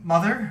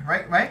 Mother,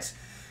 right?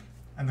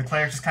 And the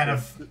cleric just kind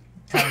of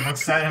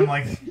looks at him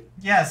like,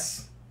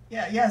 yes, we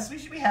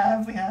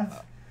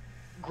have.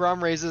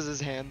 Grom raises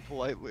his hand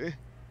politely.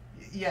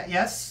 Yeah,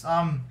 yes.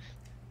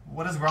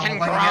 What does Grom Can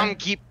look like Grom again?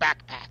 keep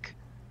backpack?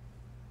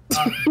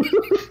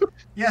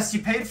 Yes,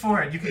 you paid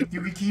for it. You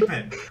can keep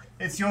it.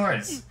 It's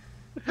yours.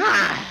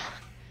 Grom,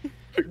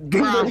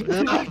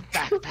 love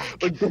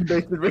backpack.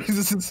 Nathan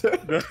raises his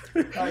head.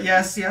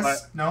 Yes.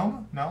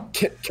 No.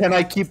 Can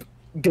I keep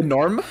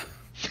Gnorm?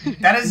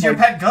 That is your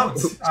pet goat.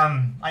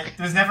 It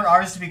was never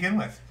ours to begin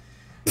with.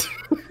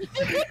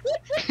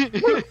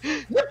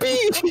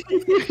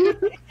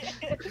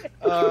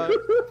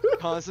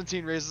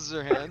 Constantine raises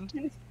her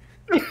hand.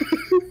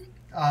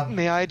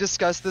 May I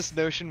discuss this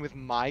notion with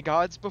my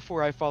gods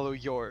before I follow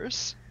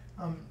yours?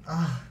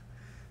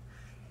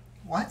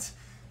 What?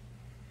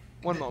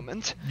 One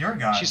moment. Your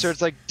gods. She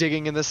starts like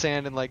digging in the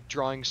sand and like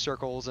drawing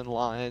circles and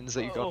lines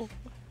that you go.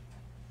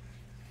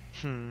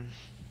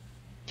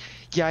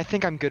 Yeah, I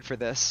think I'm good for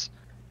this.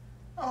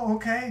 Oh,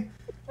 okay.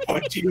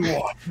 What do you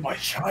want, my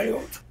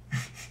child?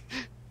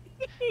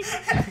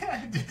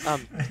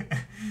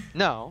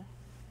 No.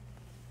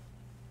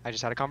 I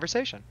just had a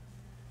conversation.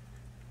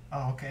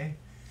 Oh, okay.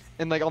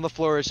 And like on the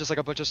floor it's just like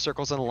a bunch of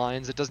circles and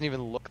lines. It doesn't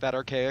even look that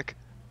archaic.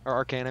 Or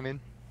arcane, I mean.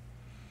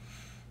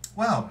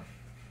 Well,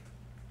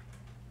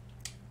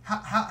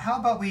 how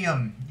about we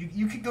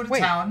you could go to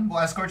town. We'll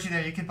escort you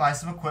there. You could buy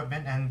some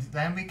equipment, and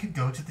then we could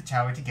go to the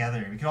tower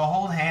together. We could all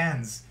hold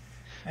hands.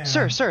 And,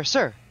 Sir.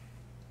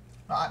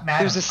 Madam,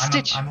 There's a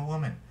stitch. I'm a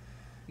woman.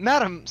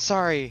 Madam,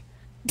 sorry.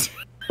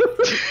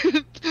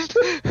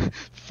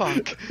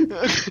 Fuck.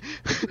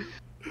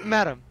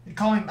 Madam.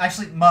 Call me,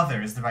 actually,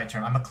 mother is the right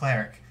term. I'm a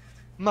cleric.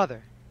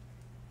 Mother.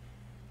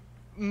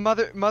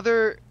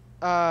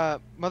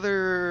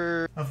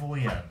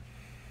 Avoya.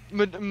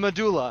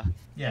 Medulla.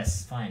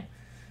 Yes, fine.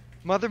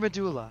 Mother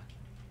Medulla.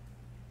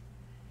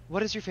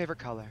 What is your favorite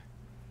color?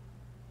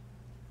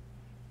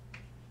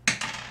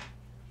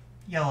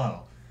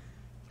 Yellow.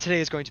 Today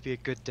is going to be a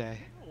good day.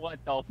 What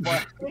the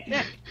fuck?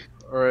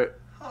 Alright.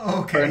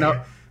 Okay.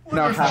 Now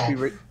Wonderful. Happy.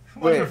 Wait.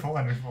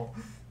 Wonderful.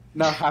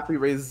 Now Happy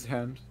raises his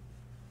hand.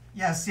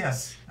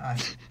 Yes.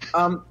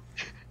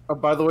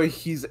 By the way,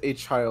 he's a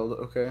child.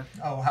 Okay,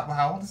 Oh,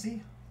 how old is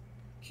he?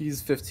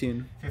 he's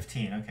 15.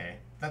 15. Okay,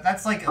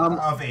 that's like Um,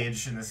 of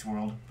age in this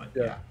world. But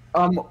yeah.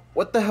 yeah.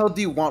 What the hell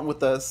do you want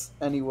with us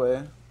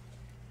anyway?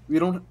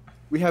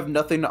 We have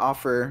nothing to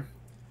offer.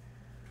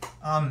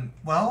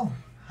 Well,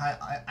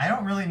 I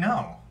don't really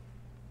know.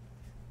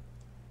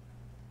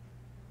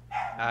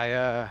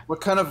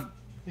 What kind of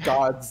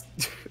gods?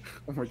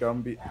 Oh my god,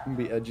 I'm gonna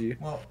be edgy.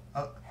 Well,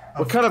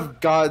 What kind of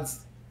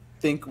gods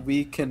think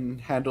we can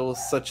handle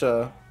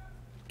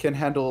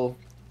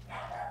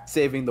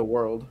saving the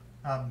world?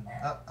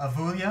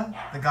 Avulia,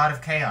 the god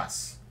of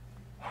chaos.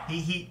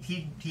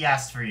 He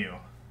asked for you,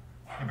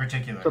 in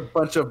particular. It's a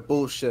bunch of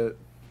bullshit.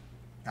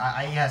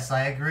 Yes,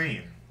 I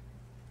agree.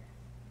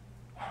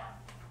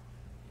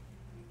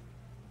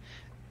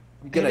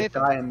 I'm gonna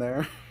Nathan. die in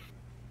there.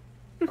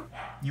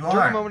 You During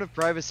are. a moment of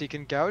privacy,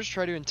 can Gouge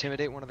try to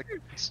intimidate one of the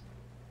guards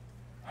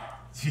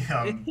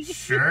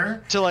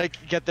Sure. to like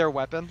get their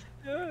weapon?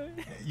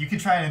 You can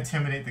try and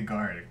intimidate the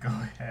guard. Go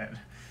ahead.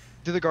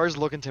 Do the guards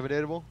look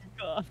intimidatable?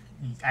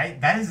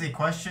 That is a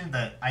question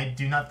that I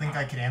do not think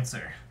I can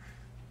answer.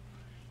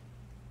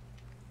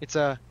 It's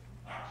a.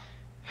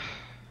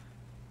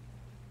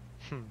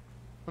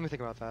 Let me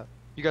think about that.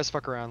 You guys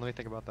fuck around. Let me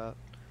think about that.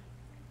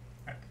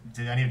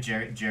 Did any of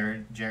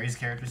Jerry's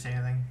characters say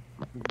anything?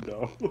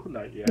 No,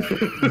 not yet.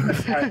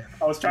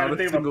 I was trying to Not a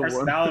think of a single one.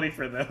 personality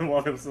for them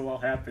while it was all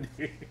happening.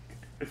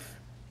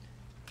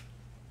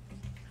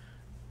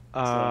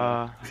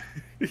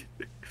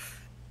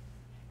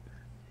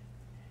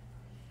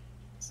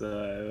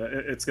 So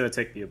it's gonna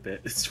take me a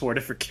bit. It's 4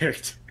 different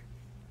characters.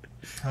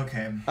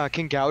 Okay.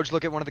 Can Gouge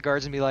look at one of the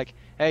guards and be like,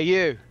 "Hey,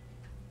 you!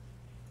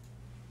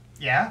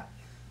 Yeah.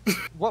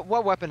 What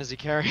weapon is he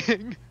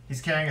carrying?"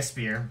 He's carrying a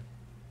spear.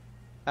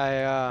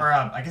 I Or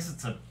I guess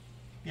it's a.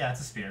 Yeah,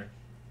 it's a spear.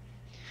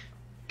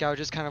 Gouge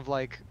is kind of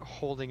like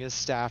holding his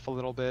staff a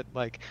little bit,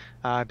 like,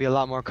 I'd be a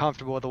lot more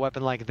comfortable with a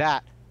weapon like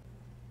that.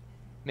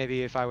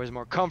 Maybe if I was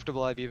more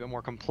comfortable, I'd be a bit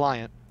more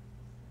compliant.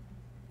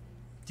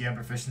 Do you have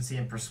proficiency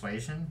in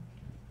persuasion?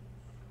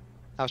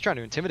 I was trying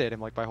to intimidate him,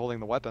 like, by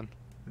holding the weapon.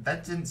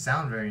 That didn't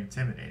sound very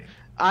intimidating.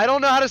 I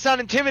don't know how to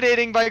sound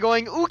intimidating by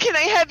going, "Ooh, can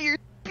I have your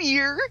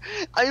spear?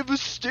 I have a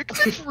stick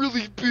that's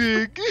really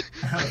big."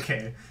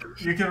 Okay,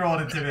 you can roll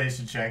an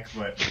intimidation check,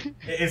 but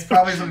it's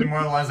probably something more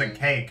along the lines like,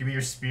 "Hey, give me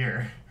your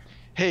spear."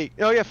 Hey,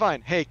 oh yeah,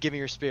 fine. Hey, give me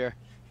your spear.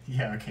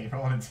 Yeah, okay,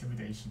 roll an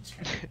intimidation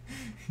check.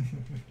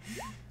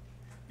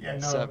 Yeah,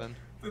 no. 7.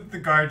 The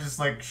guard just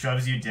like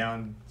shoves you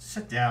down.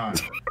 Sit down,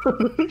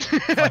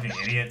 fucking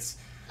idiots.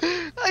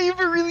 I have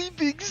a really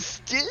big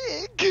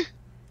stick.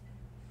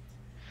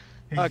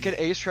 Can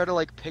Ace try to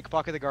like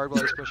pickpocket the guard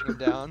while he's pushing him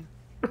down?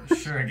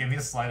 Sure, give me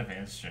a sleight of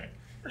hand check.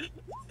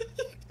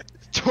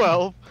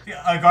 12.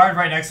 Yeah, a guard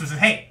right next to him says,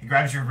 "Hey," he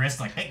grabs your wrist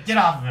like, "Hey, get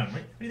off of him!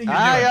 What do you think you're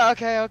Ah, doing?" yeah,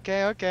 okay.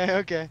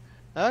 outta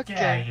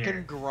Okay, here.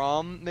 can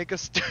Grom make a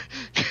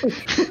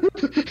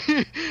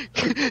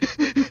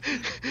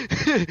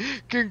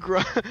Can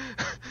Grom...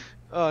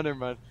 Oh, never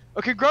mind.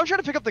 Okay, Grom try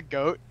to pick up the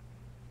goat.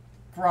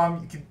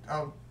 Grom, you can.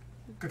 Oh,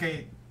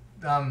 okay.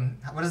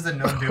 What does the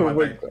gnome do? Oh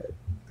my God.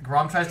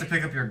 Grom tries to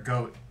pick up your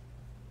goat,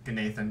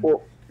 Nathan.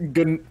 Well,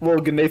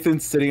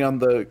 Nathan's sitting on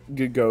the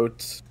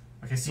goat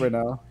Okay, see, right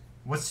now.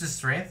 what's your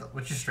strength?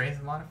 What's your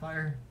strength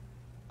modifier?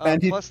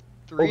 And he- Plus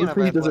 3 and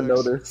Obviously, he doesn't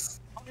athletics. notice.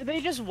 Are they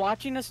just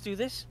watching us do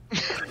this?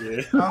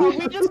 Yeah. Oh,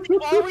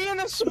 Are we in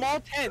a small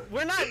tent?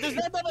 We're not. There's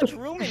not that much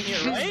room in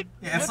here, right?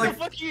 Yeah, it's what like-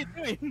 the fuck are you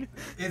doing?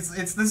 it's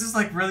this is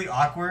like really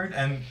awkward,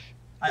 and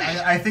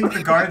I think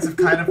the guards have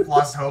kind of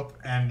lost hope,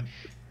 and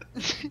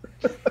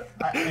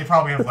they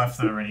probably have left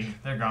already.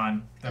 They're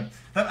gone.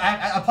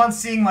 Upon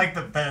seeing like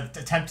the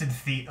attempted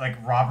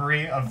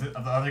robbery of the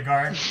other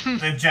guard,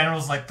 the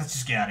general's like, "Let's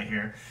just get out of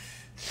here.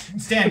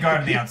 Stand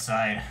guard on the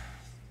outside."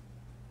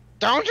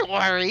 Don't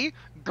worry,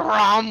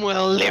 Grom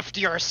will lift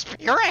your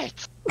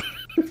spirit.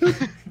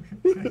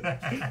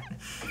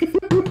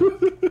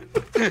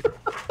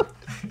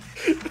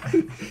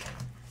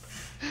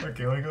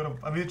 Okay, let me go to.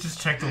 Let me just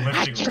check the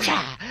lifting.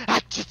 Achicha,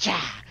 achicha.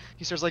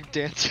 He starts like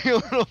dancing a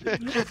little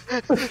bit.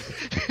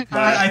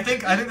 I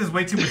think there's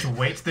way too much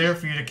weight there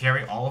for you to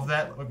carry all of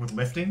that, like with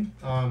lifting.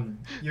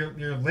 Your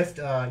lift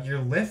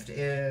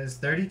is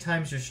 30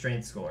 times your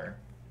strength score.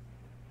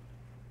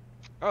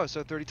 Oh,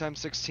 so 30 times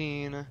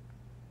 16.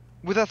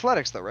 With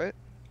athletics, though, right?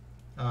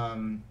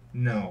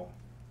 No.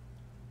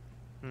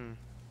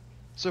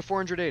 So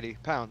 480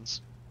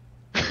 pounds.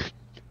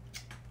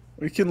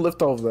 We can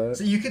lift all of that.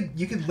 So you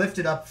could lift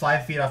it up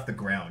 5 feet off the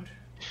ground.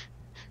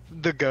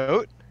 The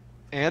goat?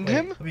 And Wait,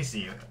 him? Let me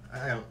see.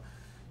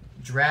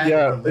 Drag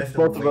Yeah, or lift it's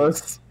both a of weight.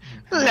 us.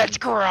 Let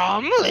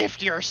Grom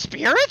lift your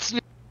spirits.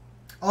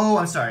 Oh,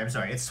 I'm sorry.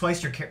 It's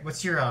twice your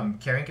what's your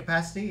carrying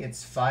capacity?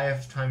 It's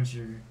 5 times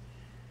your.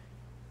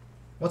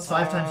 What's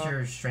 5 times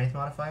your strength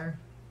modifier?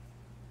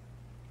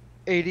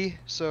 80,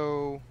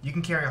 so... You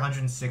can carry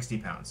 160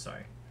 pounds.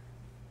 Sorry.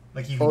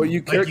 Like you. Can, Oh,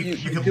 you like can you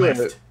can do lift.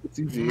 it. It's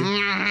easy.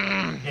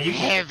 Yeah, you can.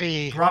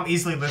 Heavy. Grom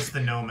easily lifts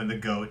the gnome and the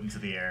goat into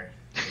the air.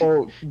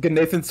 Oh,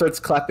 Nathan starts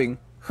clapping.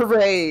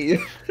 Hooray!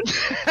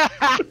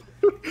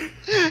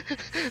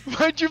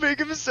 Why'd you make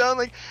him sound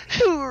like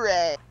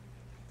hooray?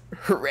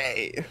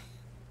 Hooray!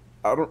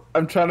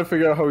 I'm trying to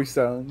figure out how he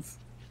sounds.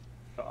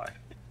 God.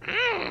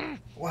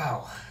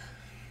 Wow.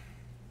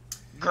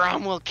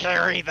 Grom will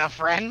carry the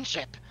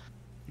friendship.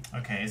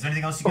 Okay, is there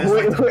anything else you guys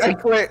Wait, like to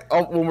wait, wait.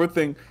 Oh, one more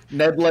thing.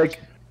 Ned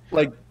like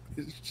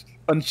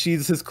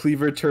unsheathes his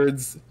cleaver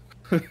towards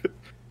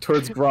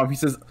towards Grom. He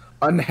says,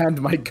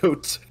 "Unhand my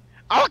goat."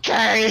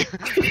 Okay.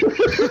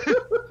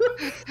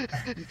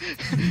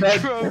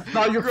 Ned, Grom,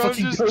 not your Grom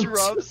fucking just goat.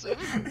 drops him.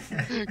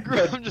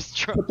 Grom just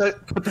drops.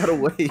 Put that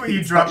away. Wait, you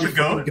It's dropped not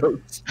the your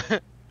goat?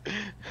 fucking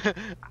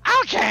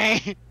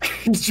Okay.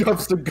 He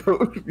drops the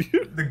goat.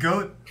 The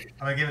goat.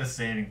 I'm gonna give it a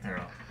saving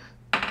throw.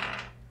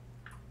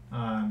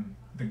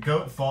 The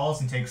goat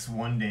falls and takes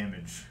 1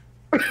 damage.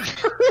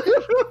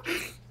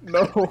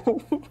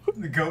 No.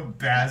 The goat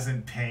baz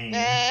in pain.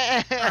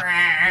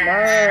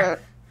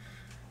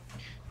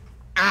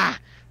 Ah,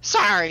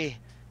 sorry.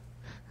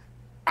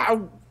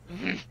 Ow.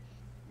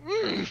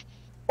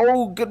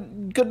 Oh,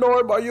 good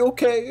Norm, are you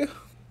okay?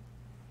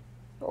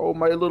 Oh,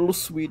 my little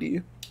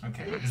sweetie.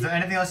 Okay. Is there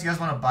anything else you guys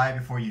want to buy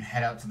before you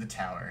head out to the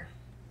tower?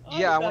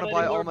 Yeah, I don't want to got buy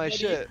any all more my money.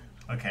 shit.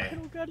 I Okay.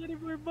 don't got any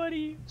more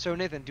money. So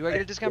Nathan, do I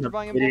get a discount for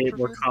buying a bulk 88 for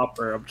more food?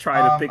 copper. I'm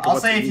trying to think. I'll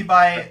of what say to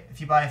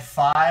if you buy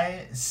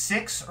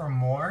 6 or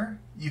more,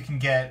 you can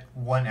get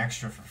 1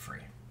 extra for free.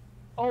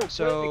 Oh,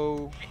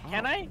 So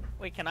can I?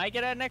 Wait, can I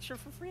get an extra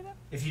for free then?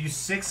 If you do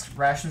 6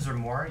 rations or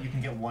more, you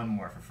can get 1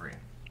 more for free.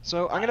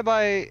 So I'm gonna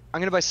buy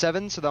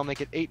 7, so that'll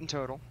make it 8 in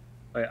total.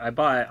 Wait, I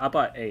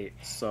bought 8,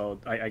 so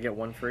I get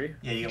 1 free.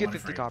 Yeah, You you get get 1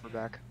 50 free. copper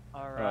back.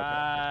 All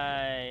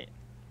right.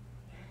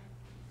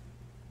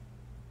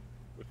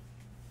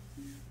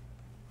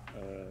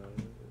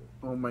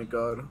 Oh my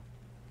god.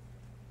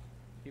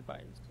 You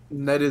buy.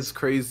 Ned is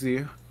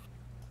crazy.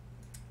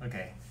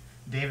 Okay.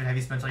 David, have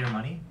you spent all your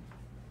money?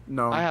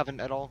 No. I haven't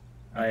at all.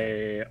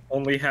 I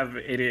only have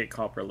 88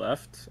 copper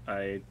left.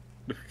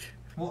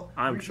 Well,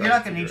 I'm you're trying not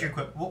to gonna need figure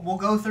your equip. We'll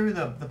go through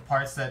the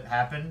parts that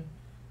happen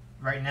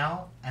right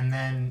now, and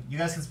then you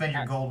guys can spend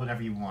your gold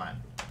whatever you want.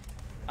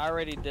 I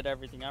already did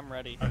everything. I'm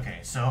ready. Okay,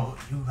 so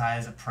you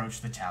guys approach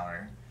the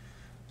tower.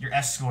 You're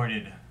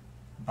escorted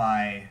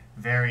by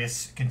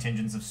various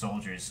contingents of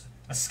soldiers.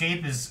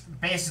 Escape is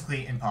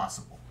basically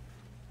impossible.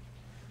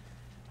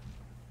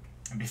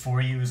 And before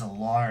you is a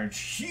large,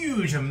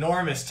 huge,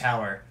 enormous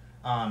tower.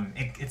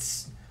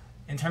 It's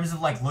in terms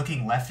of like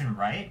looking left and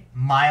right,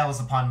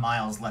 miles upon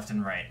miles left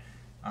and right.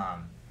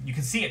 You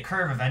can see it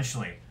curve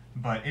eventually,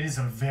 but it is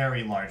a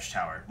very large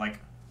tower, like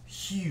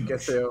huge.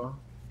 Get there.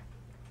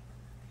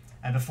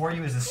 And before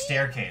you is a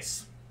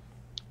staircase.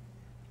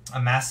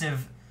 A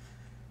massive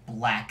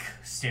black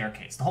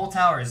staircase. The whole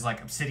tower is like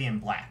obsidian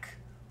black.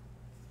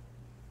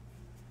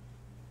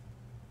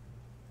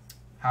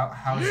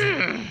 How's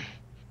it?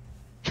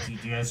 Do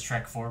you guys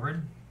trek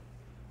forward?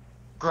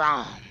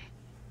 Grom.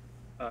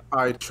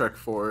 I trek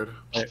forward.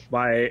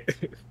 my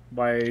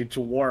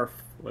dwarf,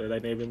 what did I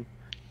name him?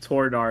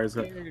 Tornar is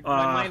Scared.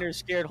 My miner's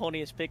scared holding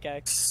his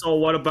pickaxe. So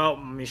what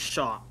about my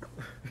shop?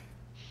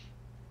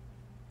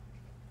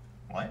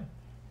 What?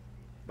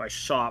 My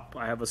shop.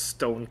 I have a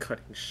stone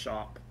cutting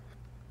shop.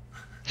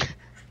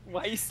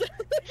 Why you said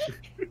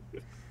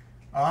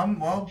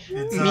Well,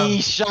 it's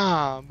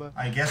Misham.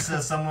 I guess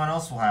someone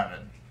else will have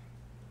it.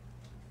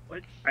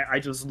 What? I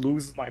just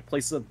lose my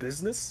place of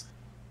business?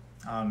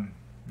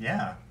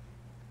 Yeah.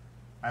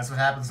 That's what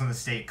happens when the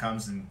state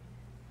comes and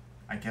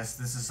I guess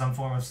this is some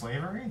form of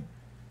slavery?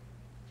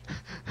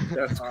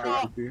 That's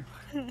crazy.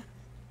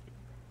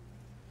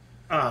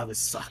 Ah, this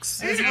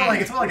sucks. It's more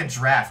like a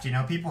draft, you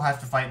know? People have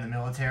to fight in the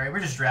military. We're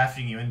just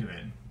drafting you into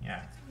it.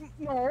 Yeah.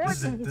 no?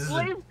 This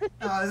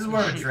is more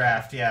of a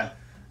draft, yeah.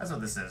 That's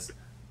what this is.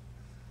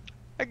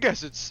 I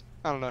guess it's,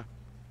 I don't know,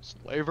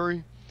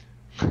 slavery.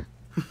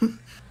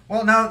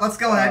 Well, now let's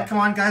go ahead. Come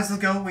on, guys,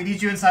 let's go. We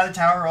need you inside the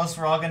tower, or else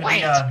we're all gonna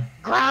Wait, be.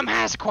 Grom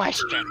has a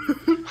question.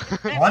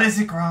 What is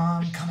it,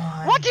 Grom? Come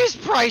on. What is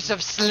price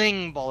of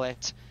sling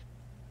bullet?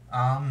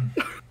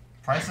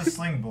 Price of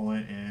sling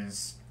bullet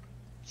is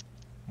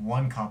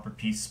 1 copper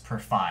piece per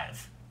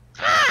 5.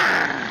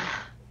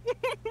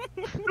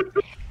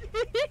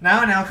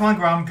 Now, come on,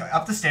 Grom,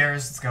 up the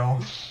stairs. Let's go.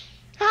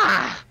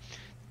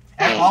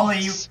 And all of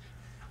you,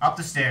 up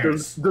the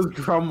stairs. Does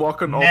Grom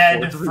walk on all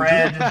Ned, fours?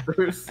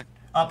 Fred.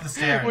 Up the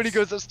stairs. When he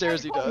goes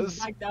upstairs, he does.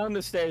 Back down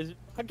the stairs.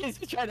 Okay, he's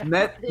trying to.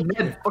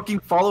 Ned, fucking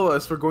follow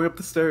us. We're going up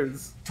the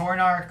stairs.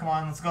 Tornar, come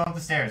on, let's go up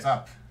the stairs.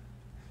 Up.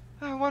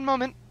 One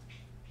moment.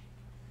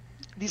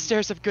 These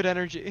stairs have good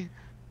energy.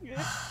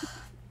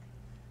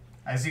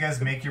 As you guys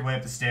make your way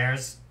up the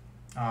stairs,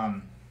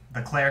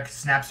 the cleric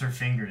snaps her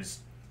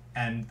fingers,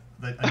 and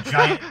a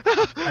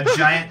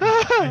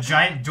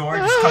giant door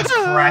just comes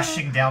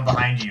crashing down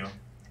behind you,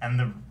 and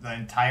the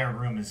entire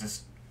room is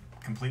just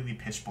completely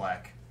pitch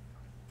black.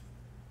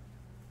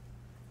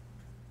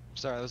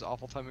 Sorry, that was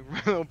awful timing for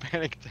a little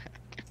panic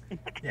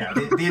attack. Yeah,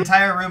 the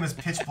entire room is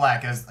pitch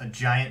black as a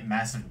giant,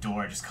 massive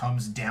door just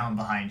comes down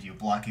behind you,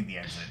 blocking the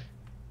exit.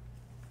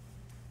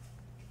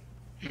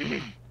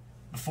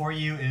 Before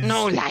you is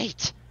No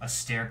light. a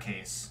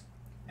staircase,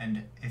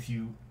 and if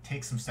you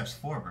take some steps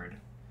forward,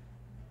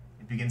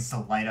 it begins to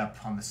light up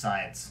on the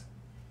sides.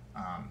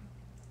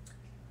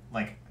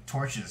 Like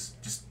torches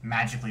just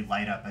magically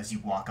light up as you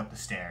walk up the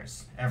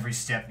stairs. Every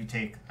step you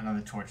take,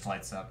 another torch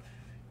lights up.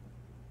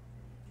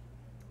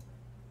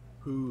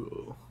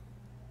 Ooh.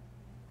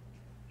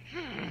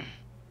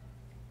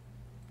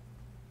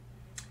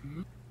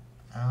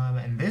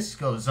 And this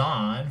goes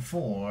on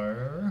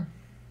for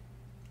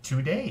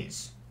 2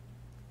 days.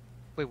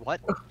 Wait,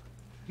 what?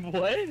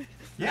 What?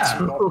 Yeah,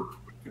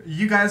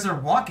 you guys are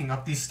walking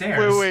up these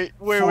stairs Wait,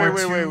 for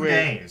 2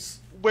 days.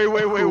 Wait.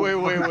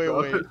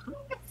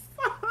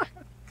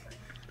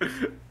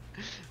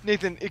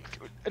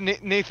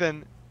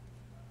 Nathan,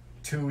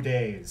 2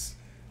 days.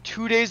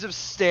 2 days of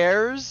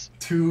stairs?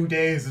 2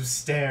 days of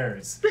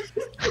stairs.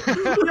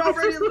 We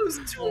already lose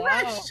 2 Wow.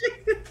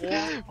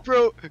 rations.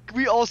 Bro,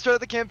 we all start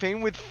the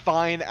campaign with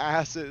fine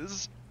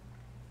asses.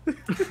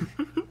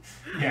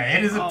 Yeah,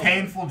 it is a Oh.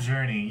 painful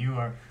journey. You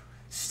are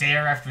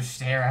stair after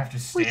stair after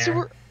stair. Wait, so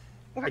we're...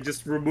 I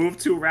just removed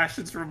 2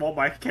 rations from all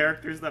my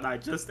characters that I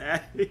just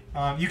added.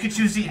 You can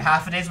choose to eat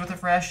half a day's worth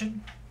of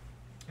ration,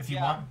 if you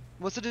Yeah. want.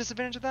 What's the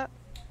disadvantage of that?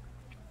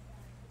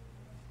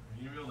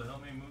 Are you able to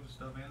help me move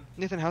stuff in?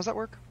 Nathan, how's that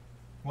work?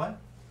 What?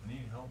 I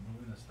need help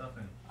moving the stuff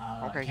in.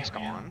 Okay, he's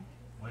gone.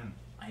 When?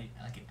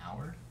 Like an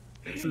hour?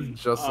 This is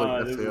just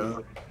like this, this, yeah.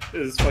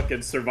 this is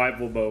fucking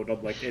survival mode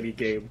on like any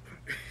game.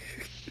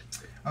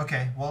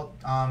 Okay, well,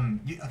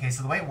 okay,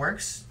 so the way it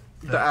works...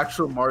 The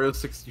actual Mario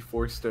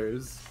 64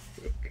 stairs.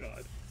 Oh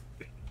god.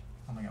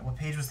 Oh my god, what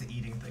page was the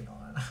eating thing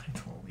on? I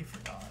totally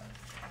forgot.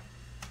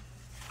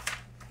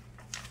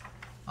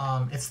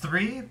 It's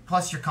 3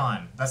 plus your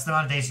con. That's the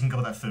amount of days you can go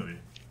without food.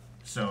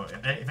 So,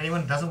 if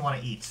anyone doesn't want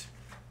to eat,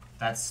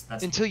 that's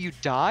Until you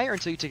die or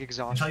until you take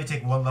exhaustion? until you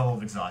take 1 level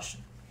of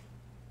exhaustion.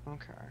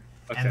 Okay.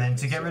 And then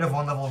to get rid of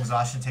 1 level of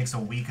exhaustion takes a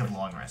week of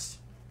long rest.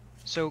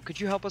 So, could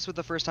you help us with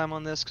the first time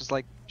on this? Because,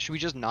 like, should we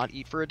just not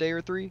eat for a day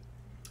or 3?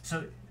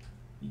 So,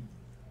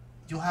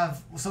 you'll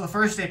have... So the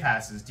first day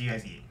passes, do you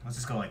guys eat? Let's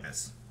just go like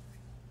this.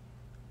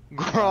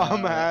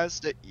 Grom has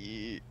to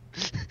eat.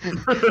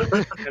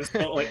 And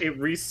so, like, it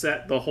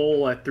reset, the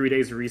whole 3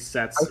 days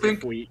resets I think-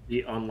 if we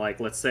eat on, like,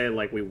 let's say,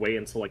 like, we wait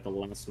until, like, the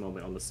last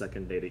moment on the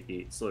second day to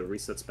eat. So it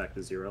resets back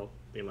to 0,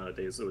 the amount of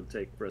days it would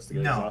take for us to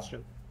get No.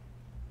 exhaustion.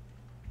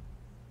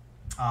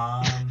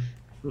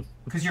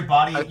 Because your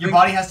body I your think-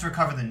 body has to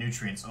recover the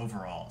nutrients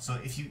overall. So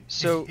if you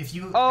So- if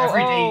you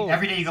Oh,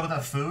 every day you go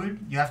without food,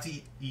 you have to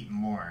eat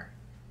more.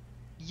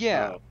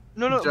 Yeah. Oh.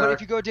 No, but Jack.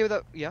 if you go a day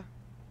without... Yeah?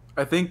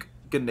 I think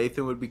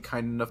Nathan would be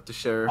kind enough to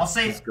share I'll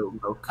say- his goat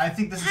milk. I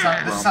think this is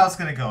how it's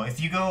gonna go. If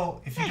you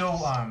go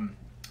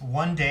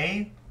 1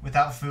 day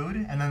without food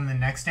and then the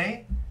next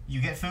day you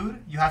get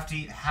food, you have to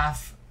eat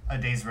half a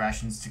day's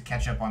rations to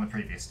catch up on the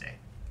previous day.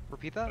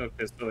 Repeat that?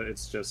 Okay, so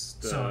it's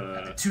just,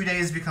 So 2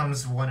 days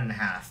becomes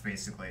 1.5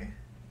 basically.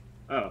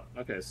 oh,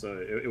 okay, so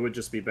it would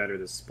just be better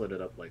to split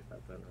it up like that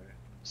then, right?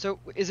 So,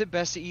 is it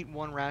best to eat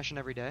 1 ration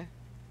every day?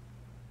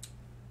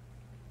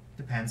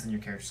 Depends on your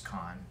character's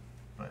con,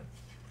 but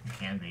it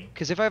can be.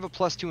 Because if I have a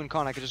 +2 in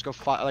con, I could just go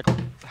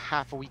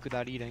half a week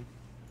without eating.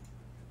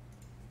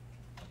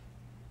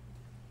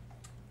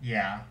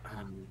 Yeah.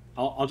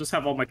 I'll just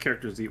have all my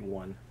characters eat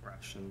 1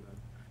 ration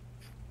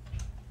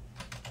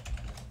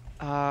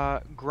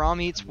then.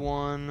 Grom eats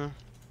 1.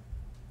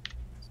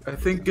 I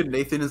think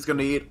Nathan is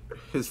gonna eat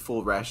his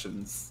full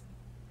rations.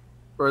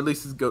 Or at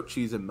least his goat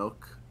cheese and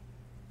milk.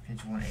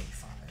 Page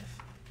 185.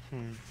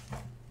 Hmm.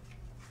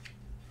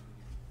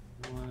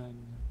 1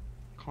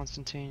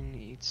 Constantine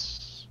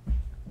eats...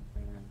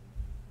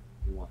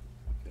 and 1.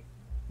 Okay.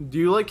 Do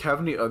you like have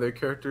any other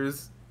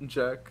characters,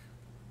 Jack?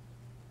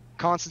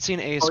 Constantine,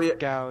 Ace, Oh, yeah.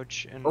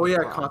 Gouge, and... Oh yeah,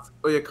 Grom.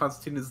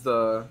 Constantine is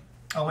the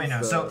Oh wait, no.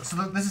 It's, So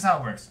this is how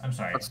it works. I'm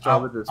sorry.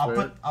 Astrologist, I'll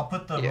right?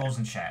 put the Yeah. rules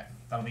in chat.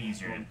 That'll be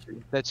easier.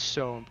 That's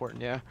so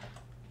important, yeah.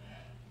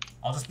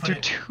 I'll just put Dude,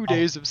 it. 2 I'll-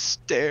 days of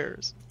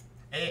stairs.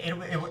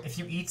 if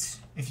you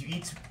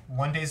eat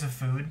 1 days of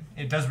food,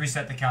 it does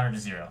reset the counter to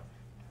 0.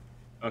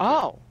 Okay.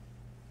 Oh!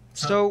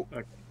 So,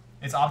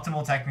 It's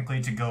optimal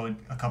technically to go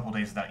a couple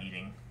days without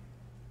eating.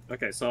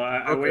 Okay, so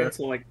I wait Okay.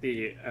 until like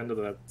the end of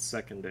the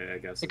second day, I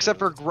guess. except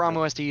for Grom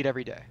who has to eat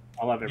every day.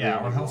 I'll have Yeah,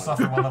 or everyone he'll eat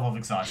suffer 1 level of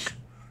exhaustion.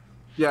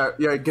 Yeah,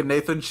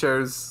 Nathan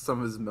shares some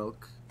of his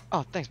milk.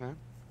 Oh, thanks, man.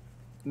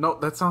 No,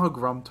 that's not how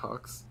Grom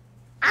talks.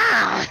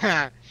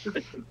 Ah!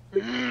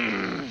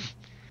 Mm.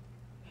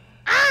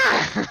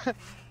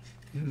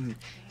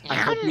 I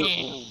hope you,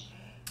 Yummy!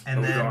 And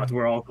Oh then, god,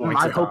 we're all going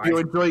I to hope die. you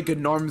enjoy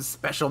Gnorm's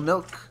special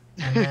milk.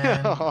 and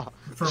then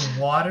for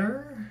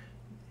water,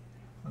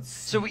 let's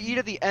see. So we eat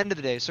at the end of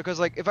the day. So, because,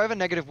 like, if I have a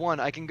 -1,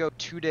 I can go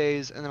 2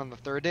 days, and then on the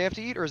 3rd day I have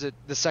to eat? Or is it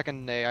the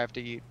 2nd day I have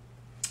to eat?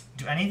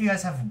 Do any of you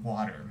guys have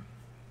water?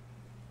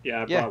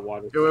 Yeah, I Yeah. brought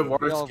water. You have We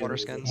water all have skin. water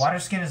skins. Water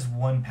skin is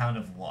 1 pound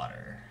of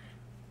water.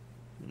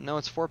 No,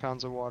 it's 4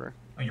 pounds of water.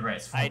 Oh, you're right.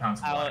 It's 4 pounds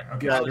of water.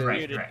 Okay, Yeah, I you're was right.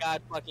 muted. You're right.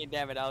 God fucking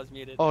damn it, I was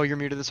muted. Oh, you're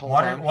muted this whole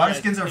Water time? water Yes.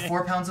 skins are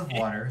 4 pounds of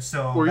water.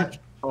 So Or you- that-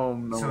 Oh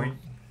no. so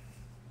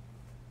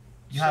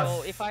You So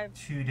have if I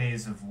 2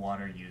 days of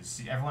water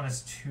use. Everyone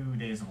has 2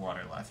 days of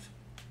water left.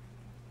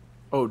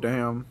 Oh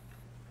damn.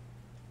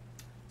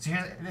 So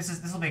here,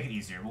 this will make it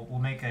easier. We'll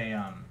make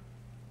a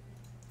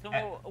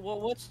So,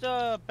 well, what's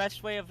the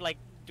best way of like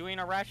doing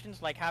our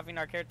rations? Like having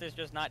our characters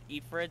just not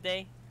eat for a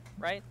day,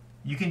 right?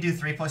 You can do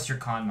 3 plus your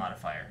con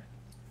modifier,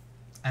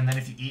 and then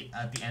if you eat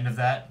at the end of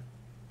that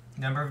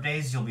number of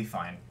days, you'll be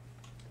fine.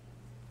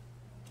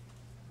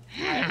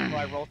 Do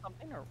I roll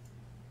something or?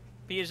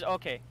 Because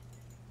okay.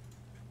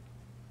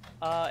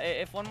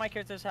 If one of my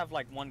characters have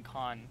like 1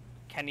 con,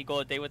 can he go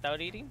a day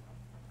without eating?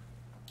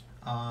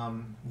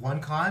 1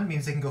 con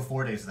means they can go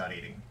 4 days without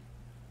eating.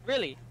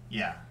 Really?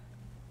 Yeah.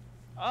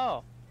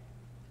 Oh.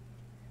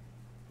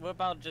 What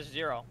about just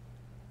 0?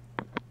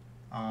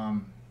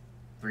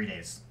 3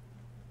 days.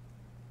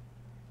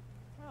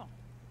 Oh.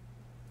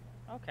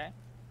 Okay.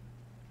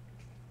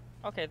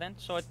 Okay then.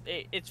 So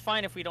it's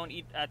fine if we don't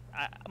eat at.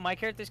 My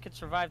characters could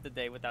survive the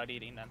day without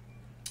eating then.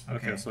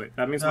 Okay, so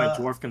that means my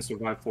dwarf can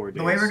survive 4 days.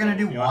 The way we're gonna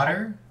do so,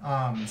 water,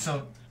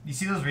 so you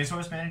see those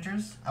resource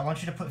managers? I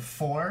want you to put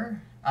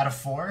 4 out of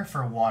 4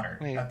 for water.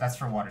 Wait. That's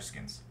for water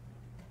skins.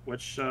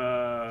 Which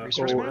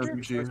Resource manager?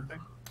 OMG.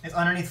 It's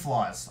underneath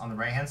flaws on the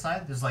right hand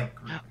side. There's like,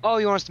 Oh,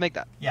 you want us to make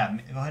that? yeah,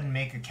 go ahead and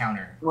make a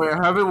counter. Wait,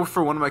 I have it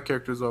for one of my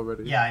characters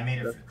already. Yeah, I made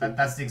it.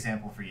 That's the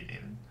example for you,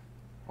 David.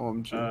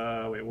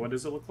 OMG. wait, what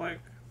does it look like?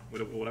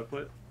 What I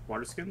put?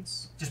 Water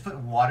skins? Just put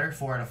water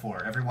 4 out of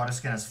 4. Every water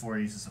skin has 4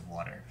 uses of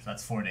water, so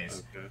that's 4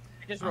 days. Okay.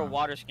 I just roll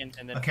water skins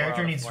and then. A 4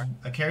 character out of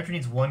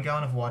needs 4. 1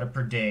 gallon of water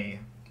per day.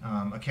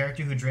 A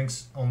character who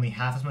drinks only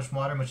half as much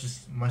water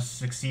must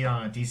succeed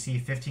on a DC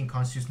 15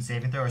 Constitution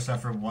saving throw or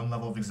suffer 1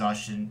 level of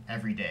exhaustion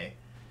every day.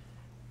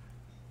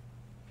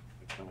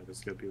 Oh, this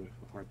is gonna be like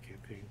a hard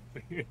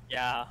campaign.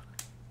 Yeah.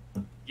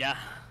 Yeah.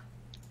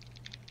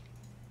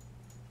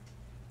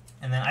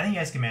 And then I think you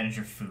guys can manage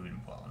your food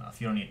well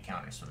enough. You don't need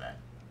counters for that.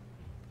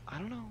 I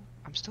don't know.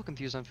 I'm still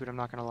confused on food. I'm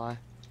not gonna lie.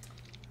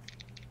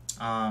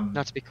 Um,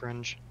 Not to be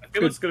cringe. I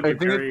feel it's gonna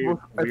be very I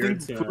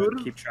weird think to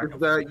food keep track is of.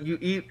 that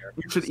you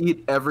should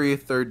eat every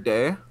 3rd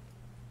day,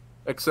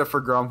 except for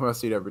Grom who has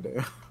to eat every day.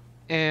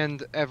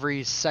 And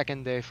every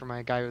 2nd day for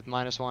my guy with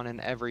 -1, and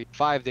every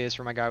 5 days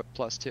for my guy with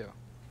 +2.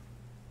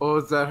 Oh,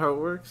 is that how it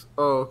works?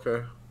 Oh,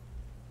 okay.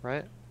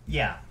 Right?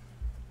 yeah.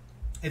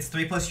 It's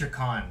 3 plus your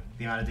con,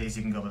 the amount of days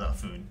you can go without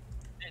food.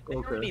 They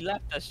Okay. already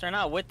left us. They're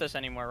not with us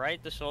anymore,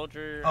 right? The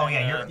soldier. Oh and,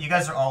 yeah, you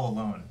guys are all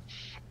alone.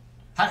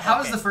 How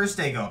does Okay. the first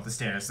day go up the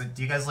stairs? Like,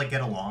 do you guys like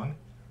get along?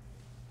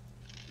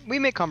 We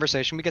make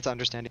conversation. We get to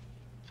understanding.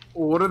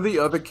 What are the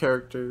other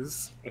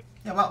characters?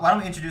 Yeah, why don't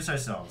we introduce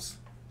ourselves?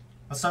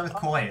 Let's start with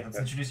Koi. Let's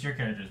introduce your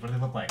characters. What do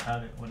they look like?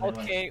 What do they like?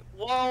 Okay.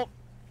 Well,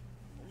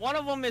 one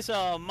of them is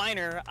a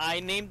miner. I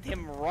named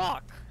him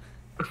Rock.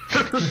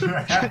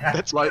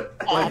 That's Like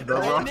I the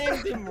Rock?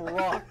 named him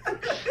Rock.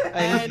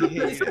 I And hate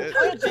his it.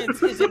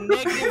 intelligence is a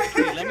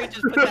 -3. Let me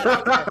just put that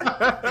out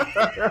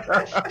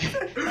there.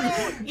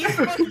 So, he's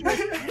fucking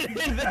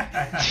and,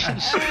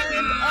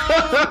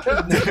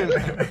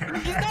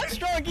 he's not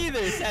strong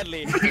either,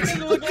 sadly. He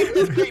doesn't look like he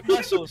has great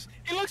muscles.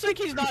 He looks like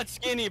he's not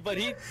skinny, but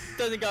he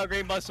doesn't got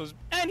great muscles.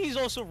 And he's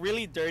also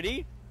really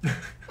dirty.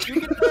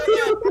 You can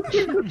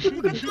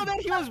tell that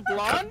he was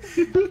blonde.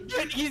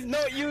 But he's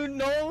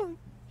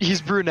He's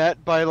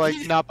brunette by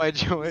He's- not by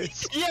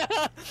choice. yeah.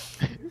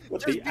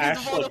 What Just the because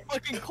of all the actual?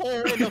 fucking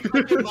coal in the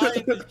fucking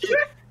mines and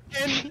shit.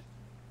 And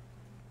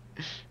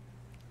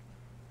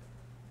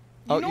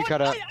Oh, know you what?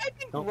 gotta- I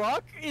think Nope.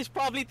 Rock is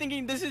probably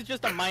thinking this is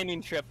just a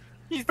mining trip.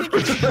 He's thinking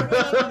he's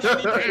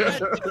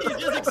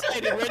just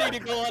excited, ready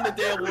to go on the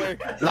day of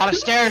work. A lot of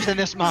stairs in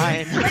this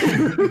mine.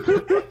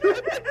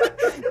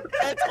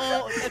 That's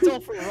all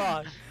for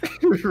Rock.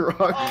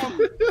 Rock.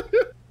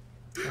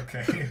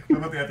 Okay. What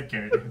about the other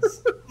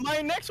characters?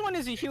 My next one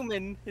is a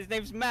human. His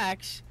name's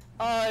Max.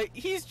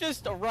 He's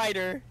just a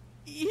writer.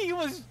 He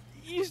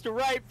used to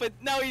write, but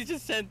now he's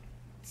just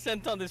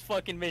sent on this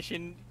fucking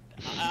mission.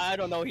 I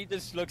don't know. He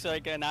just looks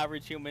like an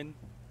average human.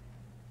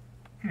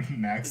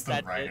 Max the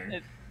That's writer.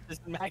 it.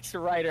 Just Max the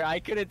writer. I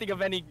couldn't think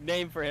of any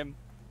name for him.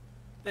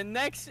 The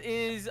next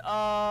is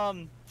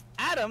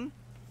Adam,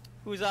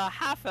 who's a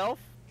half elf.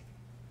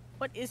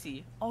 What is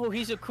he? Oh,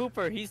 he's a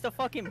Cooper. He's the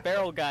fucking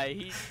barrel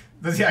guy.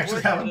 Does he actually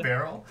works have with a it.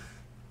 barrel?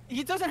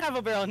 He doesn't have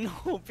a barrel,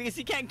 no, because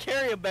he can't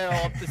carry a barrel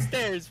up the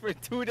stairs for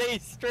 2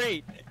 days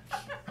straight.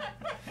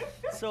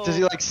 So Does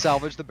he like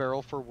salvage the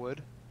barrel for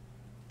wood?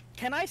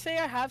 can I say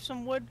I have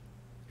some wood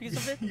piece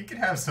of it? You can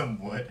have some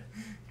wood.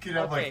 You can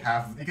have Okay. like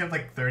half. You can have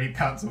like 30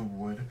 pounds of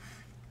wood.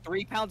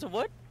 3 pounds of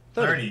wood?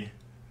 30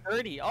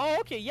 30. Oh,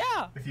 okay,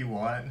 yeah. if you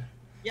want.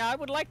 Yeah, I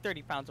would like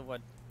 30 pounds of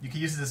wood. You can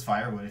use it as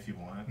firewood if you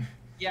want.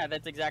 Yeah,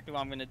 that's exactly what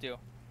I'm gonna do.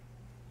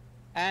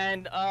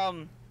 And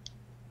I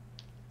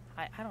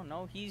don't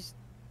know. He's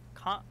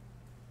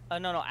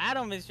no.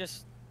 Adam is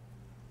just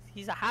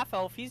he's a half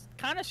elf. He's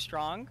kind of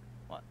strong.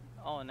 What?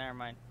 Oh, never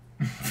mind.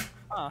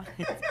 Huh.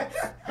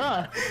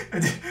 Huh.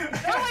 None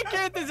of my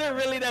characters are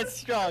really that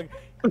strong.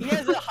 he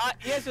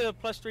has a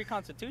 +3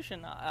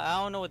 constitution.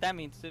 I don't know what that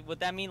means. Would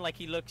that mean like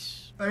he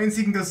looks? That means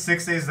he can go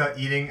 6 days without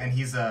eating, and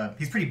he's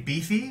pretty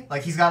beefy.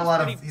 Like he's got a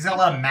lot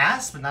of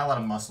mass, but not a lot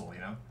of muscle.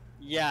 You know.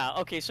 Yeah.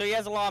 Okay. So he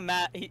has a lot of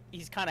mass.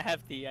 He's kind of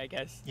hefty, I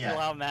guess. Yeah. A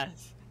lot of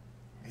mass.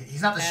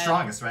 He's not the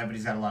strongest, right? But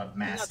he's got a lot of He's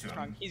mass not to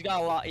strong. him. He's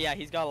got a lot. Yeah.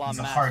 He's got a lot He's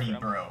of a mass. hardy to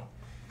him. bro.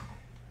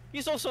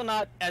 He's also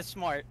not as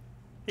smart.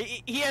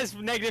 He has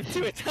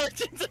 -2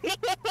 intelligence.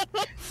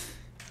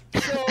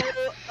 So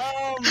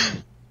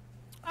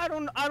I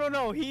don't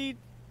know. He's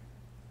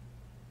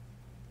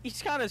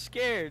kind of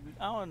scared.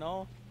 I don't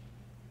know.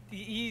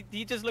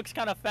 He just looks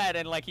kind of fat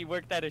and like he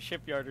worked at a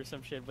shipyard or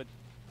some shit with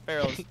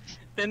pharaohs.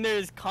 Then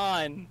there's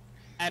Khan,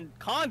 and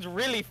Khan's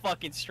really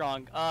fucking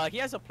strong. He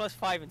has a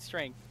 +5 in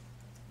strength.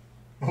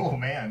 Oh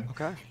man.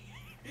 Okay.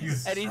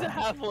 He's And he's a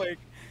half-orc.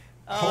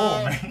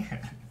 Oh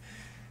man.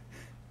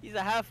 He's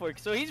a half-orc,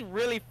 so he's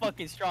really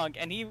fucking strong.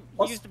 And he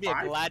used to be a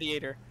 +5?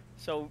 gladiator,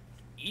 so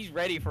he's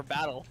ready for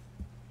battle.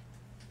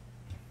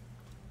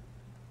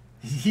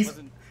 His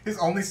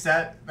only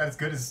stat that's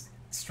good is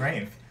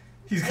strength.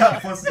 He's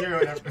got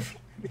 +0 in everything.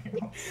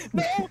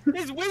 No,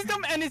 his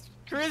wisdom and his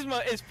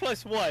charisma is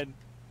 +1.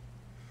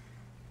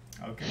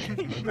 Okay,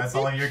 that's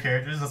all of your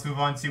characters. Let's move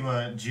on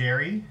to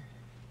Jerry.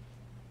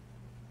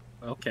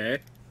 Okay.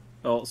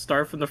 I'll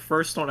start from the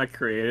first one I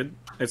created.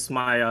 It's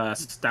my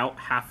stout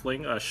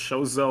halfling,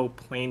 Shozo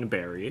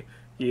Plainberry.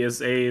 He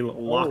is a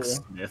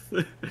locksmith.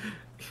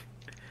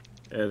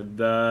 And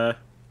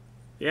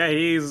yeah,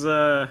 he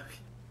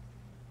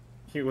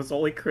was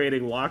only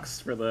creating locks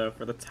for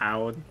the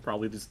town.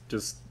 Probably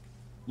just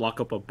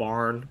lock up a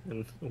barn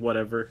and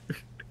whatever.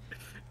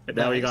 And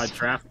now he got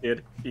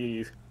drafted.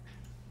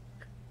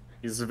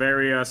 He's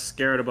very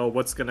scared about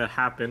what's gonna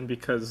happen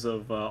because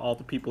of all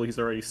the people he's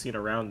already seen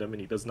around him, and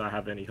he does not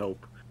have any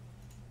hope.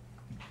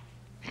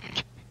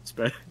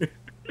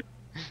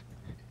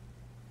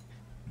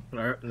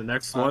 Alright, the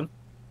next one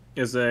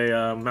is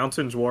a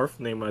mountain dwarf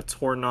named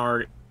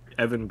Tornar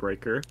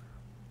Evanbreaker,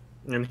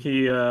 and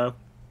he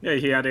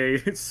had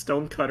a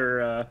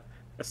stonecutter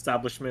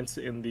establishment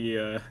in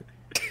the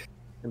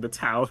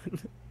town.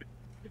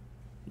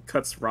 He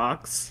cuts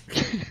rocks.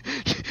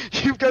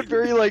 You've got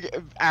very like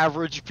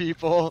average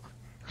people.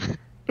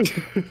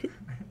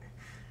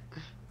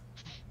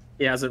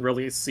 He hasn't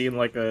really seen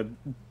like a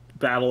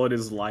battle in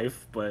his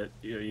life, but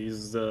you know,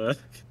 he's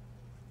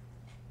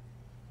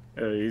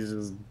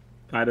just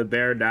kind of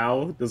there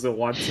now. Doesn't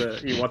want to.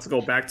 He wants to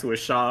go back to his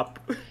shop.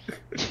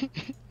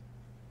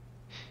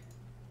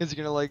 Is he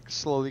gonna like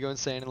slowly go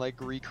insane and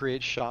like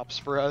recreate shops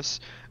for us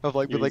of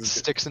like with like He's-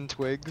 sticks and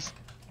twigs?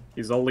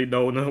 He's only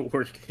known to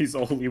work. He's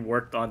only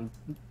worked on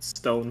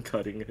stone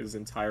cutting his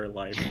entire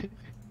life.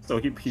 So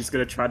he's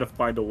gonna try to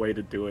find a way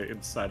to do it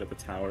inside of the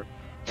tower.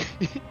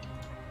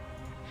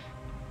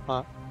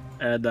 Huh?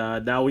 And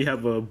now we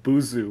have a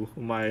Buzu,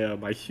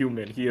 my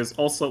human. He is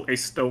also a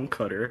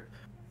stonecutter.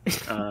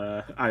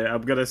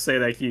 I'm gonna say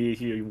that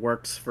he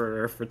works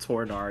for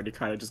Tornar, and he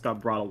kind of just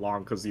got brought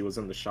along because he was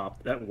in the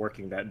shop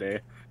working that day.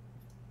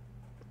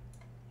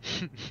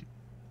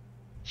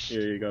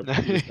 He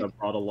just got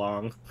brought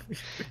along.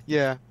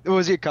 Yeah.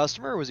 Was he a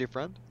customer or was he a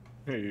friend?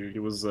 He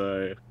was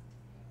an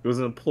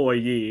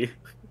employee,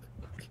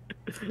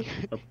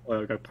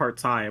 a part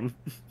time.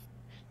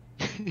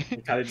 He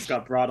kind of just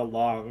got brought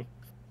along.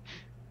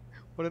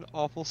 What an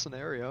awful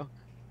scenario.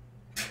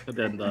 And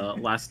then the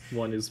last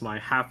one is my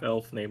half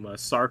elf named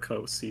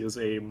Sarkos. He is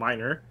a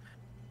miner,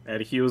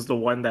 and he was the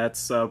one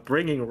that's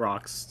bringing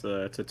rocks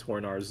to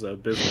Tornar's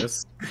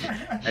business.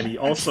 And he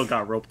also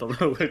got roped on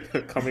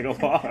coming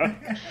along.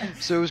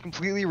 So it was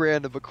completely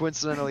random, but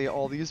coincidentally,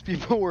 all these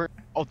people were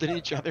involved in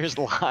each other's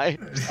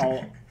lives.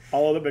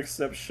 All of them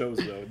except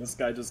Shozo. This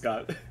guy just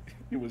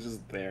he was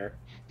just there.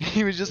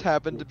 He was just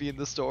happened to be in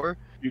the store.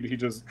 He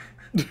just.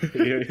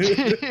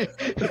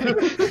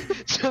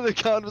 So the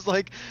con was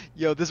like,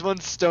 "Yo, this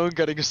one's stone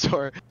cutting a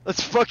store.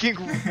 Let's fucking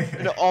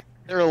ruin all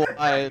their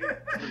lives."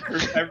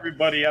 There's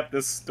everybody at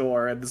this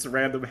store and this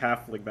random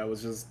halfling that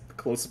was just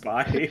close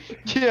by.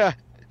 Yeah.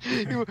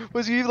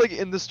 Was he like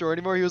in the store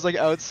anymore? He was like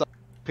outside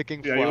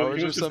picking Yeah, flowers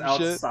he or was just some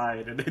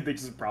outside, and they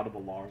just brought him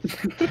along.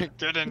 shit.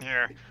 Get in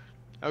here.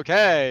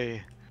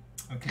 Okay.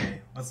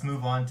 Okay, let's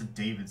move on to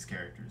David's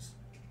characters.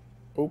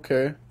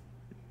 Okay.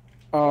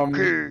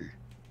 Okay.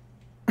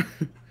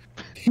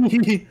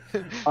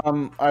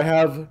 I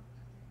have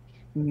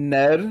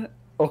Ned.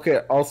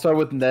 Okay, I'll start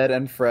with Ned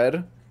and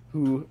Fred,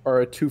 who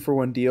are a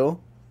 2-for-1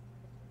 deal.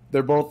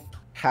 They're both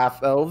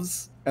half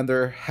elves, and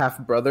they're half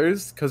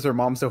brothers because their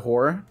mom's a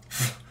whore.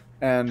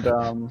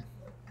 And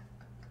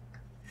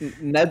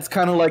Ned's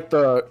kind of like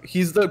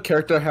he's the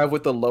character I have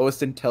with the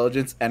lowest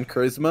intelligence and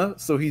charisma,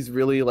 so he's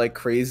really like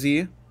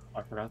crazy,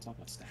 I forgot to talk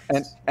about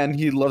stats. and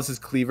he loves his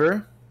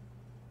cleaver.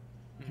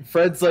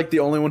 Fred's like the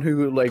only one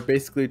who like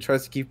basically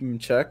tries to keep him in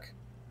check.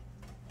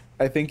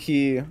 I think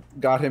he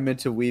got him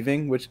into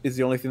weaving, which is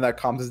the only thing that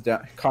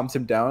calms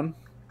him down.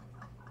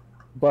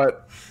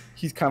 But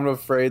he's kind of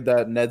afraid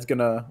that Ned's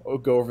gonna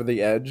go over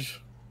the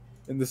edge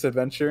in this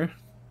adventure.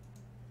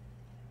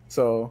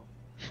 So,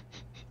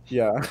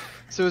 yeah.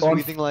 So is On-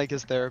 breathing like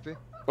his therapy?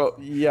 Well,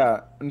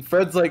 yeah, and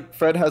Fred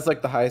has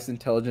like the highest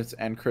intelligence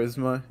and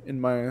charisma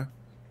in my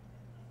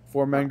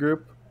 4-man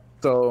group,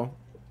 so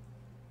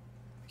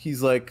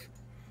he's like,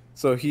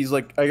 I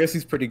guess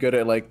he's pretty good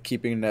at like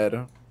keeping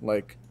Ned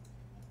like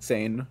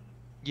sane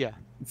Yeah.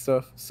 and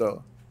stuff.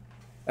 So,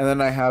 and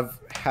then I have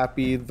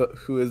Happy,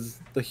 who is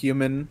the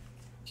human.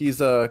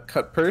 He's a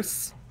cut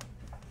purse.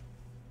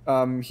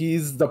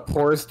 He's the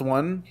poorest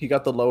one. He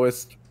got the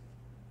lowest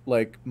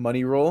like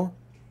money roll,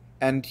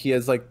 and he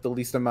has like the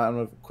least amount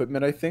of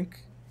equipment, I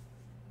think.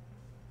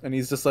 And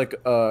he's just like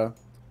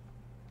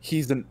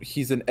he's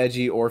an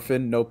edgy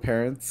orphan, no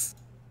parents,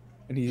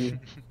 and he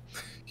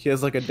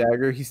has like a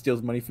dagger. He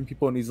steals money from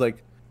people, and he's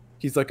like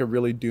a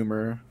really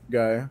doomer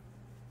guy.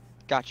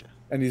 Gotcha.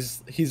 And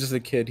he's just a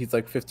kid. He's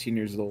like 15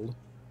 years old,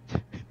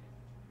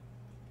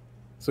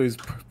 so he's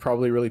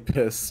probably really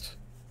pissed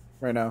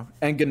right now.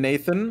 And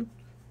Gnathan,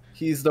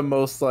 he's the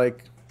most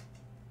like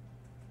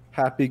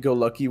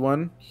happy-go-lucky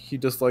one. He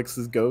just likes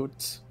his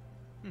goat.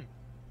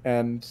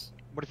 And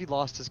What if he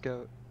lost his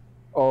goat?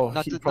 oh,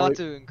 Not probably,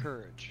 to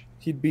encourage.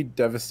 he'd be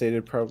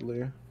devastated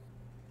probably.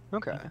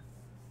 Okay.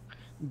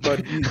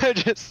 But I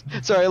just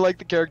sorry, I like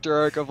the character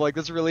arc of like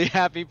this really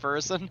happy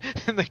person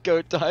and the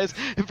goat dies,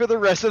 and for the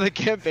rest of the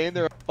campaign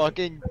they're a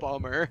fucking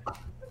bummer.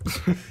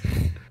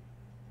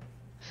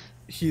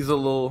 he's a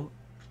little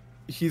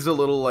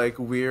like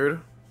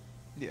weird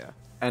Yeah.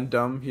 and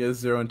dumb. He has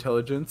 0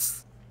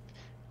 intelligence,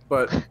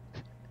 but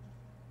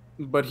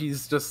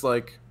he's just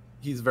like,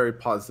 he's very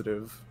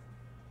positive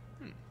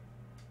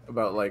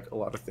about like a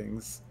lot of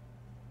things,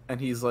 and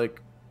he's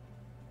like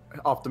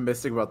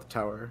optimistic about the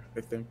tower,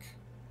 I think.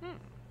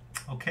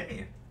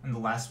 Okay, and the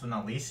last but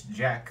not least,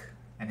 Jack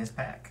and his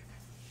pack.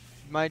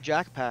 My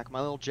Jack pack, my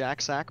little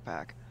Jack sack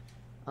pack.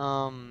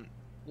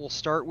 We'll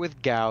start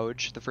with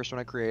Gouge, the first one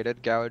I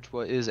created. Gouge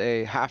is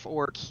a half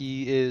orc.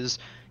 He is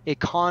a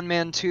con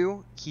man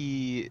too.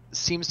 He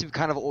seems to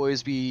kind of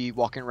always be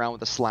walking around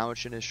with a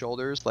slouch in his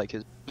shoulders, like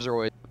his are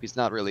always. He's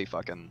not really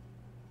fucking.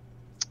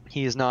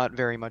 He is not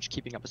very much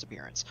keeping up his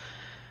appearance.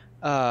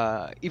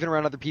 Even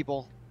around other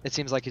people, it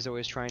seems like he's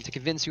always trying to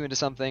convince you into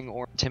something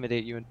or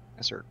intimidate you in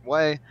a certain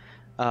way.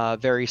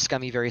 Very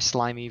scummy, very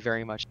slimy,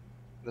 very much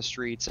in the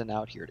streets and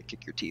out here to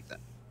kick your teeth in.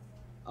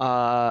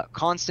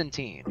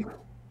 Constantine.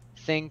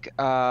 Think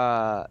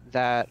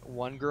that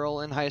one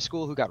girl in high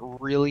school who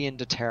got really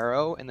into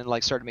tarot and then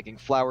like started making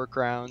flower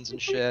crowns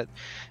and shit,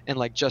 and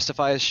like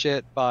justifies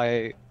shit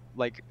by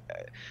like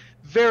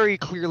very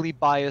clearly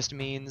biased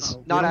means,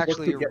 not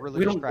actually a religious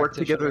we don't work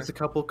together practitioner. as a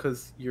couple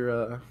because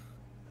you're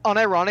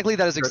Unironically,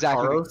 that is you're a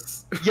exactly.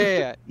 Taurus.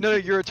 Yeah. No,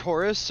 you're a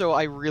Taurus, so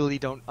I really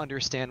don't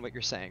understand what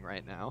you're saying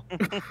right now.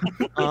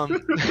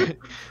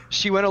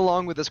 She went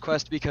along with this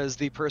quest because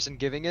the person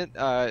giving it,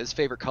 his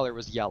favorite color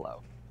was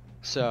yellow.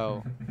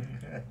 So,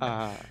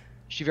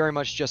 she very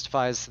much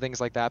justifies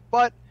things like that.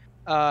 But,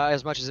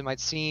 as much as it might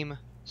seem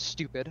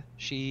stupid,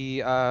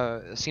 she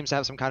seems to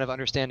have some kind of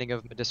understanding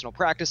of medicinal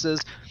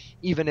practices,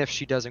 even if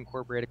she does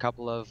incorporate a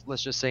couple of,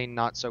 let's just say,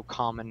 not so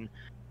common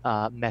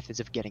methods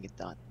of getting it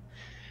done.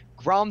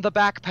 Grom the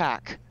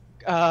backpack.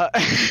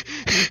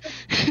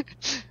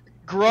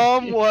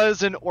 Grom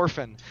was an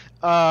orphan.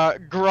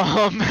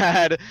 Grom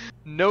had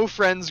no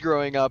friends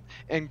growing up,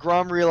 and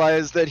Grom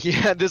realized that he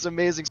had this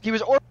amazing. He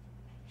was orphan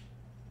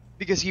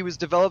because he was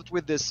developed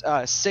with this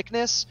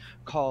sickness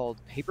called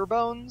paper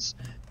bones.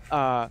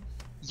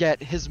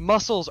 Yet his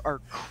muscles are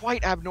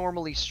quite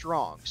abnormally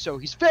strong. So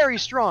he's very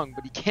strong,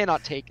 but he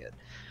cannot take it.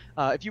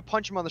 If you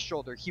punch him on the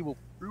shoulder, he will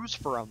bruise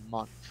for a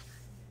month.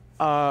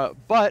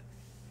 But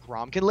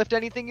Grom can lift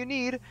anything you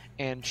need,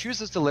 and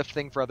chooses to lift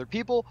things for other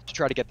people to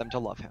try to get them to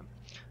love him.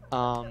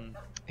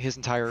 His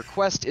entire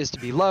quest is to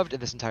be loved in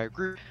this entire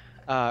group.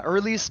 Or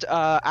at least,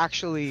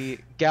 actually,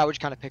 Gouge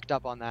kind of picked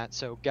up on that,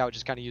 so Gouge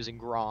is kind of using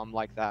Grom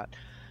like that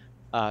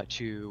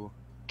to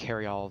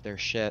carry all of their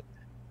shit.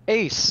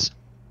 Ace.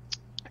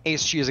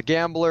 Ace, she is a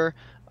gambler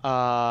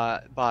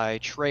by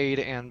trade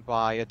and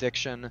by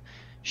addiction.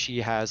 She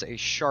has a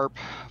sharp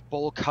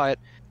bowl cut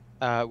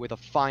with a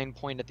fine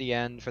point at the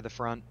end for the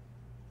front.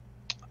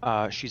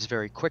 She's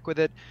very quick with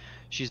it.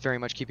 She's very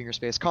much keeping her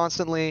space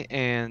constantly,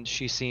 and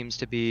she seems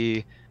to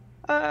be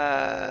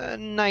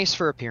nice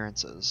for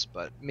appearances,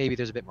 but maybe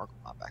there's a bit more going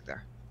on back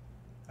there.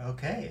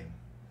 Okay.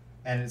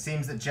 And it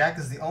seems that Jack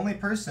is the only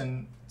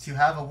person to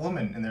have a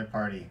woman in their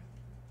party.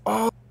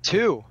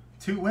 Two.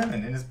 2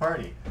 women in his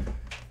party.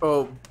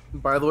 Oh,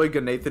 by the way,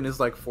 Gnathan is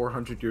like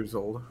 400 years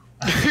old.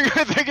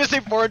 They're gonna say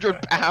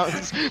 400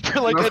 pounds for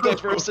like a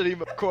diversity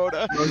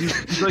quota. No,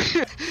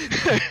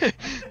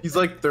 he's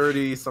like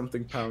 30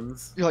 something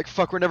pounds. You're like,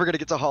 fuck, we're never gonna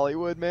get to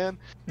Hollywood, man.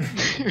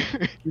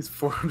 He's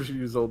 400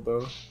 years old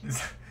though. Is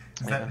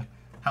that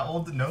how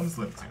old do gnomes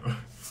live to?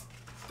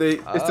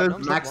 It says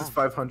Gnomes max live is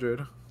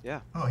 500.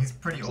 Oh, he's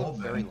pretty It's old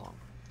very then. long.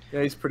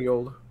 Yeah, he's pretty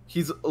old.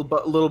 He's a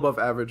little above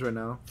average right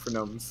now for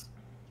gnomes.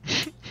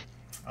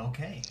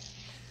 Okay.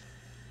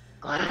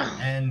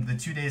 And the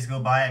 2 days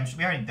go by.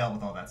 We already dealt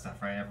with all that stuff,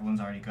 right?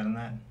 Everyone's already good on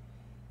that.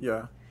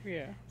 Yeah.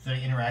 Yeah. Is there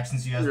any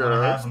interactions you guys want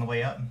to have on the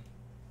way up?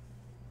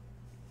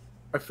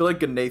 I feel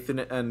like Nathan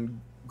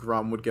and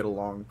Grom would get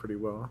along pretty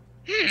well.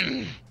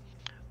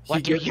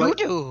 What do you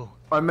do?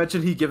 I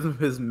mentioned he gives him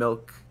his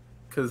milk,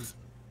 cause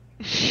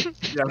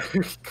yeah,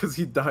 cause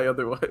he'd die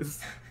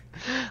otherwise.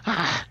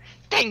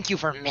 Thank you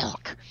for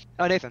milk.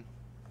 Oh, Nathan.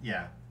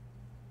 Yeah.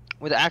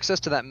 With access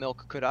to that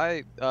milk, could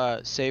I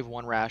save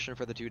 1 ration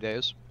for the 2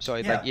 days? So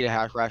I'd like Yeah. eat a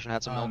half ration,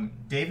 had some milk.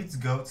 David's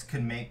goats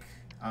can make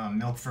can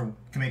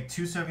make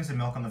 2 servings of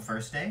milk on the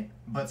first day,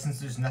 but since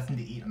there's nothing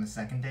to eat on the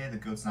second day, the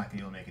goat's not gonna be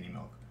able to make any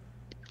milk.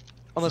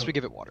 Unless so- we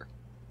give it water.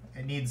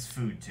 It needs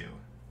food too.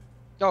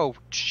 Oh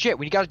shit!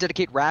 We gotta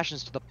dedicate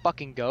rations to the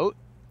fucking goat.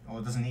 Oh,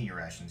 it doesn't eat your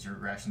rations. Your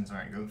rations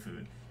aren't goat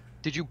food.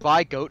 Did you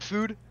buy goat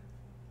food?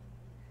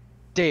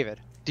 David,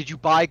 did you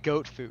buy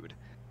goat food?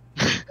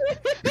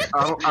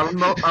 I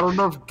don't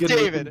know if good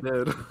David.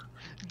 Nathan did.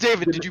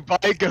 David, did you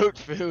buy goat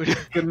food?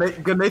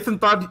 Good Nathan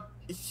thought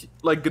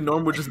like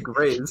Gnorm would just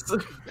graze.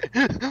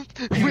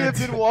 We have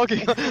been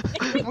walking.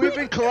 We've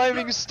been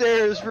climbing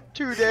stairs for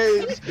 2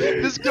 days.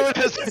 This goat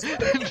has.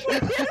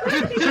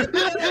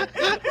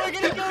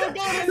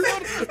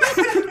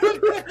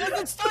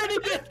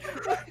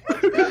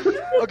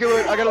 Okay,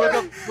 wait. I gotta look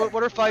up.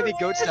 What are 5e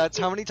goat stats?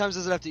 How many times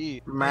does it have to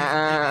eat?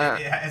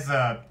 It's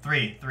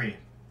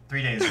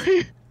 3 days.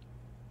 It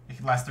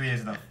can last 3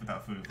 days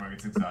without food before it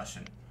gets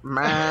exhaustion.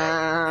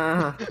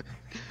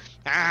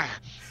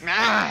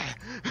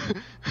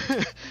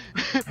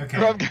 Okay.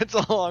 Grom gets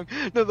along.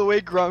 No, the way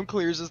Grom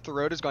clears his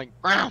throat is going.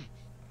 Grom.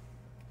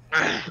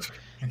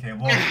 Okay.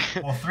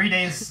 Well, 3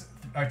 days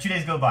or 2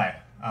 days go by.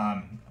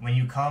 When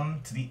you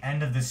come to the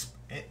end of this,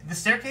 the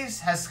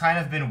staircase has kind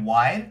of been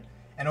wide,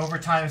 and over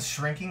time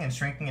shrinking and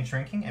shrinking and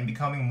shrinking, and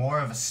becoming more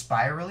of a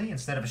spirally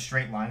instead of a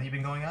straight line that you've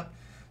been going up.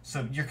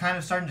 So you're kind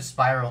of starting to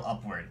spiral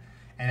upward.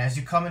 And as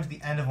you come into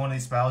the end of one of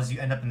these spirals, you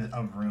end up in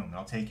a room, and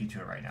I'll take you to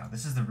it right now.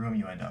 This is the room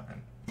you end up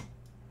in.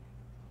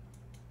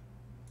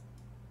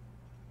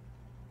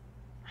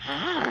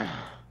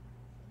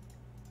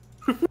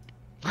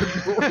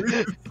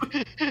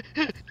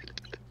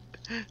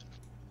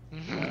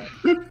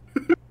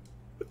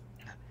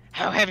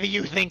 How heavy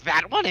you think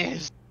that one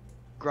is?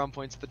 Grom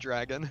points at the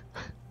dragon.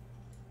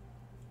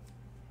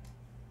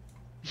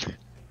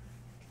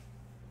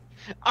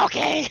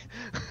 Okay.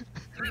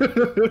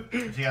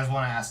 If you guys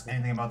want to ask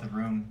anything about the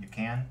room, you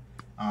can.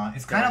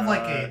 It's kind of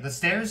like the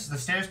stairs. The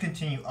stairs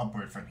continue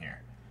upward from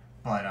here,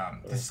 but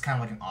this is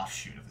kind of like an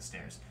offshoot of the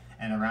stairs.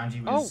 And around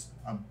you is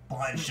a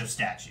bunch of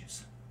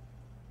statues.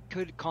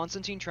 Could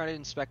Constantine try to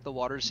inspect the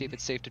water to see if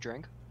it's safe to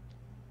drink?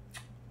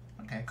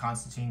 Okay,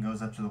 Constantine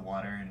goes up to the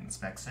water and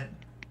inspects it.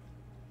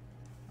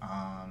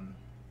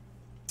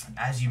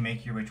 As you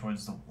make your way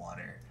towards the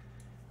water,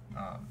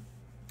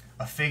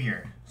 a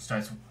figure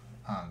starts.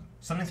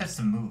 Something starts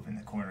to move in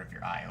the corner of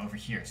your eye over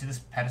here. See this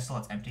pedestal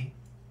that's empty?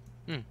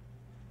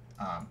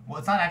 Well,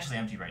 it's not actually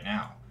empty right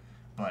now,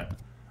 but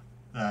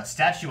the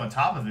statue on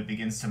top of it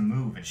begins to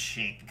move and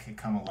shake and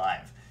come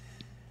alive.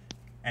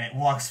 And it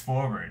walks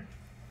forward,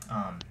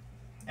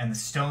 and the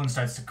stone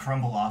starts to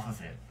crumble off of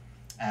it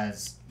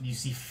as you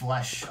see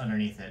flesh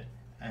underneath it.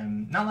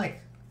 And not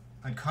like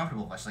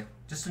uncomfortable flesh, like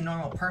just a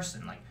normal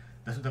person. Like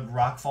the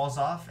rock falls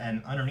off,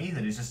 and underneath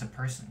it is just a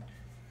person.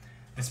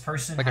 This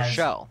person Like has, a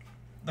shell.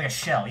 like a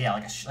shell, yeah,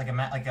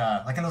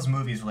 like in those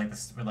movies where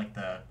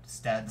the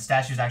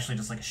statue's actually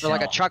just like a Or shell.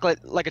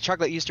 like a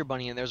chocolate Easter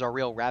bunny, and there's a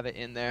real rabbit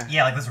in there.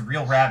 Yeah, like there's a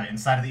real rabbit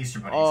inside of the Easter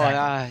bunny. Oh, exactly.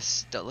 yeah,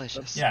 it's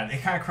delicious. Yeah,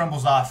 it kind of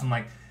crumbles off, and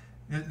like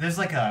there's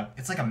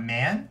it's like a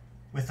man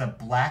with a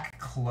black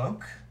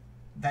cloak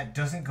that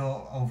doesn't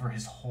go over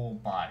his whole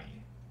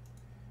body.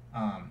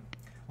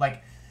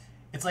 Like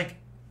it's like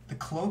the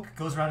cloak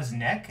goes around his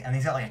neck, and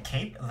he's got like a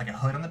cape, like a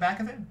hood on the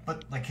back of it,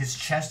 but like his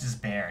chest is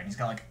bare, and he's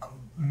got like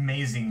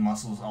amazing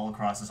muscles all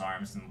across his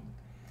arms. And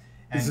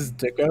Is his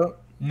dick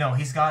out? no,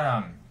 he's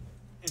got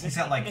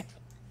like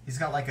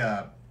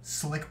a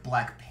slick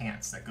black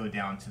pants that go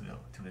down to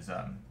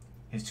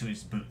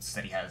his boots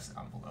that he has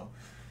below.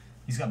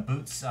 He's got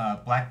boots,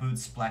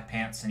 black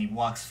pants, and he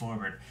walks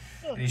forward.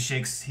 And he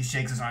shakes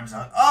his arms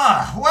out.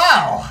 Ah,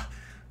 wow!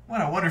 What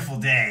a wonderful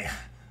day.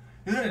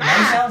 Isn't it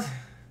nice out?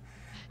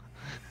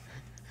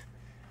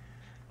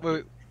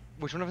 Wait,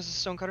 which one of us is a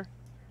stonecutter?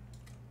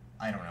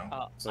 I don't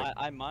know. like-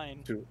 I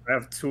mine. I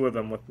have 2 of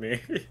them with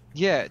me.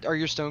 Yeah, are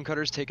your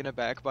stonecutters taken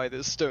aback by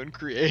this stone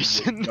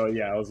creation? Oh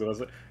yeah, I was gonna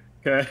say.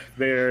 Okay,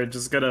 they're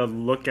just gonna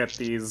look at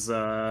these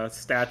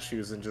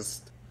statues and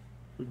just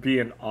be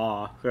in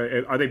awe.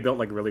 Are they built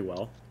like really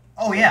well?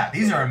 Oh yeah,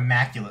 these are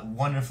immaculate,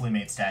 wonderfully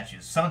made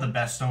statues. Some of the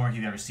best stonework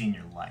you've ever seen in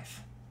your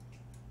life.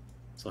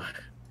 So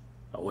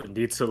I would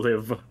need to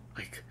live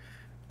like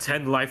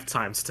 10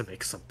 lifetimes to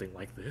make something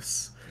like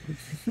this.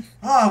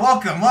 Oh,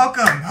 welcome.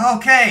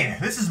 Okay,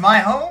 this is my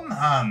home.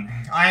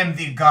 I am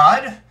the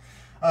god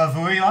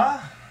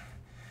Avuya.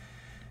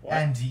 What?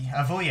 And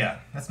Avuya,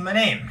 that's my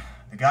name.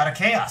 The god of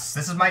chaos.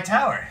 This is my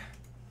tower.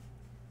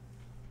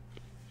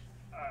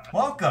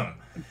 Welcome.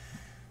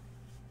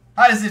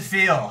 How does it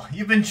feel?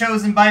 You've been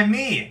chosen by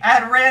me,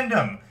 at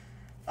random.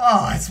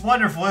 Oh, it's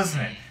wonderful, isn't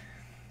it?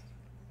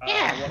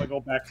 I want to go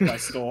back to my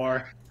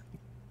store.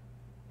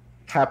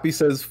 Happy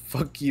says,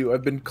 "Fuck you!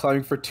 I've been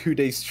climbing for 2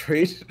 days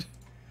straight." Why is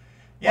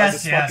Yes,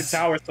 this yes. fucking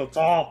tower so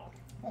tall?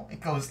 Well,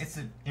 it's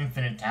an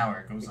infinite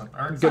tower. It goes up,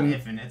 or it's not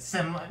infinite. It's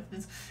similar.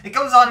 It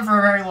goes on for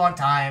a very long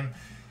time.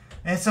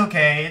 It's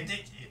okay.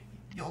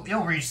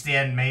 You'll reach the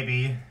end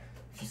maybe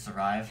if you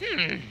survive.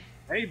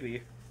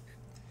 Maybe.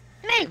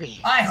 Maybe.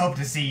 I hope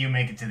to see you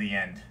make it to the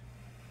end.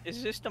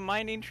 Is this the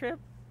mining trip?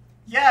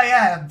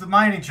 Yeah, the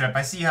mining trip.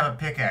 I see you have a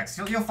pickaxe.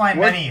 You'll find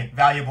What? many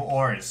valuable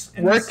ores.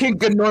 In Where this. can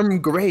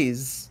Gnorm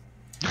graze?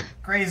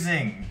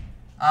 Grazing.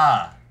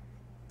 Ah,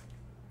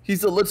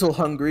 He's a little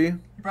hungry.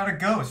 you brought a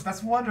ghost.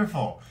 That's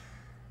wonderful.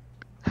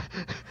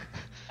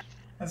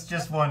 That's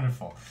just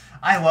wonderful.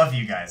 I love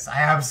you guys.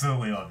 I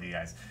absolutely love you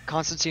guys.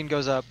 Constantine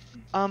goes up.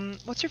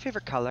 What's your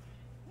favorite color?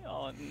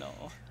 Oh no.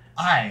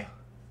 I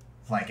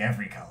like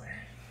every color.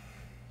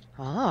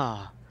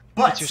 Ah.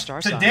 But What's your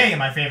star sign? today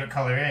my favorite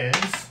color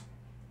is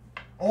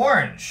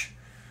orange.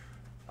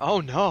 Oh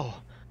no.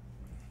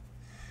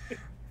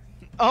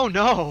 Oh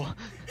no.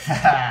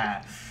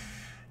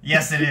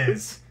 Yes, it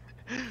is.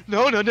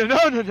 No.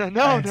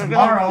 And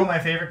tomorrow my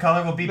favorite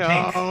color will be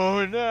pink.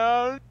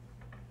 No.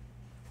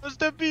 Supposed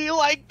to be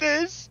like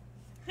this.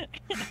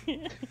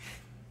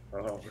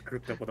 Oh, we're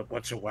grouped up with a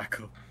bunch of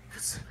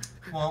wackos.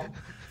 Well,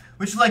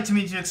 would you like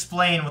me to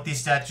explain what these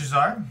statues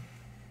are?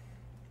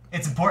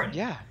 It's important.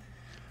 Yeah.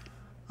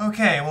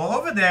 Okay, well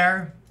over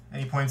there,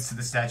 and he points to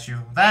the statue,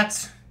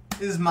 that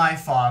is my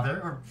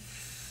father, or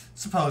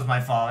suppose my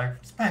father,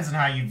 depends on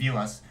how you view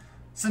us.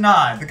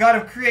 Sanad, the god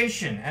of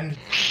creation, and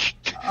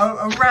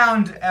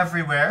around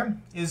everywhere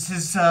is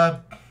his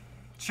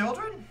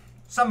children?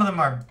 Some of them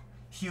are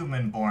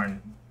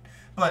human-born,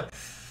 but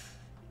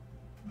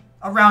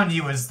around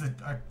you is the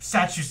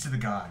statues to the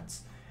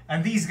gods.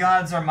 And these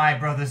gods are my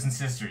brothers and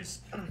sisters.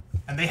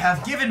 And they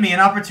have given me an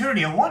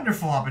opportunity, a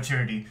wonderful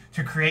opportunity,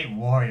 to create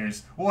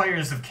warriors.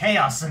 Warriors of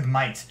chaos and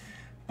might.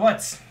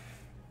 But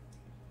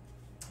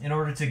in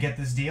order to get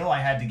this deal, I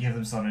had to give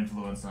them some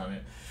influence on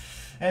it.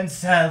 And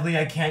sadly,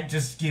 I can't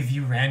just give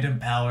you random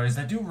powers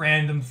that do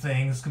random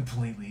things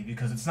completely,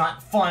 because it's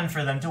not fun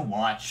for them to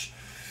watch.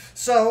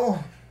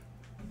 So,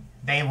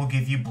 they will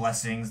give you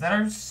blessings that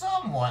are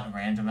somewhat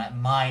random at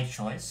my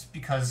choice,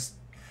 because,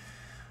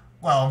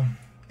 well,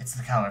 it's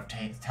the Tower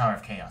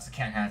of Chaos. I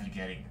can't have you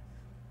getting,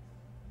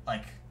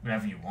 like,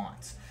 whatever you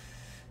want.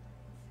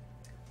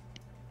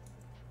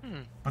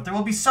 But there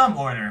will be some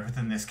order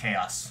within this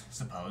chaos,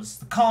 suppose.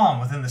 The calm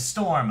within the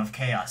storm of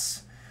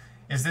chaos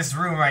is this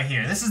room right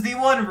here. This is the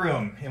one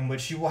room in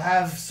which you will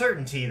have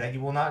certainty that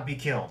you will not be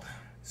killed.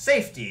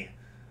 Safety.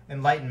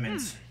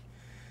 Enlightenment.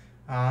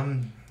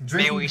 May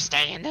Drinking... we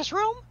stay in this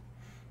room?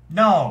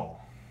 No,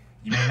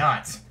 you may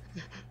not.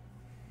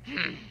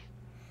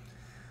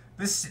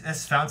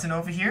 This fountain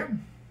over here,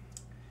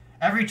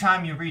 every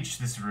time you reach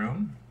this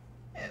room,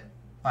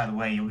 by the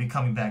way, you'll be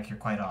coming back here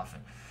quite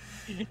often.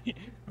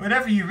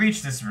 Whenever you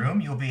reach this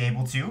room, you'll be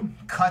able to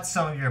cut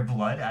some of your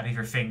blood out of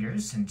your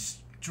fingers and just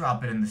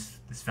drop it in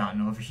this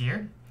fountain over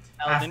here.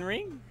 Elden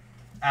Ring?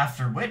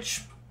 After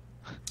which,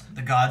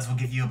 the gods will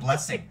give you a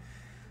blessing.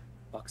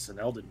 Fuck's an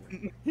Elden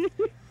Ring.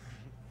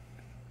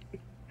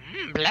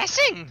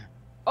 Blessing!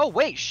 Oh,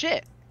 wait,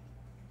 shit!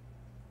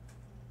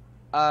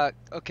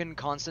 Can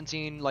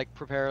Constantine, like,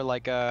 prepare,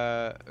 like,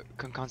 can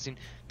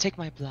Constantine take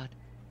my blood?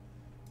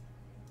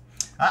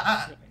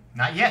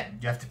 Not yet.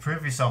 You have to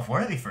prove yourself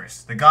worthy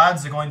first. The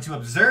gods are going to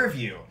observe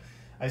you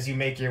as you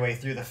make your way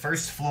through the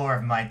first floor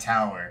of my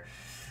tower.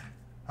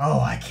 Oh,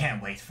 I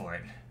can't wait for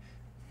it.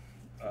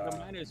 The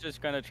miner's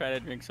just gonna try to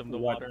drink some of the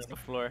what? water on the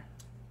floor.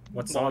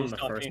 What's While on he's the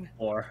first talking.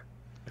 floor?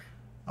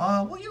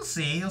 Well, you'll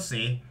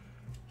see.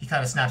 He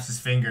kind of snaps his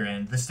finger,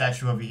 and this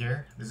statue over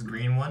here, this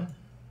green one,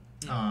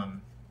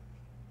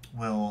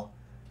 will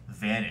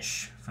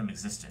vanish from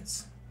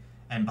existence.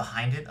 And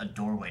behind it, a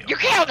doorway You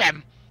opens. killed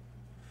him!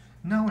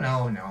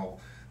 No.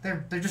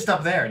 They're just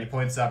up there, and he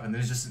points up, and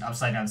there's just an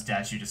upside-down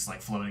statue just,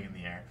 like, floating in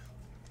the air.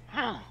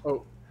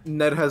 Oh,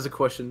 Ned has a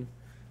question.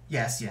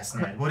 Yes,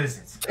 Ned. What is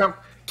it?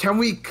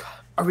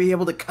 Are we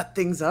able to cut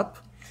things up?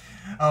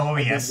 Oh,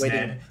 yes, waiting.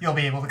 Ned. You'll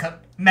be able to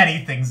cut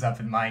many things up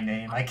in my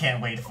name. I can't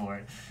wait for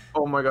it.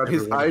 Oh my god,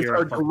 his Everyone eyes here are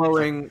are fucking-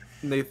 glowing,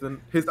 Nathan.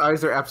 His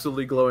eyes are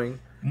absolutely glowing.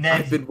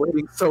 Ned, I've been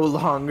waiting so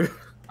long.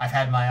 I've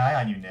had my eye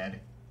on you,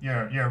 Ned.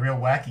 You're a real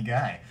wacky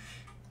guy.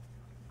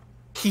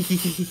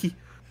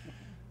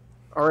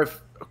 Alright,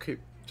 okay,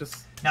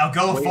 just... Now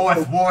go Wait,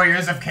 forth, oh.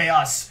 warriors of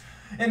chaos.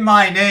 In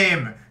my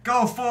name,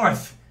 go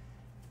forth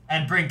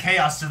and bring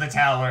chaos to the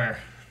tower.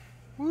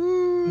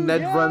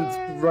 Ned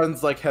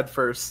runs like head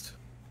first.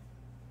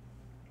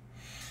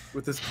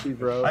 With his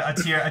cleaver out.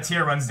 A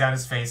tear runs down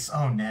his face.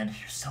 Oh, Ned,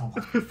 you're so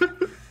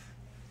wonderful.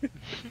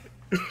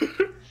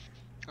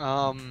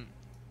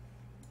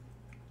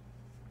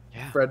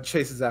 Yeah. Fred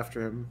chases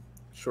after him,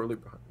 shortly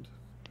behind.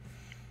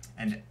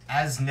 And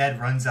as Ned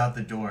runs out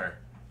the door,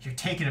 you're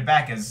taken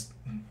aback as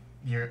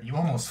you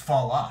almost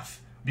fall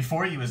off.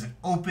 Before you is an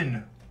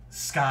open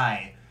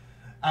sky.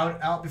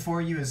 Out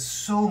before you is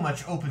so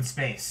much open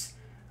space.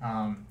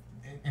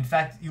 In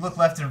fact, you look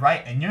left and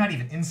right, and you're not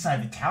even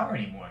inside the tower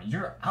anymore.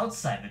 You're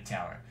outside the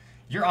tower.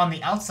 You're on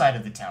the outside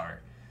of the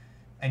tower.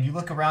 And you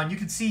look around, you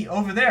can see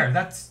over there.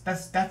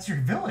 That's your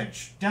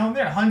village down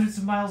there, hundreds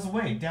of miles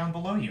away, down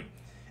below you.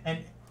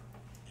 And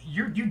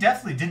you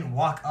definitely didn't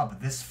walk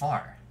up this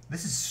far.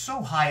 This is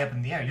so high up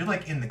in the air. You're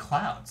like in the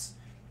clouds.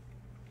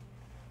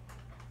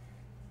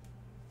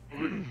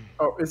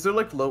 Oh, is there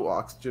like low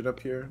oxygen up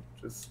here?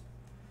 Just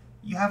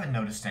You haven't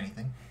noticed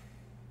anything.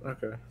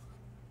 okay.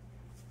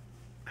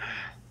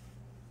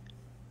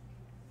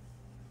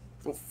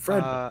 Well,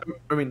 Fred, I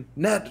mean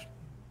Ned,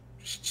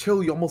 just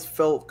chill. You almost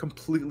fell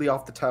completely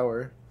off the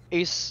tower.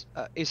 Ace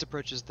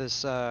approaches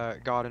this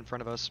god in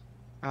front of us.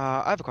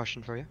 I have a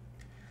question for you.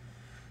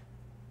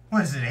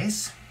 What is it,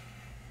 Ace?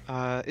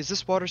 Is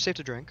this water safe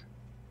to drink?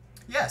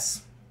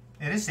 Yes,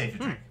 it is safe to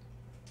drink.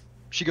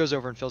 She goes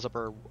over and fills up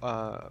her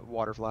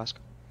water flask.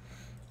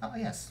 Oh,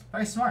 yes.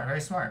 Very smart,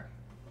 very smart.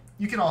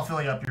 You can all fill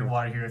up your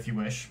water here if you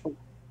wish.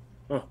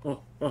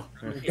 Norm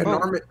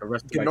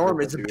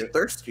is a bit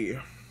thirsty.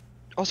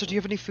 Also, do you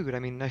have any food? I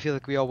mean, I feel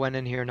like we all went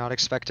in here not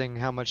expecting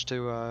how much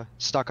to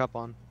stock up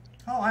on.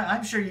 Oh,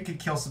 I'm sure you could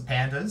kill some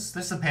pandas.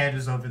 There's some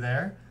pandas over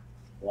there.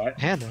 What?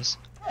 Pandas?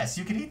 Yes,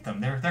 you could eat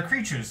them. They're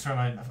creatures from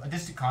a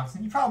distant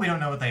continent. You probably don't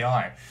know what they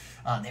are.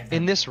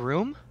 In this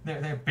room?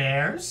 They're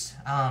bears.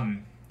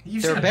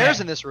 There are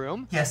bears in this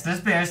room? Yes, there's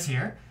bears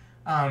here.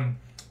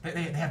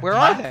 They have Where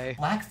black, are they?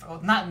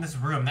 Not in this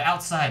room. They're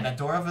outside. That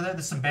door over there,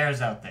 there's some bears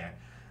out there.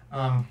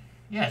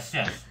 Yes.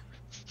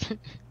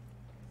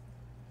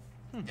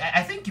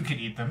 I think you could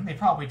eat them. They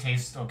probably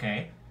taste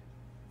okay.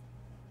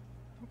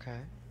 Okay.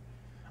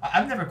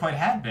 I've never quite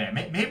had bear.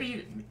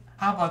 Maybe,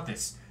 how about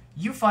this?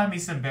 You find me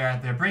some bear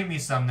out there, bring me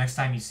some next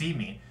time you see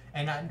me,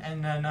 and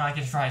then I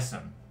can try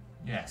some.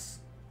 Yes.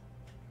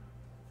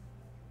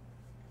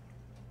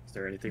 Is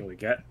there anything we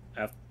get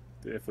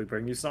if we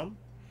bring you some?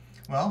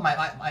 Well,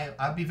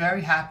 I'd be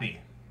very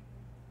happy.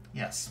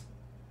 Yes.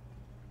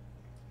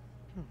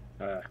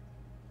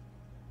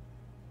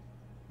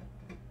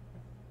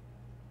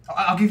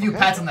 I'll give you a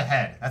pat on the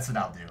head. That's what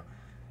I'll do.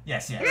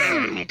 Yes.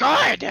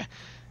 Good!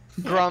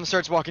 Grom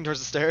starts walking towards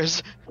the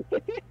stairs.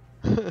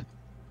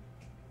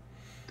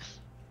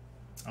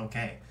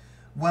 Okay.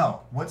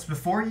 Well, what's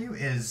before you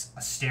is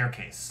a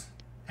staircase.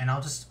 And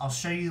I'll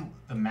show you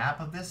the map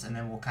of this, and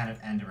then we'll kind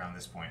of end around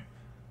this point.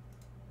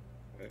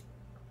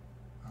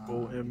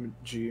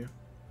 OMG.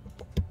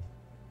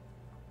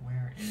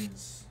 Where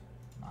is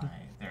my...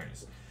 There it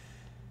is.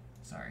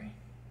 Sorry.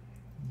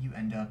 You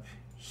end up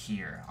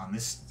here on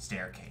this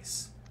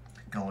staircase,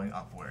 going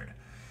upward.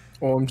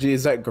 OMG,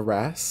 is that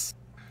grass?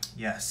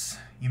 Yes.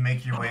 You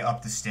make your way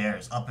up the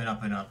stairs, up and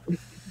up and up.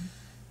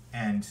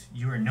 And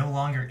you are no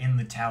longer in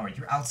the tower.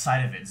 You're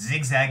outside of it,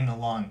 zigzagging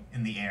along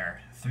in the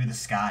air, through the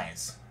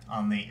skies,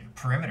 on the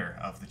perimeter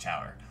of the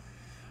tower.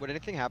 Would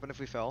anything happen if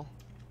we fell?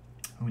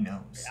 Who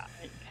knows?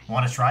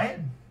 Want to try it?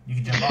 You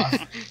can jump off.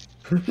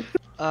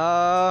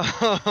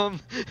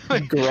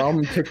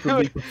 Grom picked the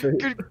leap of faith.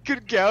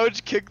 Could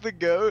Gouge kick the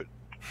goat?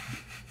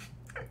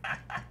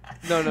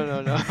 No.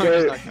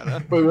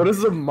 Wait, what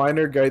does the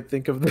minor guy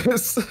think of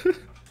this?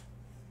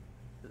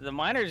 The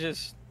miner's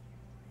just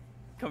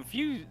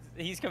confused.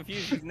 He's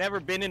confused. He's never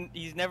been in.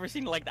 He's never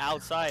seen like the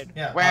outside.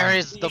 Yeah. Where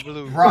is the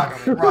blue? Rock.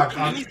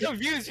 He's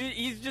confused.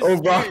 He's just Oh,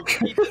 scared. Rock.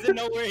 He doesn't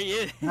know where he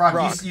is.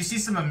 Rock. You see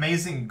some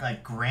amazing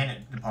like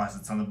granite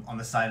deposits on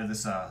the side of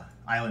this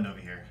island over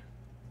here.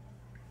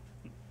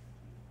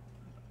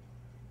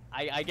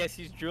 I guess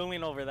he's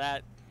drooling over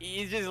that.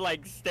 He's just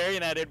like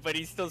staring at it, but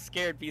he's still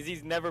scared because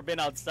he's never been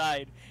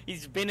outside.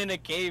 He's been in a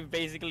cave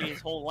basically his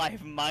whole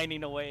life,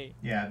 mining away.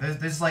 Yeah,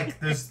 there's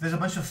a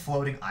bunch of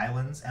floating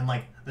islands, and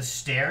like the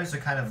stairs are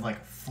kind of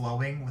like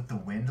flowing with the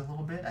wind a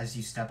little bit as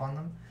you step on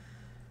them.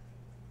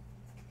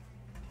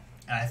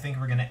 And I think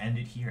we're gonna end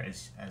it here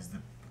as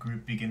the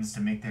group begins to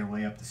make their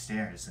way up the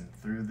stairs and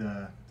through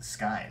the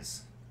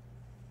skies.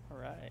 All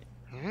right.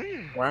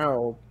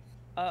 Wow.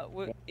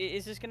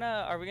 Is this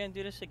gonna? Are we gonna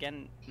do this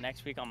again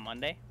next week on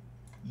Monday?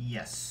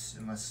 Yes,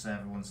 unless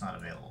everyone's not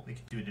available. We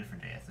could do a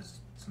different day if there's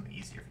something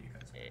easier for you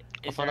guys.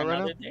 Is find there out right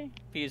another day?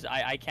 Because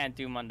I can't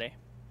do Monday.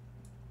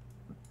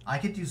 I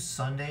could do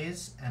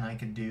Sundays, and I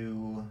could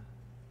do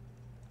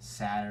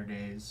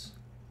Saturdays.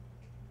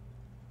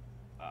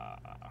 Let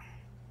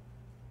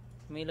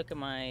me look at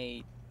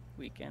my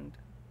weekend.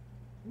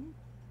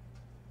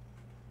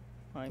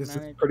 My This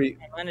is pretty.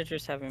 my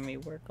manager's having me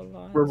work a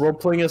lot. We're role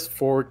playing as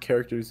 4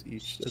 characters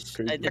each. That's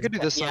crazy. I I could do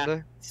this Yeah.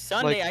 Sunday.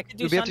 Sunday, Like, I could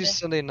do we'll be Sunday. at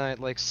Sunday night,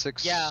 like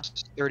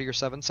 6:30 or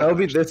 7. That'll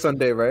be Sunday. this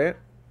Sunday, right?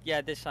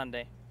 Yeah, this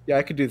Sunday. Yeah,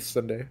 I could do this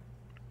Sunday.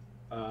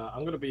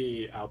 I'm gonna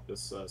be out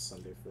this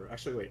Sunday for.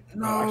 Actually, wait.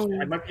 No. Actually,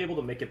 I might be able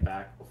to make it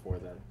back before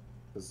then,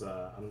 because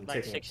I'm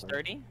Like taking a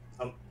plane.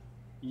 6:30.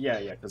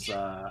 Yeah, because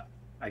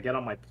I get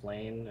on my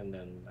plane and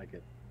then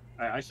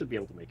I should be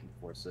able to make it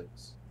before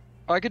 6.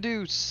 I could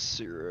do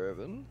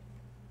 7.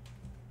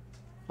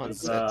 On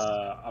 'Cause, 6.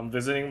 I'm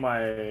visiting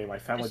my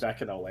family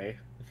back in LA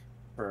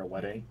for a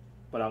wedding,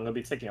 but I'm gonna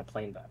be taking a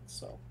plane back,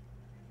 so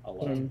I'll.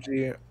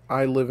 OMG,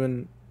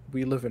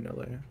 we live in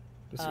LA.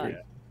 Just Uh, wait.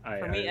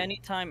 For me,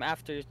 anytime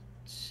after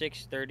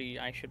 6:30,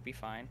 I should be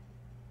fine.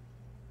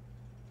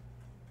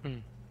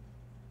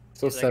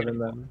 So Is that gonna 7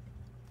 then.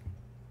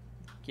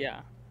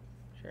 Yeah,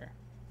 sure.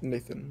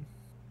 Nathan.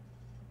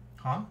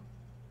 Huh?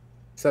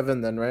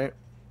 7 then, right?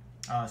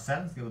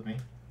 7's good with me.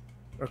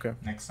 Okay.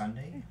 Next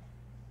Sunday.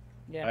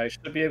 Yeah. I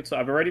should be able to.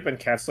 I've already been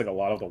canceling a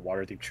lot of the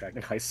Waterdeep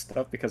Dragon Heist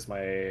stuff because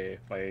my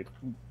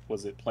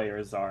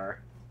players are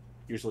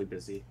usually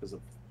busy because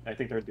of. I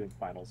think they're doing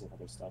finals and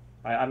other stuff.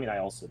 I mean I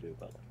also do,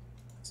 but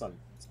some.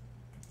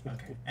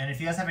 Okay. And if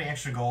you guys have any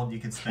extra gold, you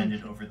can spend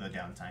it over the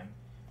downtime.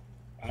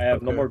 I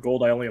have no Okay. more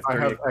gold. I only have I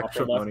 38 have copper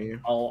extra left. money.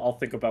 I'll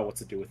think about what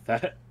to do with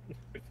that.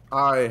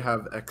 I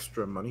have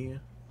extra money.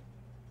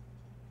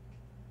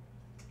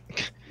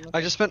 I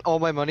just spent all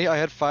my money. I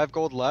had 5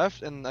 gold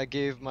left, and I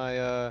gave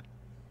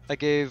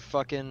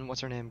fucking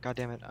what's her name? God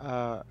damn it.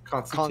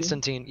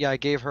 Constantine. Yeah, I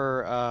gave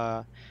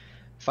her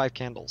 5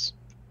 candles.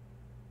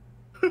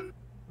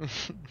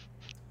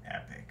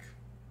 Epic.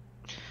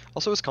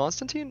 Also, is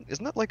Constantine?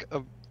 Isn't that like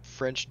a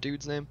French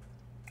dude's name?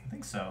 I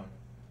think so.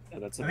 Yeah,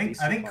 that's I a think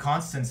decent one.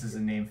 Constance is a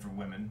name for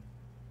women.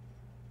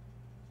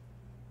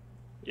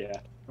 Yeah.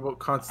 Well,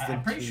 Constantine.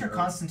 I'm pretty sure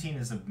Constantine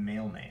is a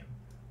male name.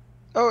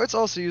 Oh, it's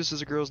also used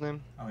as a girl's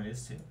name. Oh, it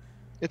is too.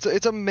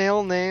 It's a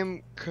male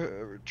name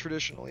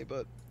traditionally,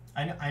 but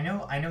I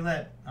know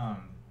that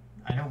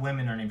I know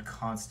women are named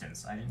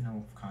Constance. I didn't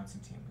know if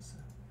Constantine was.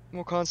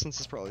 well, Constance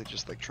is probably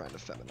just like trying to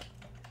feminine.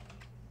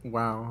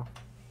 Wow,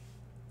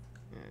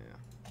 Yeah.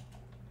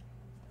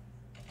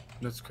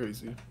 that's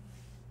crazy.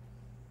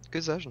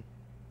 Good session.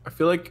 I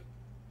feel like,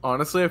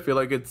 honestly,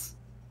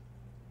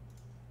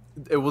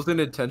 it wasn't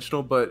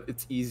intentional, but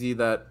it's easy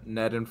that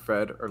Ned and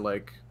Fred are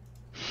like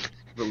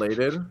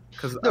related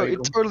because No,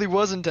 it totally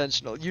was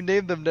intentional. You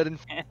named them Ned and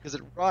because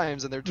it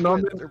rhymes and they're No,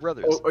 twins, man. they're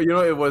brothers. Oh, you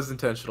know, it was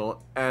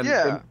intentional,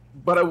 Yeah.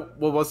 But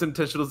what wasn't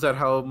intentional is that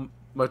how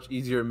much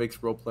easier it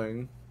makes role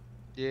playing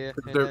Yeah.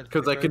 hey, Ned,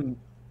 because hey, I Fred. can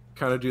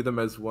kind of do them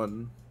as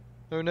one.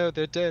 Oh no,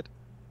 they're dead.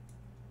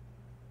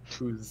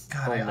 Who's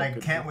God, I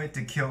can't wait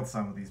to kill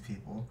some of these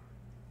people.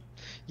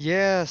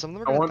 Yeah, some of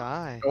them are I gonna want-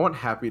 die. I want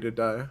Happy to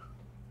die.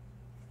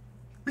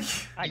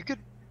 You could.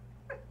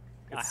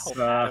 I It's, hope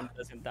uh, Adam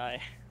doesn't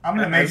die. I'm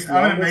gonna As make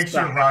long as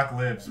sure the- Rock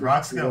lives.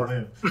 Rock's gonna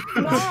live.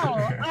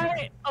 No,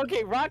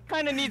 okay, Rock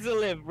kind of needs to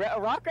live.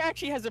 Rock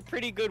actually has a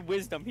pretty good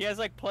wisdom. He has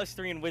like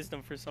 +3 in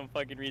wisdom for some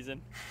fucking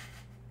reason.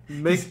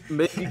 Make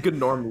Good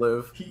Norm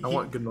live. He- I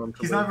want Good Norm to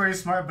He's live. not very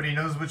smart, but he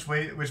knows which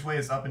way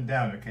is up and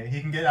down. Okay,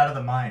 he can get out of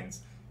the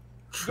mines.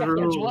 Yeah,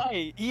 that's True.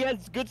 why. He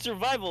has good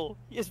survival.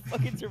 He has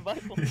fucking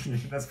survival.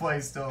 That's why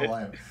he's still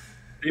alive.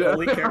 The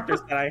only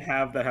characters that I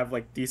have that have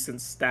like decent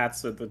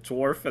stats are the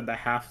dwarf and the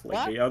halfling.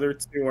 What? The other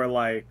two are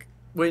like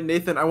Wait,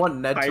 Nathan, I want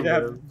Ned I to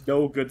have live.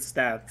 no good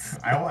stats.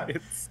 I want.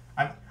 It's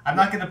I'm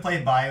not gonna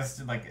play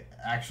biased like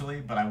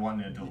actually, but I want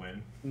Ned to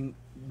win.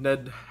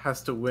 Ned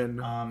has to win.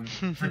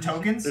 For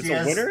tokens, there's he a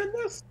has winner in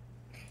this.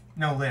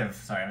 no live.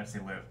 Sorry, I meant to say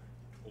live.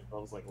 I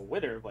was like a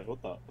winner. Like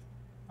what the?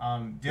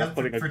 Do you Not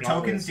putting a for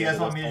gauntlet tokens? Do you guys instead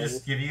of want me to those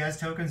just give you guys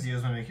tokens? Do you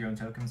guys want to make your own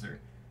tokens or?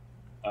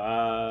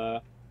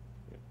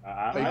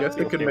 I guess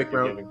we could make my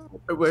own.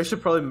 Wait, I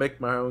should probably make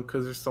my own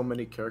because there's so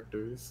many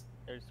characters.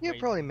 There's Yeah, way-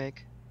 probably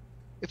make.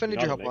 If I need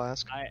gotta your help, make. I'll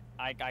ask.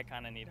 I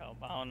kind of need help.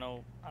 I don't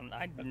know. I'm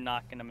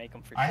not gonna make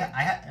them for I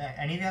sure.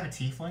 any of you have a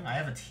tiefling? I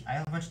have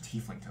a bunch of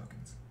tiefling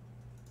tokens.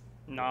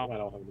 I No.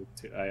 don't have any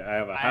two. I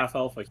have a half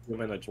elf, a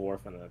human, a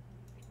dwarf, and a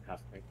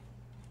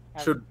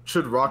halfling.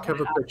 Should Rock have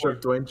a picture of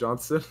Dwayne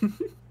Johnson?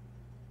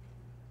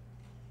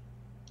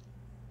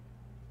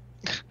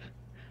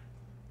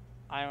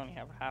 I only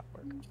have a half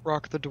work.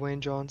 Rock the Dwayne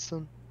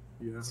Johnson.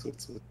 Yeah. That's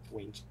what's with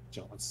Dwayne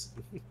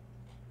Johnson.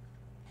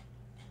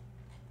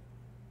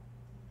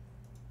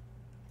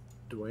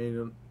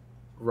 Dwayne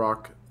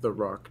Rock the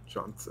Rock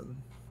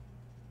Johnson.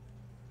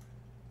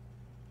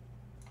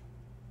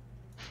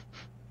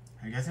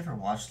 Have you guys ever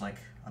watched like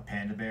a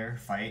panda bear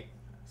fight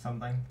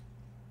something?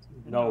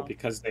 No, No.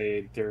 because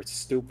they're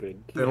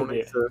stupid. They don't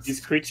exist.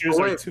 These creatures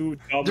Oh, are wait. too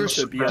dumb They're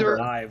to be they're-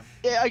 alive.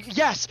 Yeah,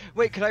 yes.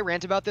 Wait, could I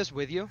rant about this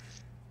with you?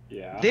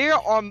 Yeah. They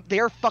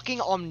are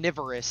fucking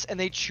omnivorous, and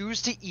they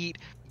choose to eat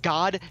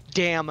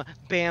goddamn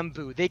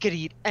bamboo. They could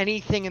eat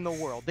anything in the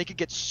world. They could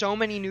get so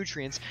many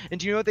nutrients. And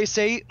do you know what they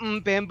say?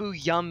 Bamboo,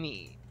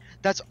 yummy.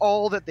 That's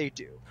all that they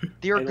do.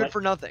 They are They good like-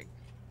 for nothing.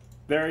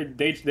 They're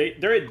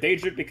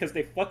endangered because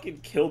they fucking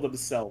kill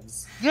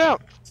themselves. Yeah,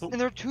 So,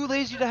 and they're too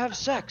lazy to have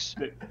sex.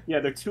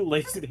 they're too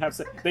lazy to have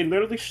sex. They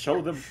literally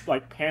show them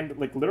like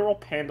literal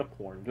panda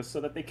porn just so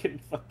that they can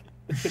fucking.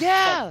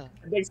 Yeah,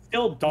 They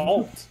still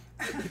don't.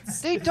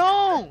 they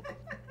don't.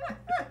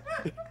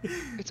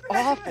 It's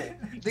awful.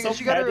 Some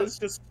You gotta- pandas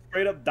just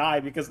straight up die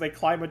because they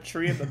climb a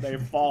tree and then they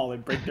fall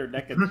and break their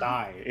neck and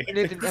die.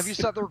 Nathan, have you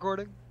stopped the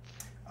recording?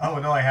 Oh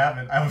no, I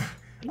haven't.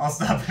 I'll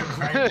stop it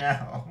right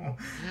now.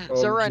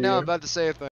 So Oh, right now, dear. I'm about to say a thing.